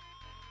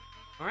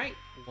 Alright,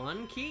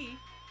 one key.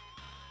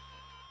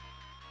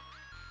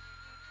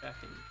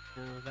 Checking.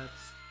 No,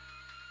 that's...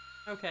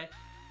 Okay.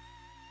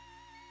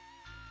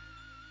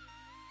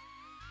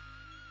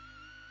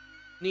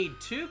 Need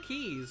 2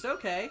 keys,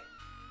 okay.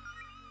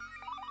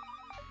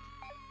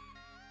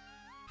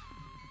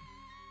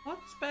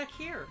 What's back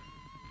here?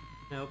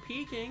 No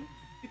peeking.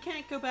 You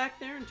can't go back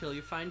there until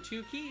you find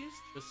 2 keys,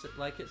 just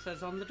like it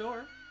says on the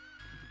door.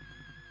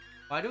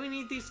 Why do we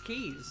need these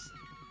keys?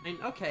 I mean,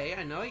 okay,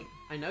 I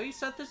know you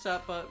set this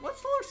up, but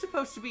what's the lore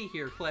supposed to be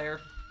here,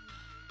 Claire?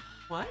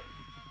 What?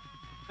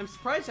 I'm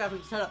surprised you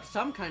haven't set up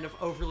some kind of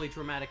overly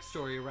dramatic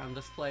story around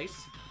this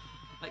place.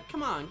 Like,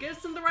 come on, get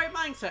us in the right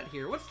mindset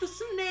here. What's the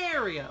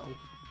scenario?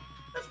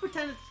 Let's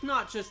pretend it's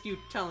not just you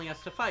telling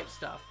us to fight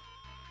stuff.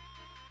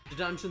 The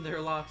dungeon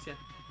there locks you.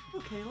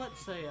 Okay, let's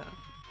say,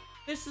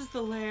 this is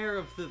the lair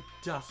of the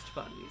dust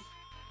bunnies.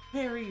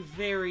 Very,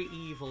 very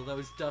evil,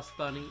 those dust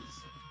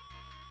bunnies.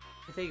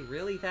 Are they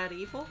really that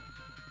evil?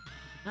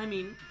 I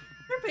mean,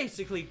 they're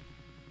basically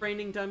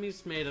training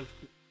dummies made of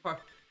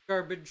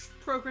garbage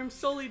programmed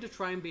solely to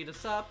try and beat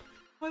us up.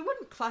 I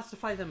wouldn't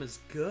classify them as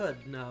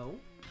good, no.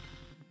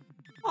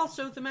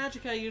 Also, the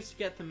magic I used to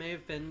get them may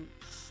have been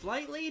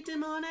slightly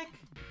demonic?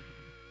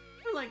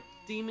 Or like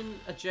demon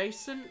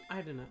adjacent?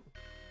 I don't know.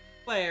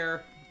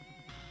 Claire.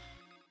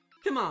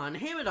 Come on,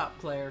 ham it up,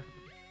 Claire.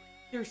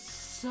 They're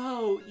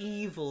so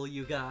evil,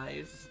 you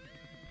guys.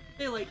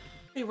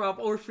 They rob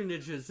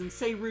orphanages and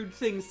say rude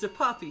things to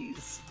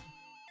puppies.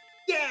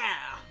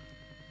 Yeah!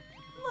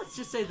 Let's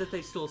just say that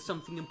they stole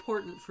something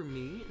important from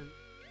me and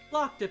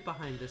locked it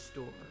behind this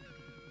door.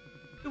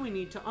 Do we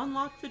need to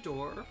unlock the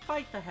door,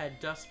 fight the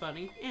head dust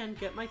bunny, and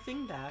get my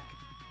thing back?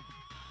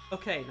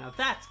 Okay, now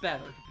that's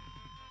better.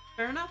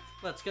 Fair enough,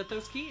 let's get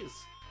those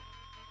keys.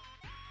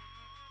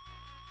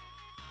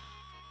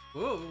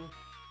 Whoa.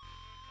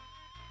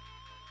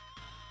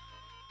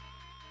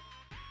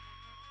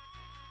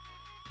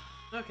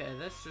 Okay,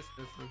 let's just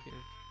go from here.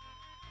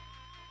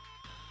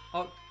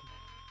 Oh,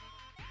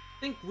 I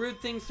think rude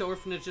things to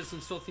orphanages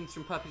and stole things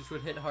from puppies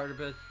would hit harder,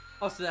 but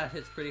also that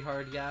hits pretty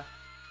hard, yeah.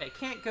 Okay,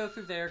 can't go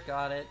through there,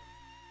 got it.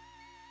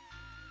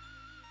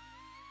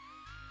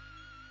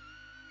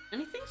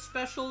 Anything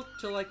special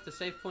to, like, the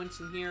save points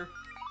in here?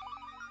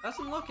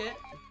 Doesn't look it.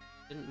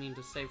 Didn't mean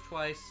to save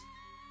twice.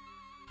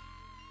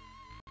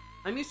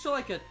 I'm used to,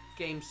 like, a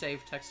game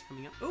save text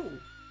coming up. Ooh!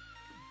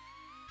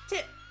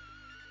 Tip!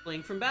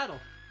 Fleeing from battle.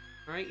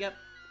 Alright, yep.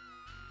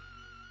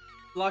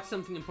 Lock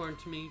something important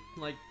to me,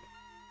 like...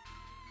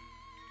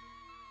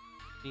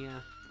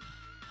 Yeah.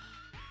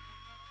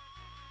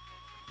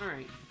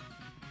 Alright.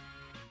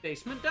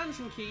 Basement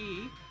dungeon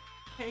key!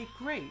 Hey,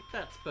 great,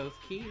 that's both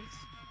keys.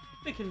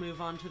 We can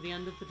move on to the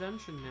end of the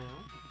dungeon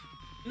now.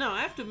 No,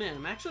 I have to admit,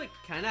 I'm actually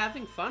kind of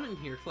having fun in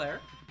here, Claire.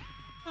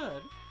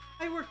 Good.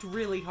 I worked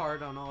really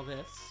hard on all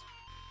this.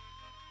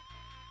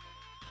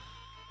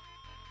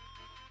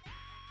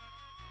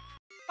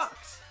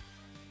 Box!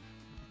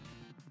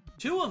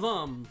 2 of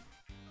them!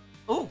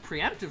 Oh,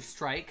 preemptive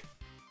strike!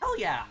 Hell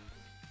yeah!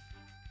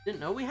 Didn't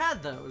know we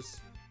had those.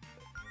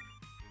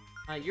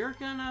 You're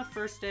gonna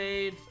first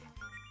aid.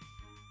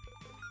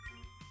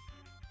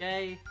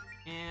 Okay,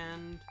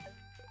 and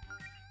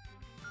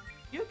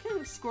you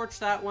can scorch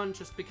that one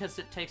just because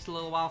it takes a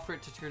little while for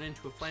it to turn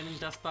into a flaming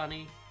dust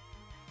bunny.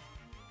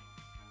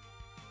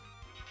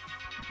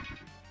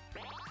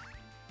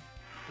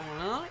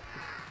 Alright.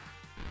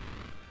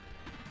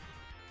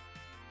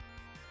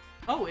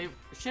 Oh,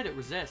 shit, it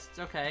resists.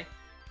 Okay.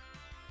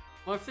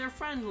 Well, if they're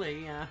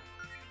friendly, yeah.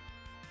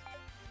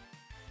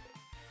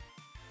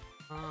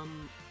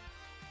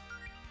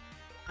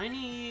 I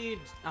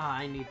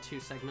need 2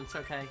 segments,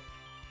 okay.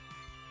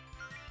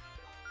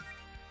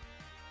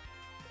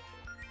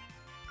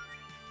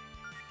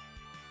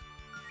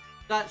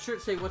 That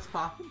shirt say what's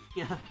poppin'?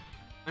 Yeah.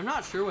 I'm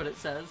not sure what it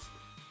says.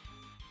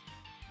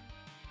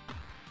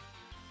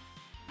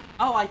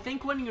 Oh, I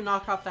think when you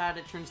knock off that,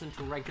 it turns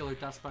into a regular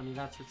Dust Bunny.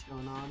 That's what's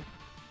going on.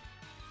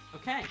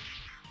 Okay.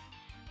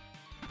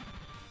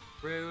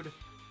 Rude.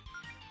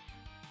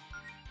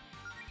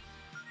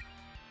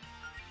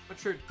 But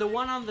sure, the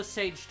one on the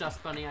Sage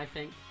Dust Bunny, I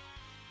think.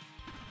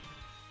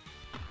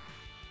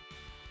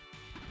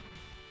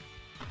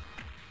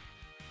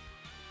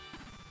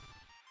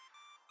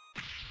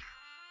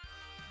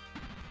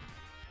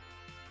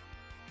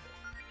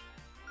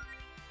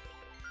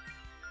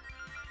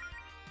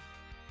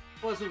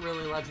 Wasn't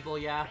really legible,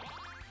 yeah.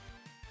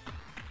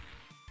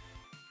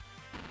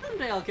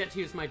 Someday I'll get to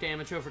use my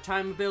damage over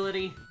time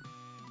ability.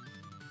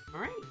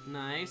 Alright,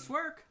 nice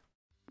work.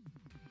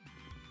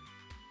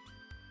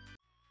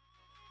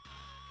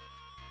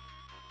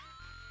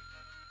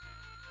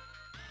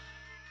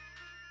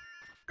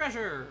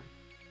 Treasure!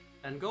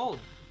 10 gold.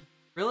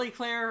 Really,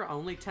 Claire?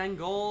 Only 10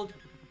 gold?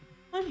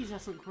 Money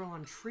doesn't grow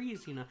on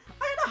trees, you know.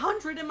 I had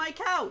 100 in my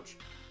couch!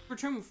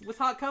 Return with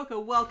hot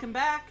cocoa, welcome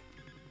back!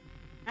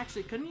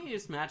 Actually, couldn't you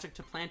use magic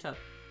to plant a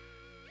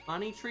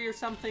money tree or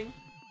something?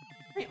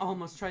 I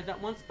almost tried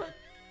that once, but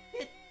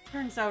it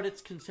turns out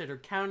it's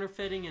considered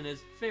counterfeiting and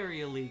is very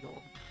illegal.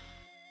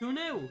 Who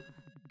knew?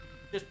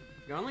 Just,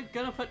 you're only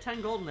gonna put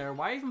 10 gold in there,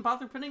 why even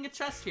bother putting a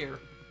chest here?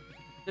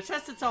 The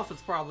chest itself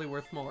is probably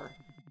worth more.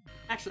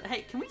 Actually,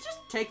 hey, can we just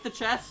take the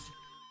chest?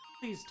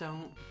 Please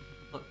don't.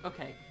 Look,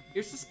 okay,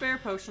 here's the spare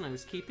potion I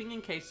was keeping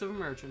in case of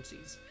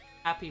emergencies.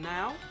 Happy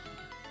now?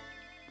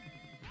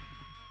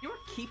 You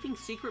were keeping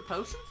secret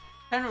potions?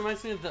 Kinda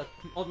reminds me of the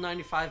old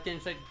 95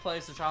 games I could play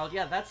as a child.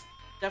 Yeah, that's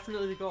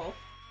definitely the goal.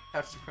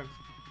 That's the premise.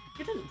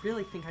 You didn't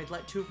really think I'd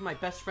let 2 of my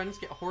best friends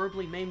get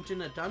horribly maimed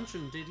in a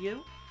dungeon, did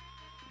you?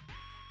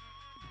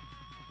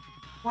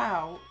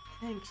 Wow,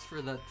 thanks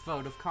for the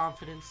vote of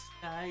confidence,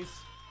 guys.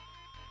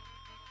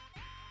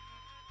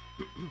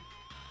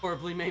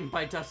 Horribly maimed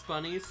by dust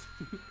bunnies.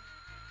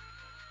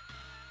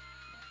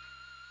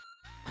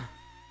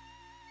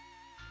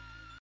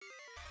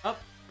 Oh.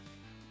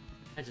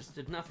 I just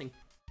did nothing.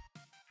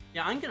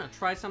 Yeah, I'm gonna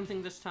try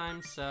something this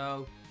time,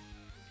 so...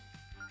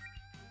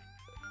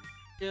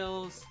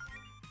 Kills.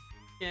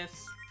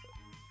 Kiss.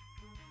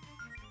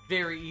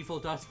 Very evil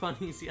dust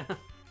bunnies, yeah.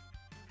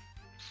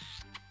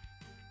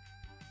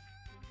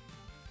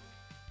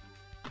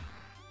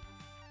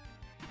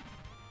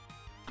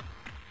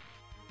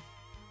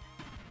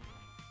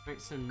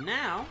 Alright, so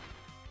now...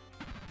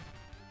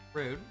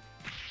 Rude.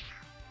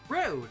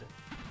 Rude!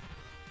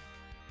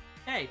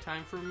 Okay,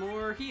 time for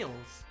more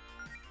heals.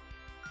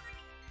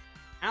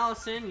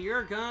 Allison,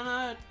 you're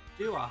gonna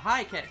do a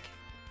high kick.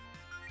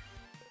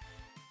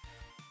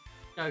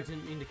 I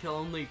didn't mean to kill,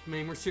 only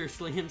maim or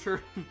seriously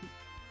injured.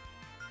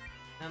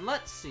 And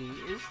let's see,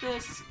 is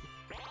this...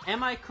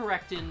 Am I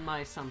correct in my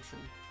assumption?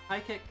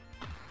 High kick?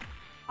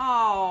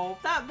 Oh,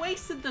 that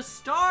wasted the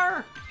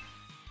star!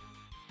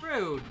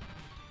 Rude.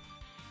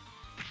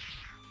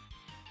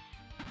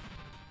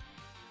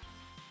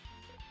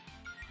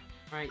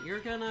 Alright, you're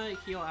gonna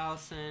heal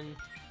Allison.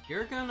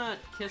 You're gonna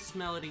kiss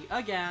Melody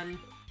again.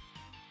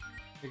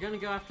 You're gonna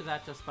go after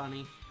that Dust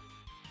Bunny.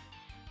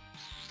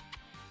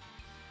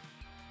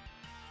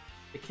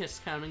 The kiss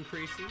count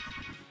increases.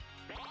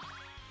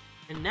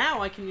 And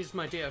now I can use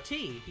my DOT.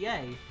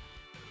 Yay.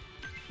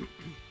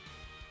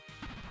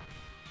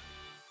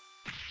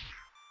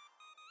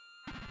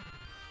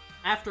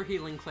 After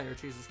healing Claire,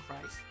 Jesus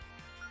Christ.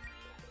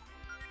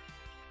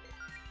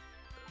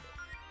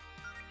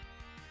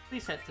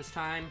 Please hit this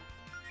time.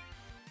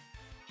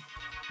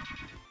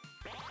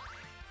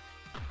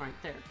 Right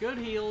there. Good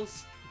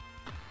heals.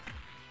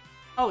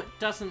 Oh, it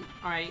doesn't...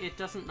 Alright, it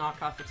doesn't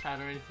knock off its hat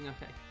or anything.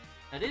 Okay.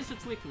 That is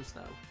its weakness,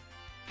 though.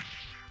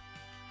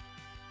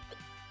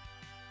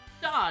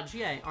 Dodge!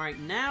 Yay. Alright,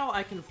 now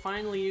I can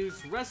finally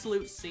use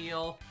Resolute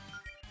Seal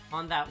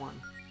on that one.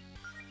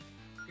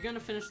 You're gonna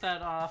finish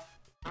that off.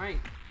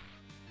 Alright.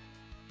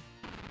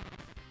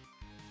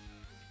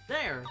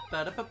 There!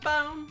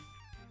 Ba-da-ba-boom!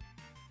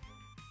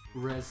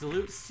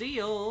 Resolute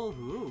Seal!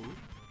 Ooh.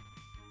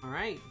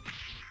 Alright.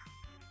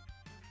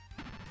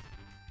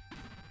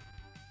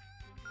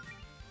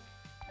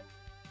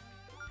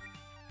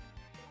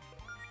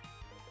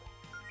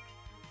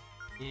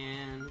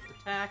 And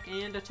attack,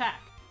 and attack.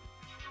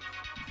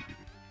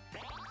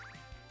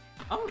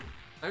 Oh,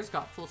 there's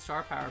got full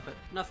star power, but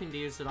nothing to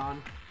use it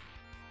on.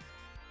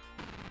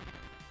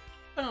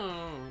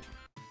 Oh.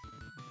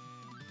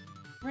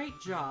 Great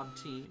job,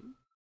 team.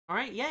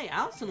 Alright, yay,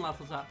 Allison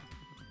levels up.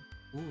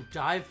 Ooh,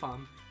 dive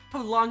bomb.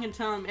 How long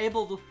until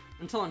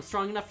I'm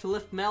strong enough to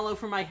lift Mel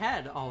over my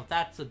head? Oh,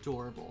 that's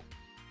adorable.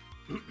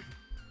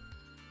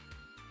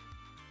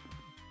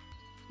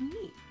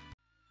 Neat.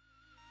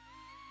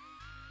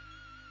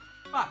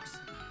 Box.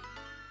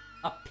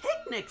 A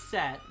picnic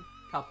set!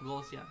 Couple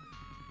goals, yeah.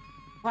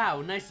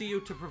 Wow, nice of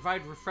you to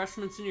provide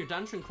refreshments in your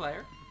dungeon,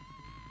 Claire.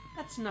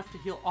 That's enough to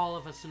heal all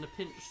of us in a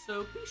pinch,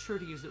 so be sure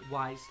to use it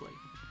wisely.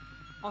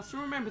 Also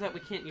remember that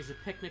we can't use a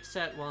picnic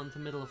set while in the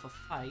middle of a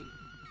fight.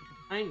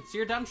 It's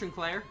your dungeon,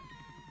 Claire.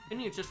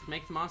 Couldn't you just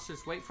make the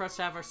monsters wait for us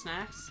to have our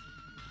snacks?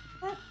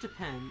 That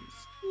depends.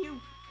 You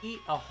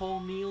Eat a whole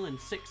meal in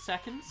 6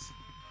 seconds?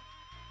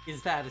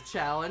 Is that a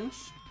challenge?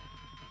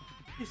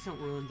 Please don't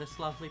ruin this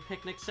lovely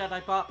picnic set I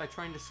bought by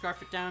trying to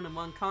scarf it down in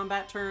one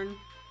combat turn.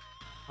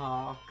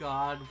 Oh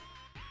god.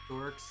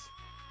 Dorks.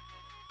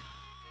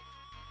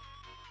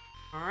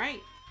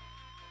 Alright.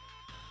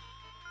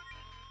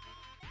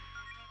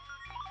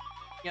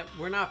 Yep,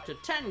 we're now up to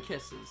 10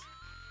 kisses.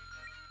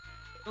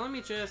 So let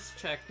me just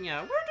check.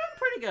 Yeah, we're doing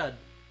pretty good.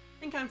 I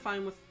think I'm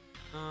fine with,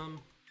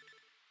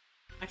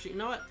 actually, you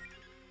know what?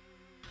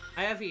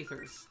 I have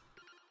ethers.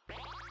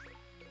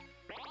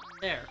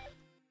 There.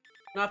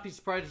 Not be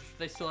surprised if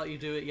they still let you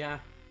do it, yeah.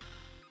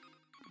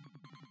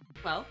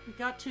 Well, we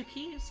got 2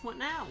 keys. What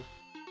now?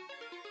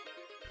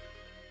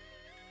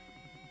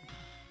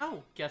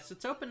 Oh, guess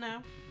it's open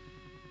now.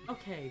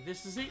 Okay,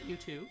 this is it, you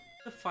two.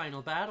 The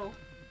final battle.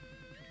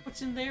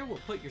 What's in there will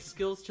put your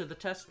skills to the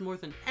test more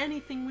than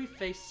anything we've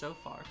faced so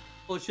far.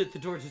 Oh shit, the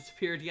door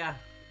disappeared, yeah.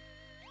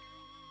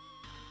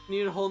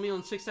 Need a whole meal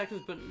in 6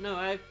 seconds, but no,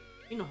 I've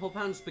eaten a whole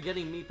pound of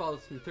spaghetti and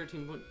meatballs in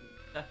 13.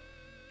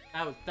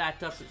 That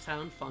doesn't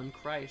sound fun,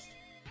 Christ.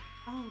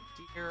 Oh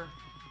dear.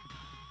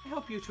 I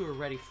hope you two are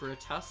ready for a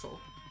tussle.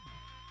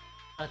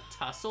 A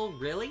tussle?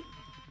 Really?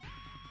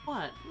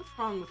 What? What's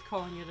wrong with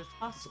calling it a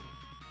tussle?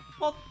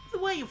 Well, the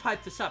way you've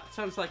hyped this up, it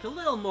sounds like a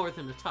little more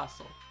than a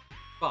tussle.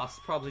 Boss,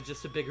 probably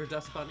just a bigger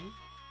dust bunny.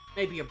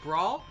 Maybe a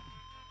brawl?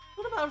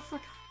 What about a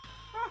fracas?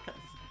 Can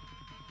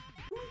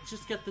we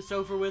just get this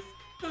over with?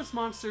 Those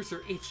monsters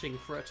are itching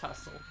for a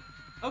tussle.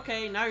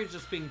 Okay, now you're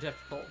just being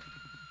difficult.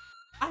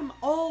 I'm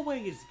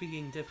always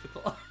being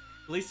difficult.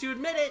 At least you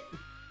admit it.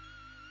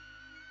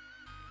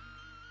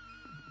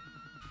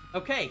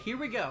 Okay, here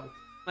we go.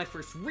 My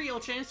first real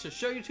chance to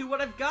show you two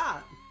what I've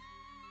got.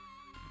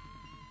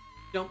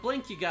 Don't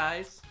blink, you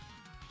guys.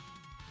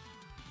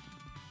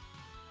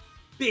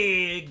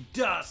 Big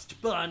Dust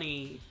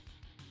Bunny.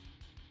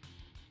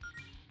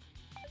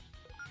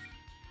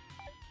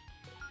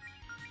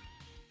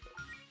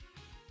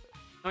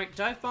 Alright,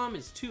 Dive Bomb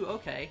is 2,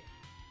 okay.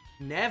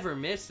 Never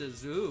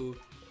misses, ooh.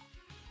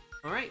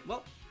 Alright,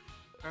 well.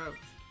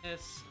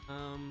 This,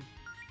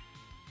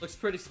 looks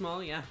pretty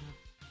small, yeah.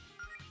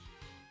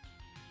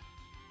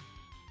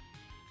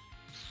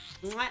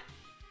 Mwah.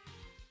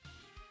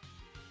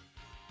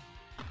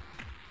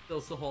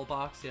 Fills the whole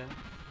box, yeah.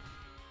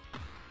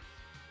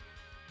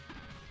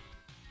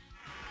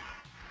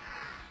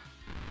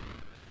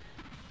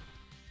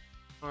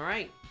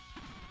 Alright.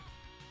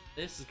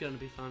 This is gonna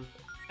be fun.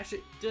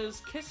 Actually,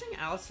 does kissing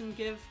Allison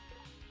give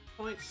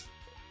points?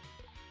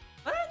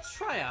 Let's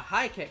try a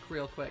high kick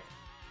real quick.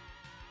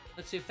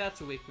 Let's see if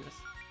that's a weakness.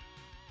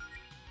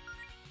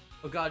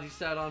 Oh god, you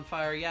set on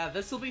fire. Yeah,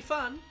 this'll be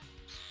fun.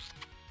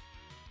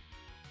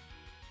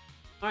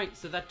 Alright,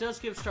 so that does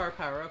give star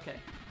power, okay.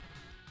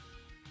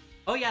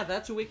 Oh yeah,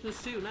 that's a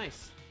weakness too,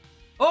 nice.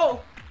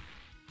 Oh!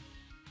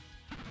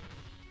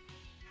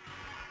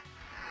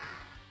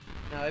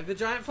 Now I have the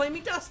giant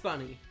flaming dust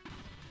bunny.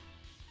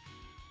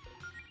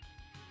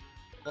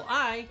 Well,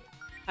 I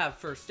have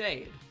first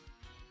aid.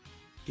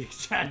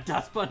 Giant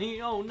dust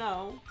bunny, oh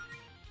no.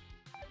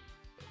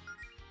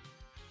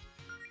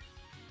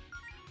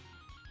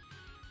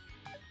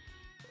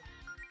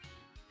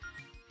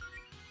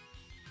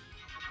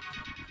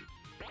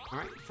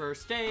 Alright,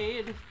 first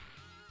aid.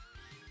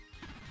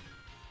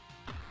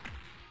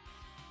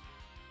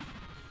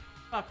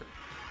 Fucker.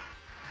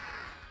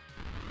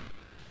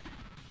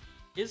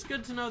 It's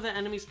good to know that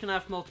enemies can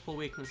have multiple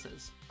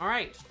weaknesses.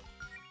 Alright.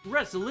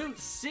 Resolute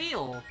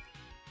Seal!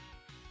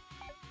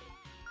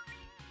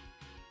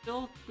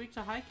 Still weak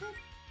to high kick?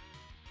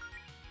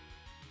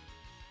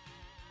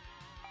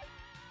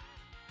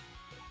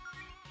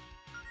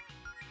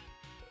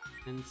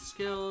 And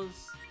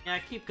skills... Yeah,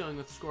 keep going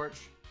with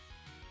Scorch.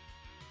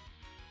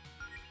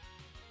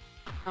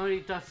 How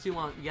many dusts do you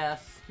want?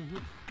 Yes.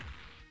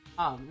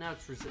 Oh, now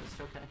it's resist,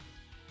 okay.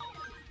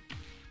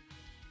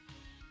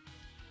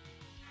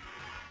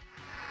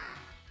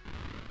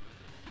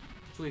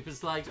 Sweep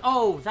his legs.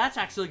 Oh, that's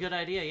actually a good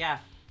idea, yeah.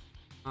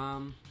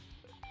 Nope.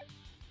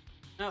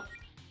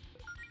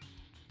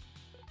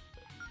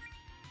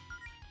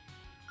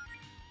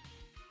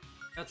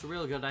 That's a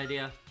real good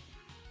idea.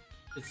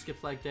 It's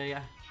skip leg day,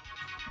 yeah.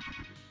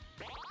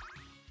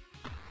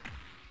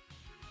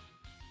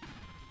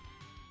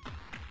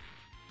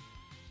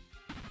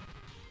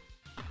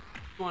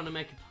 Want to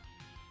make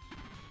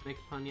a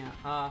pun,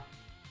 yeah.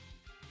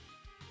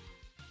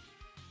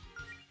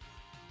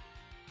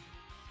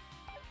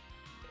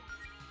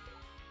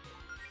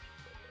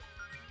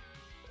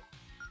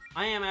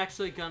 I am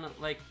actually gonna,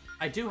 like,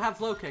 I do have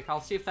low kick.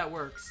 I'll see if that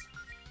works.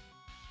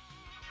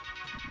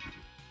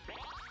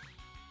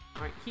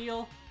 Alright,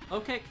 heal. Low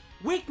kick.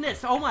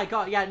 Weakness! Oh my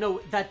god, yeah, no,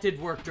 that did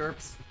work,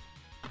 derps.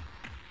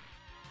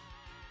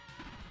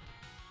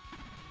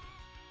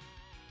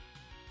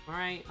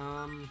 Alright,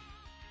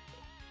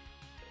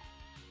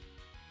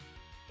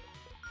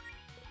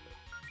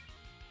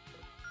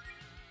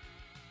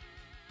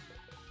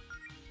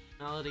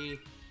 Melody.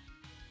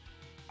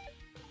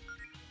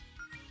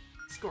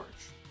 Scorch.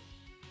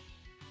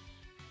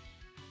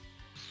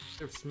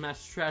 There's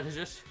master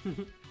strategist.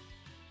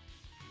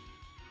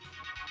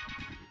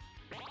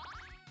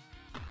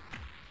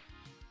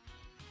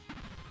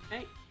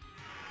 Okay.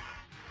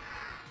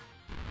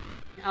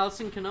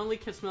 Allison can only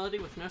kiss Melody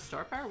with no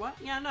star power? What?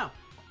 Yeah, no.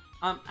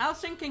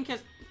 Allison can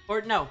kiss...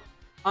 Or, no.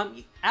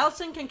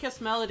 Allison can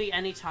kiss Melody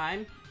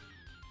anytime.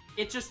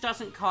 It just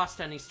doesn't cost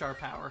any star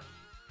power.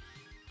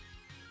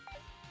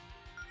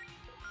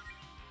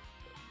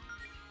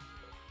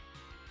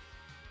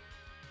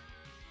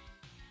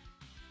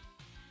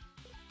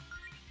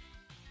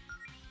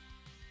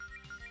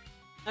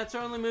 That's her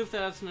only move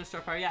that has no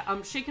star power.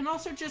 Yeah, she can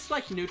also just,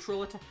 like,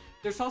 neutral attack.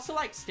 There's also,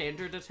 like,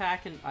 standard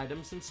attack and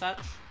items and such.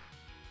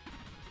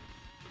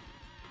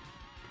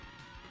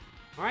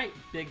 Alright,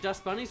 Big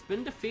Dust Bunny's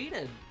been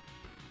defeated.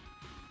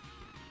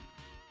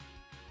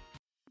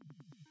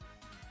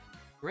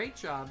 Great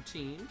job,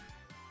 team.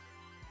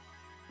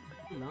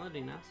 Ooh,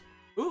 Melody now.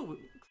 Ooh,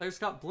 Claire's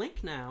got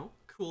Blink now.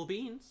 Cool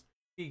beans.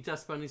 Big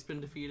Dust Bunny's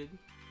been defeated.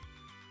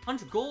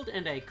 100 gold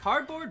and a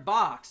cardboard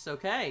box.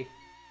 Okay.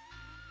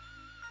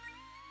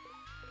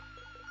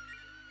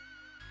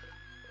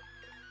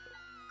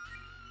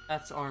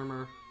 That's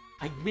armor.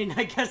 I mean,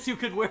 I guess you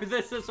could wear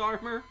this as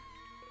armor.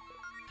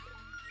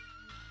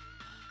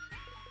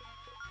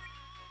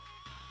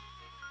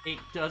 It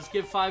does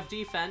give 5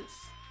 defense.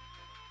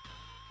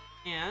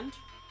 And...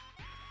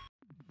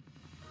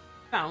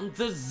 found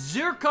the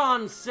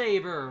Zircon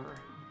Saber!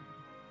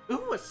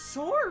 Ooh, a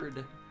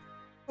sword!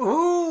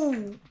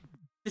 Ooh!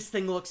 This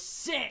thing looks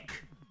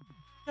sick!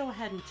 Go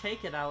ahead and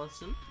take it,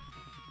 Allison.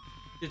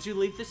 Did you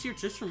leave this here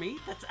just for me?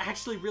 That's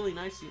actually really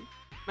nice of you.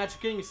 Imagine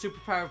getting a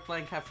superpower of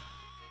blank half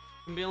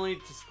can be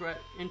only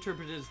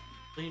interpreted as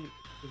leaving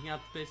out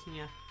the basement,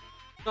 yeah.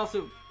 It's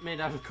also made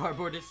out of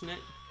cardboard, isn't it?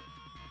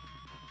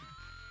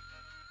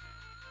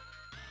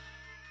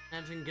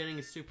 Imagine getting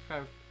a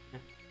superpower.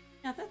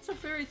 Yeah, that's a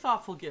very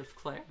thoughtful gift,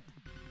 Claire.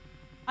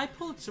 I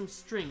pulled some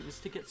strings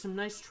to get some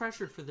nice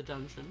treasure for the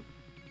dungeon.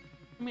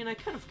 I mean, I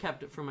could have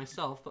kept it for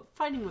myself, but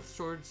fighting with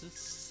swords is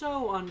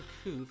so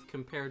uncouth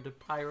compared to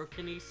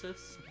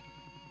pyrokinesis.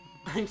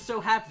 I'm so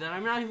happy that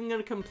I'm not even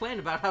going to complain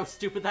about how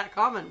stupid that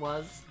comment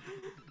was.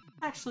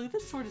 Actually,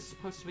 this sword is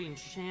supposed to be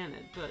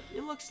enchanted, but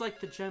it looks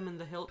like the gem in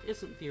the hilt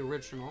isn't the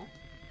original.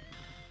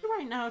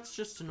 Right now, it's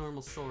just a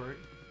normal sword.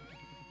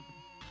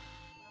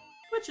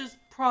 Which is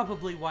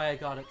probably why I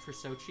got it for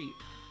so cheap.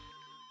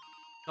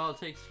 All it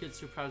takes to get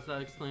superpowers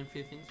without explaining a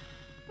few things.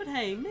 But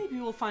hey, maybe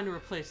we'll find a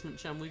replacement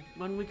gem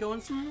when we go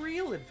on some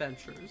real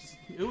adventures.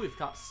 Ooh, we've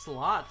got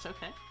slots,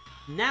 okay.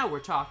 Now we're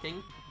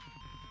talking.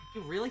 You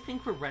really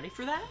think we're ready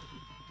for that?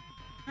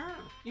 Sure,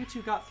 you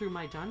two got through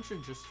my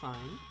dungeon just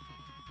fine.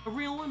 A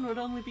real one would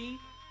only be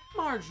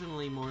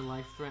marginally more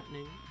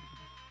life-threatening.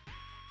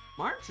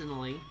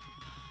 Marginally?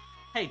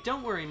 Hey,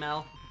 don't worry,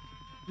 Mel.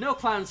 No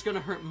clown's gonna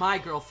hurt my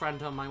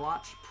girlfriend on my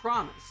watch,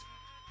 promise.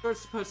 The sword's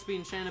supposed to be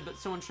enchanted, but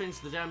someone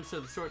changed the gem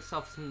so the sword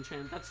itself is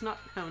enchanted. That's not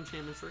how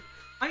enchantments work.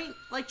 I mean,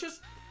 like,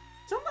 just,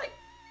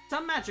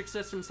 some magic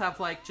systems have,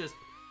 like, just,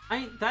 I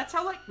mean, that's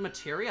how, like,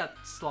 materia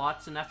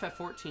slots in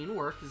FF14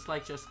 work, is,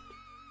 like, just,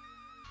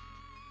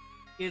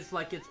 is,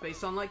 like, it's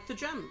based on, like, the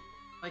gem,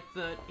 like,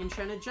 the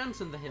enchanted gems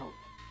in the hilt.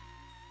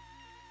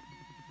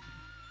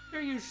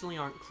 There usually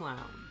aren't clowns.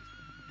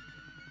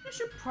 We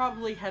should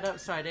probably head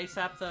outside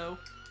ASAP, though.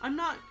 I'm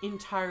not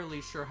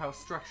entirely sure how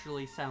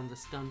structurally sound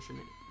this dungeon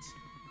is.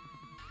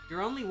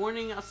 You're only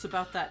warning us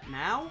about that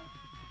now?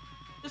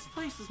 This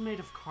place is made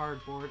of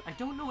cardboard. I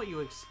don't know what you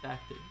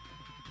expected.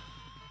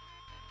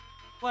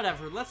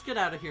 Whatever, let's get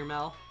out of here,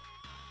 Mel.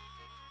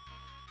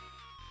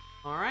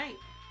 Alright.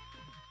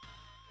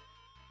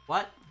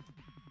 What?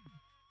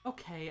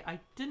 Okay, I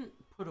didn't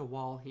put a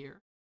wall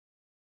here.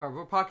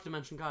 Cardboard pocket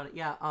dimension, got it.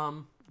 Yeah,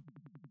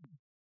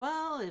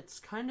 well, it's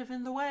kind of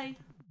in the way.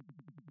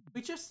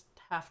 We just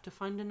have to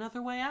find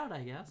another way out,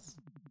 I guess.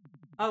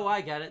 Oh,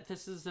 I get it.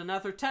 This is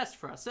another test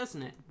for us,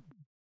 isn't it?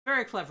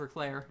 Very clever,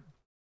 Claire.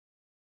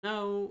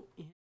 No,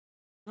 it's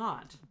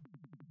not.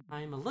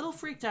 I'm a little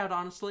freaked out,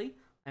 honestly.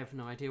 I have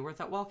no idea where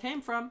that wall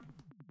came from.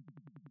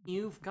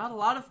 You've got a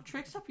lot of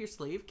tricks up your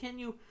sleeve. Can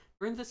you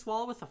burn this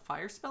wall with a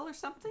fire spell or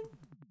something?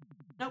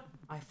 Nope.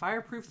 I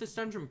fireproofed this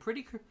dungeon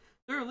pretty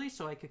thoroughly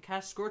so I could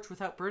cast Scorch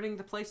without burning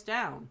the place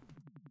down.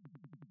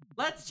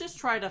 Let's just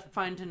try to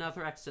find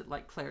another exit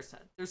like Claire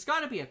said. There's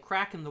gotta be a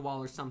crack in the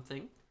wall or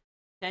something.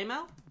 Okay,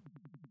 Mel?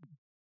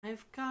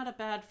 I've got a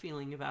bad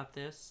feeling about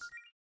this.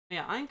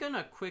 Yeah, I'm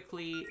gonna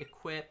quickly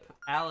equip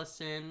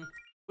Allison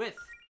with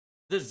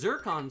the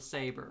Zircon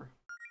Saber.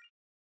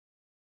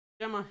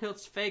 Gem on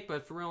hilt's fake, but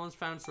if the real one's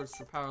found, source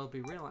of power will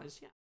be realized.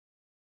 Yeah.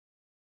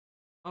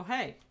 Oh,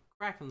 hey.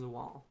 Crack in the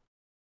wall.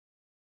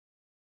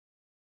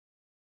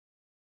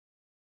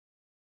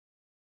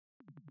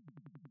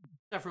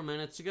 Several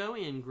minutes ago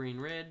in Green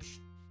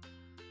Ridge.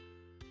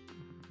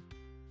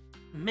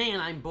 Man,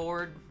 I'm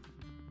bored.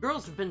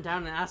 Girls have been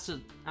down in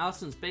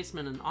Allison's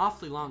basement an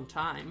awfully long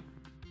time.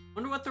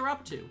 Wonder what they're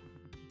up to.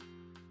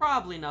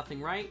 Probably nothing,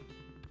 right?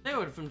 They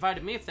would have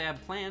invited me if they had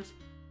plans.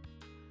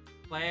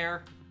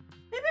 Claire,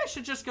 maybe I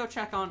should just go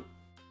check on...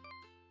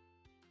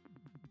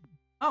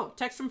 Oh,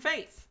 text from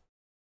Faith.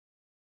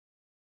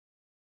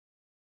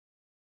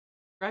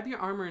 Grab your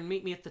armor and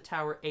meet me at the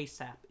tower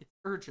ASAP. It's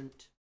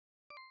urgent.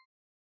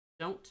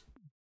 Don't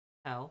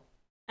tell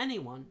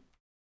anyone.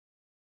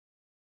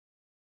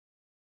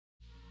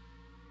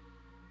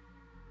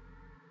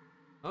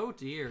 Oh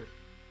dear.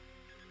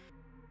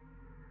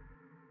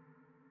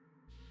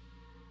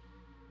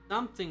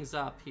 Something's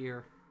up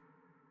here.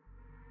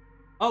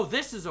 Oh,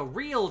 this is a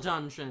real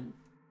dungeon.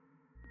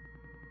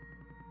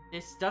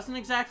 This doesn't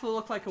exactly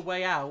look like a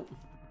way out.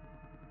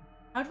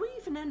 How'd we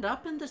even end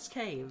up in this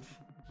cave?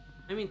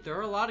 I mean, there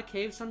are a lot of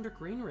caves under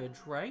Greenridge,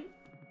 right?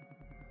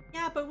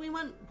 Yeah, but we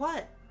went,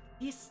 what?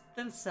 East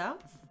then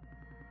south?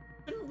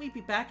 Shouldn't we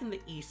be back in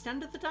the east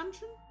end of the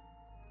dungeon?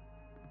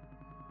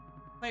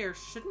 Claire,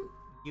 shouldn't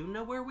you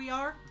know where we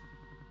are?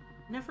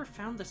 Never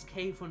found this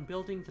cave when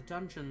building the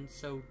dungeon,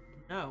 so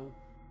no.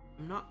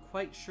 I'm not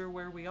quite sure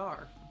where we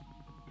are.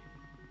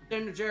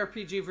 Standard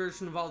JRPG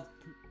version of all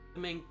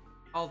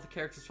the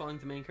characters following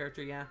the main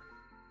character, yeah.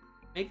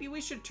 Maybe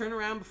we should turn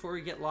around before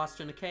we get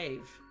lost in a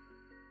cave.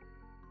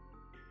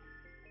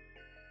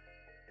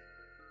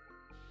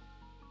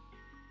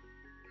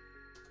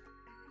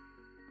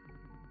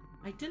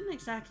 I didn't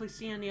exactly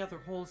see any other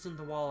holes in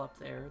the wall up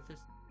there. This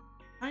is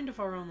kind of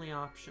our only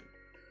option.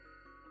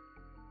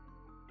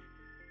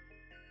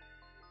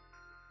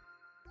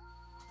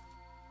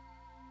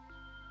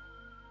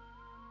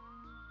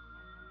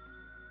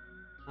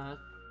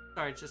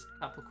 Sorry, just a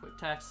couple quick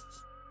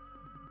texts.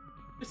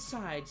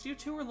 Besides, you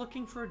two are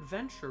looking for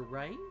adventure,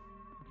 right?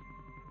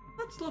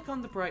 Let's look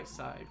on the bright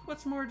side.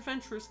 What's more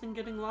adventurous than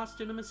getting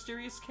lost in a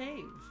mysterious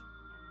cave?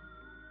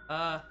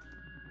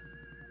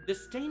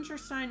 This danger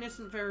sign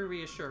isn't very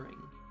reassuring.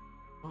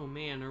 Oh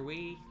man, are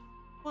we...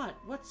 What?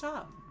 What's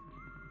up?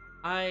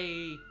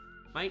 I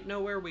might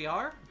know where we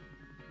are?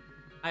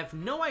 I have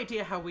no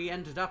idea how we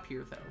ended up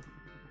here, though.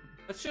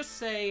 Let's just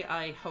say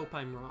I hope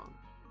I'm wrong.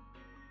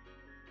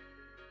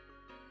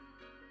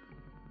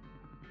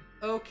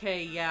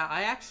 Okay, yeah,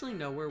 I actually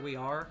know where we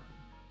are.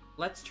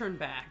 Let's turn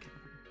back.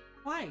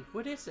 Why?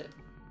 What is it?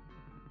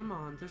 Come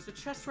on, there's a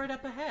chest right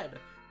up ahead.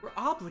 We're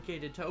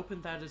obligated to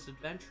open that as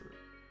adventure.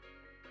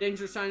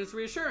 Danger sign is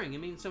reassuring. It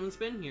means someone's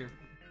been here.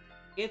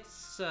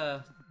 It's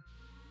a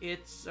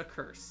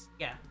curse.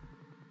 Yeah.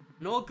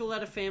 An old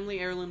Galetta family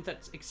heirloom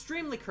that's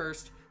extremely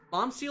cursed.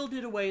 Mom sealed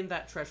it away in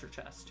that treasure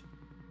chest.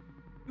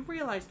 You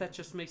realize that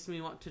just makes me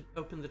want to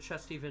open the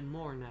chest even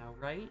more now,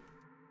 right?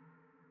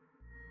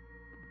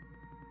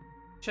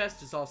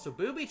 Chest is also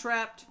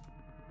booby-trapped.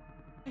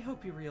 I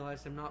hope you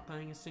realize I'm not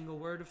buying a single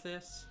word of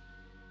this.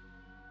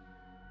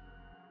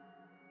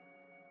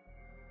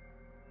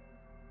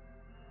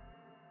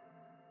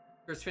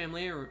 First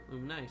family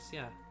heirloom, nice,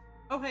 yeah.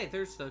 Oh hey,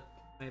 there's the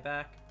way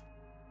back.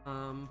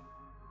 Oh,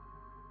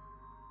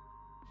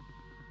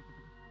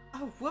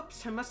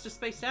 whoops, I must have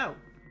spaced out.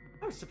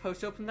 I was supposed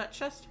to open that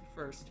chest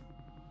first.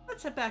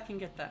 Let's head back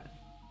and get that.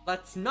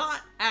 Let's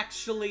not,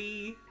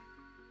 actually.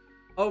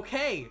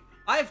 Okay,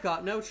 I've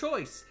got no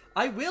choice.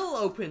 I will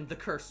open the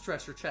cursed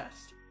treasure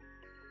chest.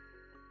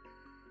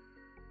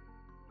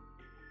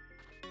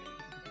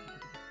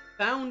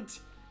 Found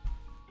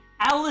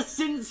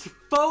Allison's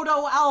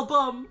photo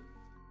album.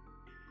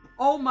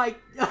 Oh my,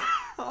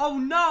 oh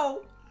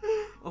no.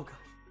 Oh god.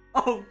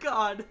 Oh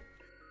god.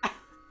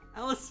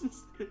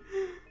 Allison's...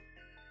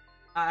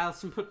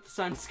 Allison put the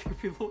sign to scare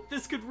people.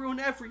 This could ruin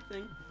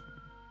everything.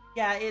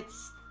 Yeah,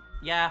 it's...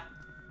 Yeah.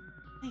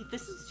 Hey,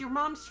 this is your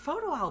mom's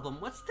photo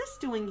album. What's this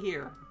doing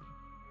here?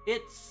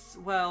 It's...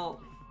 well...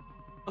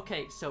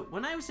 Okay, so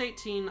when I was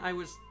 18, I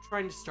was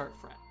trying to start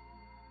frat.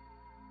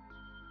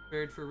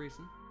 Married for a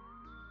reason.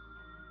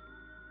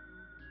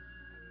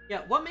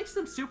 Yeah, what makes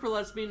them super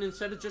lesbian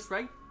instead of just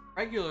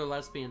regular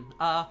lesbian?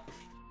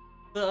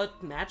 The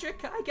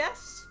magic, I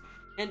guess?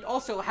 And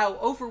also how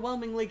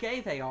overwhelmingly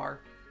gay they are.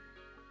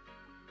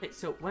 Okay,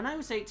 so when I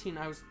was 18,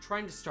 I was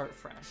trying to start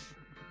fresh.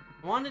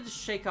 I wanted to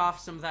shake off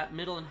some of that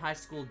middle and high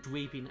school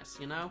dweebiness,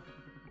 you know?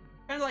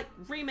 Kind of like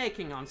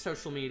remaking on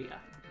social media.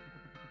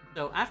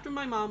 So after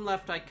my mom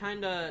left, I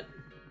kind of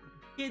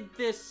hid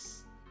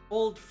this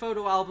old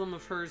photo album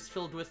of hers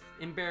filled with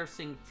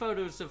embarrassing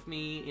photos of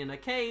me in a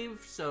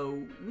cave,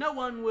 so no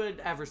one would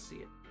ever see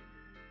it.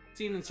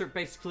 Scene insert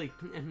basically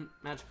in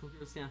Magical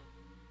Girls, yeah.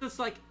 So it's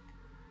like,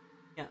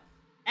 yeah,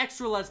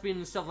 extra lesbian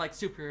instead of like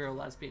superhero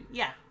lesbian.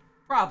 Yeah,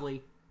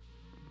 probably.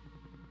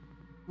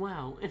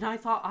 Wow, and I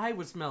thought I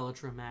was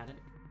melodramatic.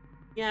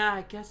 Yeah,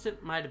 I guess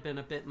it might have been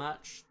a bit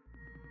much.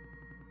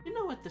 You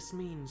know what this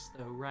means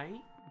though,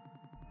 right?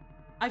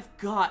 I've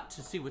got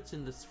to see what's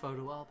in this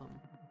photo album.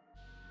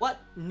 What?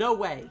 No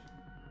way.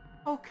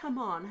 Oh, come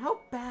on, how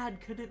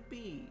bad could it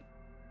be?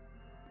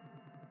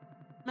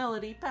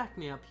 Melody, back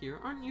me up here.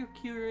 Aren't you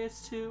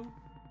curious too?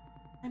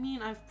 I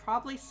mean, I've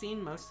probably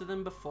seen most of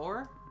them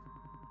before.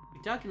 If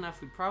we dug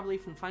enough, we'd probably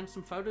even find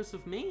some photos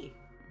of me.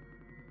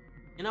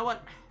 You know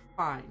what?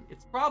 Fine.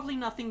 It's probably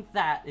nothing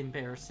that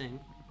embarrassing.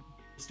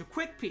 Just a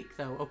quick peek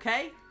though,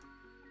 okay?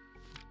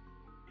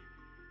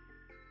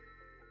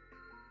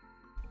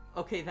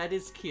 Okay, that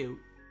is cute.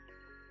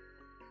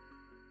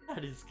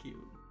 That is cute.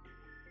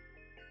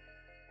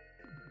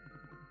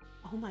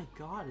 Oh my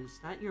god, is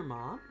that your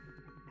mom?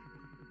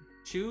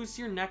 Choose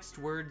your next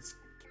words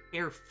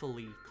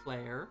carefully,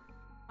 Claire.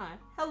 Hi.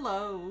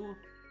 Hello.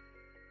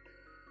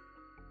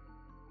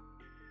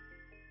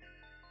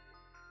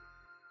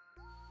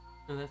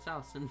 No, that's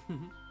Allison.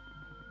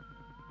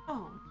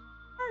 Oh,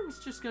 I was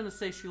just gonna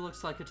say she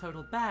looks like a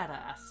total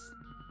badass.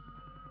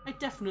 I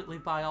definitely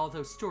buy all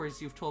those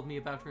stories you've told me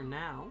about her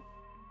now.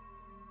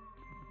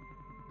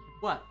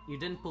 What, you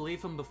didn't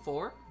believe them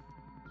before?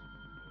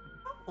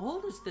 How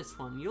old is this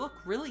one? You look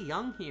really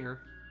young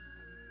here.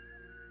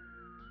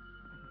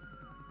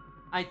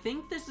 I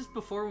think this is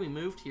before we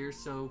moved here,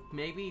 so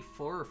maybe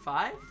 4 or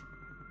 5?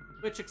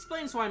 Which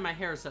explains why my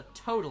hair is a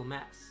total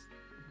mess.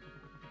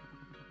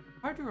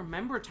 Hard to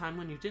remember a time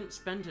when you didn't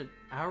spend an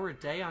hour a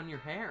day on your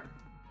hair.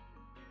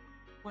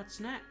 What's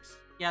next?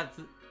 Yeah,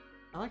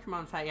 I like your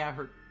mom's hat. Yeah,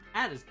 her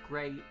hat is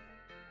great.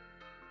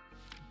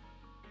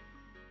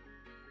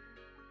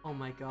 Oh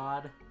my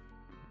god.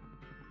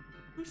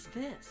 Who's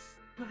this?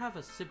 You have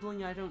a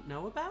sibling I don't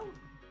know about?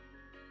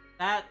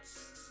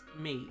 That's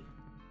me.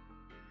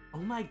 Oh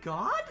my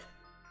god?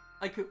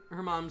 Like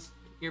her mom's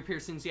ear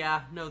piercings,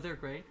 yeah, no, they're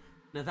great.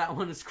 No, that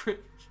one is cringe.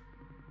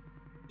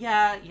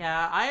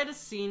 Yeah, I had a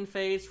scene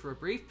phase for a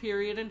brief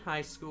period in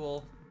high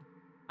school.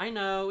 I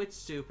know, it's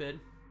stupid.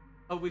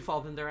 Oh, we've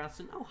all been there,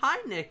 Allison. Oh, hi,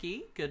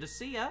 Nikki. Good to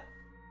see ya.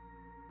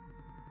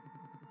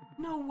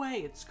 No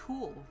way, it's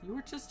cool. You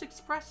were just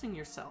expressing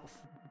yourself.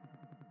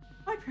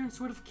 My parents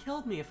would have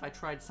killed me if I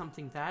tried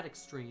something that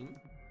extreme.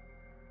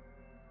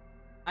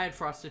 I had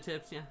frosted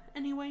tips, yeah.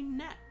 Anyway,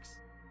 next.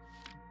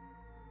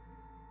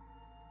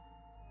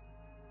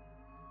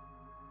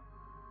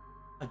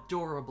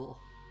 Adorable.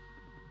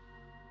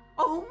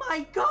 Oh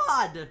my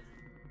god!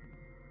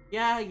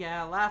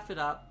 Yeah, laugh it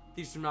up.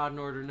 These are not in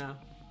order now.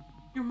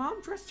 Your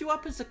mom dressed you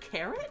up as a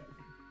carrot?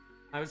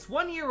 I was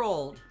 1 year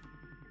old.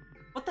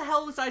 What the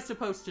hell was I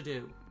supposed to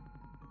do?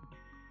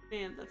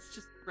 Man, that's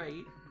just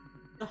great.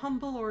 The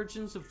humble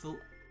origins of the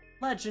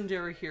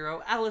legendary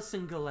hero,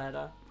 Allison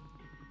Galetta.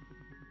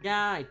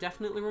 Yeah, I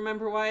definitely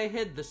remember why I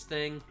hid this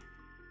thing.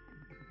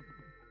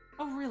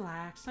 Oh,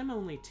 relax, I'm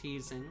only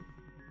teasing.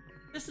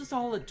 This is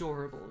all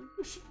adorable.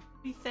 You should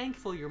be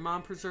thankful your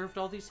mom preserved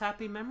all these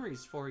happy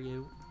memories for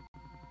you.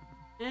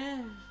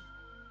 Yeah,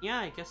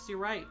 I guess you're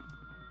right.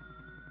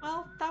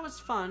 Well, that was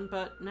fun,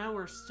 but now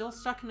we're still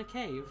stuck in a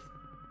cave.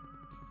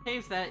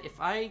 Cave that, if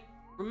I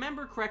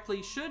remember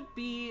correctly, should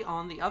be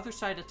on the other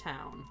side of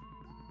town.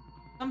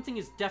 Something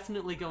is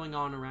definitely going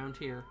on around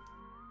here.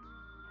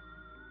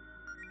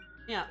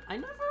 Yeah, I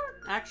never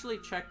actually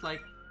checked,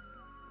 like...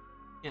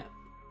 Yeah.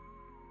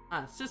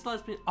 Cis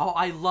lesbian... Oh,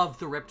 I love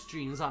the ripped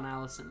jeans on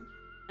Allison.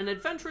 An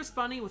adventurous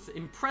bunny with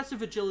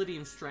impressive agility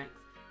and strength.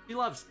 She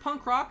loves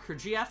punk rock, her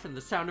GF, and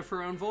the sound of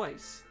her own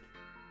voice.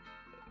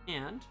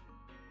 And...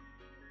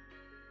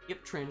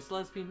 Yep, trans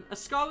lesbian. A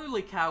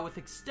scholarly cow with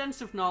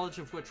extensive knowledge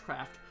of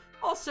witchcraft.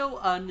 Also,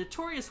 a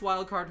notorious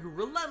wildcard who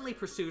relentlessly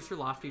pursues her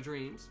lofty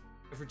dreams.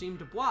 Ever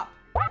deemed a bwop?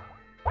 Bwop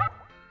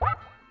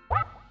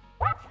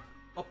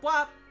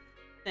bwop!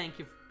 Thank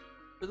you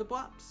for the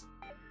bwops.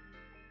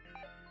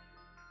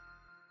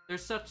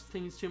 There's such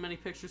things, too many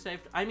pictures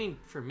saved. I mean,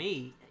 for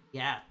me,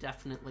 yeah,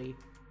 definitely.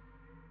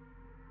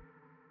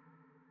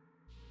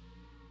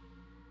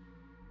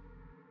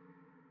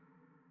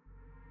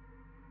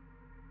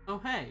 Oh,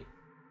 hey.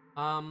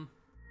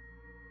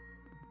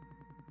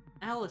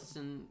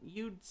 Allison,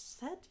 you'd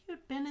said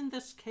you'd been in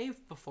this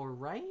cave before,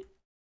 right?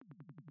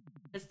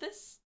 Has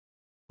this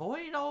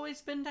void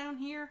always been down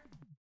here?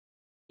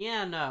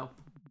 Yeah, no.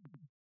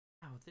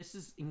 Wow, this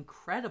is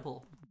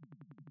incredible.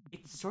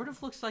 It sort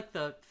of looks like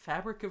the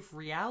fabric of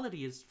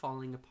reality is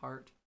falling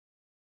apart.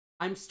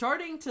 I'm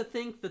starting to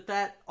think that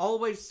that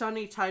Always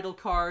Sunny title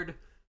card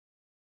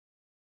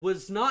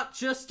was not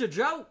just a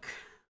joke.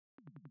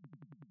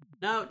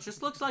 No, it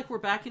just looks like we're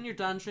back in your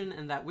dungeon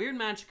and that weird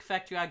magic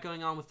effect you had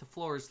going on with the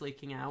floors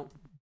leaking out.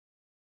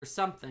 Or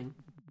something.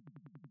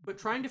 But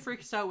trying to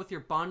freak us out with your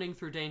bonding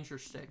through danger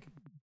stick.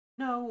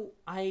 No,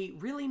 I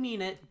really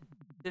mean it.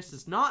 This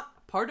is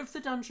not part of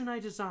the dungeon I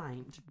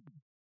designed.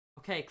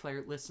 Okay,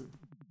 Claire, listen.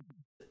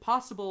 Is it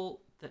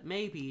possible that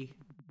maybe,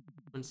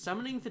 when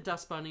summoning the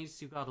dust bunnies,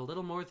 you got a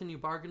little more than you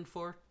bargained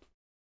for?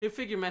 You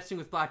figure messing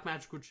with black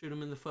magic would shoot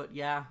him in the foot,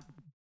 yeah.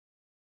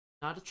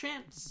 Not a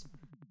chance.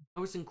 I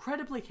was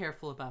incredibly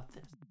careful about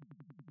this.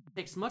 It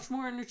takes much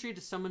more energy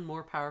to summon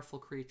more powerful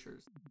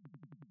creatures.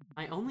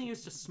 I only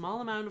used a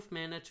small amount of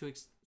mana to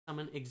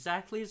summon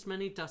exactly as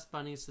many dust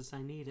bunnies as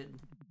I needed.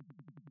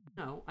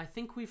 No, I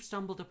think we've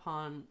stumbled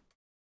upon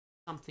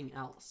something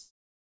else.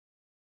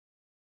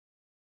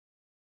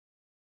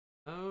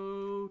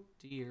 Oh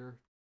dear.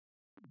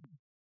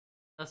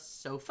 A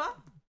sofa?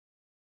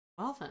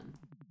 Well then.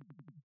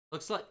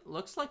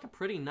 Looks like a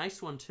pretty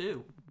nice one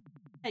too.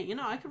 Hey, you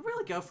know, I could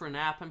really go for a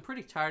nap. I'm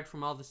pretty tired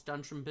from all this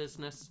dungeon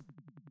business.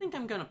 I think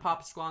I'm gonna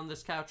pop a squat on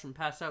this couch and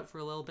pass out for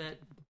a little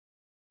bit.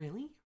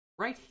 Really?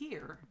 Right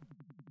here?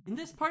 In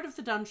this part of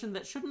the dungeon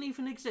that shouldn't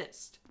even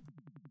exist?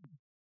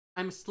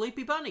 I'm a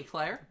sleepy bunny,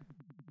 Claire.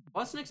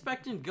 Wasn't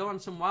expecting to go on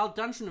some wild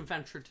dungeon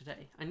adventure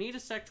today. I need a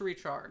sec to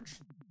recharge.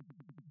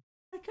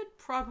 I could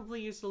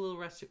probably use a little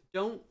rest.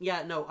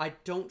 I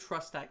don't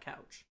trust that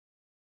couch.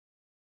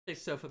 Take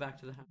sofa back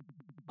to the house.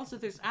 Also,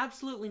 there's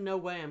absolutely no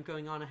way I'm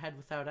going on ahead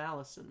without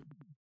Allison.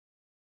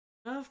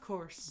 Of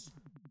course.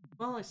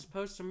 Well, I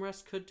suppose some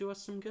rest could do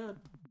us some good.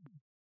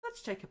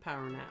 Let's take a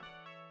power nap.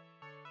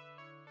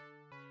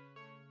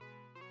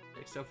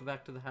 Take sofa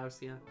back to the house,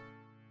 yeah.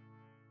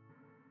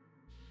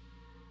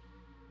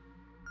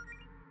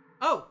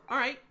 Oh,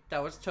 alright.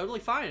 That was totally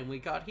fine. We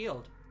got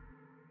healed.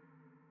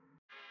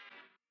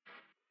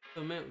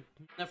 So,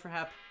 never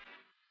happened.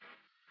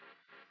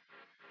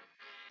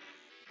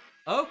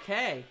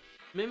 Okay.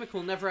 Mimic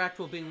will never act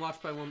while being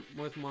watched by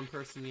more than one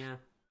person, yeah.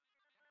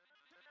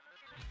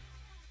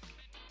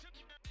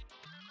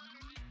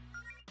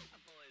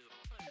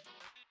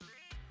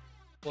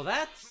 Well,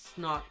 that's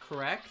not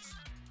correct.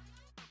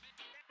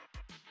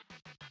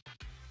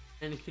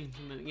 Anything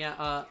to mimic,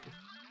 yeah,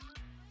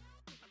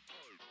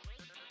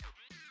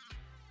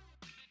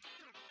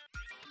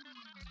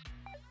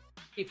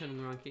 keep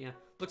hitting wrong, yeah.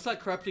 Looks like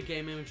corrupted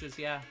game images,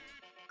 yeah.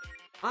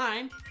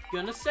 I'm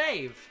gonna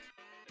save.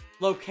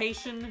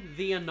 Location,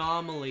 the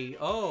anomaly.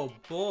 Oh,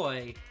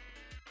 boy.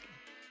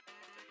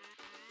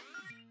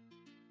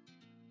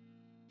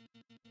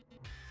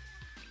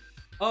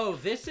 Oh,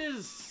 this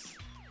is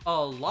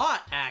a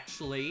lot,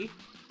 actually.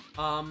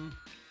 And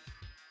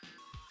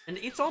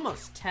it's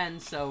almost 10,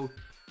 so...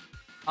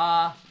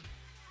 I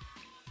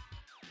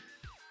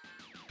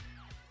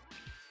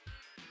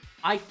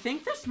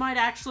think this might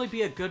actually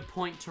be a good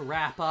point to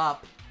wrap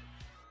up.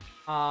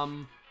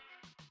 Yeah,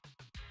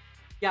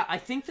 I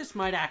think this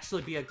might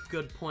actually be a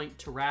good point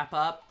to wrap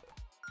up,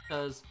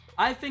 because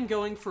I've been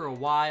going for a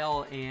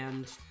while,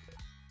 and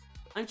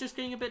I'm just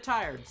getting a bit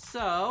tired,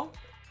 so...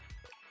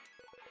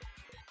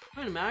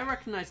 Wait a minute, I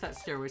recognize that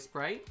stairway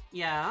sprite.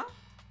 Yeah?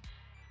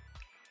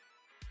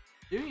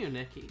 Do you,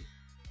 Nikki?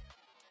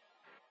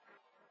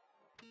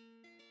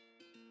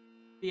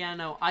 Yeah,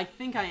 no, I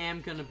think I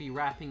am gonna be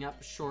wrapping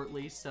up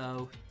shortly,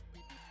 so...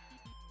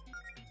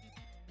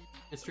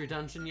 Mystery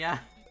Dungeon, yeah.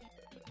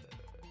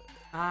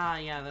 Ah,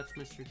 yeah, that's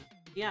Mystery Dungeon.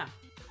 Yeah.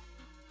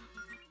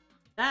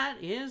 That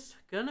is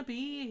gonna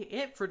be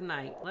it for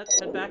tonight. Let's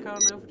head back on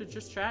over to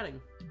just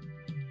chatting.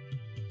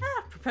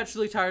 Ah,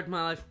 perpetually tired of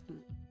my life.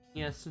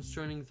 Yeah, since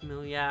joining the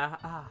mill, yeah.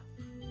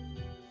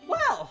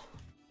 Well!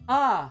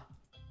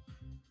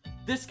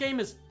 This game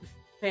is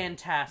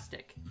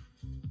fantastic.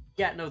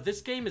 Yeah, no,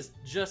 this game is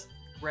just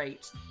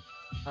great.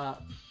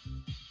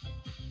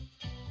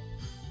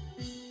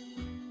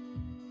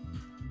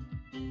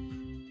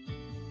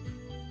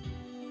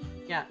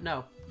 Yeah,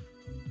 no.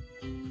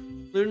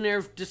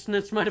 Lunar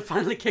Dissonance might have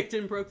finally kicked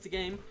in and broke the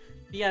game.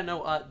 But yeah,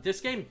 no,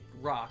 this game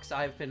rocks.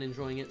 I've been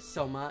enjoying it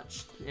so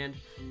much, and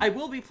I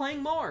will be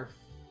playing more.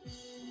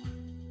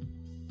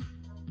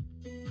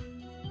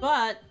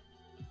 But,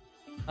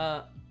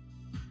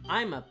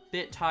 I'm a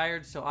bit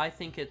tired, so I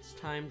think it's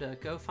time to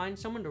go find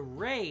someone to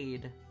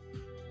raid.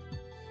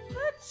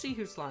 Let's see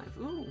who's live.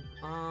 Ooh,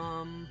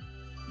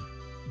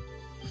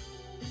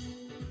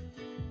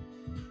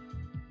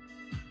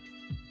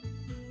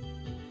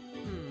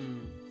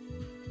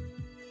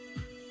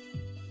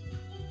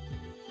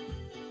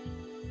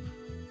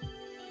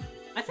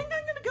 I think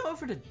I'm gonna go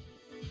over to...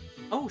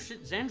 Oh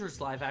shit, Xandra's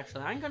live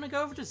actually. I'm gonna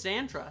go over to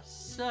Xandra,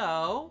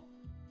 so...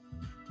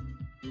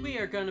 We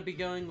are gonna be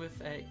going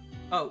with a...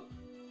 Oh.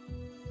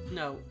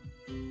 No.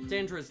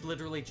 Xandra is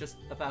literally just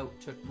about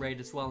to raid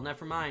as well,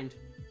 never mind.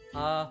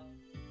 Choco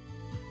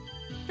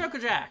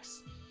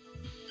Jacks.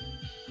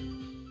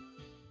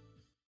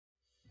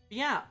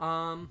 Yeah,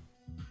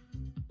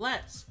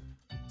 let's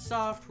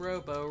soft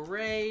robo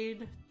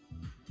raid.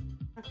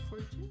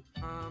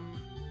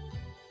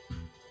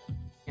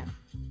 Yeah.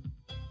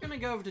 Gonna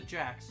go over to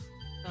Jax.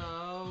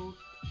 So,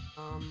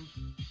 where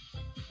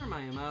are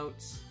my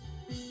emotes?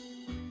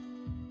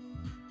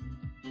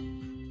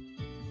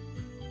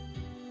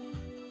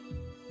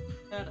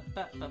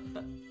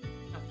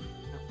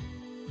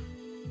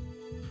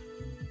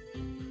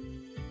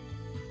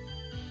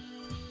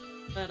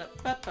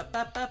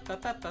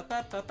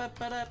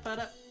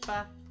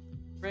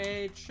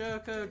 Raid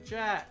Choco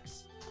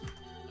Jacks.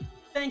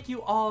 Thank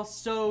you all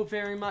so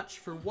very much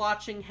for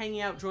watching,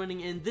 hanging out,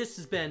 joining in. This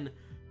has been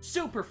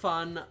super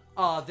fun.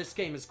 This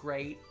game is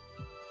great.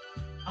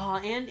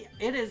 And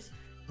it is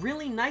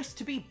really nice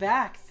to be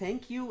back.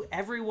 Thank you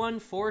everyone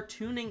for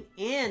tuning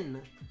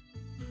in.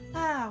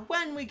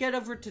 When we get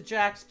over to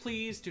Jax,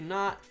 please do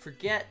not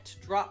forget to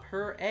drop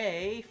her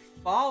a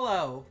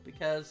follow,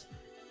 because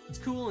it's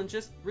cool and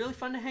just really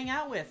fun to hang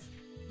out with.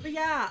 But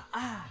yeah,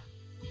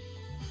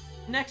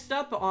 next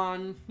up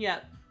on,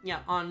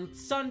 on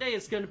Sunday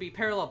is going to be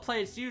Parallel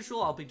Play as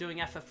usual. I'll be doing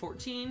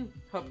FF14.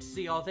 Hope to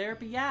see y'all there.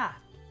 But yeah,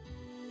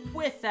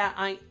 with that,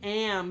 I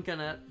am going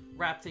to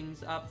wrap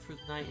things up for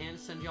the night and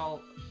send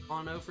y'all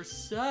on over.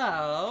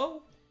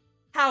 So,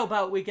 how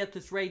about we get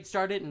this raid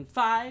started in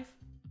 5,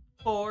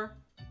 4,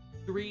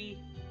 3,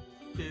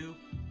 2,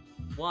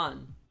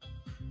 1.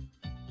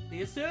 See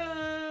you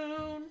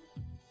soon!